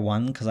Player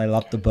One because I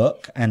love the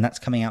book, and that's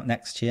coming out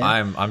next year.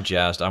 I'm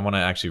jazzed. I want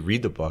to actually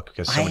read the book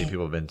because so many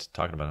people have been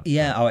talking about it.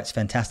 Yeah. Oh, it's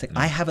fantastic.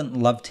 I haven't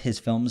loved his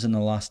films in the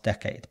last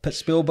decade, but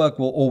Spielberg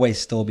will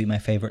always still be my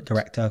favorite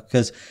director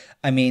because,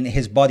 I mean,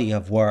 his body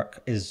of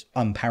work is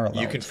unparalleled.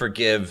 You can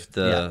forgive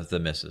the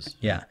misses.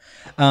 Yeah.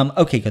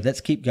 Okay, good.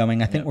 Let's keep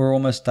going. I think we're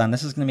almost done.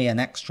 This is going to be an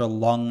extra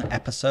long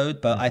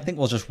episode, but I think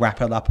we'll just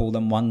wrap it up all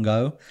in one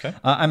go. Okay.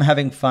 I'm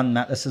having fun,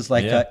 Matt. This is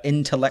like an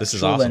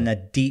intellectual and a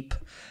deep,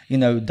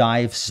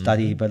 dive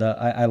study, but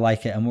I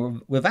like it.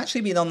 And we've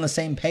actually been on the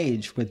same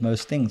page with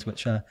most things,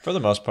 which for the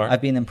most part,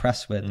 I've been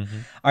impressed with. All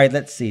right,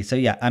 let's see. So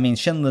yeah, I mean,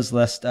 Schindler's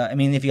List.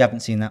 If you haven't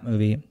seen that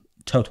movie,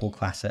 total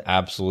classic.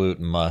 Absolute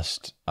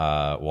must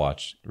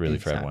watch, really,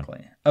 for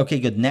everyone. Okay,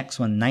 good. Next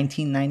one,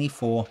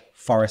 1994,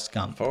 Forrest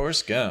Gump.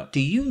 Forrest Gump. Do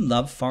you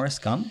love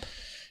Forrest Gump?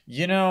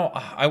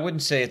 I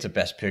wouldn't say it's a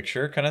best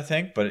picture kind of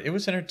thing, but it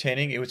was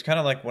entertaining. It was kind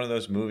of like one of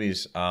those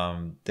movies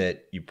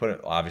that you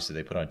obviously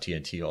they put on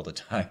TNT all the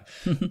time,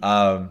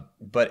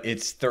 but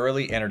it's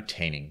thoroughly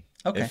entertaining.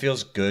 Okay. It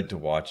feels good to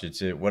watch.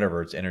 It's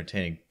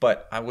entertaining,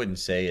 but I wouldn't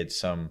say it's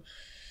some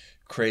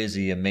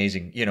crazy,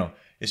 amazing,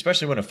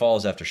 especially when it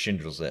falls after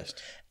Schindler's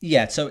List.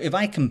 Yeah, so if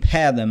I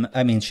compare them,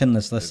 I mean,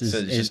 Schindler's List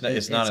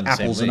it's not in the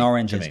apples same and league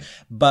oranges. to me.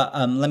 But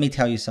let me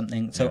tell you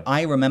something. So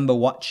I remember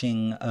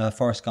watching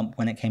Forrest Gump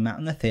when it came out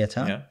in the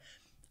theater. Yeah.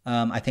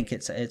 I think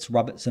it's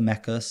Robert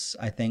Zemeckis.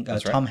 I think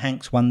That's right. Tom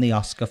Hanks won the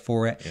Oscar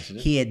for it. Yes, he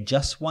did. He had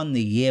just won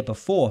the year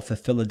before for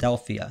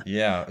Philadelphia.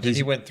 Yeah. Did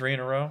he win 3 in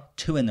a row?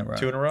 2 in a row.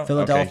 2 in a row?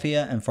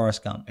 Philadelphia and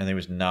Forrest Gump. And he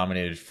was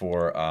nominated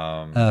for...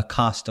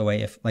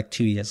 Castaway, like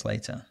 2 years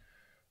later.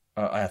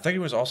 I think he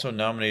was also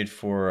nominated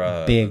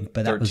for... Big,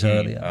 but 13, that was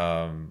earlier.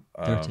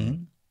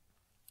 13?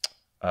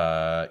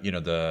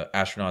 The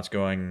astronauts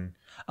going...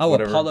 Oh,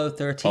 whatever. Apollo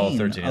 13. Apollo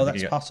 13. Oh,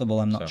 that's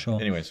possible. I'm not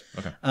sure. Anyways,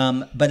 okay.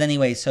 But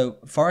anyway, so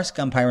Forrest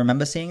Gump, I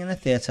remember seeing in the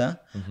theater,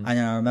 and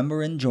I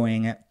remember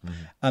enjoying it.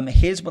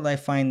 Here's what I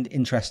find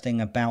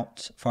interesting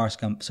about Forrest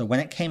Gump. So when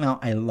it came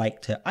out, I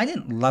liked it. I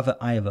didn't love it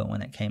either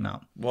when it came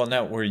out. Well,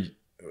 now,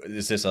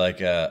 is this like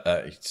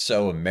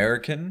so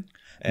American?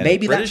 And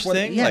Maybe British that's what.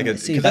 thing? Yeah, like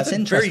see, that's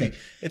interesting.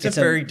 It's a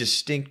very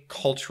distinct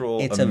cultural.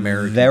 It's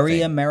American a very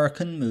thing.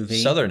 American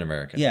movie. Southern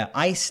American. Yeah,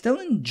 I still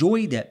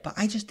enjoyed it, but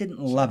I just didn't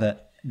love it.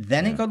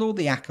 Then it got all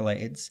the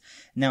accolades.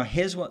 Now,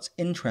 here's what's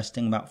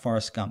interesting about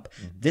Forrest Gump.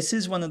 This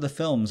is one of the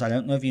films, I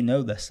don't know if you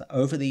know this, that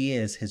over the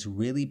years has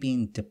really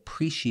been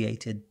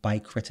depreciated by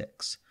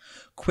critics.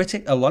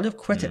 A lot of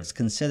critics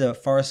consider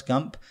Forrest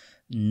Gump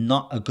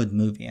not a good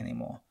movie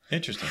anymore.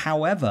 Interesting.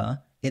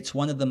 However, it's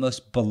one of the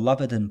most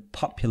beloved and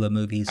popular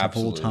movies of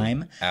all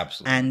time.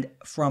 Absolutely. And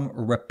from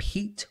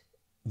repeat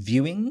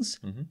viewings,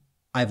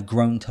 I've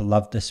grown to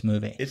love this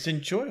movie. It's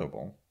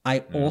enjoyable. I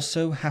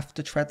also have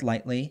to tread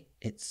lightly.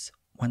 It's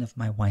one of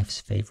my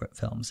wife's favorite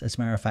films. As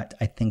a matter of fact,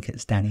 I think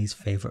it's Danny's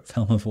favorite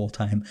film of all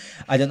time.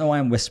 I don't know why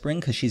I'm whispering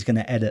because she's going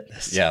to edit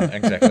this. Yeah,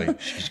 exactly.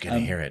 She's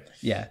going to hear it.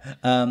 Yeah.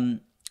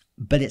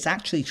 But it's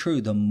actually true.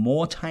 The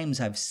more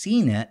times I've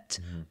seen it,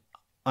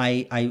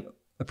 I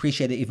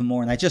appreciate it even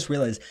more. And I just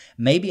realized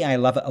maybe I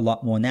love it a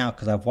lot more now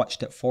because I've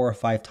watched it 4 or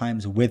 5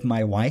 times with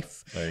my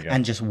wife. There you go.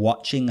 And just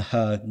watching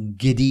her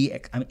giddy.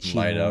 I mean, she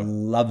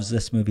loves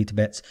this movie to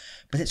bits.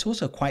 But it's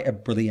also quite a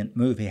brilliant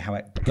movie, how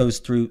it goes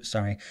through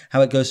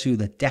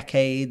the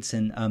decades.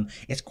 And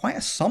it's quite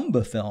a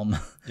somber film.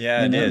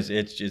 Yeah, it is.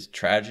 It's just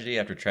tragedy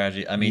after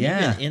tragedy. I mean,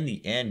 even in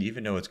the end,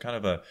 even though it's kind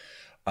of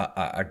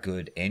a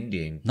good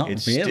ending, it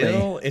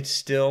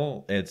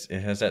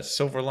has that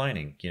silver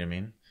lining. You know what I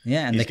mean?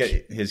 Yeah, and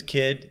his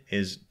kid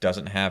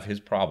doesn't have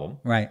his problem,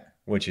 right?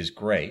 Which is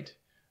great,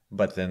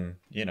 but then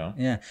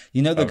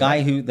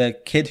the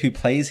kid who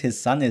plays his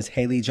son is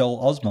Haley Joel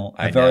Osment,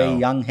 a very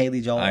young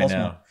Haley Joel Osment.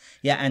 Know.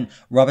 Yeah, and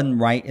Robin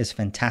Wright is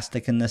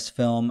fantastic in this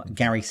film.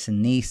 Gary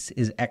Sinise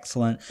is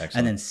excellent,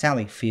 and then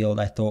Sally Field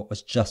I thought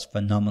was just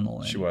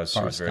phenomenal. She was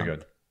very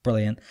good,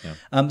 brilliant.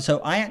 Yeah.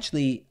 So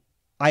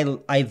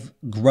I've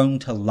grown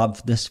to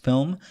love this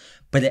film,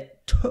 but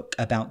it took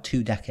about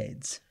 2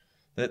 decades.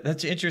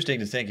 That's interesting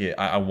to think.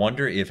 I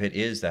wonder if it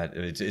is that.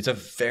 It's a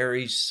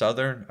very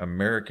Southern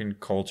American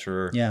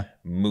culture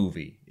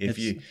movie.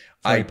 It's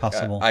very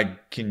possible. I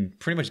can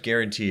pretty much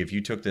guarantee if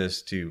you took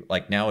this to,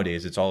 like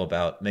nowadays, it's all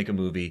about make a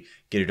movie,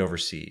 get it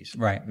overseas.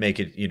 Right. Make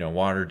it,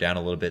 watered down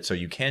a little bit so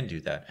you can do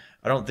that.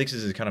 I don't think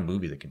this is the kind of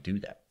movie that can do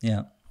that.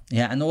 Yeah.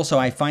 Yeah, and also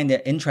I find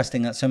it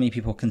interesting that so many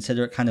people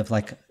consider it kind of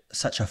like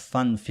such a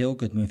fun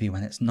feel-good movie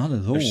when it's not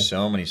at all. There's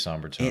so many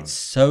somber tones. It's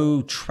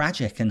so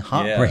tragic and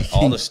heartbreaking. Yeah,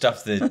 all the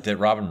stuff that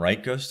Robin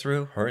Wright goes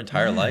through her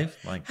entire life.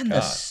 My and God.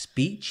 the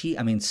speech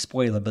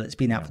spoiler, but it's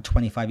been out for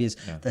 25 years.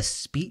 Yeah. The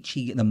speech,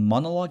 the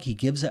monologue he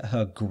gives at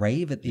her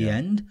grave at the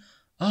end.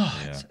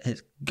 Oh,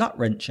 it's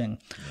gut-wrenching.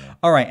 Yeah.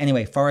 All right,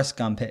 anyway, Forrest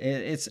Gump.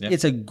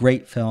 It's a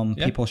great film.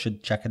 Yeah. People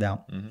should check it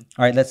out. Mm-hmm.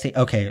 All right, let's see.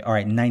 Okay, all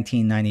right,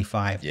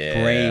 1995. Yeah.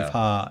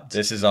 Braveheart.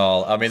 This is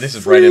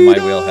right in my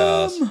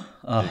wheelhouse.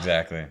 Oh,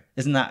 exactly.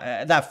 Isn't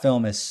that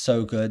film is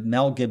so good.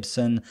 Mel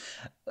Gibson,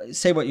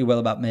 say what you will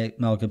about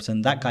Mel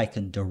Gibson, that guy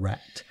can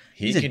direct.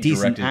 He's a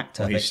decent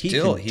actor, but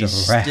he's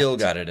still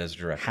got it as a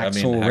director.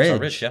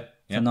 Hacksaw Ridge. Yeah.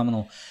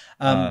 Phenomenal.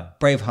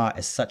 Braveheart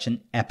is such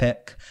an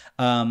epic.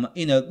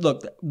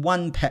 Look,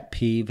 one pet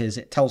peeve is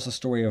it tells the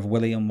story of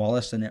William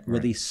Wallace and it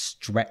really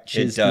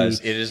stretches the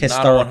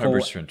historical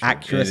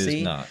accuracy. It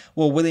is not.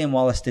 Well, William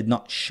Wallace did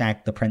not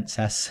shag the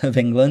Princess of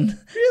England.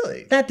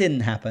 Really? That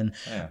didn't happen.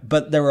 Yeah.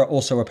 But there are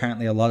also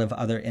apparently a lot of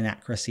other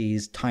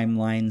inaccuracies,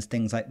 timelines,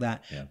 things like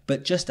that. Yeah.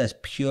 But just as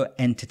pure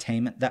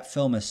entertainment, that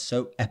film is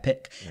so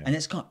epic and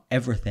it's got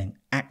everything.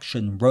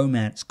 Action,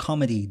 romance,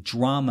 comedy,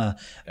 drama,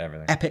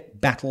 everything. Epic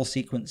battle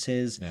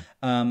sequences. Yeah.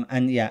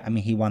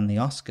 He won the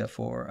Oscar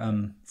for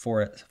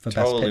Best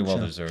Picture. Totally well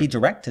deserved. He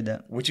directed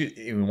it.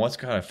 What's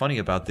kind of funny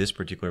about this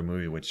particular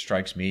movie, which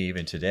strikes me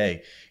even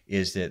today,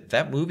 is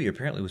that movie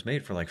apparently was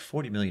made for like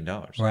 $40 million.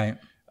 Right.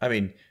 I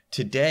mean,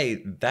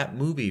 today that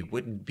movie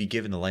wouldn't be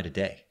given the light of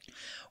day.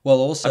 Well,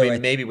 also,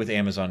 maybe with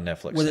Amazon,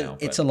 Netflix now.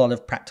 It's a lot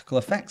of practical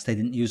effects. They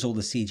didn't use all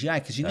the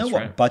CGI because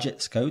what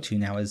budgets go to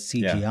now is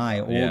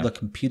CGI, all the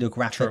computer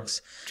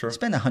graphics. True.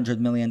 Spend $100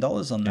 million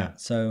on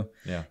that. So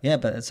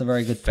but it's a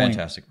very good point.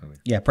 Fantastic movie.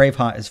 Yeah,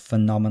 Braveheart is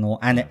phenomenal,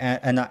 and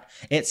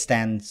it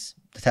stands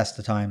the test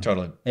of time.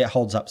 Totally. It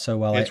holds up so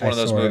well. It's one of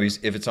those saw it. movies,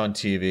 if it's on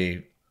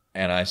TV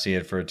and I see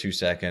it for 2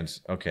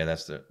 seconds, okay,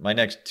 that's my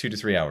next 2 to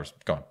 3 hours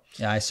gone.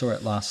 Yeah, I saw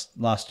it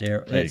last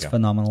year. There you It's go.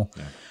 phenomenal.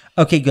 Yeah.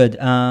 Okay, good.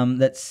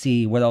 Let's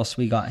see what else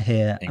we got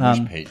here.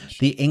 English Patient.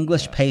 The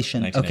English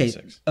Patient. Okay,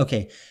 1986.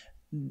 okay.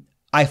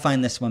 I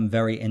find this one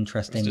very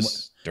interesting. It's a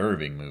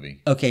disturbing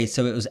movie. Okay,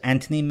 so it was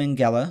Anthony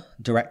Minghella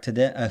directed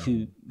it,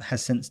 who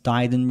has since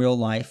died in real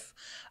life.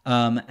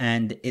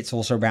 And it's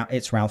also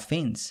it's Ralph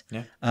Fiennes.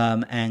 Yeah.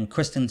 And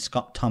Kristen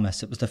Scott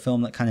Thomas. It was the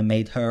film that kind of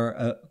made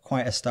her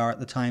quite a star at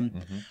the time.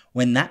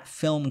 When that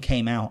film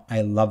came out,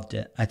 I loved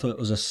it. I thought it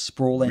was a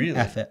sprawling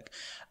epic.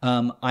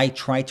 I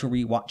tried to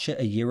rewatch it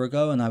a year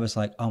ago, and I was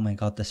like, "Oh my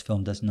god, this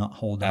film does not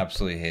hold up."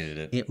 Absolutely hated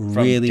it. It From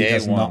really day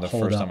does one, not the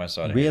hold first up. time I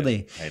saw it,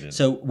 Really? hated it.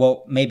 So,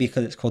 well, maybe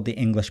because it's called The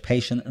English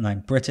Patient, and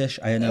I'm British.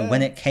 I don't know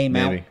when it came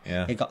out.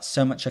 Yeah. It got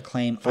so much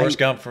acclaim. Forrest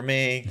Gump for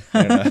me.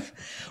 You know.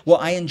 Well,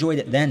 I enjoyed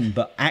it then,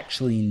 but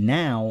actually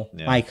now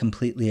I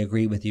completely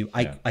agree with you.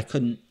 I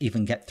couldn't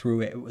even get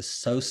through it. It was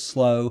so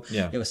slow.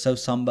 Yeah. It was so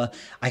somber.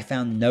 I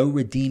found no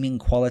redeeming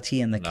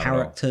quality in the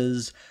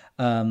characters.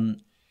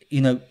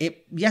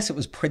 It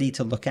was pretty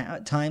to look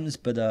at times,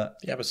 but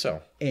Yeah, but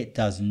so. it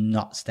does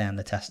not stand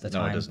the test of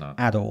time. No, it does not.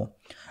 At all.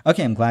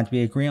 Okay, I'm glad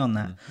we agree on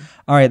that.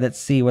 All right, let's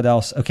see what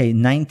else. Okay,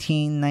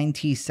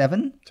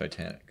 1997,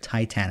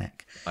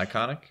 Titanic.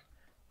 Iconic.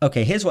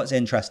 Okay, here's what's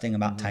interesting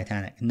about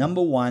Titanic.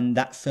 Number one,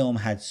 that film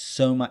had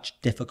so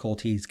much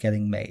difficulties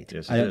getting made.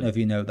 Yes, I don't know if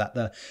you know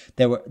that.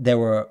 There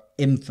were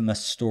infamous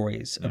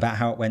stories about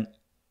how it went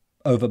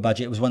over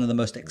budget. It was one of the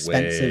most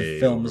expensive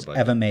films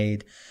ever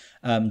made.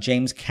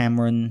 James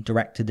Cameron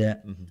directed it.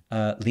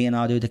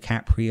 Leonardo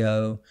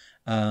DiCaprio,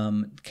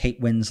 Kate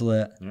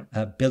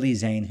Winslet, Billy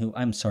Zane,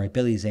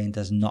 Billy Zane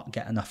does not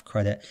get enough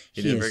credit.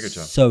 He did a is very good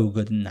job. so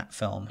good in that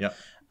film. Yep.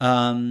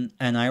 And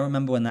I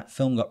remember when that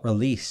film got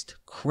released,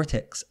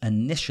 critics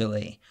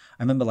initially,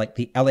 I remember like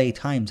the LA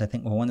Times, I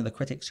think, were one of the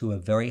critics who were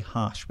very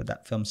harsh with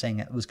that film, saying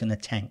it was going to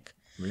tank.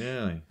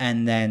 Really?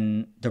 And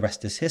then the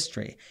rest is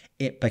history.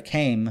 It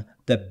became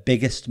the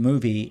biggest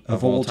movie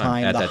of all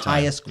time, the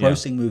highest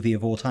grossing movie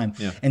of all time,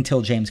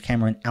 until James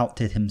Cameron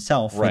outdid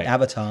himself with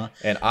Avatar.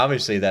 And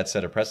obviously that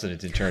set a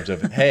precedent in terms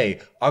of, hey,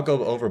 I'll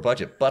go over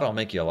budget, but I'll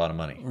make you a lot of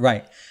money.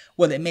 Right.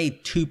 Well, it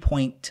made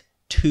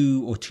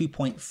 2.2 or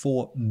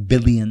 2.4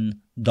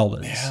 billion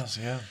dollars. Yes,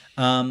 yeah.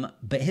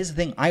 But here's the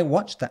thing. I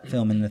watched that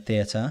film in the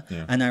theater,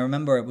 and I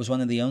remember it was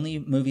one of the only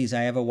movies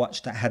I ever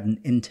watched that had an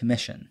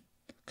intermission.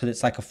 Because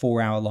it's like a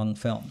 4-hour long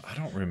film. I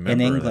don't remember.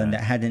 In England,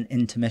 it had an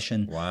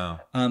intermission.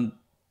 Wow.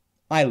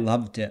 I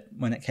loved it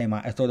when it came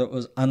out. I thought it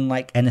was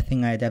unlike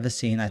anything I had ever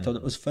seen. I thought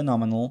it was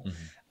phenomenal.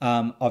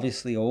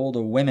 Obviously, all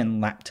the women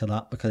lapped it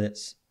up because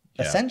it's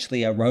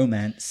essentially a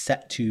romance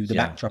set to the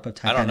backdrop of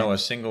Titanic. I don't know a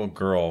single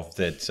girl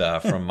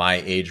that from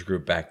my age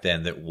group back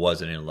then that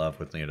wasn't in love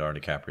with Leonardo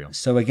DiCaprio.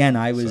 So again,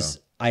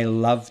 I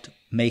loved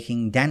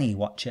making Danny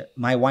watch it.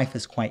 My wife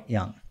is quite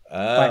young.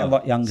 Quite a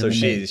lot younger than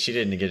me. So she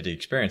didn't get to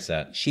experience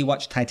that. She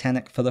watched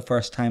Titanic for the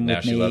first time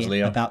with she loves me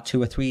Leo. about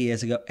 2 or 3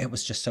 years ago. It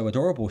was just so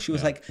adorable. She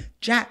was like,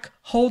 "Jack,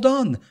 hold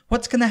on.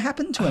 What's going to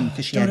happen to him?"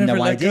 Because she had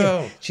no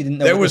idea. She didn't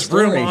know there what was the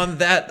story. room on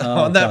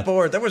that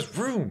board. There was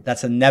room.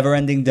 That's a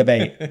never-ending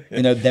debate.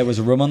 There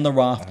was room on the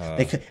raft.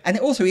 And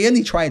also, he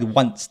only tried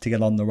once to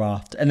get on the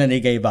raft, and then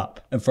he gave up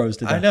and froze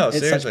to death. I know, it's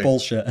seriously. such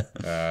bullshit.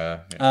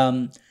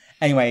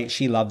 Anyway,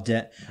 she loved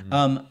it.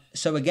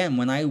 So again,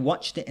 when I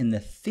watched it in the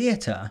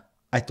theater,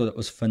 I thought it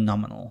was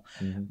phenomenal.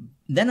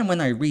 Then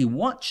when I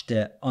rewatched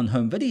it on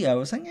home video, I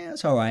was like, yeah,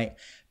 it's all right.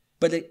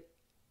 But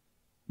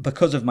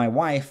because of my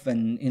wife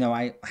and,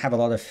 I have a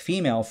lot of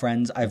female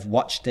friends, I've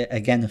watched it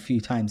again a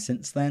few times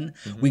since then.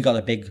 We got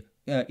a big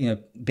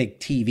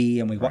TV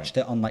and we watched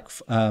it on like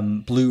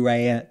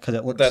Blu-ray because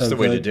it looked so good. That's the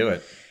way to do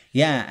it.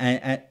 Yeah,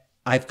 and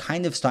I've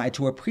kind of started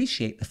to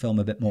appreciate the film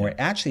a bit more.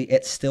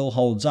 It still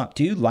holds up.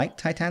 Do you like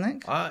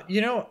Titanic? I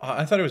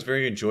thought it was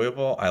very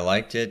enjoyable. I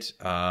liked it.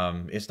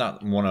 It's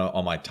not one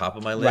on my top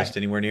of my list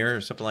anywhere near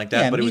or something like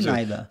that, but it was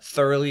a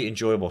thoroughly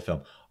enjoyable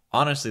film.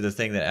 Honestly, the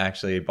thing that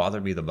actually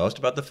bothered me the most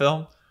about the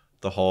film,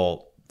 the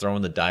whole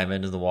throwing the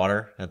diamond in the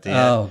water at the end.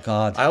 Oh,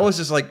 God. I was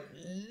just like,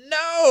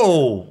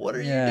 no, what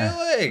are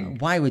you doing?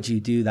 Why would you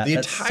do that? The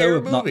That's entire so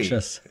movie.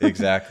 obnoxious.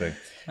 Exactly.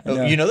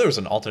 There was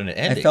an alternate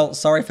ending. I felt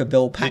sorry for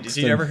Bill Paxton.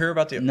 Did you ever hear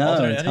about the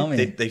alternate ending? Tell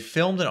me. They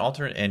filmed an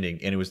alternate ending,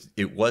 and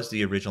it was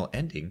the original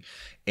ending,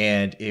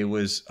 and it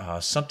was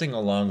something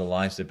along the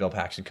lines that Bill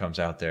Paxton comes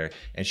out there,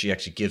 and she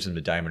actually gives him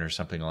the diamond or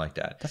something like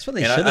that. That's what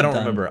they should have done. I don't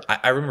remember.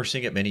 I remember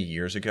seeing it many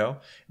years ago,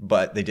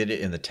 but they did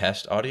it in the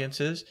test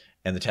audiences,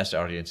 and the test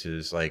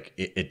audiences, like,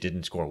 it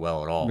didn't score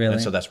well at all. Really?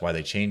 And so that's why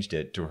they changed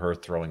it to her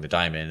throwing the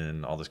diamond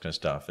and all this kind of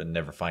stuff and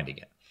never finding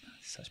it.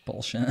 Such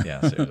bullshit. Yeah,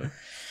 seriously.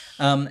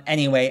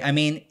 Anyway, I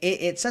mean,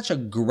 it's such a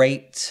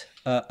great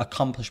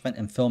accomplishment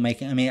in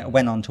filmmaking. I mean, it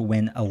went on to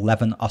win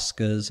 11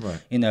 Oscars.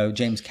 Right.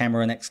 James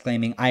Cameron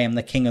exclaiming, "I am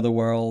the king of the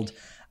world."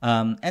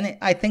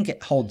 I think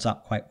it holds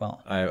up quite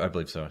well. I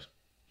believe so.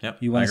 Yep,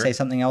 You want to say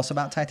something else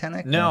about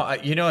Titanic? No,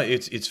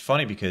 it's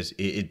funny because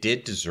it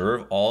did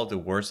deserve all the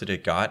awards that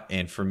it got,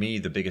 and for me,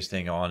 the biggest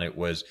thing on it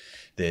was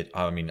that,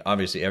 I mean,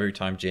 obviously, every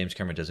time James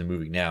Cameron does a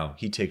movie now,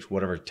 he takes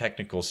whatever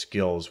technical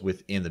skills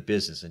within the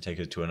business and takes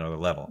it to another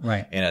level.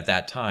 Right. And at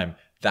that time,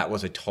 that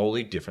was a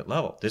totally different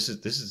level. This is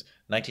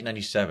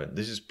 1997.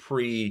 This is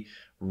pre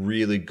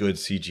really good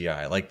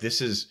CGI. Like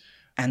this is.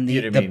 And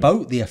the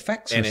boat, the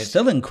effects are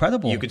still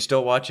incredible. You could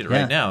still watch it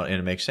right now, and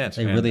it makes sense.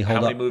 They really hold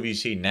up. How many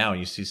movies you see now,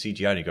 you see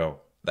CGI, and you go,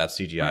 that's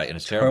CGI, and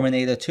it's terrible.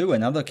 Terminator 2,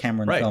 another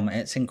Cameron film.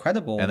 It's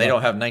incredible. And they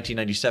don't have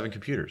 1997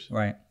 computers.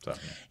 Right. So,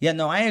 yeah,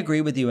 no, I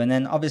agree with you. And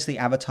then obviously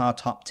Avatar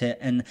topped it.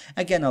 And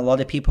again, a lot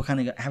of people kind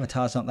of go,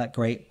 Avatar's not that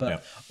great.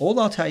 But all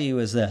I'll tell you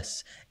is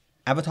this.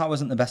 Avatar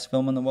wasn't the best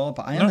film in the world,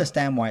 but I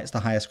understand why it's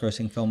the highest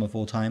grossing film of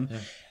all time. Yeah.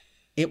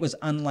 It was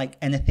unlike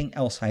anything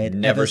else I had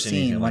never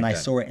seen when I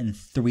saw it in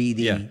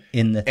 3D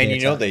in the theater.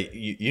 And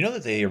you know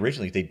that they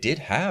originally did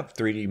have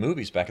 3D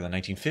movies back in the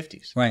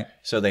 1950s. Right.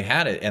 So they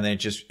had it, and then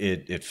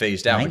it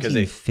phased out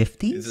 1950s?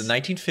 Because the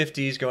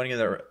 1950s going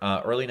into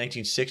the early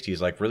 1960s,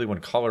 like really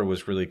when color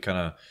was really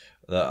kind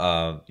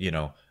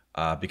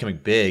of becoming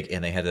big,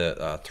 and they had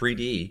the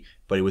 3D,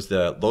 but it was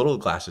the little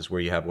glasses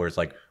where it's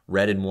like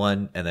red in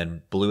one and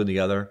then blue in the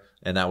other.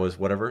 And that was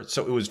whatever.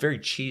 So it was very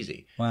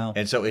cheesy. Wow.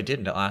 And so it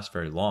didn't last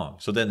very long.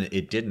 So then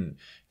it didn't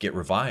get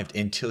revived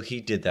until he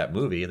did that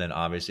movie. And then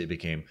obviously it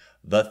became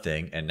the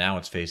thing. And now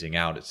it's phasing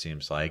out, it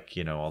seems like,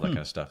 all that kind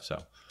of stuff.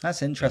 So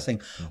that's interesting.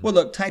 Yeah. Well,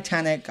 look,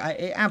 Titanic,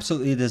 it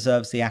absolutely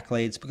deserves the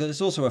accolades because it's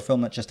also a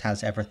film that just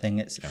has everything.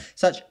 It's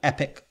such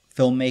epic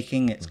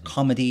filmmaking. It's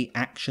comedy,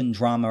 action,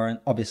 drama, and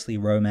obviously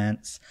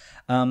romance.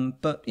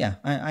 But yeah,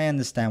 I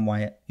understand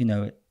why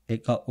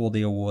it got all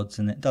the awards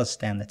and it does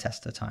stand the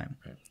test of time.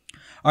 Right.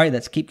 All right,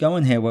 let's keep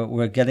going here.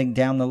 We're getting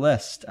down the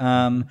list.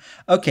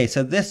 Okay,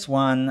 so this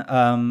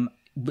one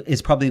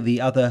is probably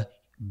the other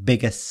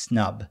biggest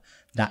snub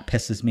that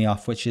pisses me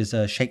off, which is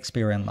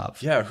Shakespeare in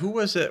Love. Yeah, who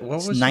was it? What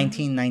was it?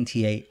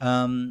 1998.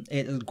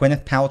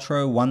 Gwyneth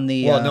Paltrow won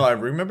the... Well, no, I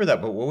remember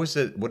that, but what was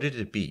it? What did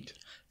it beat?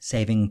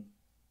 Saving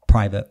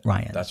Private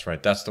Ryan. That's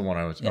right. That's the one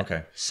I was... Yeah.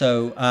 Okay.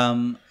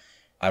 So...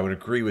 I would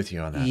agree with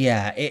you on that.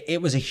 Yeah,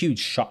 it was a huge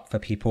shock for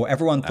people.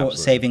 Everyone thought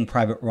Saving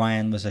Private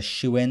Ryan was a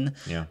shoo-in.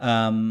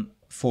 Yeah.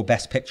 For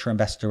Best Picture and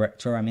Best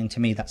Director. I mean,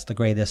 to me, that's the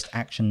greatest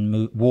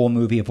action war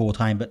movie of all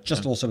time, but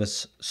just also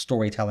as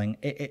storytelling.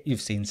 You've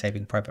seen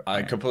Saving Private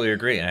Ryan. I completely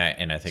agree,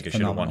 and I think it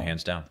should have won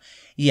hands down.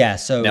 Yeah,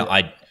 so... Now,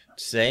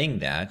 saying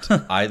that,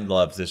 I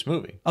love this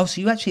movie. Oh, so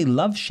you actually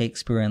love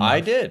Shakespeare in Love? I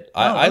did.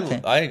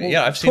 Okay.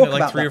 I've seen it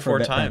like 3 or 4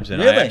 times,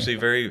 and really? I actually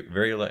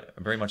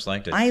very much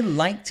liked it. I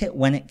liked it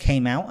when it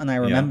came out, and I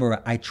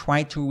remember I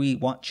tried to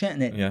rewatch it,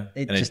 and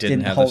it just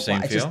didn't have hold. The same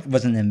I feel? just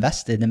wasn't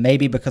invested, and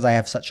maybe because I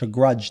have such a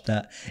grudge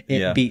that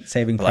it beat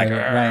Saving Private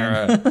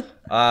Ryan.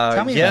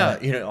 Tell me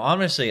about it.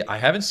 Honestly, I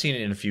haven't seen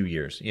it in a few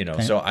years.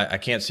 So I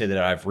can't say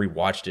that I've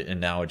rewatched it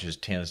and now it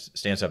just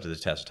stands up to the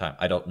test of time.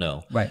 I don't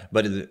know. Right.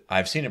 But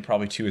I've seen it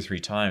probably 2 or 3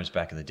 times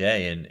back in the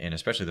day, and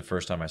especially the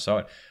first time I saw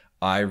it,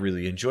 I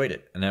really enjoyed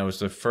it. And that was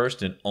the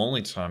first and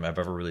only time I've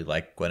ever really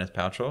liked Gwyneth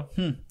Paltrow.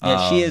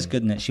 Yeah, she is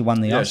good in it. She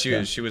won the Oscar.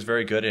 Yeah, she was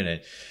very good in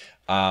it.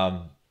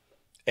 And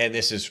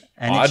this is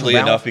oddly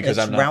enough because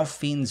I'm not... Ralph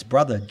Fiennes'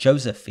 brother,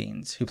 Joseph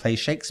Fiennes, who plays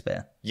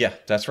Shakespeare. Yeah,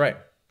 that's right.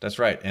 That's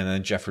right. And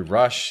then Jeffrey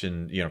Rush,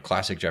 and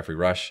classic Jeffrey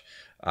Rush.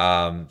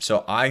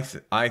 So I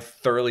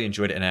thoroughly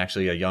enjoyed it, and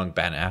actually a young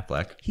Ben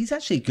Affleck. He's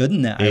actually good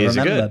in it. I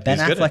remember Ben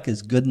Affleck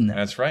is good in it.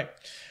 That's right.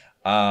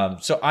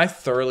 So I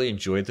thoroughly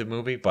enjoyed the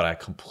movie, but I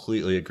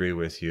completely agree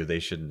with you. They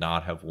should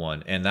not have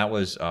won. And that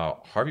was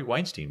Harvey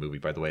Weinstein movie,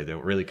 by the way. That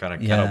really kind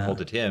of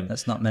catapulted him.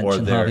 Let's not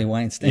mention Harvey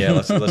Weinstein. Yeah,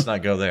 let's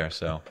not go there.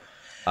 So,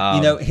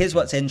 here's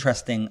what's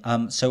interesting.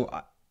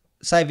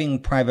 Saving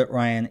Private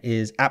Ryan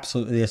is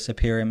absolutely a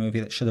superior movie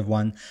that should have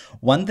won.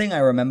 One thing I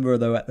remember,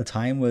 though, at the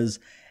time was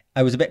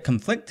I was a bit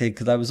conflicted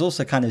because I was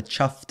also kind of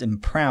chuffed and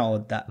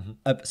proud that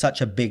such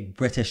a big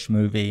British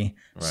movie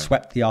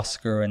swept the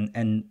Oscar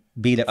and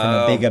beat it from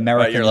a big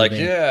American you're movie. Like,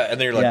 yeah.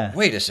 And then you're like,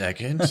 wait a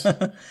second.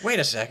 Wait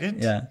a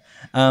second. Yeah.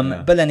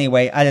 But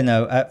anyway, I don't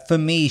know. For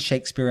me,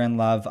 Shakespeare in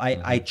Love,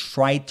 I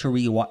tried to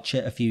rewatch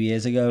it a few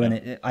years ago, and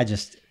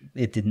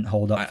it didn't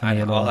hold up for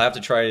me at all. I'll have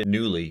to try it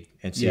newly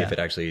and see if it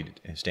actually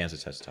stands the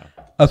test of time.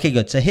 Okay,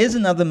 good. So here's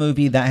another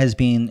movie that has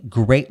been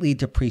greatly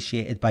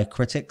depreciated by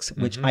critics,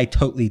 which I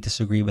totally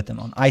disagree with them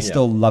on. I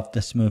still love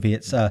this movie.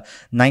 It's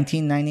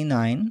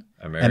 1999,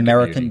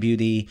 American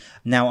Beauty.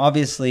 Now,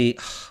 obviously,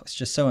 it's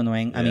just so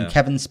annoying. I mean,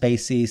 Kevin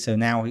Spacey, so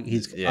now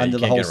he's under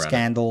the whole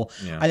scandal.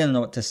 Yeah. I don't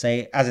know what to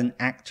say. As an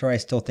actor, I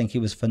still think he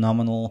was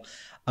phenomenal.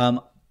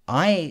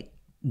 I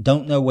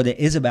don't know what it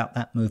is about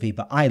that movie,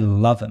 but I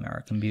love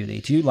American Beauty.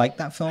 Do you like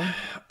that film?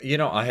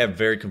 I have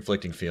very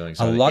conflicting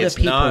feelings. A lot of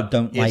people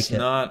don't like it.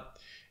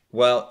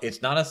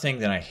 It's not a thing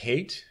that I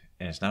hate,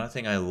 and it's not a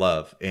thing I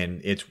love.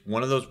 And it's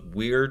one of those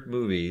weird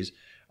movies.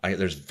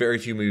 There's very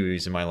few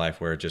movies in my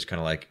life where it just kind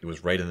of like it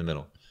was right in the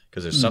middle.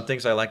 Because there's some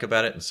things I like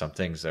about it, and some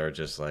things that are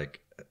just like,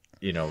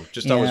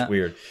 just always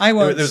weird.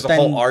 There's the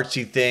whole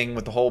artsy thing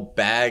with the whole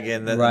bag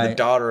and the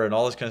daughter and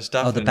all this kind of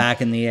stuff. Oh, the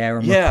bag in the air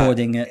and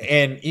recording it.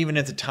 And even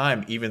at the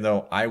time, even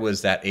though I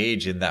was that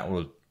age and that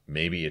was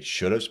maybe it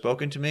should have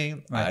spoken to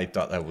me, I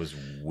thought that was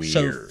weird.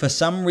 So for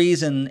some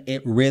reason,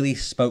 it really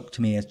spoke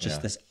to me as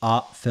just this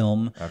art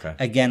film. Okay.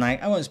 Again,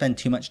 I won't spend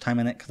too much time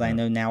on it because I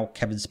know now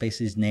Kevin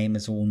Spacey's name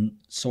is all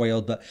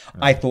soiled, but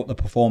I thought the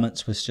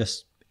performance was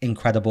just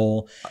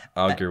incredible.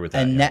 I'll agree with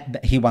that.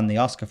 Annette, he won the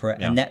Oscar for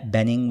it. Yeah. Annette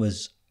Bening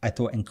was, I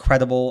thought,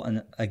 incredible,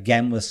 and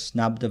again was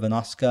snubbed of an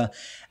Oscar.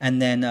 And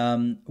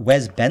then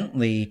Wes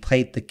Bentley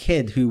played the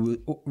kid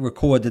who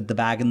recorded The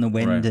Bag in the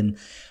Wind. And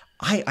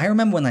I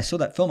remember when I saw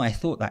that film, I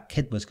thought that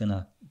kid was going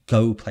to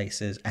go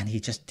places, and he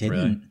just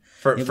didn't.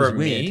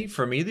 Really?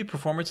 For me, the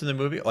performance in the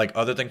movie, like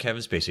other than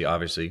Kevin Spacey,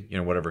 obviously,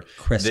 whatever.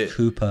 Chris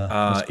Cooper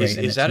was great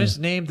is that his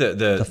name?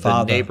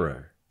 The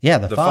neighbor. Yeah,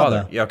 the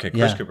father. Yeah, okay,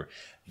 Chris Cooper.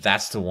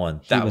 That's the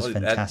one. That was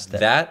fantastic.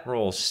 That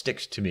role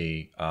sticks to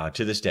me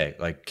to this day.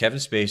 Like Kevin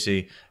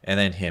Spacey and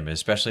then him,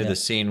 especially the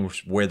scene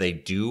where they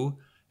do.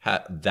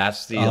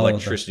 That's the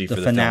electricity for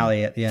the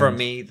finale film. At the end. For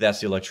me, that's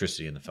the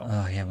electricity in the film.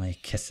 Oh yeah, when he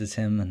kisses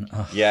him and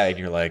and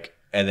you're like,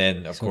 and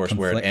then of course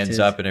where it ends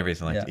up and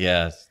everything like that.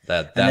 Yeah,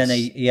 that's and then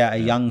a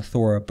young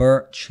Thora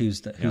Birch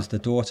who's the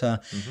daughter.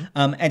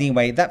 Mm-hmm.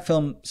 Anyway, that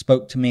film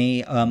spoke to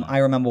me. I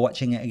remember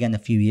watching it again a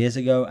few years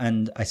ago,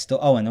 and I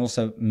still and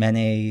also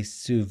Mene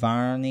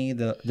Suvarni,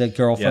 the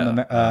girl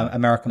from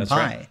American Pie.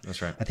 Right.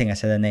 That's right. I think I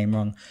said her name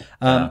wrong.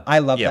 I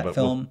love that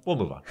film. We'll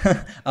move on.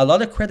 A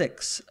lot of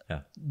critics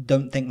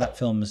don't think that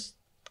film is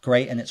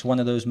great, and it's one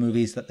of those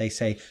movies that they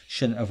say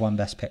shouldn't have won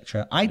Best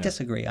Picture. I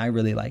disagree. I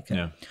really like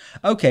it.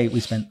 Okay, we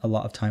spent a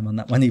lot of time on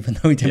that one, even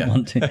though we didn't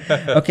want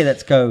to. Okay,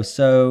 let's go.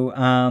 So,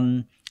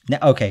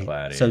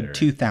 Gladiator. So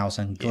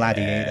 2000,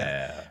 Gladiator.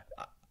 Yeah.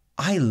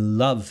 I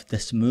love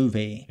this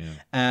movie.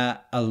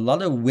 A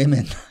lot of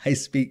women I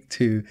speak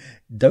to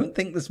don't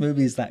think this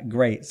movie is that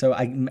great. So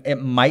it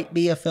might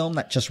be a film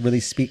that just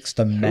really speaks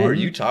to men. Who are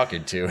you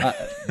talking to?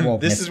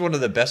 This is one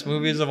of the best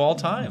movies of all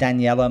time.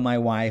 Daniela, my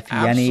wife,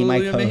 Yenny, my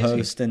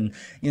co-host, amazing.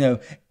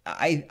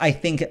 And I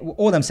think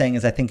all I'm saying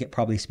is I think it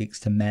probably speaks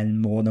to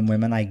men more than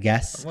women, I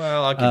guess.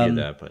 Well, I'll give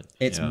you that, but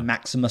it's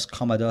Maximus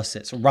Commodus,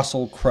 it's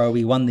Russell Crowe.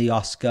 He won the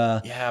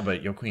Oscar. Yeah,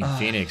 but Joaquin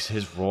Phoenix,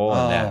 his role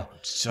in that,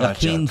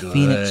 such Joaquin a good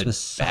Phoenix was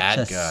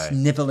such a guy.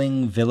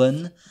 Sniveling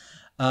villain.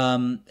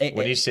 When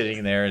he's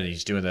sitting there and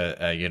he's doing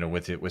the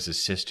with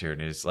his sister,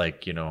 and it's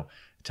like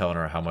telling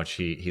her how much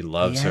he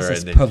loves her,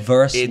 and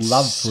perverse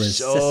love for his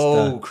sister.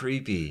 So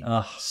creepy,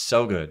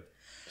 so good.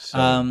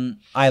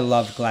 I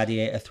love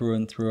Gladiator through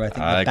and through. I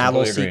think the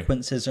battle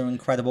sequences are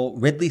incredible.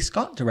 Ridley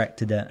Scott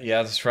directed it.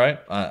 Yeah, that's right.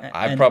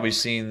 I've probably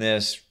seen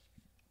this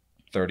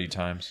 30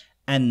 times.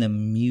 And the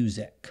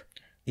music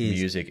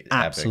is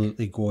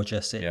absolutely epic.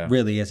 Gorgeous. It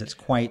really is. It's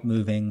quite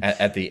moving.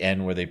 At the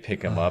end where they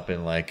pick him up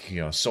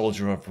and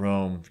soldier of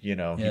Rome, he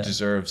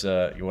deserves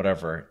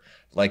whatever.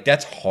 Like,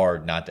 that's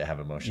hard not to have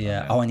emotion.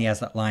 Yeah. Oh, and he has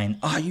that line,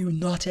 "Are you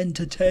not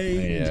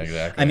entertained?" Yeah,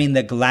 exactly. I mean,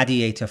 the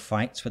gladiator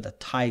fights with the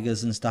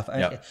tigers and stuff.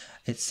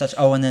 It's such.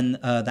 Oh, and then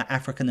the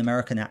African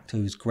American actor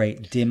who's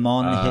great,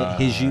 Dimon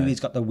Hiju. He's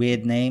got the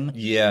weird name.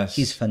 Yes,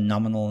 he's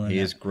phenomenal. He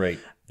is great.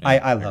 Yeah,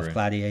 I love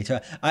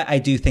Gladiator. I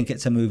do think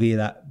it's a movie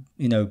that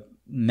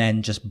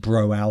men just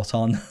bro out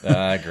on.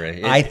 I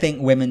agree. I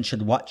think women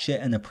should watch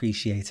it and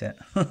appreciate it.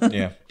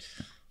 Yeah.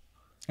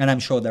 And I'm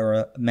sure there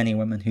are many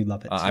women who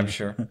love it too. I'm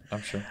sure.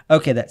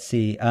 Okay, let's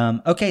see.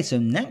 Okay, so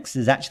next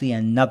is actually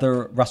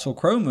another Russell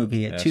Crowe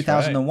movie. That's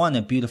 2001,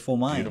 A Beautiful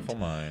Mind. Beautiful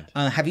Mind.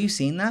 Have you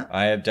seen that?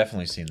 I have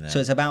definitely seen that. So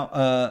it's about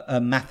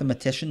a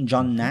mathematician,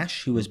 John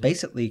Nash, who was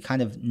basically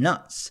kind of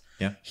nuts.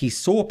 Yeah. He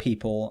saw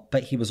people,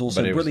 but he was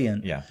also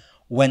brilliant. Yeah.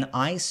 When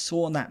I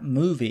saw that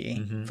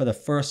movie for the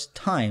first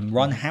time,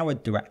 Ron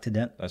Howard directed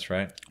it. That's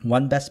right.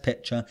 Won Best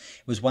Picture.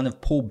 It was one of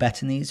Paul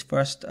Bettany's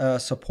first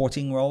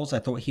supporting roles. I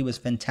thought he was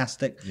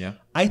fantastic. Yeah.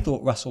 I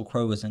thought Russell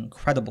Crowe was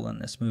incredible in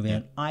this movie,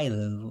 and I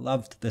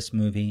loved this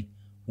movie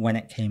when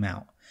it came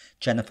out.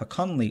 Jennifer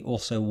Connelly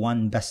also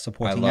won Best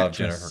Supporting Actress. I love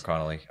Jennifer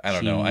Connelly. I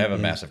don't know. I have a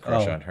massive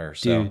crush on her.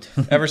 So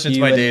ever since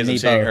my days of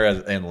seeing her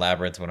in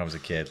Labyrinth when I was a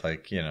kid,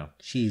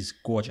 she's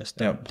gorgeous.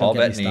 Paul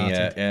Bettany,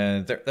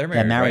 and they're married.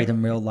 They're married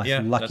in real life.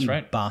 Yeah, Lucky that's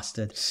right.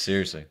 bastard.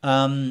 Seriously.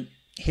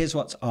 Here's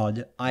what's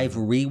odd. I've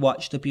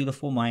rewatched A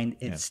Beautiful Mind.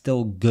 It's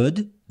still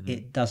good.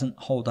 It doesn't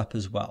hold up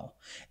as well.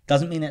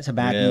 Doesn't mean it's a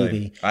bad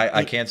movie.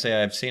 I can't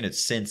say I've seen it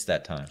since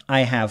that time.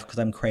 I have, because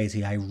I'm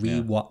crazy. I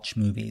rewatch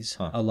movies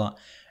a lot.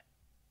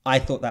 I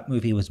thought that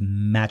movie was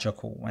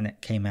magical when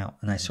it came out,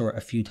 and I saw it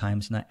a few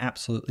times, and I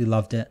absolutely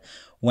loved it.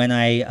 When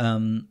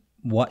I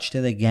watched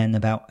it again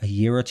about a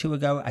year or two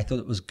ago, I thought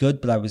it was good,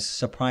 but I was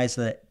surprised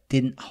that it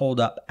didn't hold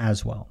up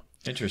as well.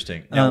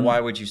 Interesting. Now, why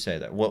would you say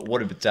that?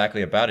 What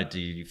exactly about it do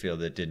you feel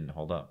that didn't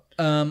hold up?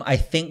 I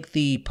think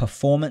the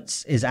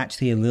performance is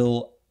actually a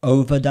little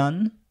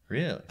overdone.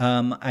 Really?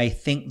 I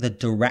think the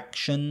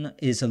direction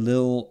is a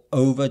little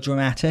over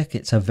dramatic.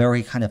 It's a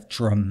very kind of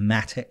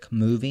dramatic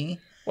movie.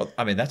 Well,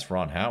 I mean, that's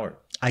Ron Howard.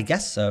 I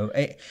guess so.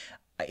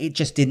 it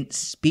just didn't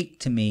speak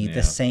to me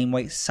the same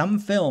way. Some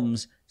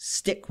films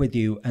stick with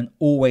you and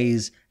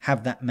always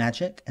have that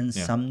magic, and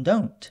some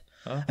don't.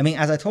 I mean,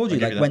 as I told you,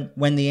 like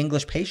when The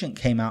English Patient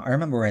came out, I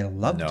remember I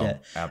loved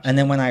it. Absolutely. And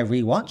then when I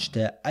rewatched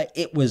it,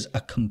 it was a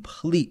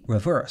complete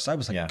reverse. I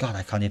was like, God,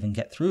 I can't even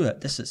get through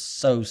it. This is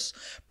so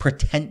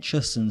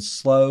pretentious and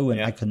slow,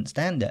 and I couldn't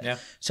stand it.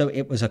 So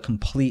it was a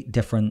complete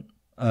different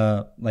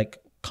like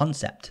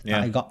concept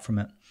that I got from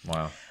it.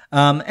 Wow.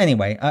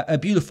 Anyway, A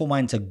Beautiful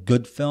Mind's a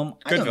good film.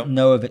 I don't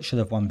know if it should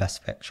have won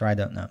Best Picture. I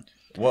don't know.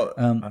 Well,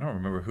 I don't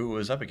remember who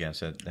was up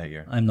against it that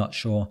year. I'm not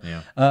sure.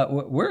 Yeah.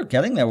 We're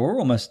getting there. We're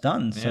almost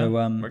done. So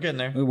we're getting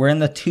there. We're in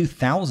the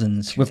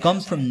 2000s. We've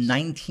gone from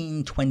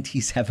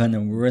 1927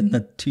 and we're in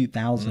the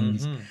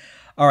 2000s.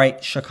 All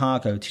right,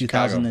 Chicago,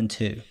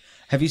 2002.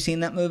 Have you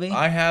seen that movie?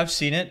 I have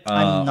seen it.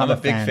 I'm not a a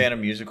big fan. fan of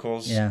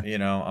musicals. Yeah. You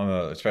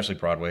know, especially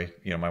Broadway.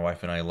 You know, my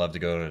wife and I love to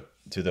go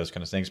to those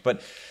kind of things.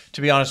 But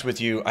to be honest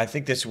with you, I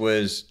think this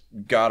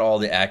got all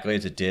the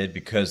accolades it did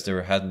because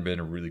there hadn't been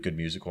a really good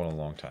musical in a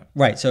long time.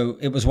 Right. So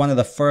it was one of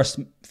the first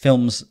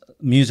films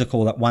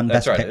musical that won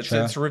Best Picture.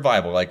 Picture. It's a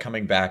revival, like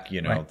coming back,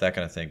 you know, that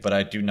kind of thing. But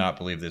I do not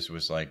believe this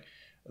was like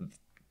a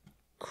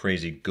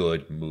crazy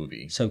good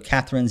movie. So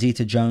Catherine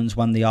Zeta-Jones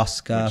won the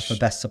Oscar for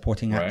Best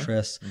Supporting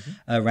Actress.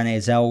 Renee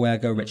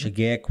Zellweger, Richard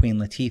Gere, Queen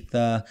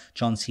Latifah,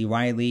 John C.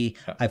 Reilly.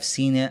 I've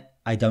seen it.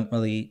 I don't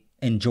really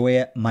enjoy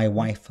it. My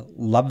wife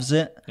loves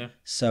it,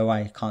 so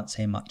I can't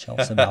say much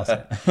else about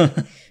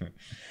it.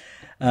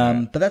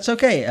 But that's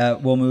okay.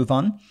 We'll move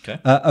on.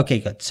 Okay,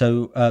 good.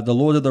 So The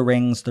Lord of the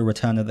Rings, The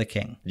Return of the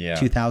King,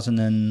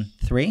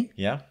 2003.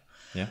 Yeah.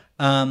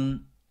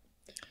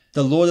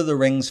 The Lord of the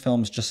Rings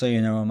films, just so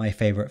you know, are my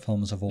favorite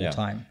films of all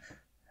time.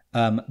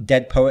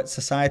 Dead Poets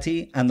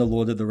Society and the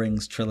Lord of the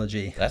Rings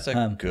trilogy. That's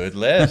a good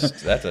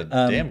list. That's a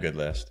damn good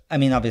list. I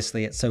mean,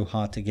 obviously, it's so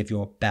hard to give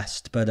your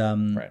best, but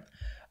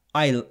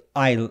I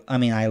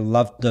mean, I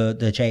loved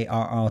the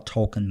J.R.R.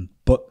 Tolkien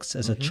books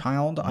as a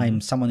child.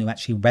 I'm someone who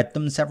actually read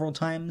them several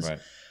times.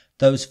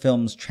 Those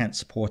films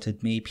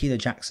transported me. Peter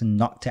Jackson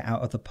knocked it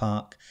out of the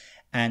park.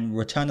 And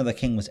Return of the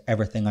King was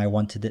everything I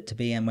wanted it to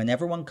be. And when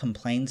everyone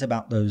complains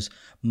about those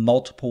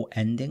multiple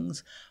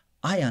endings,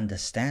 I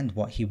understand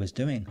what he was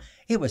doing.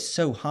 It was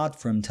so hard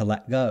for him to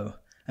let go.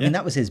 I mean,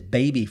 that was his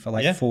baby for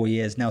like 4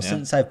 years. Now,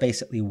 since I've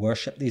basically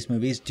worshipped these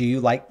movies, do you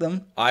like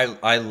them?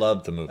 I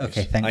love the movies.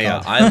 Okay, thank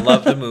God. I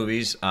love the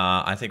movies.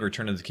 I think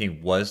Return of the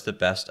King was the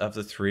best of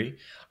the three.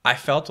 I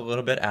felt a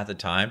little bit at the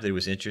time that it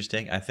was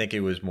interesting. I think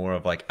it was more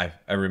of like,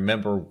 I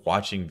remember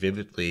watching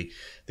vividly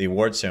the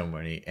award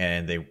ceremony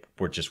and they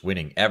were just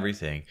winning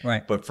everything.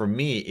 Right. But for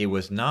me, it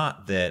was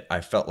not that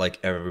I felt like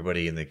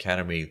everybody in the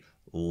Academy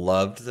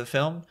loved the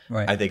film.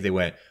 Right. I think they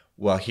went,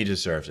 well, he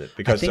deserves it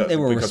because I think they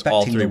were because all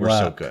respecting three the were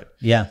so work. good.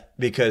 Yeah.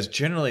 Because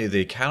generally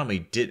the Academy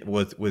did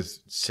with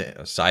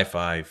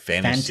sci-fi,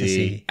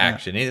 fantasy,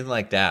 action, anything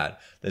like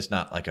that. That's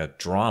not like a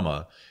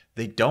drama.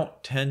 They don't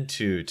tend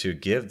to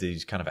give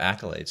these kind of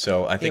accolades.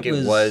 So I think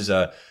it was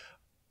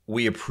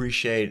we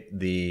appreciate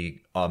the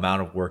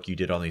amount of work you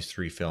did on these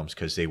three films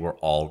because they were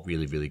all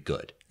really, really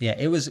good. Yeah,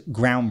 it was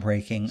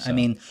groundbreaking. I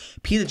mean,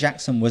 Peter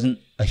Jackson wasn't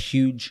a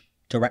huge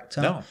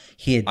director. No,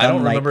 he had done I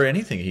don't remember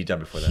anything he'd done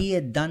before that. He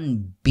had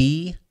done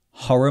B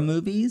horror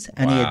movies,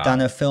 and he had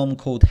done a film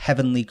called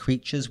Heavenly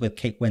Creatures with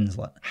Kate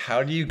Winslet.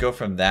 How do you go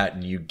from that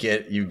and you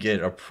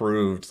get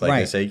approved?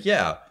 Like they say,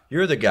 yeah,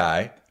 you're the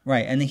guy.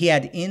 Right, and he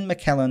had Ian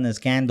McKellen as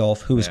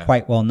Gandalf, who was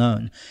quite well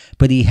known,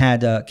 but he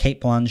had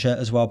Kate Blanchett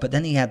as well. But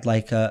then he had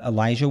like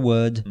Elijah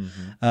Wood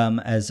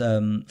as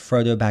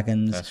Frodo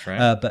Baggins. That's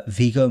right. But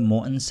Viggo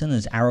Mortensen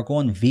as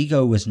Aragorn.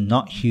 Viggo was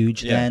not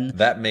huge then.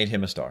 That made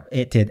him a star.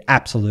 It did,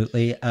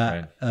 absolutely.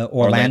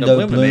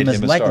 Orlando Bloom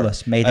as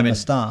Legolas made him a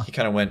star. He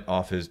kind of went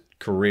off his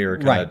career,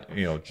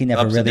 He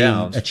never ups and really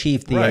downs.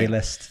 achieved the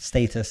A-list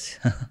status.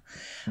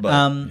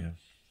 But,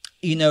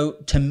 You know,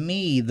 to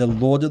me, The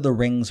Lord of the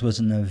Rings was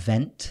an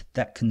event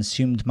that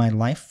consumed my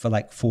life for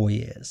like 4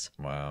 years.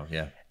 Wow,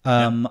 yeah.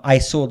 I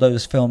saw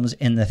those films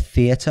in the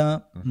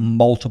theater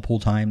multiple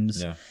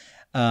times. Yeah.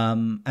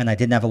 And I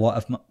didn't have a lot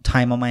of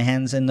time on my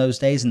hands in those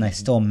days, and I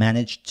still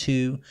managed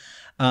to.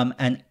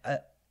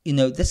 You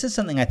know, this is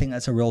something I think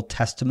that's a real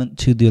testament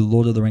to the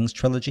Lord of the Rings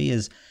trilogy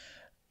is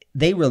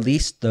they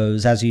released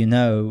those, as you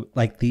know,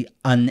 like the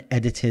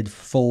unedited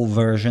full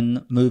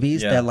version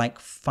movies. They're like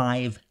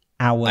 5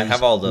 hours I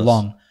have all those.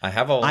 long. I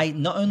have all.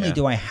 Not only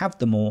do I have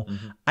them all,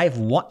 I've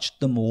watched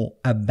them all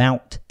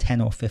about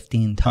 10 or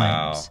 15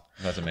 times. Wow,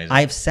 that's amazing.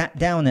 I've sat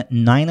down at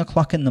 9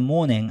 o'clock in the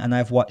morning and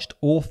I've watched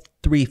all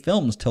 3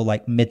 films till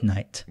like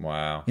midnight.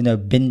 Wow. You know,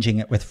 binging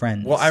it with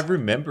friends. Well, I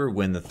remember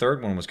when the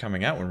third one was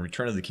coming out, when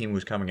Return of the King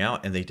was coming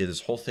out, and they did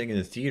this whole thing in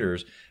the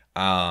theaters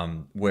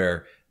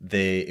where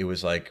it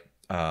was like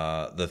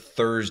the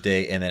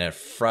Thursday, and then at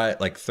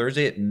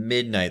Thursday at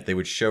midnight they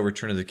would show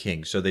Return of the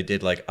King. So they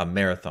did like a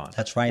marathon.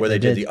 That's right. Where they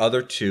did the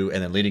other 2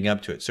 and then leading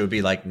up to it. So it'd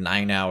be like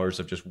 9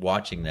 hours of just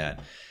watching that.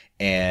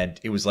 And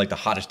it was like the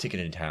hottest ticket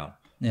in town.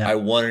 Yeah. I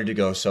wanted to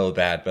go so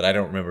bad, but I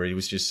don't remember. It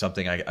was just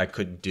something I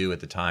couldn't do at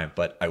the time,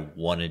 but I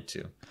wanted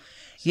to.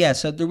 Yeah,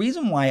 so the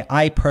reason why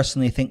I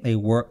personally think they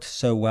worked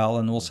so well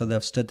and also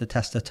they've stood the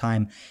test of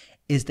time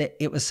is that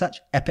it was such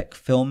epic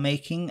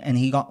filmmaking and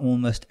he got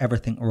almost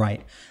everything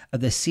right.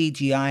 The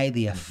CGI,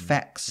 the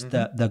effects,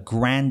 the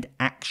grand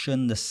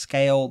action, the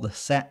scale, the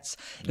sets,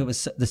 it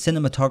was the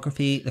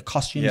cinematography, the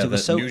costumes, it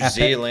was so New epic.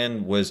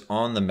 Zealand was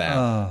on the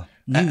map.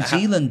 New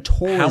Zealand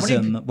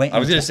tourism. I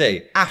was going to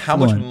say, how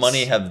much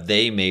money have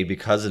they made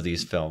because of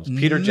these films?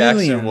 Peter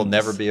Jackson will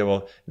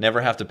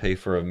never have to pay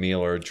for a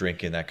meal or a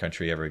drink in that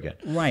country ever again.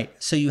 Right.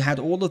 So you had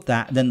all of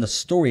that. Then the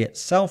story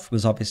itself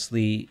was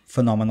obviously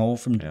phenomenal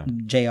from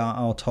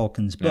J.R.R.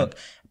 Tolkien's book.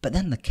 But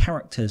then the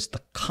characters,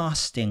 the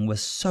casting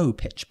was so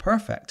pitch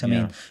perfect. I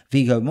mean,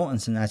 Viggo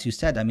Mortensen, as you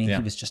said, I mean,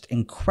 he was just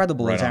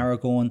incredible as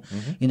Aragorn.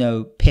 You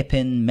know,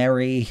 Pippin,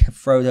 Merry,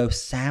 Frodo,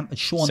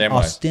 Sean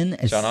Astin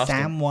as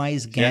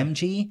Samwise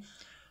Gamgee.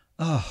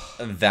 Oh,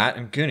 that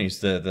and Goonies,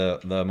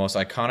 the most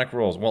iconic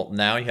roles. Well,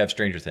 now you have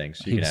Stranger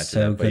Things. You he can was add to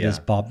so that, good as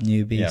Bob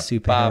Newby,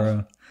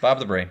 superhero. Bob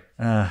the Brain.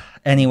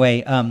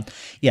 Anyway,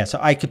 so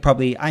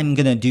I'm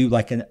going to do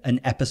like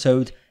an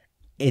episode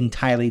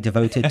entirely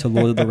devoted to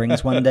Lord of the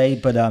Rings one day,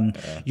 but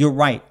you're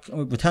right.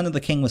 Return of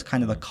the King was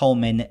kind of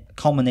the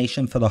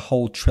culmination for the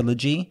whole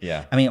trilogy.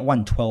 Yeah. I mean, it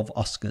won 12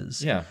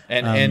 Oscars. Yeah.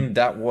 And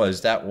that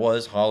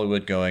was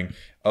Hollywood going,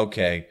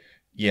 okay,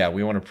 yeah,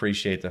 we want to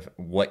appreciate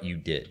what you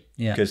did.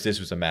 Yeah. Because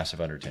this was a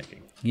massive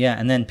undertaking. Yeah,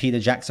 and then Peter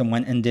Jackson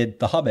went and did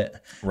The Hobbit.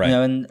 Right. You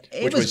know, and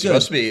it was good.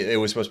 It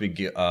was supposed to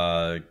be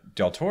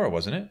Del Toro,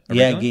 wasn't it?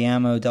 Originally? Yeah,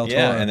 Guillermo del Toro.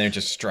 Yeah, and then it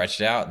just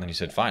stretched out, and then he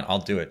said, fine, I'll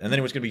do it. And then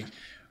it was going to be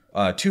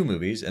 2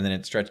 movies, and then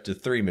it stretched to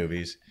 3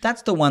 movies.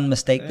 That's the one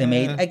mistake they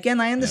made. Again,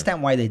 I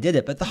understand why they did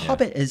it, but The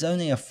Hobbit is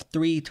only a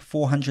 300 to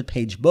 400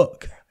 page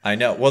book. I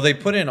know. Well, they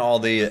put in all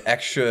the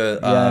extra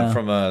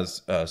from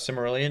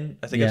Silmarillion,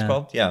 I think it's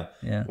called.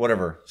 Yeah.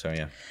 Whatever. So,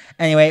 yeah.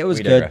 Anyway, it was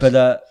good,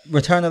 but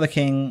Return of the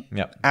King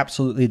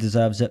absolutely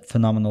deserves it.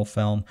 Phenomenal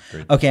film.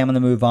 Agreed. Okay, I'm going to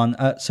move on.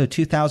 So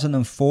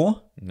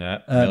 2004. Yeah,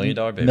 $1 Million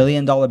Baby. $1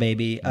 Million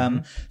Baby.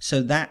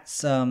 So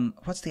that's,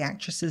 what's the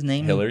actress's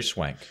name? Hilary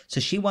Swank. So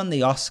she won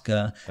the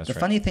Oscar. The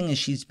funny thing is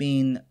she's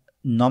been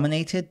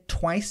nominated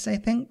twice, I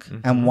think,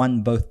 and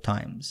won both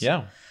times.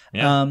 Yeah.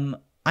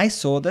 I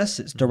saw this.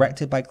 It's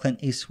directed by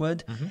Clint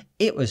Eastwood.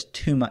 It was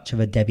too much of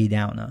a Debbie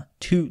Downer.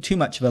 Too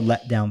much of a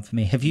letdown for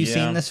me. Have you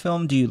seen this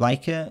film? Do you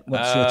like it?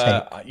 What's your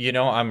take? You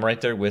know, I'm right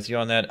there with you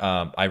on that.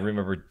 I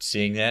remember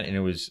seeing that, and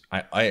it was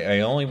I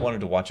only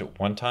wanted to watch it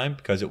one time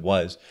because it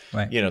was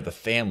you know, the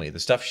family, the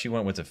stuff she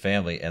went with the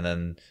family,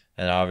 and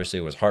obviously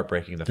it was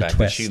heartbreaking the fact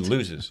that she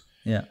loses.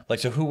 Yeah. Like,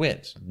 so who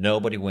wins?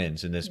 Nobody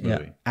wins in this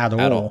movie. At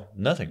all.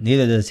 Nothing.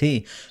 Neither does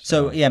he.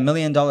 So, $1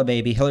 Million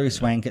Baby, Hilary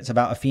Swank. It's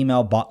about a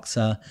female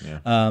boxer.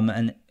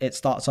 And it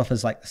starts off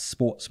as like a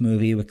sports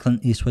movie with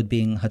Clint Eastwood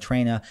being her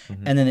trainer.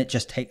 And then it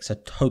just takes a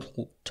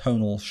total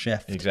tonal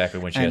shift. Exactly,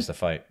 when she has to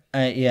fight.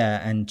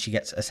 And she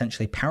gets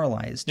essentially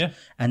paralyzed. Yeah.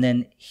 And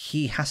then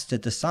he has to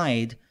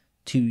decide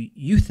to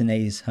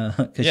euthanize her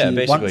because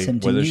she wants him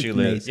to whether euthanize she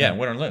lives. her. Yeah,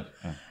 win or live.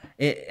 Yeah.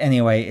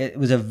 Anyway, it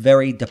was a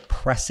very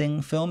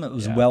depressing film. It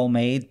was well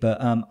made,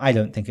 but I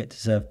don't think it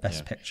deserved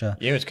Best Picture.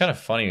 Yeah, it's kind of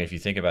funny if you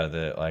think about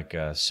it,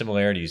 the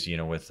similarities, you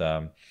know, with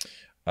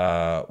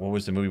what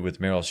was the movie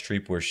with Meryl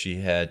Streep where she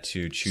had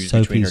to choose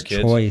between her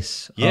kids?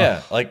 Choice.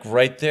 Yeah, like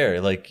right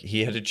there, like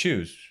he had to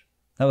choose.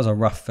 That was a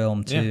rough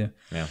film too.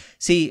 Yeah.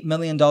 See, $1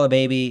 Million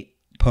Baby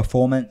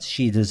performance,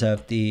 she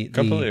deserved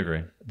completely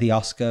agree. The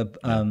Oscar.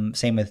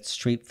 Same with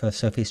Streep for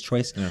Sophie's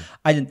Choice.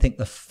 I didn't think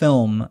the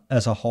film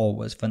as a whole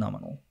was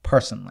phenomenal,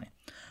 personally.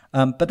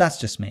 But that's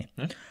just me.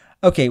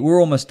 Okay, we're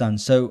almost done.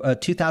 So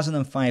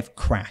 2005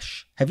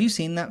 Crash. Have you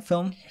seen that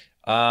film?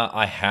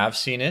 I have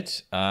seen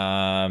it.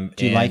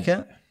 Do you like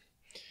it?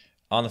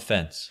 On the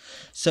fence.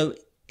 So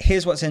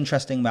here's what's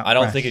interesting about I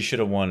don't Crash. think it should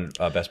have won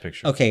Best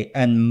Picture. Okay,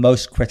 and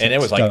most critics and it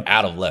was like don't.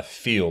 Out of left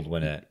field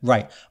when it...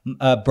 Right.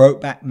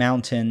 Brokeback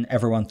Mountain,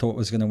 everyone thought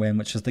was going to win,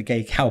 which was the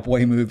gay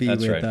cowboy movie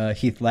with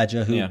Heath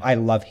Ledger, who I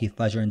love Heath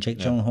Ledger and Jake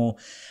Gyllenhaal.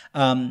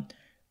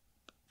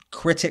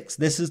 Critics,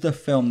 this is the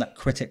film that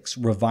critics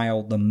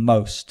reviled the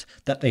most,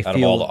 that they out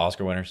feel... of all the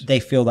Oscar winners?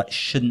 They feel that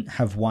shouldn't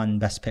have won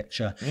Best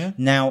Picture.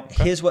 Now,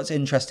 here's what's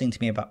interesting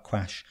to me about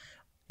Crash.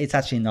 It's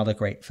actually not a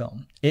great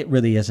film. It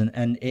really isn't.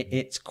 And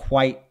it's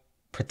quite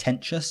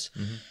pretentious.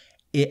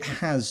 It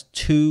has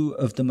 2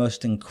 of the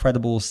most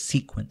incredible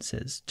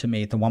sequences to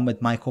me. The one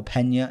with Michael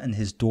Pena and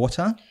his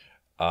daughter.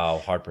 Oh,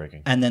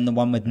 heartbreaking. And then the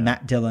one with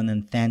Matt Dillon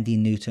and Thandie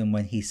Newton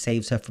when he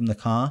saves her from the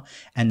car.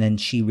 And then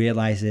she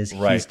realizes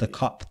he's the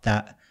cop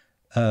that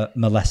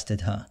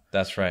molested her.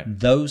 That's right.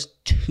 Those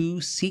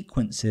 2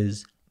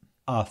 sequences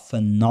are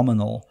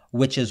phenomenal,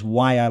 which is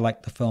why I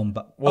like the film.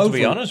 But to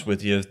be honest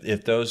with you,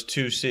 if those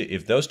two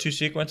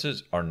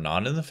sequences are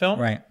not in the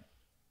film,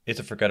 it's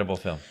a forgettable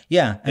film.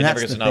 Yeah, and it never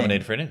gets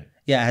nominated for anything.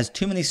 Yeah, it has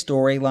too many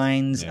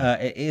storylines.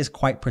 It is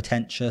quite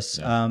pretentious.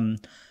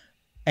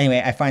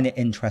 Anyway, I find it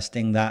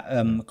interesting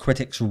that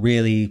critics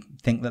really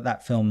think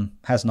that film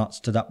has not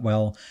stood up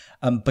well.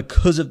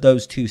 Because of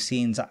those 2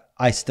 scenes,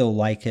 I still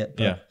like it.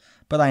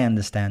 But but I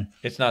understand.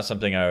 It's not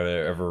something I would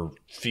ever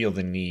feel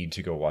the need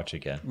to go watch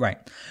again. Right.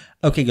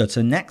 Okay, good.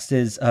 So next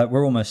is,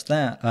 we're almost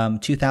there.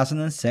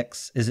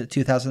 2006. Is it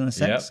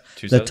 2006? Yep,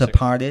 The 2006.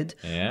 Departed.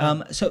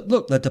 Yeah. So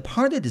look, The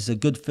Departed is a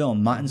good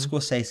film. Martin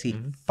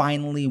Scorsese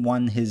finally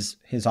won his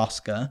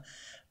Oscar.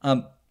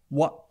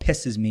 What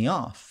pisses me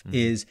off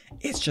is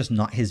it's just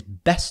not his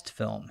best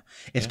film.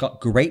 It's got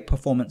great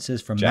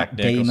performances from Matt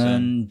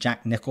Damon,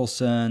 Jack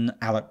Nicholson,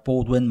 Alec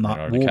Baldwin,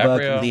 Mark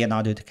Wahlberg,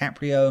 Leonardo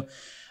DiCaprio.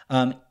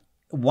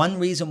 One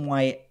reason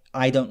why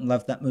I don't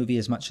love that movie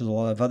as much as a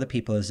lot of other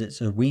people is it's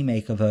a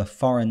remake of a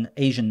foreign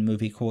Asian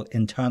movie called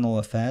Internal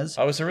Affairs.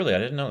 Oh, is it really? I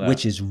didn't know that.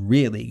 Which is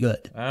really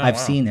good. I've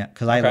seen it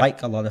because I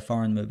like a lot of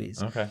foreign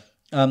movies. Okay.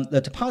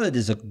 The Departed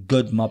is a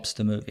good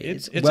mobster movie.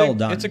 It's well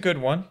done. It's a good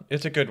one.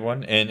 It's a good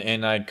one,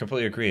 and I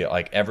completely agree.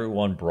 Like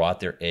everyone brought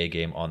their A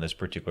game on this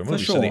particular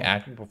movie, so the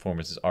acting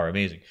performances are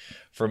amazing.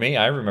 For me,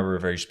 I remember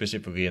very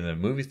specifically in the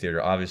movie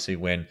theater, obviously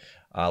when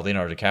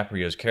Leonardo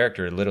DiCaprio's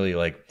character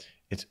literally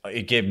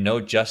it gave no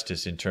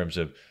justice in terms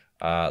of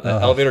the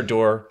elevator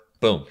door.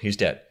 Boom, he's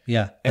dead.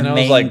 Yeah, and the I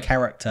was main like,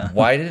 character.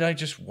 Why did I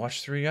just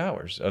watch 3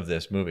 hours of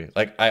this movie?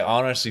 Like I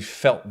honestly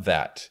felt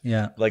that.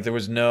 Yeah, like there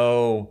was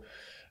no.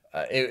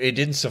 It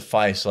didn't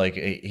suffice. Like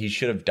he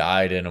should have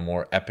died in a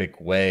more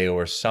epic way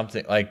or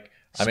something. Like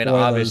I mean,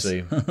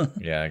 obviously,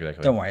 yeah,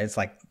 exactly. Don't worry, it's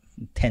like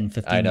 10,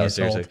 15 years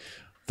seriously. old.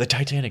 The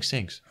Titanic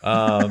sinks.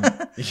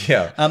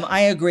 Yeah.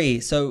 I agree.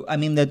 So, I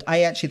mean,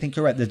 I actually think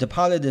you're right. The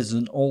Departed is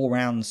an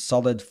all-round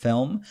solid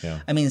film. Yeah.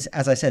 I mean,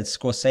 as I said,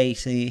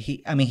 Scorsese,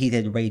 he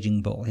did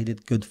Raging Bull. He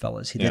did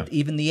Goodfellas. He did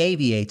even The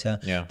Aviator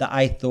that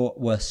I thought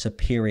were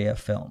superior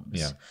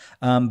films.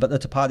 Yeah. But The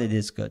Departed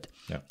is good.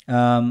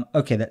 Yeah.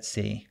 Okay, let's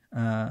see.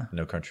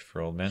 No Country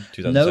for Old Men,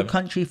 2007. No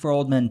Country for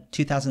Old Men,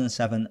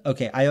 2007.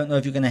 Okay, I don't know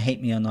if you're going to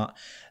hate me or not.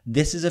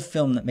 This is a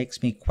film that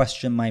makes me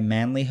question my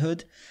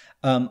manlyhood.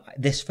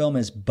 This film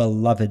is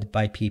beloved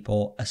by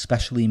people,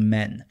 especially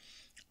men.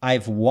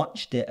 I've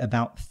watched it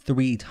about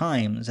 3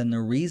 times, and the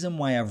reason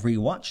why I've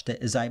rewatched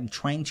it is I'm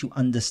trying to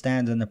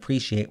understand and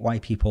appreciate why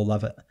people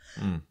love it.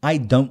 I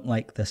don't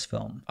like this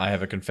film. I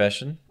have a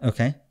confession.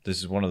 Okay. This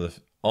is one of the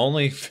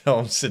only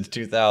films since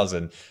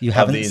 2000. You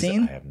haven't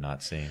seen? I have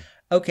not seen.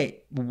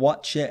 Okay,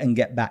 watch it and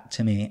get back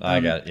to me.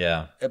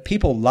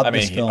 People love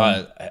this film.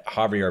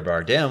 Javier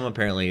Bardem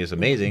apparently is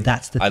amazing.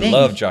 That's the thing. I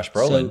love Josh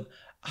Brolin. So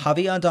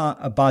Javier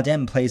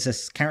Bardem plays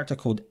this character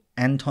called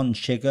Anton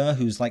Chigurh,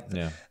 who's like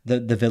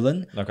the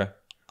villain. Okay.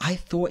 I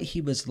thought he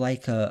was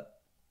like for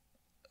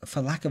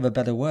lack of a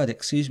better word,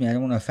 excuse me, I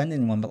don't want to offend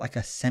anyone, but like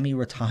a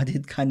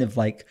semi-retarded kind of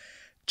like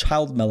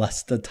child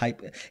molester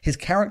type. His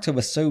character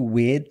was so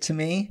weird to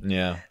me.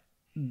 Yeah.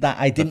 That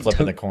I didn't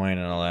flipping the coin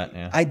and all that.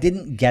 Yeah. I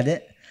didn't get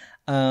it.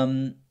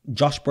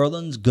 Josh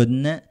Brolin's good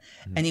in it.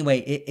 Anyway,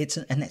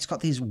 it's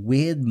got these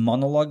weird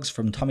monologues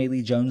from Tommy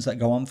Lee Jones that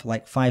go on for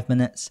like 5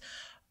 minutes.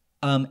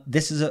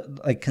 This is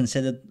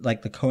considered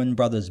like the Coen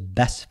brothers'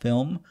 best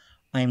film.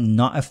 I'm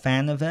not a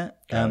fan of it.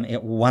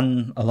 It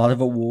won a lot of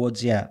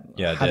awards. Yeah,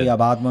 Javier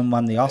Bardem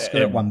won the Oscar.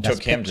 It won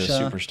Best Picture. Took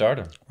him to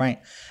superstardom.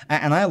 Right,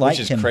 and I liked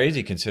him. Which is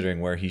crazy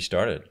considering where he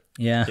started.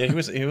 Yeah, he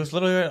was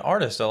literally an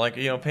artist. So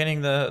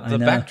painting the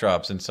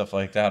backdrops and stuff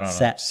like that on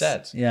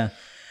sets. Yeah.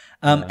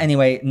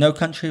 Anyway, No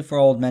Country for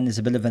Old Men is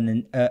a bit of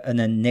an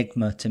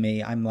enigma to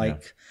me. I'm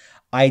like,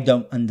 I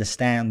don't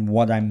understand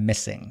what I'm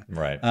missing.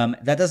 Right.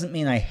 That doesn't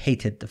mean I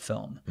hated the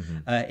film.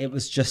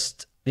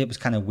 It was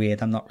kind of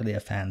weird. I'm not really a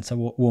fan,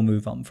 so we'll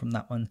move on from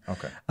that one.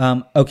 Okay.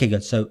 Okay,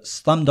 good. So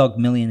Slumdog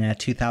Millionaire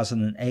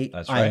 2008.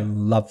 That's right. I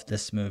love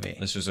this movie.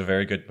 This was a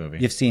very good movie.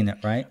 You've seen it,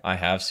 right? I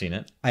have seen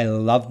it. I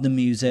love the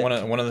music.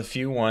 One of the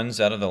few ones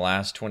out of the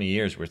last 20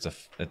 years where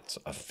it's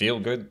a feel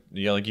good.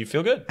 You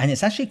feel good. And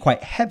it's actually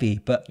quite heavy,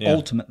 but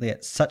ultimately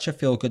it's such a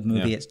feel good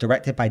movie. It's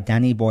directed by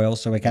Danny Boyle,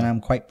 so again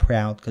I'm quite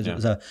proud because it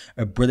was a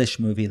British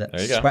movie that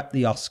swept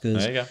the Oscars.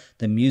 There you go.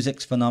 The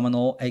music's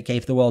phenomenal. It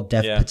gave the world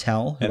Dev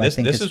Patel, who and I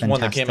think is fantastic. This is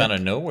one that came out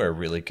of nowhere,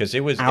 really, because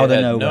it had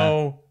nowhere.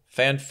 No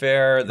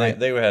fanfare.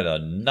 They had a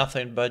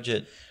nothing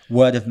budget.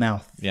 Word of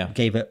mouth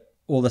gave it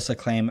all this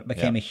acclaim. It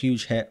became a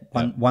huge hit.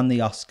 Won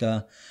the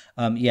Oscar.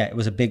 It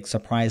was a big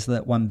surprise that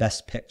it won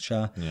Best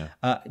Picture.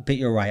 But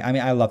you're right. I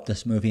mean, I love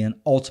this movie, and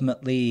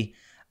ultimately,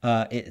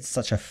 it's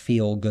such a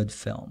feel-good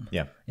film.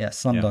 Yeah.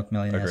 Slumdog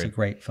Millionaire is a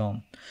great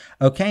film.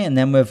 Okay, and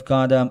then we've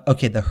got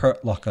The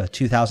Hurt Locker,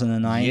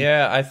 2009.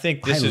 Yeah, I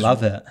think I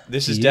love it.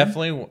 This is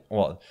definitely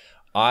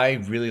I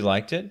really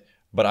liked it.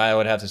 But I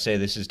would have to say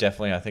this is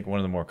definitely, I think, one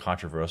of the more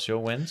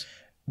controversial wins.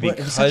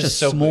 Because it's such a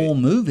small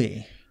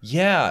movie.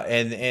 Yeah,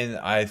 and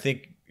I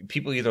think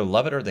people either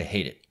love it or they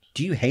hate it.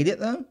 Do you hate it,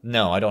 though?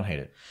 No, I don't hate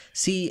it.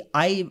 See,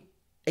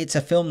 it's a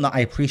film that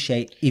I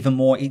appreciate even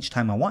more each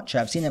time I watch it.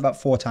 I've seen it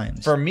about 4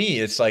 times. For me,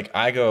 it's like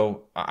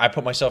I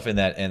put myself in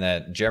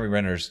that Jeremy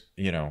Renner's,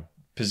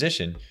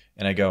 position,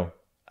 and I go,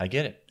 I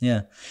get it.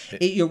 Yeah,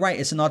 you're right.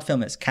 It's an odd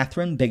film. It's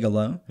Catherine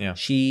Bigelow. Yeah.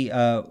 She,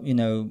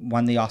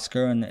 won the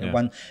Oscar and it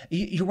won.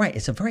 You're right.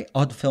 It's a very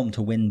odd film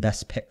to win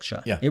Best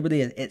Picture. Yeah. It really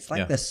is. It's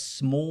like this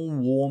small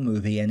war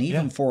movie, and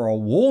even for a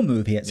war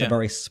movie, it's a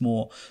very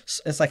small.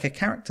 It's like a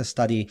character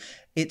study.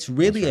 It's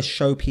really a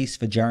showpiece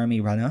for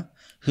Jeremy Renner,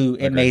 who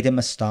it made him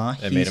a star.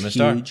 He's made him a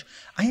huge. star.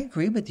 I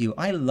agree with you.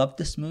 I love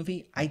this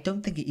movie. I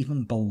don't think it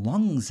even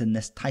belongs in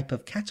this type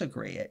of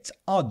category. It's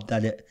odd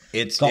that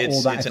It's got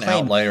all that it's an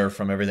acclaim. outlier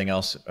from everything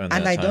else. And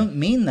I don't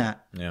mean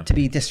that to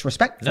be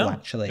disrespectful,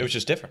 actually. It was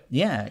just different.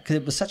 Yeah, because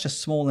it was such a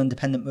small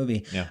independent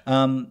movie. Yeah.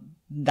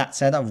 That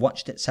said, I've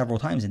watched it several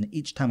times, and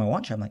each time I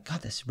watch it, I'm like,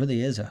 God, this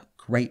really is a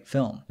great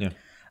film. Yeah.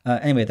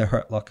 Anyway, The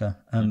Hurt Locker,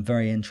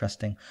 very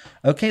interesting.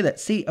 Okay,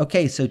 let's see.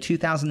 Okay, so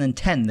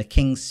 2010, The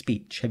King's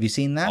Speech. Have you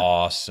seen that?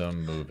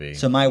 Awesome movie.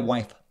 So my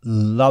wife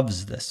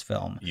loves this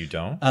film. You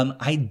don't?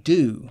 I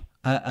do.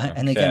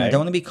 And again, I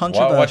don't want to be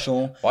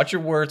controversial. Watch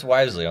your words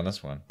wisely on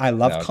this one. I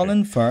love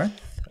Colin Firth.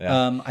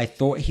 Yeah. I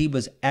thought he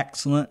was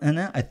excellent in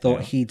it. I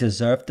thought he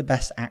deserved the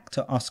Best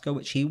Actor Oscar,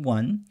 which he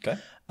won. Okay.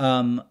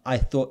 I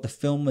thought the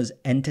film was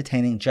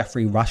entertaining.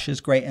 Jeffrey Rush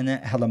is great in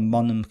it. Helen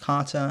Bonham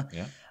Carter.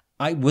 Yeah.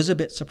 I was a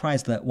bit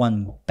surprised that it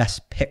won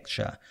Best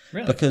Picture.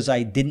 Really? Because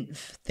I didn't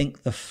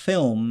think the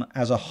film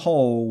as a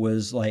whole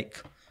was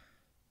like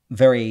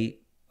very,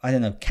 I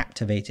don't know,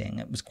 captivating.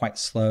 It was quite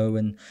slow.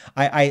 And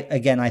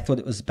I thought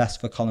it was best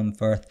for Colin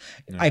Firth.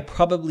 Yeah. I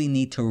probably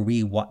need to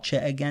rewatch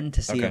it again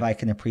to see if I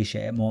can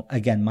appreciate it more.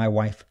 Again, my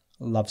wife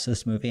loves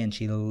this movie and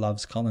she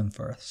loves Colin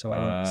Firth, so I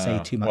won't say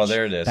too much. Well,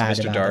 there it is,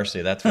 Mr.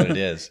 Darcy. That's what it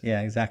is.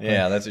 Yeah, exactly.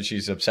 Yeah, that's what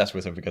she's obsessed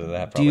with him because of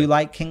that. Probably. Do you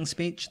like King's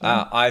Speech?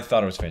 I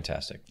thought it was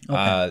fantastic.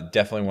 Okay.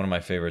 Definitely one of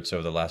my favorites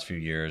over the last few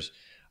years.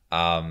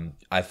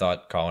 I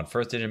thought Colin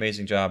Firth did an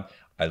amazing job.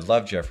 I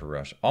love Jeffrey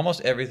Rush.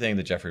 Almost everything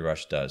that Jeffrey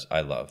Rush does,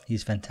 I love.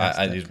 He's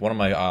fantastic. He's one of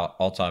my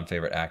all-time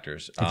favorite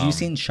actors. Have you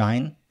seen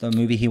Shine, the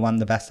movie he won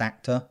the Best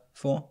Actor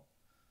for?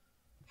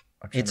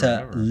 It's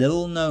a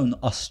little-known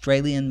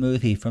Australian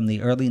movie from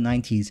the early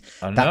 90s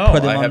that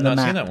put him on the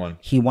map. Seen that one.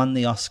 He won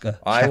the Oscar.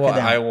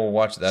 I will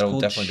watch that. That'll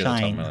definitely get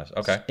on my list.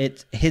 Okay.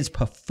 His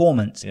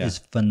performance is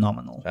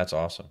phenomenal. That's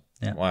awesome.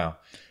 Yeah.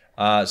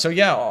 Wow. So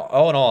yeah,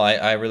 all in all,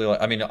 I really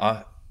like. I mean,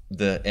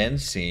 the end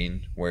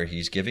scene where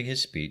he's giving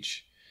his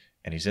speech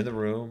and he's in the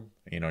room.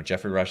 You know,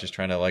 Jeffrey Rush is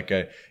trying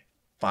to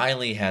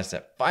finally has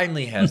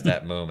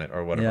that moment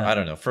or whatever. I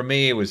don't know. For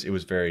me, it was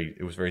very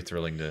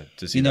thrilling to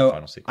see that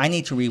final sequence. I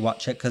need to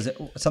rewatch it because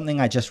something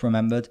I just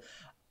remembered,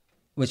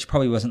 which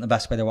probably wasn't the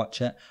best way to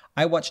watch it.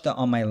 I watched it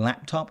on my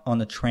laptop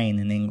on a train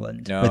in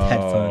England with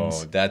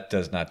headphones. That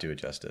does not do it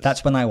justice.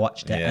 That's when I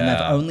watched it, and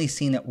I've only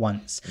seen it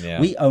once.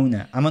 Yeah. We own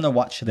it. I'm gonna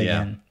watch it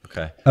again.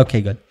 Okay. Okay,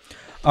 good.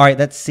 All right,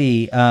 let's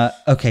see.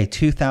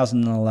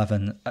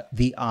 2011,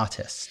 The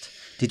Artist.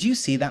 Did you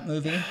see that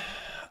movie?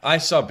 I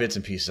saw bits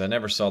and pieces. I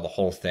never saw the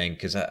whole thing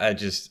because I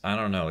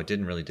don't know. It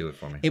didn't really do it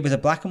for me. It was a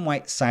black and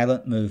white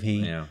silent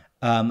movie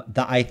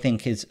that I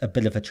think is a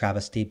bit of a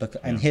travesty.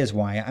 And here's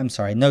why. I'm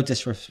sorry. No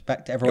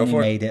disrespect to everyone who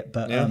made it,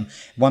 but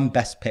won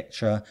Best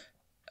Picture.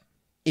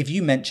 If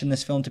you mention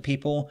this film to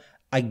people,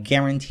 I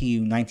guarantee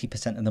you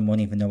 90% of them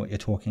won't even know what you're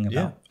talking about.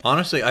 Yeah.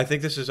 Honestly, I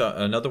think this is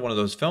another one of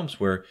those films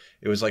where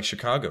it was like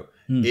Chicago.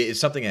 It's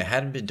something that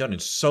hadn't been done in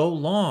so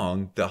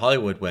long that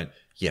Hollywood went,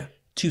 yeah.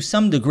 To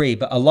some degree,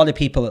 but a lot of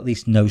people at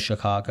least know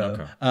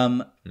Chicago.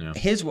 Okay.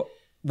 Here's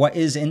what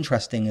is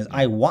interesting is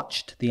I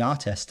watched The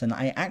Artist and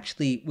I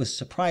actually was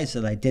surprised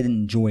that I did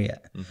enjoy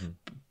it. Mm-hmm.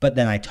 But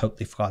then I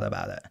totally forgot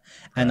about it.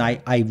 And I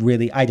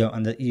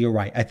don't you're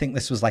right. I think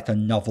this was like a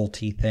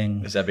novelty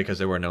thing. Is that because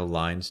there were no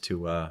lines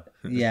to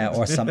yeah,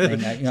 or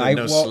something. I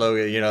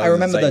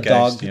remember the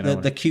dog,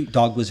 the cute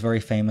dog was very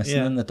famous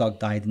and then the dog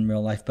died in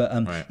real life. But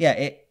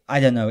I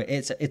don't know.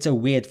 It's a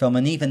weird film,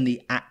 and even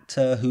the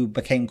actor who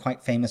became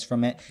quite famous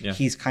from it,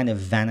 he's kind of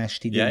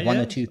vanished. He did one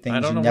or two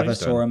things. You never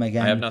saw him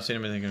again. I have not seen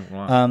him anything in a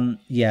while.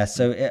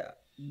 So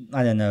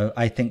I don't know.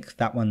 I think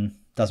that one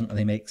doesn't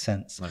really make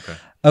sense.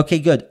 Okay,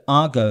 good.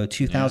 Argo,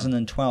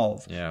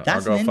 2012. Yeah.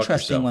 That's Argo, an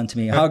interesting one to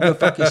me. Argo,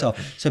 fuck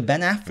yourself. So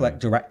Ben Affleck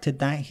directed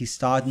that. He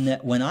starred in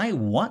it. When I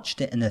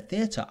watched it in the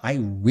theater, I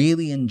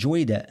really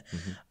enjoyed it.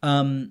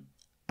 Mm-hmm.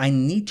 I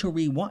need to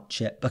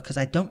rewatch it because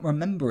I don't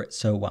remember it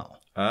so well.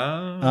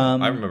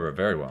 I remember it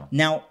very well.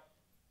 Now,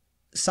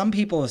 some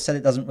people have said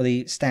it doesn't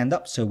really stand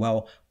up so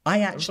well.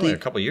 It was only a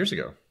couple of years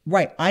ago.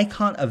 Right. I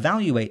can't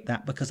evaluate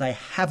that because I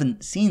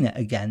haven't seen it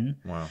again.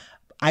 Wow.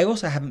 I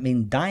also haven't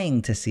been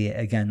dying to see it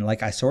again.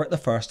 Like I saw it the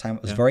first time.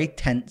 It was very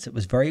tense. It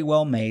was very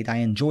well made. I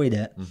enjoyed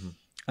it.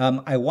 Mm-hmm.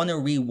 I want to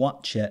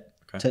rewatch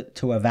it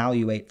to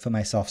evaluate for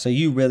myself. So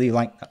you really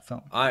like that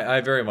film?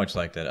 I very much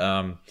liked it.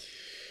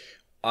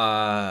 Ben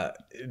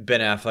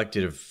Affleck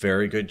did a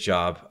very good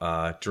job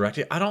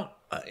directing.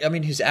 I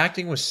mean, his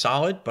acting was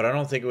solid, but I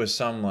don't think it was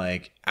some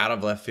like out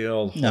of left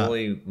field,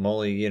 holy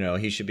moly,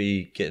 he should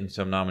be getting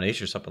some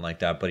nomination or something like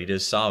that. But he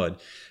did solid.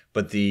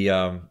 But the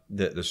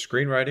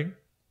screenwriting,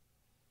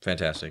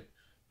 fantastic.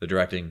 The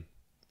directing,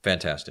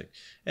 fantastic,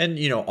 and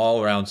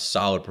all around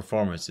solid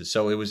performances.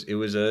 So it was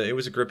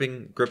a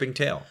gripping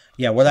tale.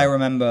 Yeah, what I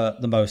remember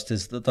the most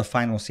is the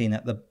final scene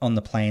on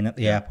the plane at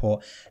the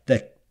airport.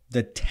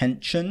 The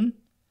tension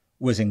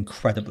was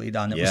incredibly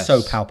done. It was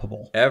so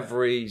palpable.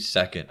 Every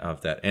second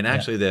of that. And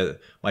actually,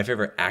 my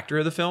favorite actor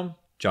of the film,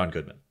 John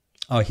Goodman.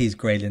 Oh, he's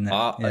great in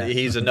that.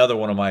 He's another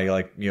one of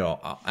my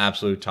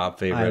absolute top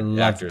favorite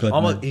actors.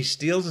 Goodman. He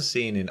steals a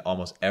scene in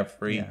almost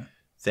every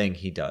thing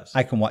he does.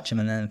 I can watch him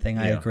in anything.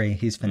 I agree.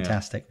 He's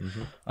fantastic.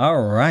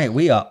 All right,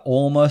 we are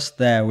almost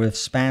there. We've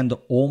spanned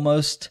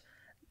almost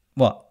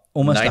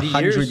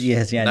 100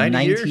 years. Yeah,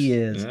 90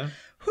 years. Yeah.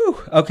 Whew.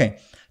 Okay.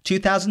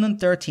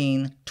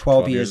 2013,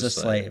 12 Years a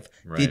Slave.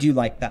 Right. Did you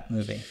like that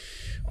movie?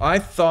 I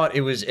thought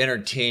it was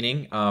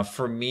entertaining.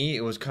 For me,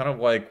 it was kind of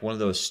like one of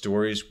those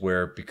stories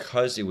where,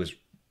 because it was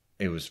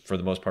for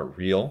the most part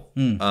real,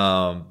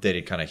 that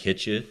it kind of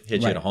hit you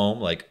at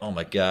home, like, oh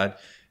my God,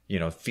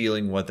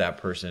 feeling what that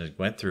person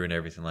went through and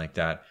everything like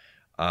that.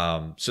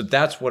 So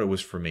that's what it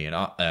was for me.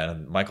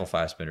 And Michael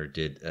Fassbender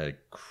did a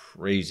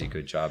crazy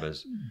good job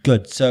as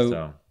good.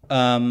 So.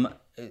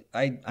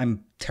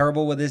 I'm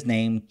terrible with his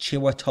name,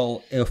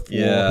 Chiwetel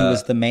Ejiofor, who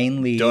was the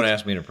main lead. Don't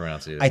ask me to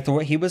pronounce it. I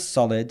thought he was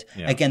solid.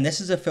 Yeah. Again, this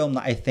is a film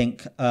that I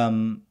think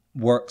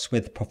works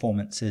with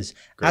performances.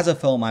 Great. As a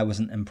film, I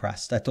wasn't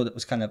impressed. I thought it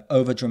was kind of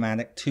over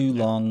dramatic, too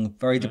long,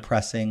 very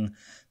depressing.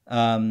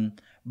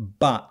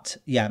 But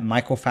yeah,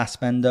 Michael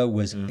Fassbender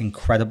was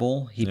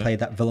incredible. He played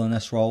that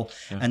villainous role,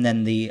 and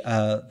then the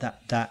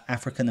that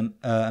African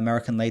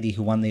American lady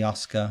who won the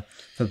Oscar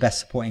for Best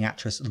Supporting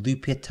Actress,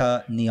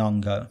 Lupita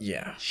Nyong'o.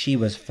 Yeah, she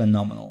was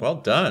phenomenal. Well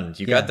done.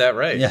 You got that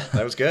right. Yeah,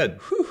 that was good.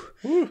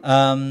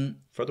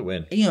 For the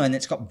win. And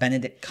it's got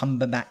Benedict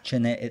Cumberbatch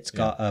in it. It's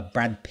got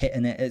Brad Pitt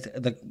in it.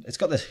 It's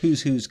got this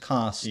who's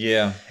cast.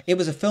 Yeah, it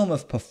was a film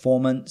of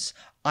performance.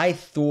 I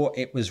thought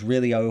it was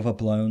really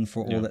overblown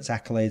for all its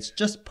accolades,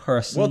 just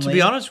personally. Well, to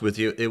be honest with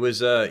you, it was,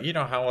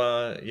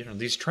 how,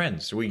 these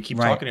trends, we keep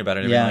talking about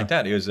it and everything like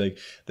that. It was like,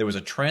 there was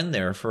a trend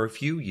there for a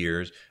few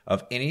years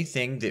of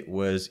anything that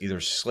was either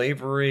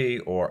slavery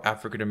or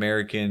African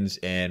Americans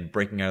and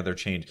breaking out of their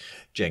chains.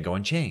 Django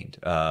Unchained,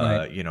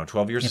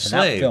 12 Years a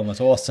Slave. That film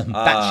was awesome.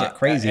 Batshit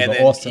crazy, and but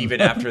then awesome. Even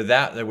after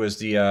that, there was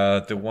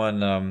the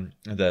one,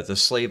 the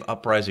slave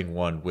uprising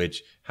one,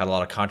 which had a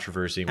lot of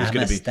controversy. It was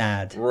going to be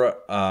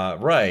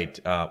right.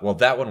 Well,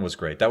 that one was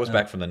great. That was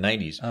back from the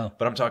 90s. Oh.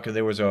 But I'm talking,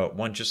 there was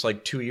one just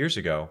like 2 years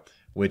ago,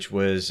 which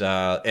was,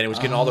 and it was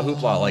getting all the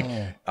hoopla. Like,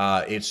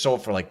 it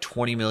sold for like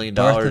 $20 million.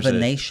 Birth of a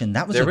Nation.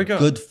 That was a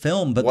good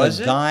film, but was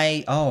the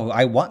guy,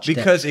 I watched it.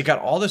 Because it got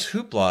all this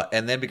hoopla,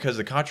 and then because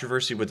of the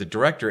controversy with the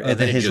director, and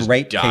then his it just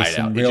rape died case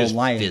out. in real just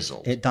life.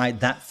 Fizzled. It died.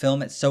 That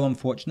film, it's so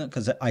unfortunate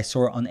because I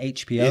saw it on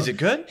HBO. Is it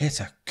good?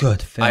 It's a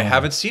good film. I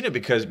haven't seen it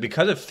because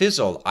it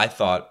fizzled. I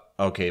thought,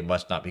 okay, it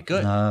must not be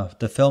good. No,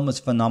 the film was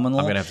phenomenal.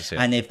 I'm going to have to see it.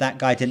 And if that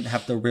guy didn't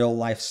have the real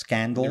life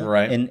scandal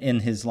in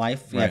his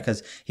life,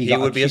 because he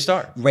would be a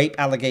star. Rape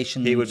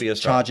allegations, he would be a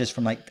star. Charges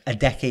from like a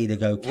decade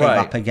ago came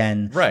up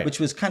again, which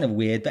was kind of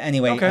weird. But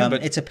anyway,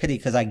 it's a pity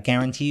because I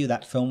guarantee you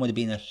that film would have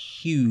been a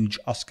huge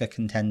Oscar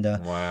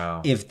contender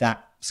if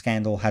that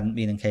scandal hadn't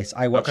been in case.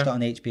 I watched it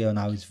on HBO and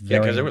I was very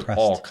because there was impressed.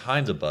 all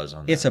kinds of buzz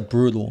on that. It's a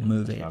brutal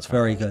movie. It's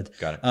very good.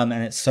 Got it. And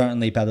it's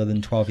certainly better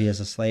than 12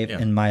 Years a Slave,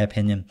 in my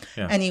opinion.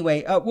 Yeah.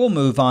 Anyway, we'll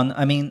move on.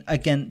 I mean,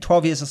 again,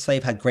 12 Years a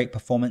Slave had great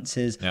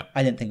performances. Yeah.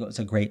 I didn't think it was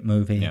a great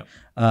movie. Yeah.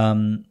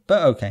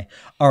 But okay.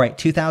 All right,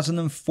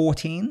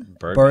 2014,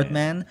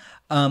 Birdman.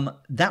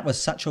 That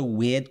was such a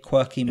weird,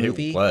 quirky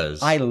movie. It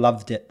was. I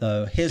loved it,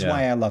 though. Here's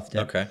why I loved it.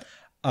 Okay.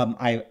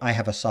 I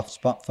have a soft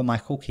spot for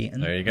Michael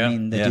Keaton. There you go. I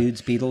mean, the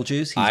dude's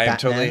Beetlejuice. He's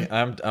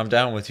Batman. I'm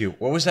down with you.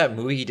 What was that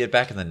movie he did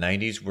back in the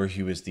 90s where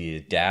he was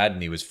the dad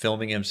and he was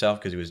filming himself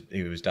because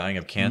he was dying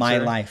of cancer? My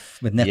Life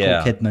with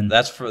Nicole Kidman.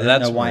 I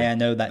don't know why I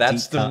know that.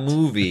 That's the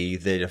movie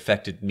that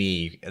affected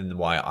me and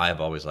why I've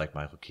always liked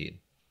Michael Keaton.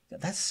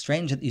 That's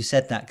strange that you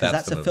said that because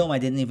that's a film I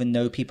didn't even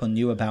know people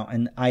knew about,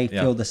 and I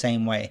feel the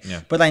same way.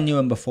 Yeah. But I knew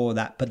him before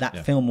that. But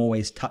that film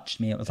always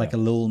touched me. It was like a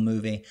little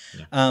movie.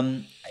 Yeah.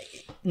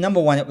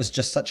 Number one, it was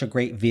just such a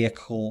great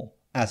vehicle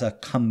as a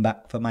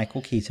comeback for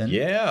Michael Keaton.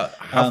 Yeah.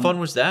 How fun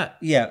was that?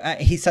 Yeah.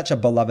 He's such a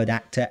beloved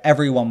actor.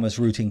 Everyone was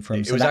rooting for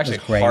him. It was actually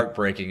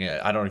heartbreaking.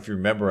 I don't know if you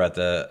remember at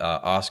the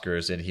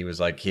Oscars, and he was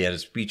like, he had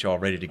his speech all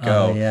ready to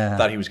go.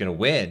 Thought he was going to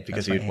win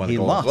because he had won the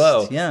Golden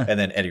Globe. Yeah. And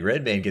then Eddie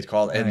Redmayne gets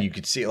called, and you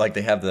could see, like,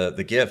 they have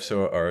the GIFs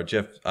or a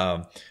GIF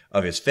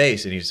of his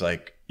face, and he's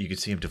like, you could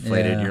see him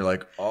deflated, and you're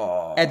like,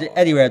 oh.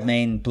 Eddie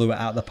Redmayne blew it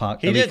out of the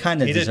park. He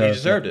kind of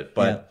deserved it,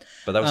 but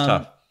that was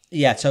tough.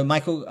 Yeah, so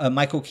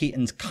Michael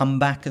Keaton's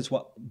comeback is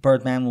what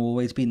Birdman will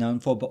always be known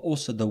for, but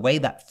also the way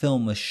that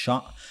film was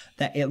shot,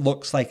 that it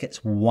looks like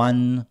it's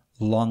one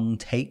long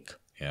take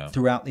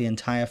throughout the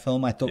entire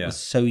film. I thought Yeah. was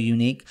so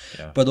unique.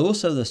 Yeah. But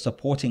also the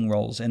supporting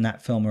roles in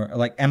that film are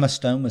like Emma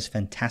Stone was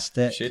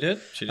fantastic. She did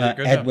a good job.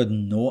 Edward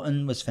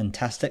Norton was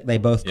fantastic. They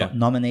both got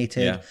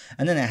nominated. Yeah.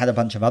 And then it had a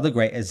bunch of other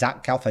great.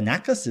 Zach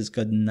Galifianakis is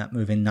good in that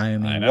movie.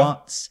 Naomi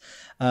Watts.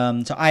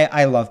 So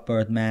I love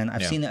Birdman.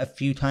 I've seen it a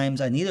few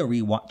times. I need to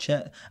rewatch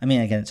it. I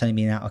mean, again, it's only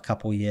been out a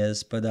couple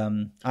years, but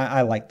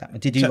I like that.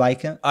 Did you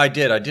like it? I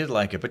did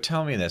like it. But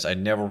tell me this, I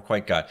never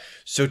quite got.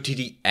 So did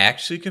he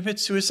actually commit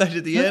suicide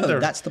at the end? No, Or?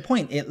 that's the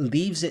point. It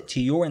leaves it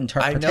to your I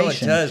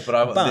interpretation. know it does,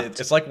 but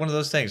it's like one of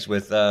those things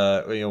with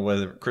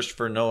with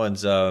Christopher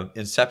Nolan's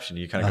Inception.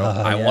 You kind of go,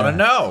 I want to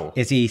know.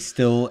 Is he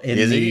still in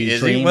Is the he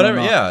dream? whatever?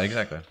 Or not? Yeah,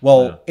 exactly.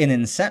 Well, in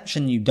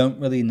Inception, you don't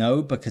really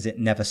know because it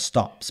never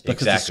stops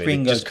because the Exactly.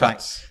 screen It goes just back.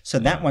 cuts. So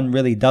that one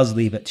really does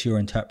leave it to your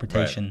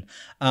interpretation.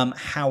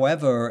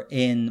 However,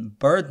 in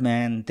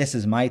Birdman, this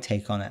is my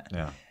take on it.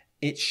 Yeah.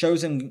 It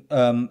shows him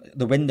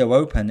the window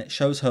open. It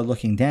shows her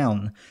looking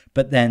down.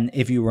 But then,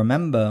 if you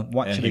remember,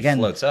 watch And it he again.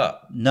 floats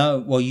up. No,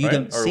 well, you Right?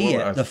 don't Or see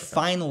what- it. The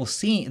final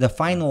scene, the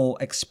final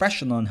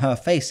expression on her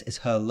face is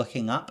her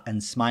looking up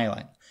and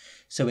smiling.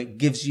 So it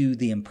gives you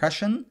the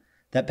impression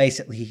that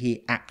basically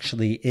he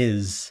actually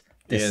is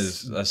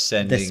Is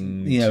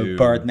ascending to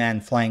Birdman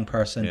flying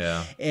person.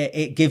 Yeah.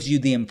 It gives you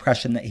the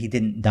impression that he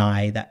didn't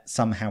die, that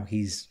somehow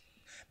he's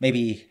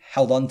maybe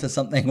held on to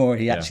something or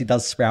he actually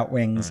does sprout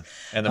wings.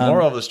 And the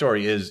moral of the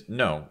story is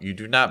no, you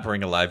do not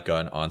bring a live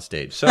gun on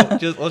stage. So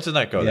let's just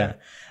not go there.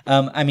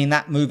 I mean,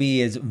 that movie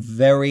is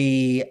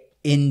very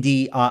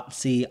indie,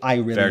 artsy. I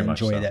really Very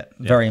much enjoyed so. it.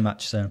 Very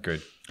much so.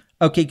 Good.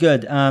 Okay,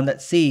 good.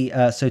 Let's see.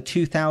 So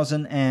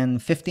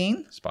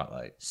 2015?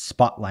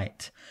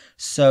 Spotlight.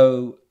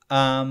 So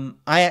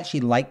I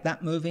actually like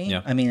that movie.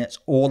 Yeah. I mean, it's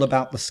all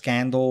about the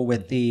scandal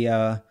with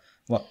the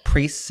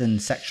priests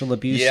and sexual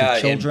abuse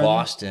of children in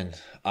Boston, which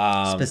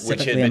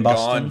Specifically had in been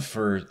Boston? gone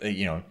for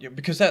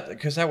because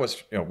that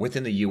was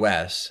within the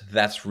U.S.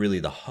 That's really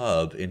the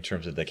hub in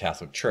terms of the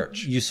Catholic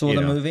Church. You saw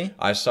the movie?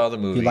 I saw the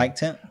movie. You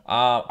liked it?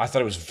 I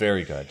thought it was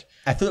very good.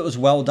 I thought it was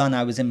well done.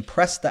 I was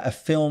impressed that a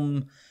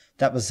film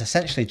that was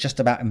essentially just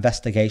about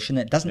investigation.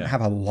 It doesn't have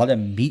a lot of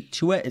meat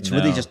to it. It's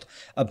really No. just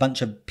a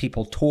bunch of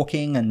people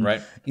talking and,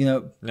 Right.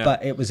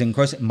 but it was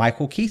engrossing.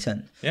 Michael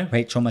Keaton, Yeah.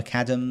 Rachel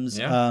McAdams.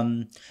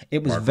 Yeah.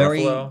 It was Mark very,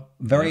 Ruffalo.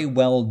 very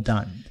well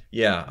done.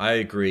 Yeah, I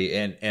agree,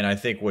 and I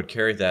think what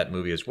carried that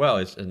movie as well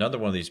is another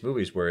one of these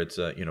movies where it's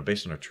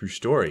based on a true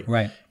story,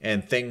 Right.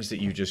 And things that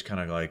you just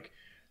kind of like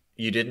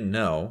you didn't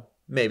know.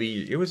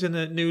 Maybe it was in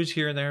the news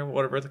here and there,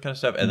 whatever the kind of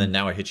stuff, and then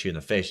now it hits you in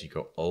the face. You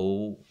go,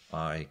 "Oh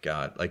my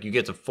god!" Like you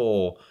get the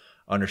full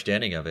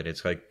understanding of it.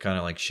 It's like kind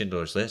of like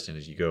Schindler's List, and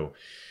as you go,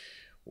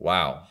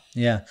 "Wow."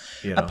 Yeah.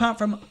 You know. Apart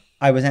from,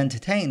 I was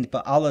entertained,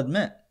 but I'll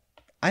admit,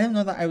 I don't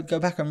know that I would go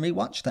back and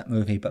rewatch that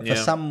movie. But for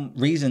Yeah. some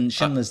reason,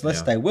 Schindler's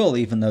List, yeah. I will,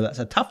 even though that's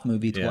a tough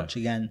movie to Yeah. watch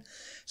again.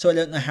 So I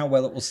don't know how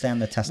well it will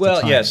stand the test of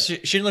Well, time. yes,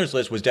 Schindler's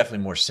List was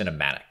definitely more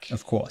cinematic.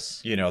 Of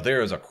course.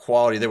 There was a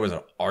quality, there was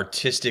an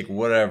artistic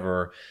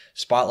whatever.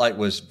 Spotlight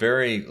was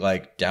very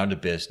like down to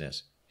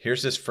business.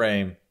 Here's this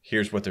frame.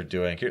 Here's what they're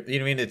doing. Here, you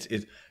know what I mean? It's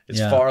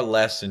Yeah. far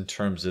less in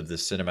terms of the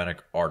cinematic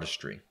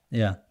artistry.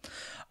 Yeah.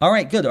 All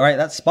right, good. All right,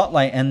 that's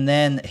Spotlight. And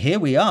then here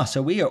we are.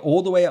 So we are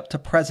all the way up to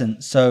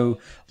present. So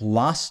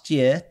last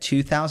year,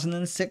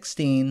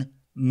 2016,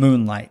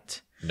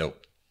 Moonlight. Nope,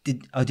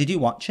 Did you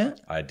watch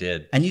it? I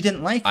did. And you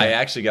didn't like it? I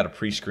actually got a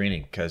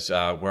pre-screening because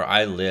where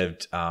I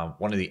lived,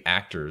 one of the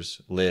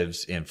actors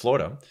lives in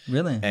Florida.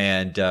 Really?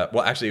 And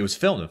well, actually, it was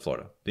filmed in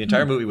Florida. The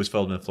entire movie was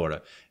filmed in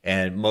Florida,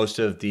 and most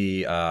of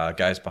the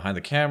guys behind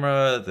the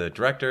camera, the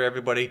director,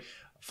 everybody,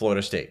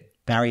 Florida State.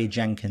 Barry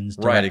Jenkins.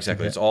 Right, directed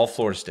exactly. it. It's all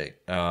Florida State.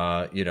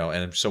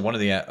 And so one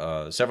of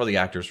the several of the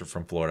actors were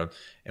from Florida,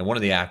 and one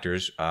of the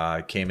actors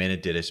came in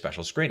and did a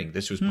special screening.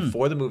 This was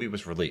before the movie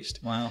was released.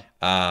 Wow.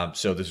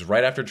 So this is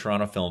right after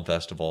Toronto Film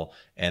Festival,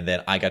 and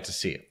then I got to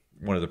see it,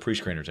 one of the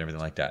pre-screeners and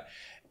everything like that,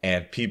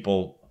 and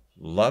people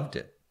loved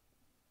it.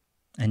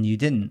 And you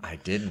didn't. I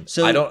didn't.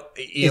 So I don't.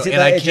 Is it and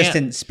that I it just can't-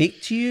 didn't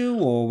speak to you,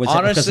 or was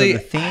Honestly, it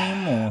because of the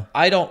theme? Or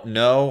I don't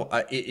know.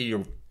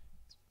 You're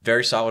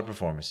very solid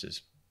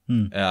performances.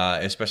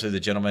 Especially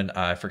the gentleman,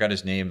 I forgot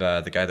his name,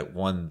 the guy that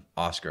won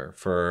Oscar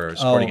for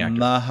supporting actor.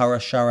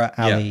 Mahershala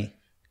Ali. Yeah,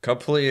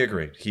 completely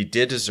agree. He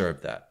did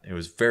deserve that. It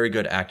was very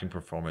good acting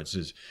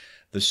performances.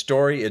 The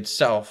story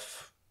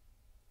itself,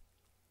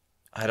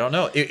 I don't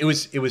know. It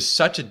was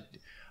such a.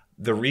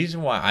 The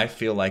reason why I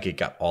feel like it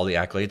got all the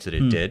accolades that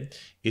it did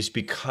is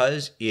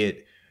because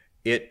it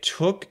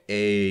took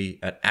an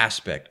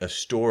aspect, a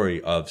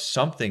story of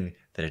something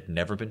that had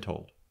never been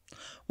told.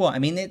 Well, I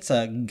mean, it's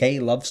a gay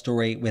love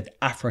story with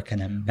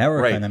African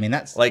American. Right. I mean,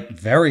 that's Like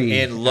very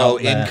in low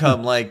out there.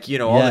 income, like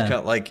all Yeah.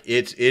 the like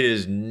it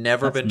has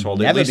never been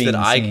told, at never least that been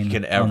I seen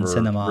can on ever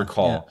cinema.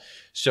 recall. Yeah.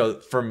 So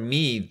for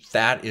me,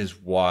 that is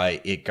why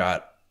it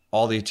got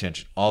all the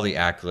attention, all the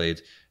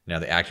accolades. Now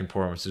the acting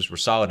performances were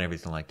solid and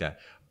everything like that.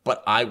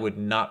 But I would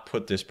not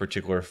put this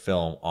particular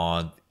film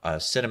on a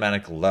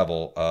cinematic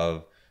level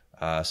of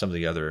some of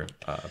the other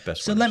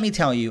best. So winners. let me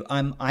tell you,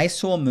 I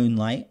saw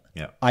Moonlight.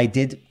 Yeah. I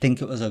did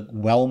think it was a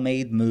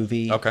well-made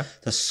movie. Okay.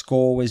 The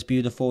score was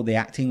beautiful. The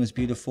acting was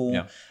beautiful.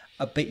 Yeah.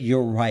 But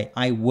you're right.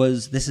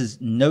 This is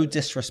no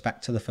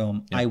disrespect to the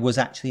film. I was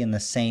actually in the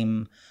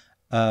same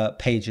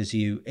page as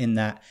you in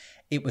that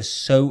it was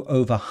so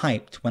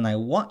overhyped. When I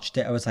watched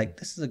it, I was like,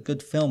 this is a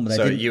good film. But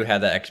So I didn't, you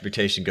had that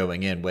expectation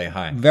going in way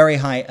high. very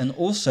high. And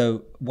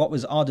also, what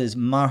was odd is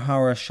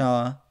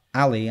Mahershala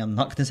Ali, I'm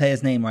not going to say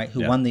his name right,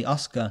 who won the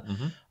Oscar.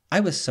 I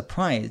was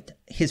surprised.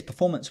 His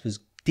performance was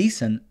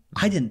decent.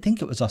 I didn't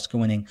think it was Oscar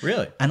winning.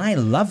 Really? And I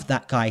love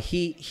that guy.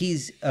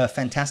 He's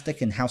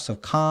fantastic in House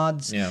of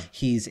Cards. Yeah.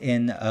 He's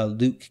in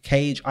Luke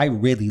Cage. I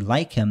really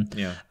like him.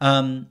 Yeah.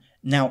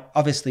 Now,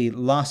 obviously,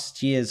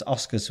 last year's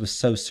Oscars was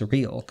so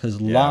surreal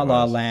because Yeah, La it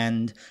La was.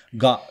 Land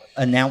got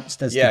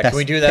announced as the Yeah, best can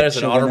we do that as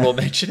an picture honorable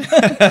winner, mention?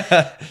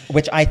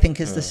 which I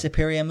think is the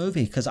superior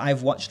movie because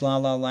I've watched La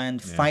La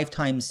Land 5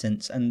 times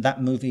since, and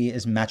that movie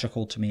is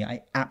magical to me.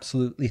 I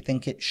absolutely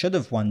think it should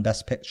have won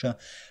Best Picture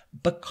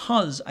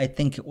because I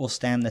think it will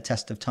stand the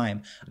test of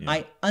time.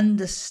 I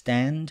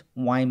understand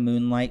why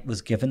Moonlight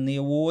was given the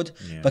award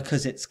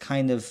because it's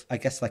kind of, I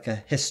guess, like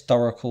a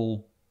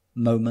historical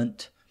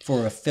moment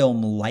for a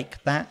film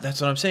like that. That's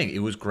what I'm saying.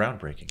 It was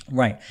groundbreaking.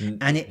 Right.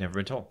 And it Never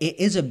been told. it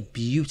is a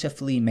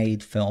beautifully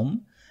made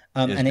film.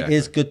 And it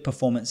is good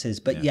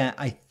performances. But yeah,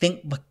 I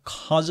think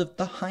because of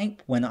the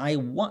hype, when I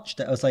watched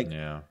it, I was like,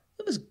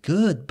 it was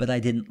good, but I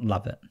didn't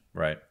love it.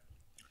 Right.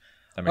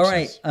 That makes All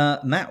right,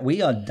 sense. Matt,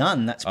 we are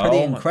done. That's pretty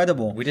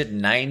incredible. We did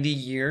 90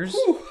 years.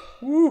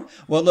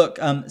 Well, look,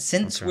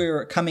 since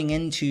we're coming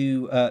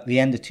into the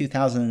end of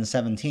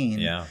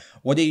 2017,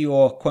 what are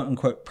your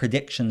quote-unquote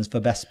predictions for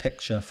Best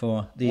Picture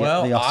for the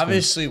Oscars?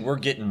 Obviously, we're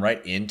getting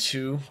right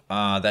into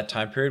that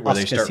time period where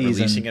they Oscar start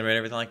season. releasing it and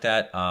everything like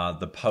that.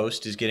 The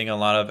Post is getting a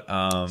lot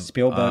of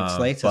Spielberg's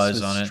latest buzz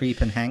with on it. Streep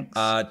and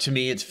Hanks. To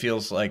me, it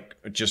feels like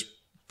just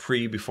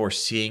before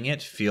seeing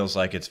it, feels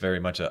like it's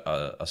very much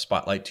a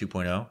Spotlight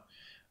 2.0.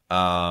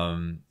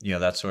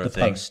 That sort of the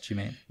thing. Post, you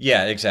mean?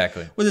 Yeah,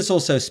 exactly. Well, it's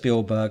also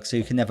Spielberg, so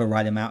you can never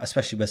write him out,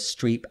 especially with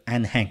Streep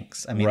and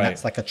Hanks. I mean,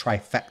 that's like a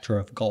trifecta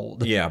of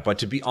gold. Yeah, but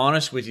to be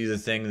honest with you, the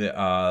thing that,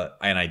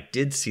 and I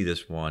did see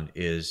this one,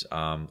 is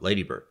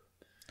Lady Bird.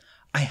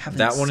 I haven't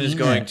That one is seen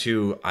going it.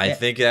 to, I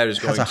think that is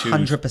going has to.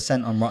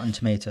 100% on Rotten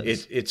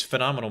Tomatoes. It's a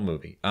phenomenal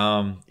movie.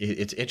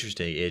 It's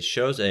interesting. It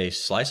shows a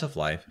slice of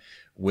life,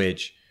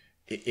 which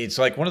it's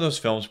like one of those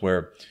films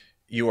where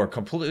you are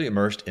completely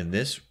immersed in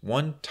this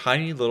one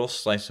tiny little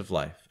slice of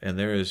life, and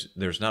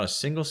there's not a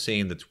single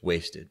scene that's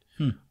wasted.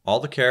 All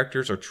the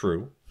characters are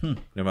true,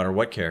 no matter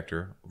what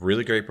character.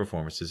 Really great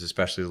performances,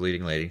 especially the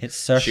leading lady. It's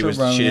Saoirse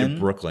Ronan. She did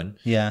Brooklyn.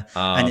 Yeah,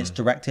 and it's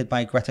directed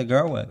by Greta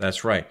Gerwig.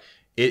 That's right.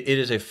 It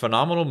is a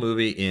phenomenal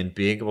movie in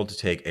being able to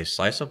take a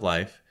slice of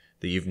life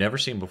that you've never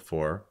seen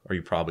before, or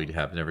you probably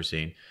have never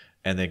seen,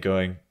 and then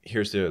going,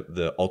 here's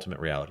the ultimate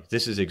reality.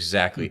 This is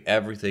exactly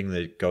everything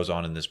that goes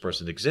on in this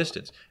person's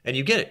existence. And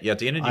you get it. At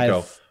the end, you go,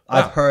 wow,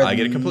 I've heard I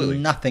get it completely.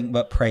 nothing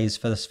but praise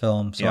for this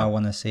film, so I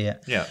want to see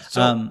it. Yeah.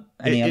 So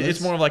any others?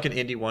 it's more like an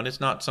indie one.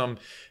 It's not some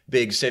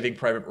big Saving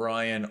Private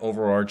Ryan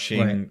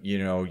overarching,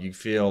 you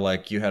feel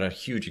like you had a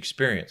huge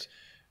experience.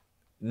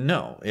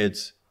 No,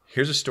 it's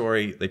here's a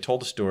story. They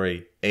told a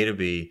story, A to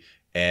B,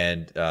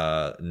 and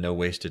no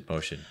wasted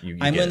motion.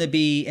 I'm going to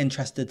be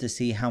interested to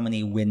see how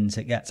many wins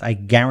it gets. I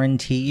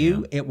guarantee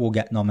you it will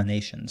get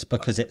nominations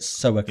because it's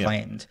so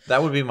acclaimed.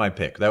 That would be my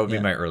pick. That would be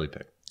my early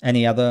pick.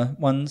 Any other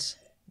ones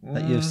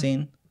that you've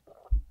seen?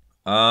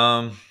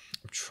 I'm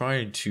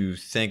trying to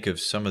think of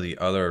some of the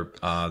other.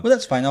 Well,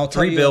 that's fine. I'll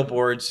tell you. Three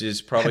Billboards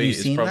is probably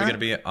that? going to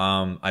be.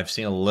 I've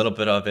seen a little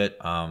bit of it.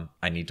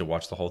 I need to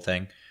watch the whole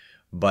thing,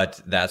 but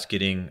that's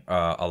getting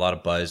a lot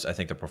of buzz. I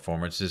think the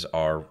performances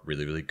are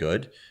really, really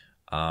good.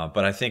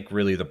 But I think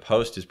really the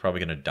Post is probably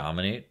going to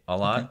dominate a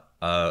lot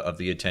of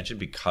the attention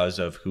because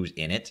of who's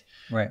in it.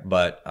 Right.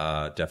 But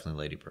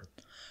definitely Lady Bird.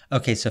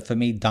 Okay, so for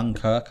me,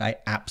 Dunkirk, I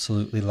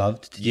absolutely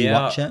loved. Did you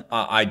watch it?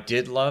 I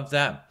did love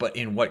that, but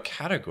in what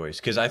categories?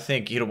 Because I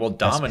think it will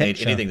dominate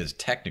Picture. anything that's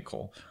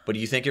technical. But do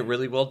you think it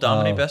really will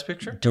dominate Best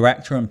Picture?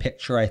 Director and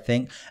picture, I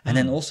think. And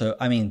then also,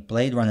 I mean,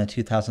 Blade Runner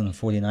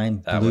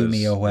 2049 blew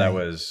me away. That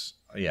was,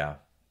 yeah.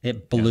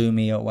 It blew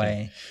me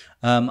away.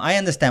 I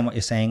understand what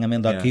you're saying. I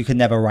mean, look, you could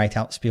never write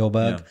out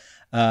Spielberg.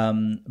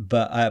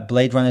 But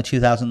Blade Runner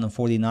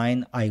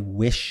 2049, I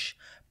wish,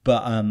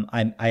 but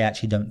I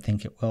actually don't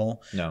think it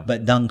will. No.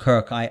 But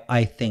Dunkirk,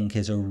 I think,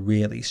 is a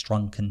really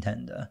strong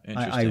contender.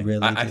 I really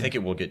do. I think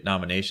it will get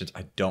nominations.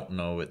 I don't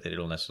know that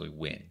it'll necessarily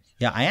win.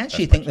 Yeah, I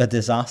actually think The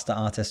Disaster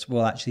Artist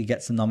will actually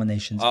get some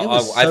nominations. It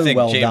was so I think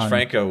well James done.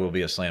 Franco will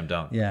be a slam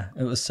dunk. Yeah,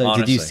 it was so.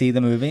 Honestly. Did you see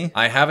the movie?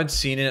 I haven't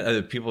seen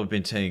it. People have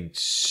been saying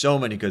so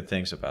many good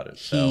things about it.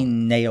 So. He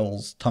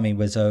nails Tommy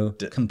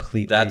Wiseau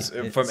completely. That's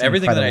It's from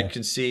everything that I incredible.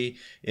 can see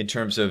in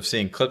terms of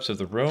seeing clips of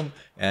the room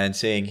and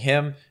seeing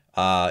him.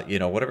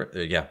 Whatever.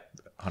 Yeah,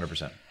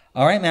 100%.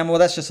 All right, man. Well,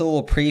 that's just a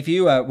little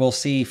preview. We'll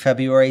see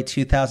February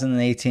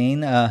 2018.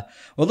 Well,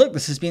 look,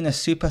 this has been a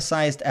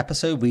supersized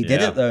episode. We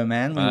did it, though,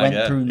 man. We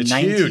went through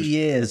 90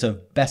 years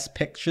of Best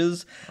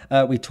Pictures.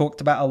 We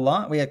talked about a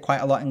lot. We had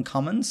quite a lot in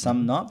common,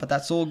 some not, but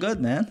that's all good,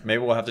 man.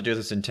 Maybe we'll have to do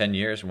this in 10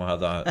 years and we'll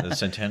have the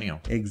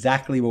centennial.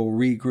 Exactly. We'll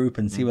regroup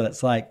and see what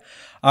it's like.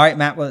 All right,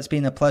 Matt. Well, it's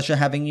been a pleasure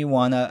having you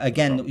on.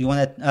 Again, you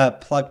want to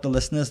plug the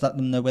listeners, let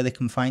them know where they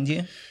can find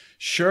you?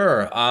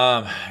 Sure.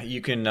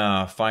 You can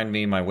find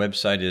me. My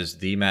website is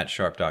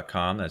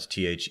themattssharp.com. That's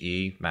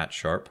THE,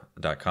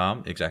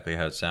 mattsharp.com, exactly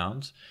how it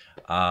sounds.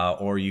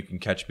 Or you can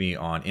catch me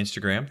on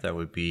Instagram. That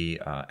would be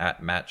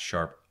at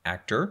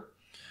mattsharpactor.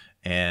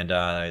 And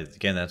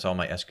again, that's all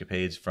my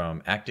escapades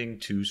from acting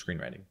to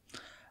screenwriting.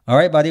 All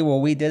right, buddy.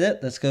 Well, we did it.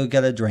 Let's go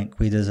get a drink.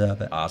 We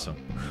deserve it. Awesome.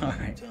 All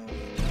right.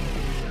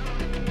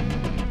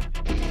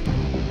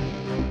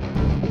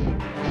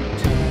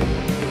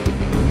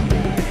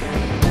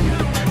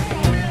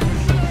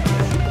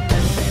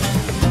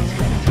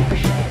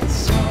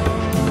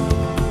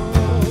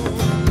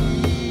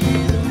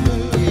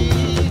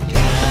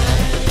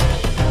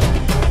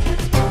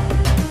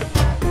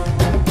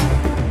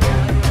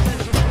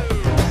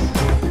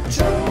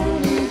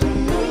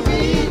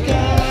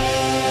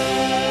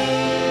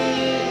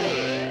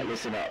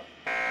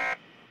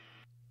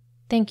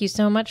 Thank you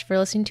so much for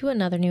listening to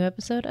another new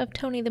episode of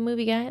Tony the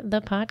Movie Guy, the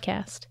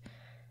podcast.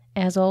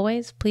 As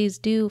always, please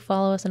do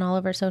follow us on all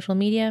of our social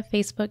media,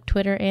 Facebook,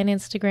 Twitter, and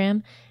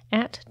Instagram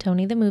at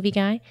Tony the Movie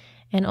Guy.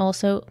 And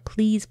also,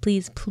 please,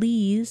 please,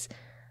 please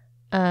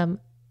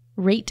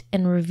rate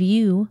and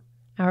review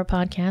our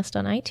podcast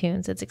on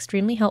iTunes. It's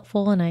extremely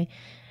helpful, and I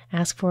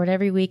ask for it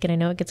every week, and I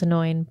know it gets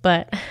annoying,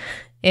 but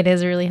it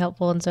is really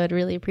helpful, and so I'd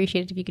really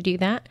appreciate it if you could do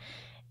that.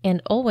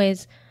 And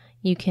always,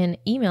 you can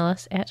email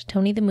us at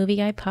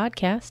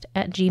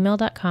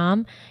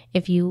tonythemovieguypodcast@gmail.com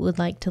if you would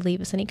like to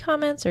leave us any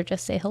comments or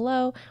just say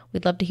hello.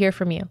 We'd love to hear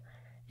from you.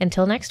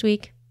 Until next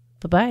week,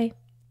 bye-bye.